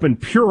they're pumping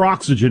pure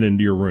oxygen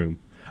into your room.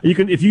 You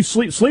can, if you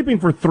sleeping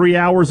for 3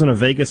 hours in a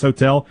Vegas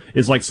hotel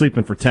is like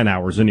sleeping for 10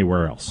 hours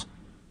anywhere else.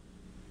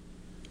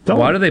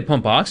 Why do they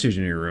pump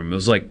oxygen in your room? It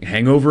was like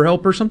hangover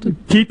help or something?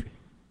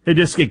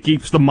 It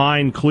keeps the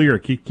mind clear.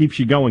 It keeps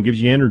you going,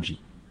 gives you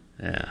energy.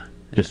 Yeah.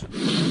 Just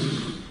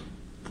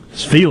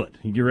feel it.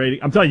 You get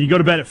ready. I'm telling you, you go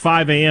to bed at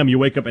 5 a.m., you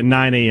wake up at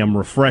 9 a.m.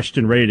 refreshed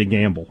and ready to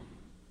gamble,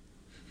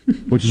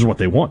 which is what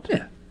they want.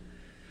 Yeah.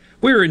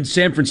 We were in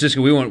San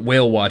Francisco. We went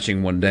whale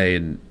watching one day,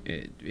 and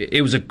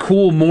it was a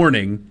cool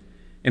morning,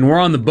 and we're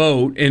on the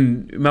boat,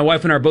 and my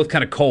wife and I are both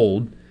kind of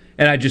cold,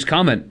 and I just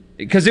comment,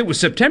 because it was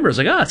September, I was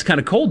like, it's kind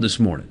of cold this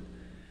morning.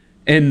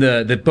 And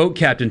the boat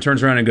captain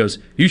turns around and goes,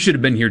 you should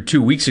have been here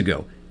 2 weeks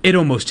ago. It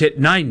almost hit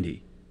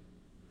 90.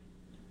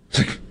 It's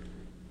like,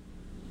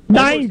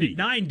 90?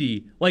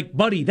 90. Like,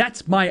 buddy,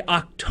 that's my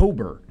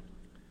October.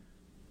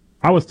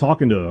 I was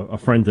talking to a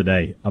friend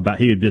today about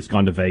he had just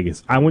gone to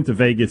Vegas. I went to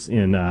Vegas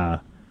in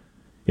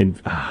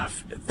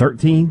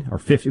 13 or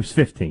 15. It was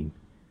 15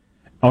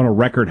 on a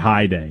record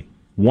high day.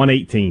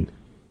 118.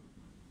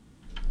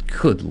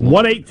 Good Lord.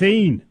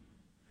 118.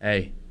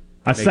 Hey,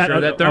 I make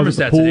sure that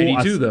thermostat's at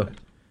 82 though.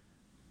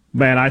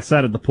 Man, I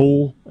sat at the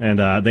pool and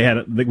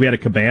we had a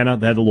cabana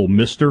that had a little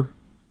mister,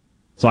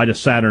 so I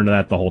just sat under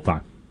that the whole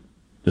time.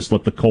 Just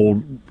let the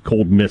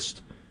cold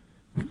mist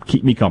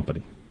keep me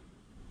company.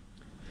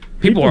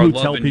 People are who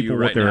loving tell people you with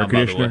right their now, air by the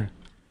way. conditioner.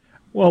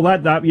 Well,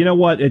 that you know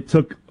what? It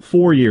took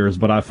 4 years,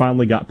 but I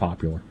finally got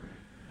popular.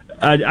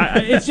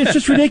 It's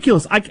just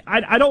ridiculous.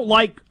 I don't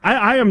like.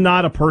 I am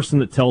not a person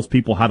that tells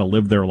people how to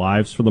live their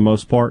lives for the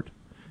most part.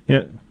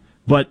 Yeah,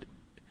 but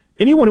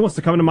anyone who wants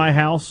to come to my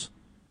house,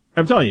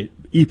 I'm telling you,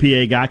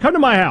 EPA guy, come to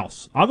my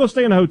house. I'll go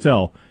stay in a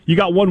hotel. You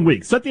got 1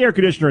 week. Set the air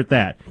conditioner at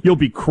that. You'll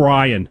be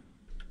crying.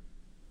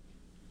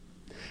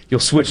 You'll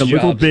switch like a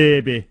jobs. Little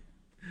baby.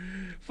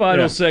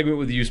 Final segment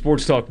with you,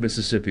 Sports Talk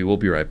Mississippi. We'll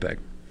be right back.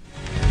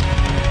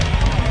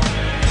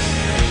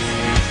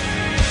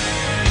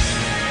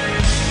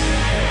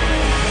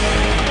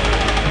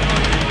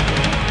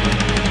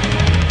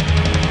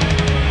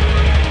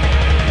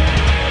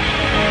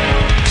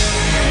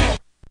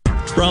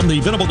 From the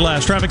Venable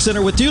Glass Traffic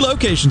Center with 2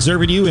 locations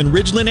serving you in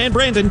Ridgeland and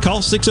Brandon,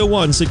 call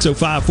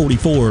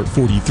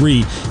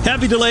 601-605-4443.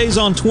 Heavy delays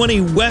on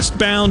 20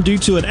 westbound due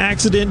to an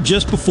accident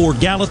just before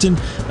Gallatin.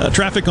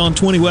 Traffic on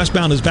 20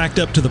 westbound is backed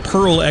up to the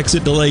Pearl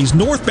exit. Delays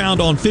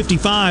northbound on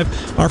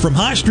 55 are from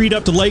High Street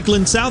up to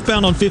Lakeland.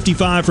 Southbound on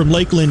 55 from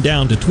Lakeland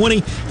down to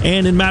 20.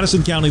 And in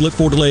Madison County, look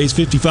for delays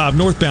 55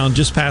 northbound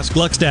just past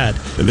Gluckstadt.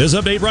 This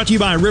update brought to you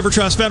by River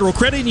Trust Federal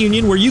Credit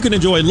Union, where you can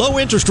enjoy low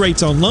interest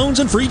rates on loans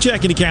and free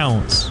checking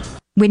accounts.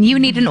 When you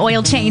need an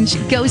oil change,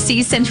 go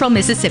see Central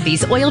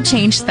Mississippi's oil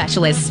change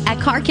specialists at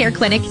Car Care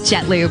Clinic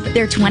Jet Lube.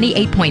 Their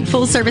 28-point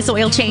full-service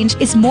oil change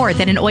is more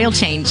than an oil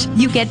change.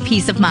 You get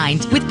peace of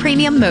mind with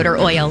premium motor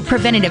oil,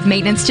 preventative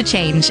maintenance to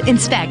change,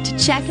 inspect,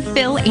 check,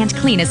 fill, and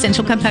clean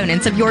essential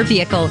components of your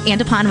vehicle, and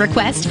upon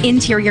request,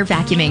 interior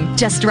vacuuming.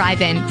 Just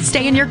drive in,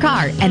 stay in your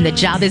car, and the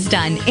job is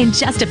done in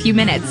just a few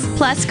minutes.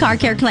 Plus, Car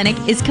Care Clinic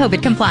is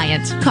COVID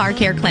compliant. Car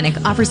Care Clinic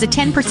offers a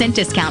 10%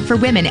 discount for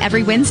women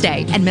every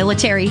Wednesday, and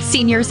military,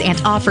 seniors,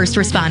 and all first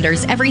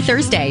responders every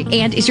Thursday,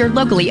 and is your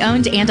locally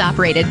owned and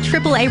operated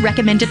AAA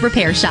recommended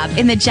repair shop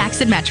in the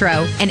Jackson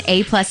Metro. An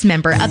A-plus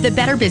member of the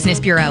Better Business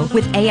Bureau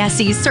with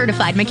ASE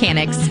certified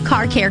mechanics.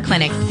 Car Care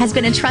Clinic has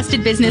been a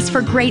trusted business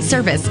for great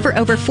service for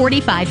over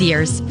 45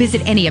 years.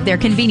 Visit any of their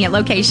convenient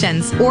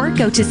locations or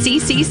go to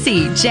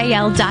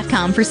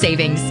cccjl.com for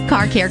savings.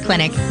 Car Care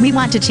Clinic. We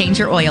want to change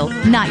your oil,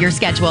 not your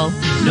schedule.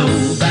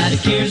 Nobody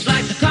cares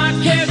like the Car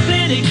Care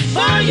Clinic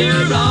for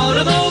your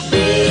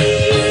automobile.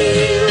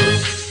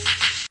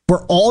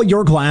 For all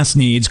your glass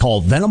needs, call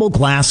Venable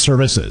Glass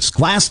Services.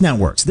 Glass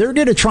Networks. They're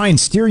going to try and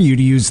steer you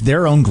to use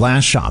their own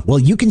glass shop. Well,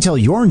 you can tell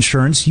your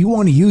insurance you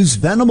want to use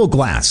Venable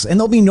Glass, and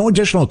there'll be no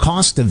additional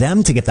cost to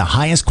them to get the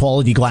highest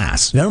quality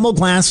glass. Venable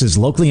Glass is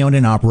locally owned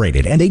and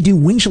operated, and they do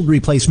windshield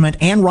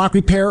replacement and rock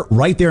repair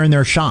right there in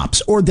their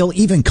shops, or they'll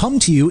even come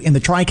to you in the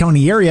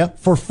Tri-County area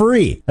for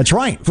free. That's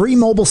right, free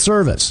mobile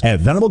service.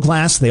 At Venable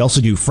Glass, they also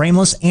do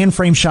frameless and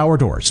frame shower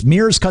doors,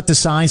 mirrors cut to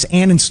size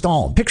and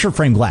installed, picture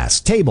frame glass,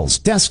 tables,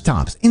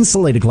 desktops,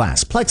 insulated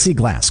glass,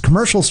 plexiglass,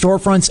 commercial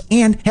storefronts,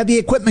 and heavy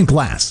equipment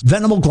glass.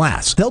 Venable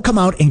Glass. They'll come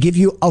out and give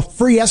you a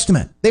free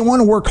estimate. They want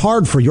to work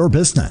hard for your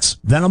business.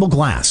 Venable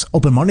Glass.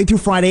 Open Monday through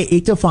Friday,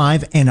 8 to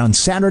 5, and on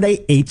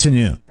Saturday, 8 to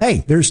noon.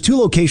 Hey, there's 2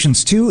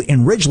 locations too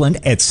in Ridgeland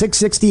at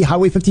 660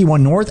 Highway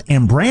 51 North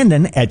and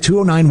Brandon at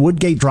 209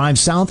 Woodgate Drive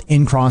South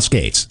in Cross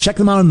Gates. Check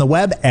them out on the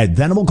web at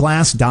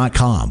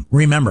venableglass.com.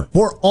 Remember,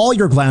 for all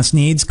your glass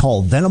needs,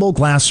 call Venable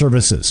Glass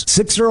Services.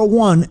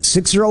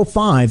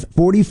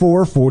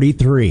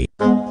 601-605-4443.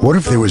 What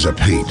if there was a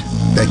paint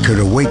that could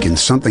awaken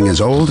something as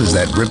old as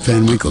that Rip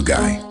Van Winkle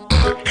guy?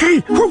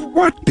 Hey,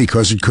 what?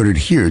 Because it could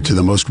adhere to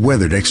the most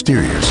weathered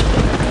exteriors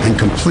and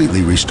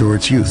completely restore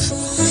its youth.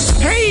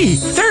 Hey,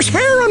 there's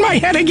hair on my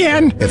head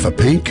again! If a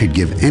paint could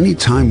give any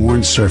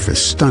time-worn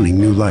surface stunning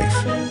new life,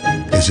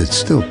 is it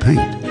still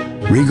paint?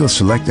 Regal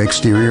Select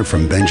Exterior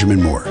from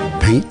Benjamin Moore.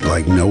 Paint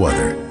like no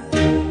other.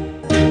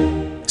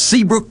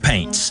 Seabrook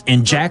Paints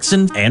in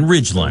Jackson and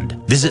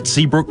Ridgeland. Visit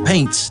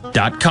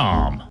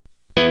SeabrookPaints.com.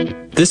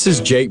 This is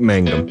Jake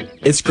Mangum.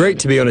 It's great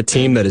to be on a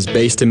team that is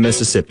based in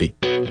Mississippi.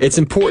 It's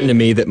important to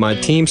me that my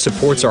team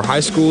supports our high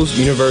schools,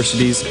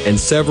 universities, and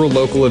several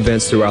local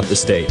events throughout the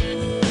state.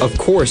 Of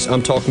course,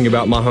 I'm talking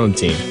about my home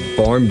team,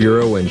 Farm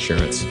Bureau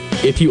Insurance.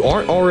 If you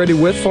aren't already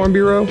with Farm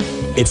Bureau,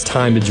 it's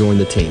time to join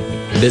the team.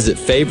 Visit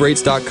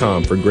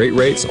favrates.com for great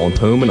rates on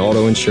home and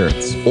auto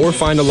insurance, or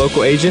find a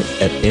local agent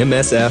at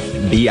msfbins.com.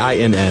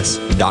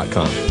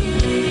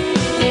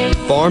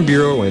 Farm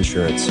Bureau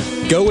Insurance.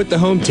 Go with the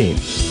home team.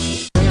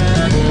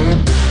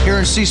 Here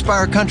in C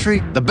Spire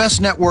country, the best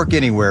network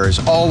anywhere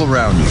is all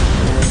around you.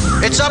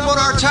 It's up on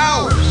our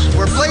towers,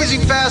 where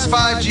blazing fast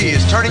 5G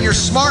is turning your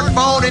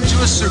smartphone into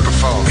a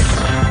superphone.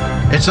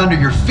 It's under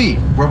your feet,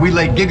 where we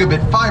lay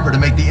gigabit fiber to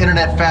make the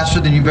internet faster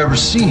than you've ever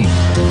seen.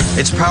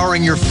 It's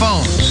powering your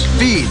phones,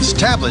 feeds,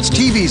 tablets,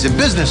 TVs, and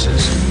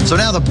businesses. So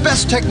now the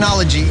best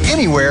technology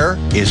anywhere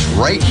is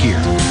right here.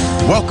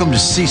 Welcome to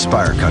C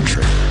Spire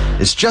country.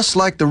 It's just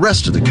like the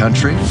rest of the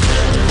country,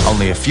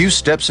 only a few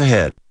steps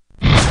ahead.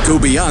 Go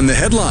beyond the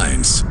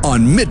headlines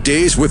on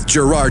Middays with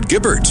Gerard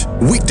Gibbert.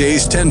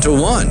 Weekdays 10 to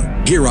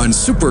 1 here on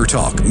Super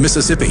Talk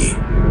Mississippi.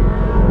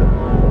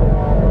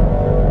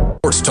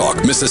 Sports Talk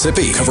Talk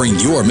Mississippi, covering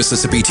your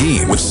Mississippi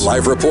team with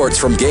live reports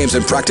from games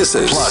and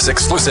practices, plus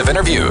exclusive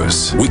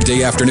interviews.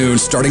 Weekday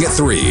afternoons starting at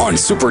 3 on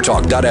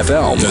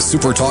supertalk.fm, the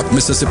Supertalk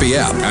Mississippi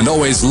app, and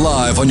always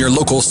live on your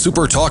local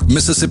Supertalk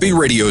Mississippi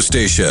radio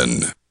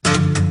station.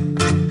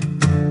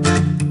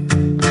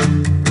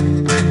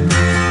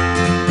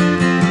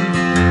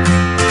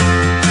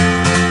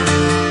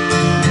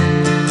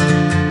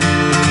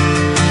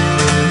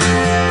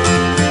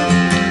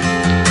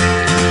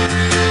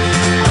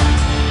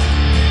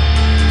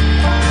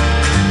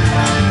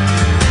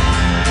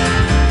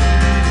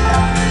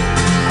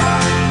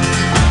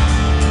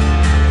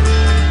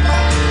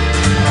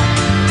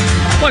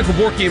 Michael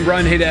Borky and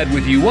Brian Haydad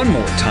with you one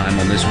more time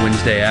on this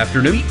Wednesday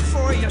afternoon.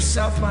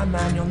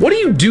 What do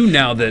you do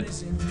now that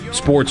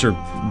sports are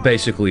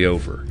basically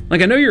over?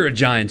 Like, I know you're a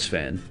Giants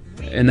fan,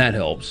 and that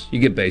helps. You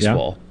get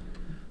baseball.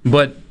 Yeah.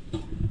 But,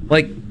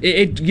 like,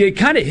 it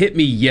kind of hit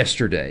me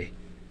yesterday.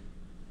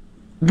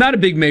 Not a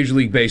big Major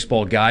League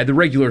Baseball guy. The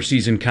regular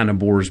season kind of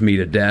bores me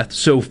to death.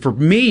 So for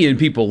me and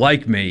people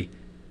like me,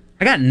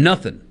 I got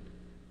nothing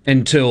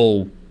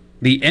until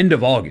the end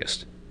of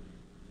August.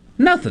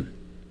 Nothing.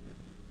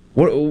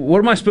 What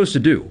am I supposed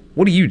to do?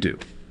 What do you do?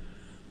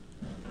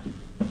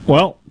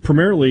 Well,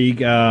 Premier League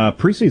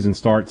preseason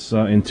starts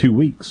in 2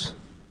 weeks.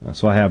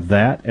 So I have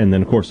that, and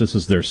then, of course, this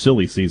is their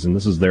silly season.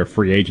 This is their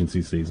free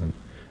agency season.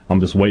 I'm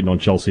just waiting on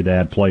Chelsea to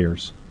add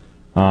players.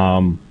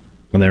 And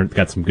they've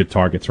got some good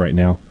targets right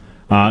now.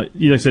 Like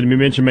I said, you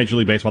mentioned Major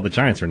League Baseball. The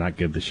Giants are not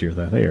good this year,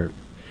 though. They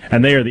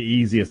are the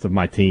easiest of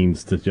my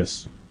teams to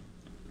just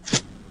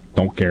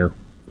don't care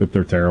if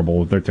they're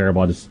terrible. If they're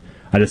terrible, I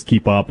just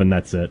keep up, and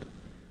that's it.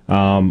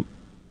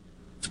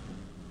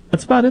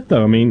 That's about it,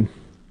 though. I mean,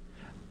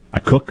 I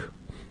cook.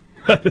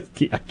 I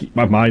keep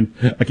my mind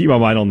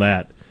on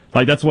that.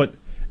 Like, that's what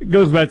it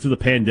goes back to the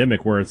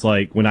pandemic, where it's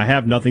like when I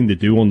have nothing to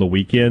do on the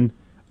weekend,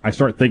 I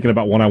start thinking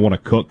about what I want to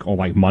cook on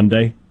like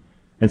Monday,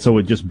 and so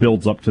it just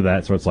builds up to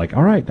that. So it's like,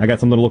 all right, I got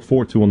something to look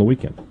forward to on the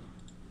weekend.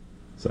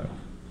 So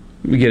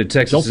we get a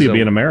text. Chelsea will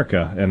be in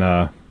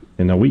America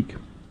in a week.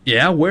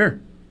 Yeah,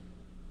 where?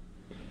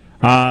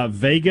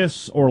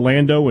 Vegas,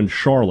 Orlando, and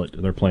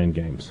Charlotte. They're playing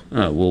games.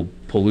 Well,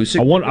 Pulisic.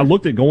 I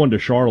looked at going to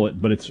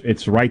Charlotte, but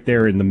it's right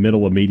there in the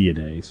middle of media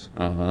days.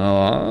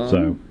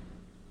 So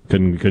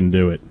couldn't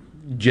do it.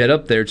 Jet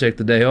up there, take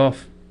the day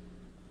off.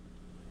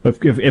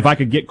 If I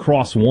could get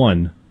cross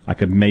one, I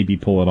could maybe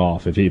pull it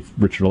off. If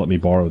Richard will let me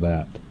borrow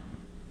that.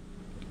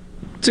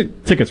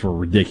 Tickets were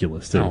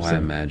ridiculous too. I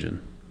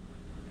imagine.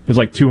 It was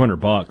like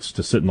 $200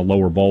 to sit in the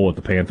lower bowl at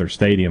the Panther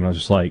Stadium. I was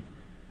just like,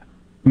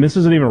 this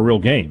isn't even a real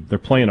game. They're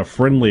playing a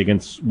friendly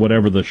against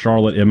whatever the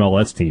Charlotte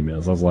MLS team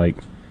is. I was like,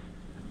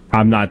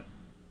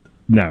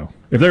 no.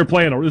 If they're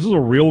playing, this is a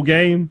real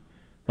game,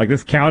 like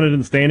this counted in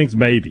the standings,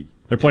 maybe.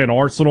 They're playing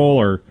Arsenal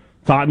or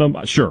Tottenham,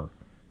 sure.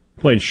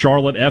 Playing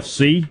Charlotte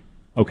FC,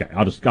 okay,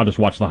 I'll just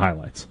watch the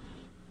highlights.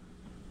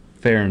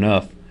 Fair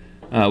enough.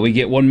 We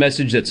get one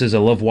message that says, I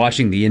love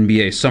watching the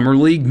NBA Summer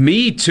League.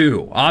 Me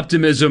too.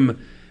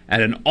 Optimism at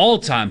an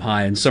all-time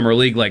high in Summer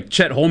League. Like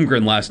Chet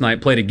Holmgren last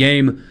night played a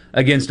game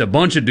against a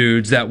bunch of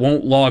dudes that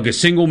won't log a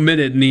single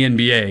minute in the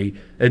NBA,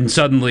 and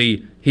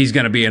suddenly he's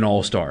going to be an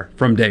all-star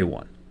from day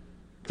one.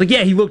 It's like,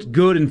 yeah, he looked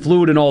good and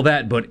fluid and all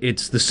that, but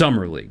it's the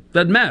Summer League.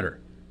 Doesn't matter.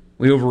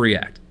 We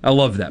overreact. I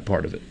love that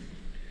part of it.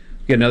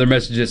 Get another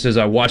message that says,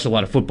 I watch a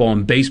lot of football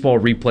and baseball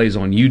replays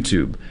on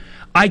YouTube.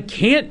 I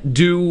can't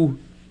do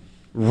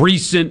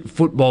recent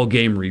football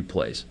game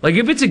replays. Like,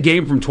 if it's a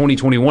game from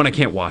 2021, I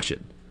can't watch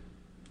it.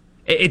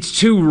 It's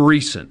too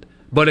recent.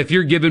 But if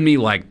you're giving me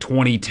like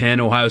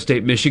 2010 Ohio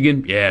State,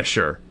 Michigan, yeah,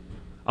 sure.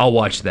 I'll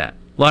watch that.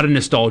 A lot of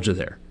nostalgia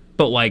there.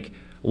 But like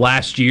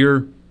last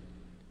year,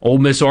 Ole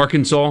Miss,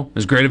 Arkansas,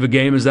 as great of a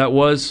game as that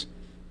was,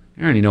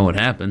 I already know what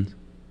happened.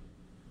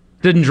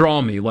 Didn't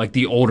draw me like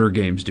the older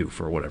games do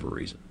for whatever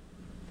reason.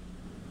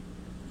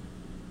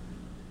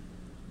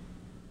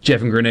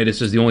 Jeff in Grenada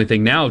says the only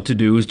thing now to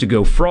do is to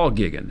go frog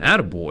gigging.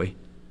 Attaboy.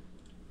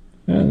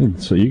 Yeah,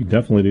 so you can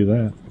definitely do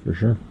that, for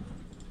sure.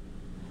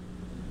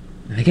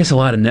 I guess a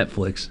lot of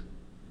Netflix.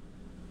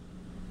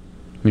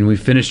 I mean, we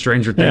finished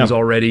Stranger Things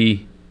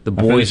already. The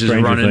Boys is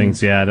running.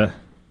 Things, yeah.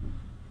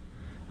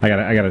 I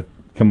gotta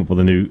come up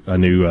with a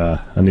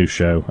new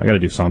show. I gotta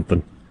do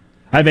something.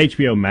 I have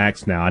HBO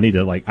Max now. I need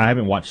to I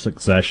haven't watched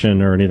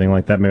Succession or anything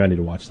like that. Maybe I need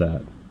to watch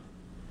that.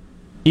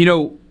 You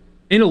know,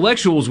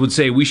 intellectuals would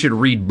say we should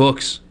read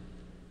books.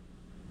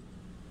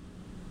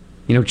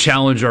 You know,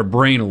 challenge our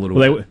brain a little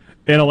bit.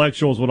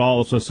 Intellectuals would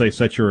also say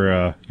set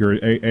your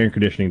air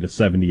conditioning to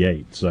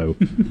 78, so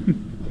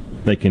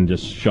they can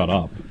just shut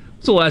up.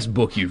 What's the last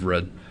book you've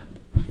read?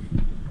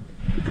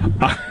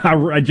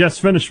 I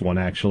just finished one,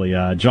 actually.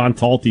 John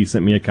Talty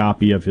sent me a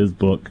copy of his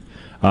book,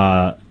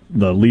 The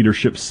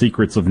Leadership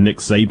Secrets of Nick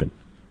Saban.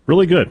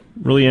 Really good.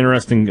 Really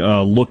interesting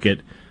look at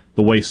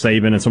the way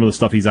Saban and some of the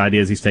stuff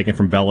ideas he's taken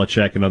from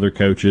Belichick and other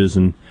coaches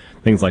and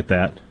things like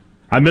that.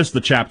 I missed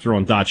the chapter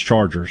on Dodge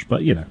Chargers,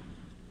 but you know.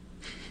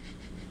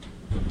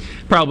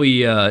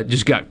 Probably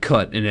just got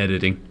cut in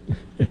editing.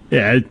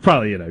 Yeah, it's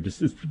probably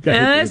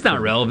it's not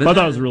relevant. I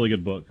thought it was a really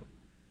good book.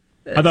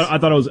 I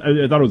thought it was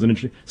an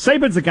interesting.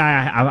 Saban's a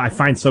guy I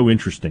find so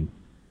interesting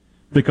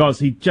because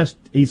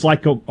he's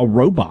like a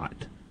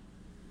robot.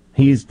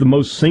 He's the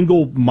most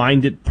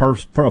single-minded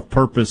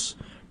purpose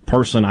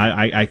person.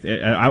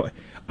 I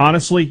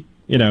honestly,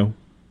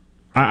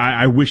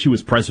 I wish he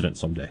was president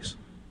some days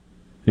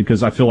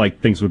because I feel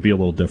like things would be a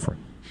little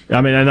different. I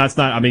mean, and that's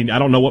not. I mean, I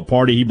don't know what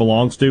party he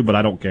belongs to, but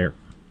I don't care.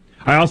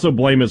 I also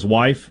blame his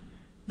wife,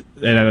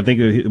 and I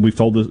think we've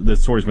told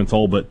this story's been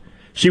told, but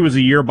she was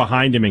a year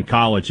behind him in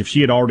college. If she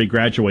had already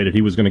graduated,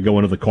 he was going to go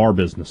into the car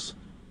business.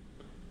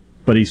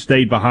 But he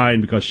stayed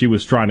behind because she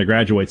was trying to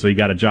graduate, so he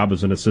got a job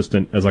as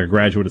a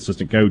graduate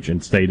assistant coach,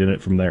 and stayed in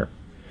it from there.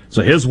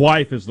 So his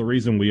wife is the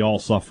reason we all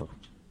suffer.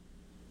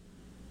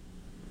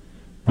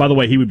 By the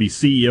way, he would be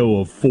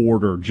CEO of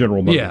Ford or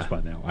General Motors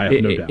by now. I have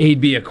no doubt. He'd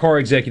be a car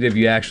executive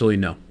you actually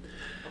know.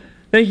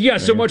 Thank you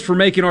guys so much for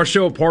making our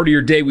show a part of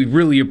your day. We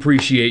really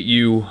appreciate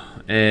you.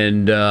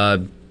 And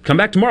come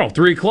back tomorrow,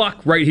 3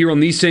 o'clock, right here on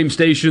these same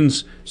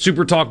stations,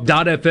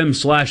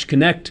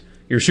 supertalk.fm/connect,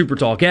 your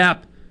Supertalk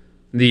app,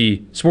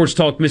 the Sports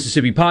Talk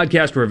Mississippi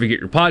podcast, wherever you get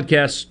your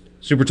podcasts,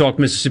 Supertalk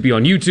Mississippi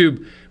on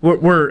YouTube.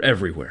 We're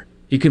everywhere.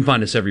 You can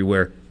find us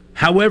everywhere.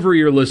 However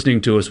you're listening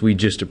to us, we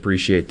just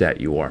appreciate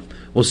that you are.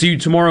 We'll see you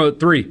tomorrow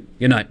at 3.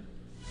 Good night.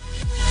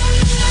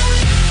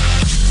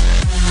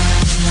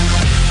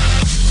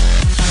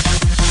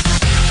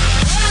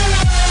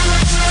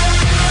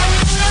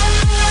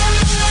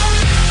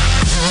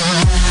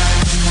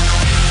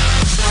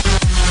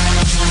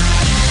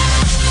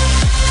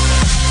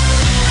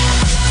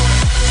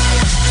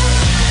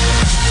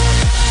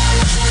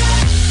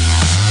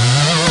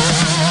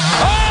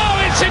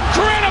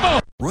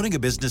 Running a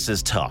business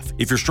is tough.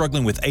 If you're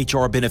struggling with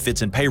HR,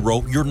 benefits, and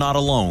payroll, you're not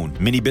alone.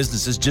 Many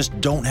businesses just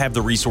don't have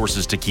the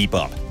resources to keep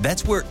up.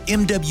 That's where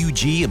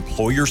MWG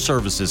Employer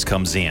Services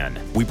comes in.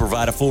 We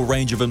provide a full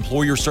range of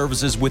employer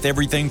services with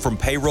everything from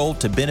payroll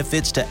to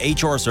benefits to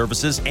HR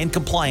services and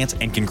compliance,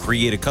 and can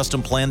create a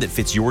custom plan that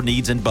fits your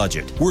needs and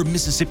budget. We're a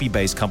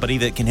Mississippi-based company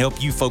that can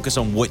help you focus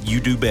on what you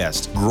do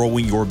best,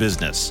 growing your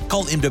business.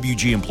 Call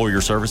MWG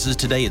Employer Services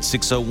today at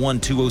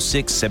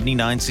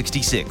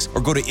 601-206-7966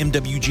 or go to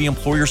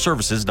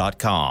MWGEmployerServices.com. A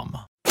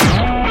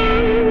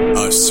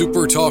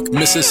SuperTalk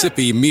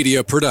Mississippi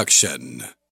media production.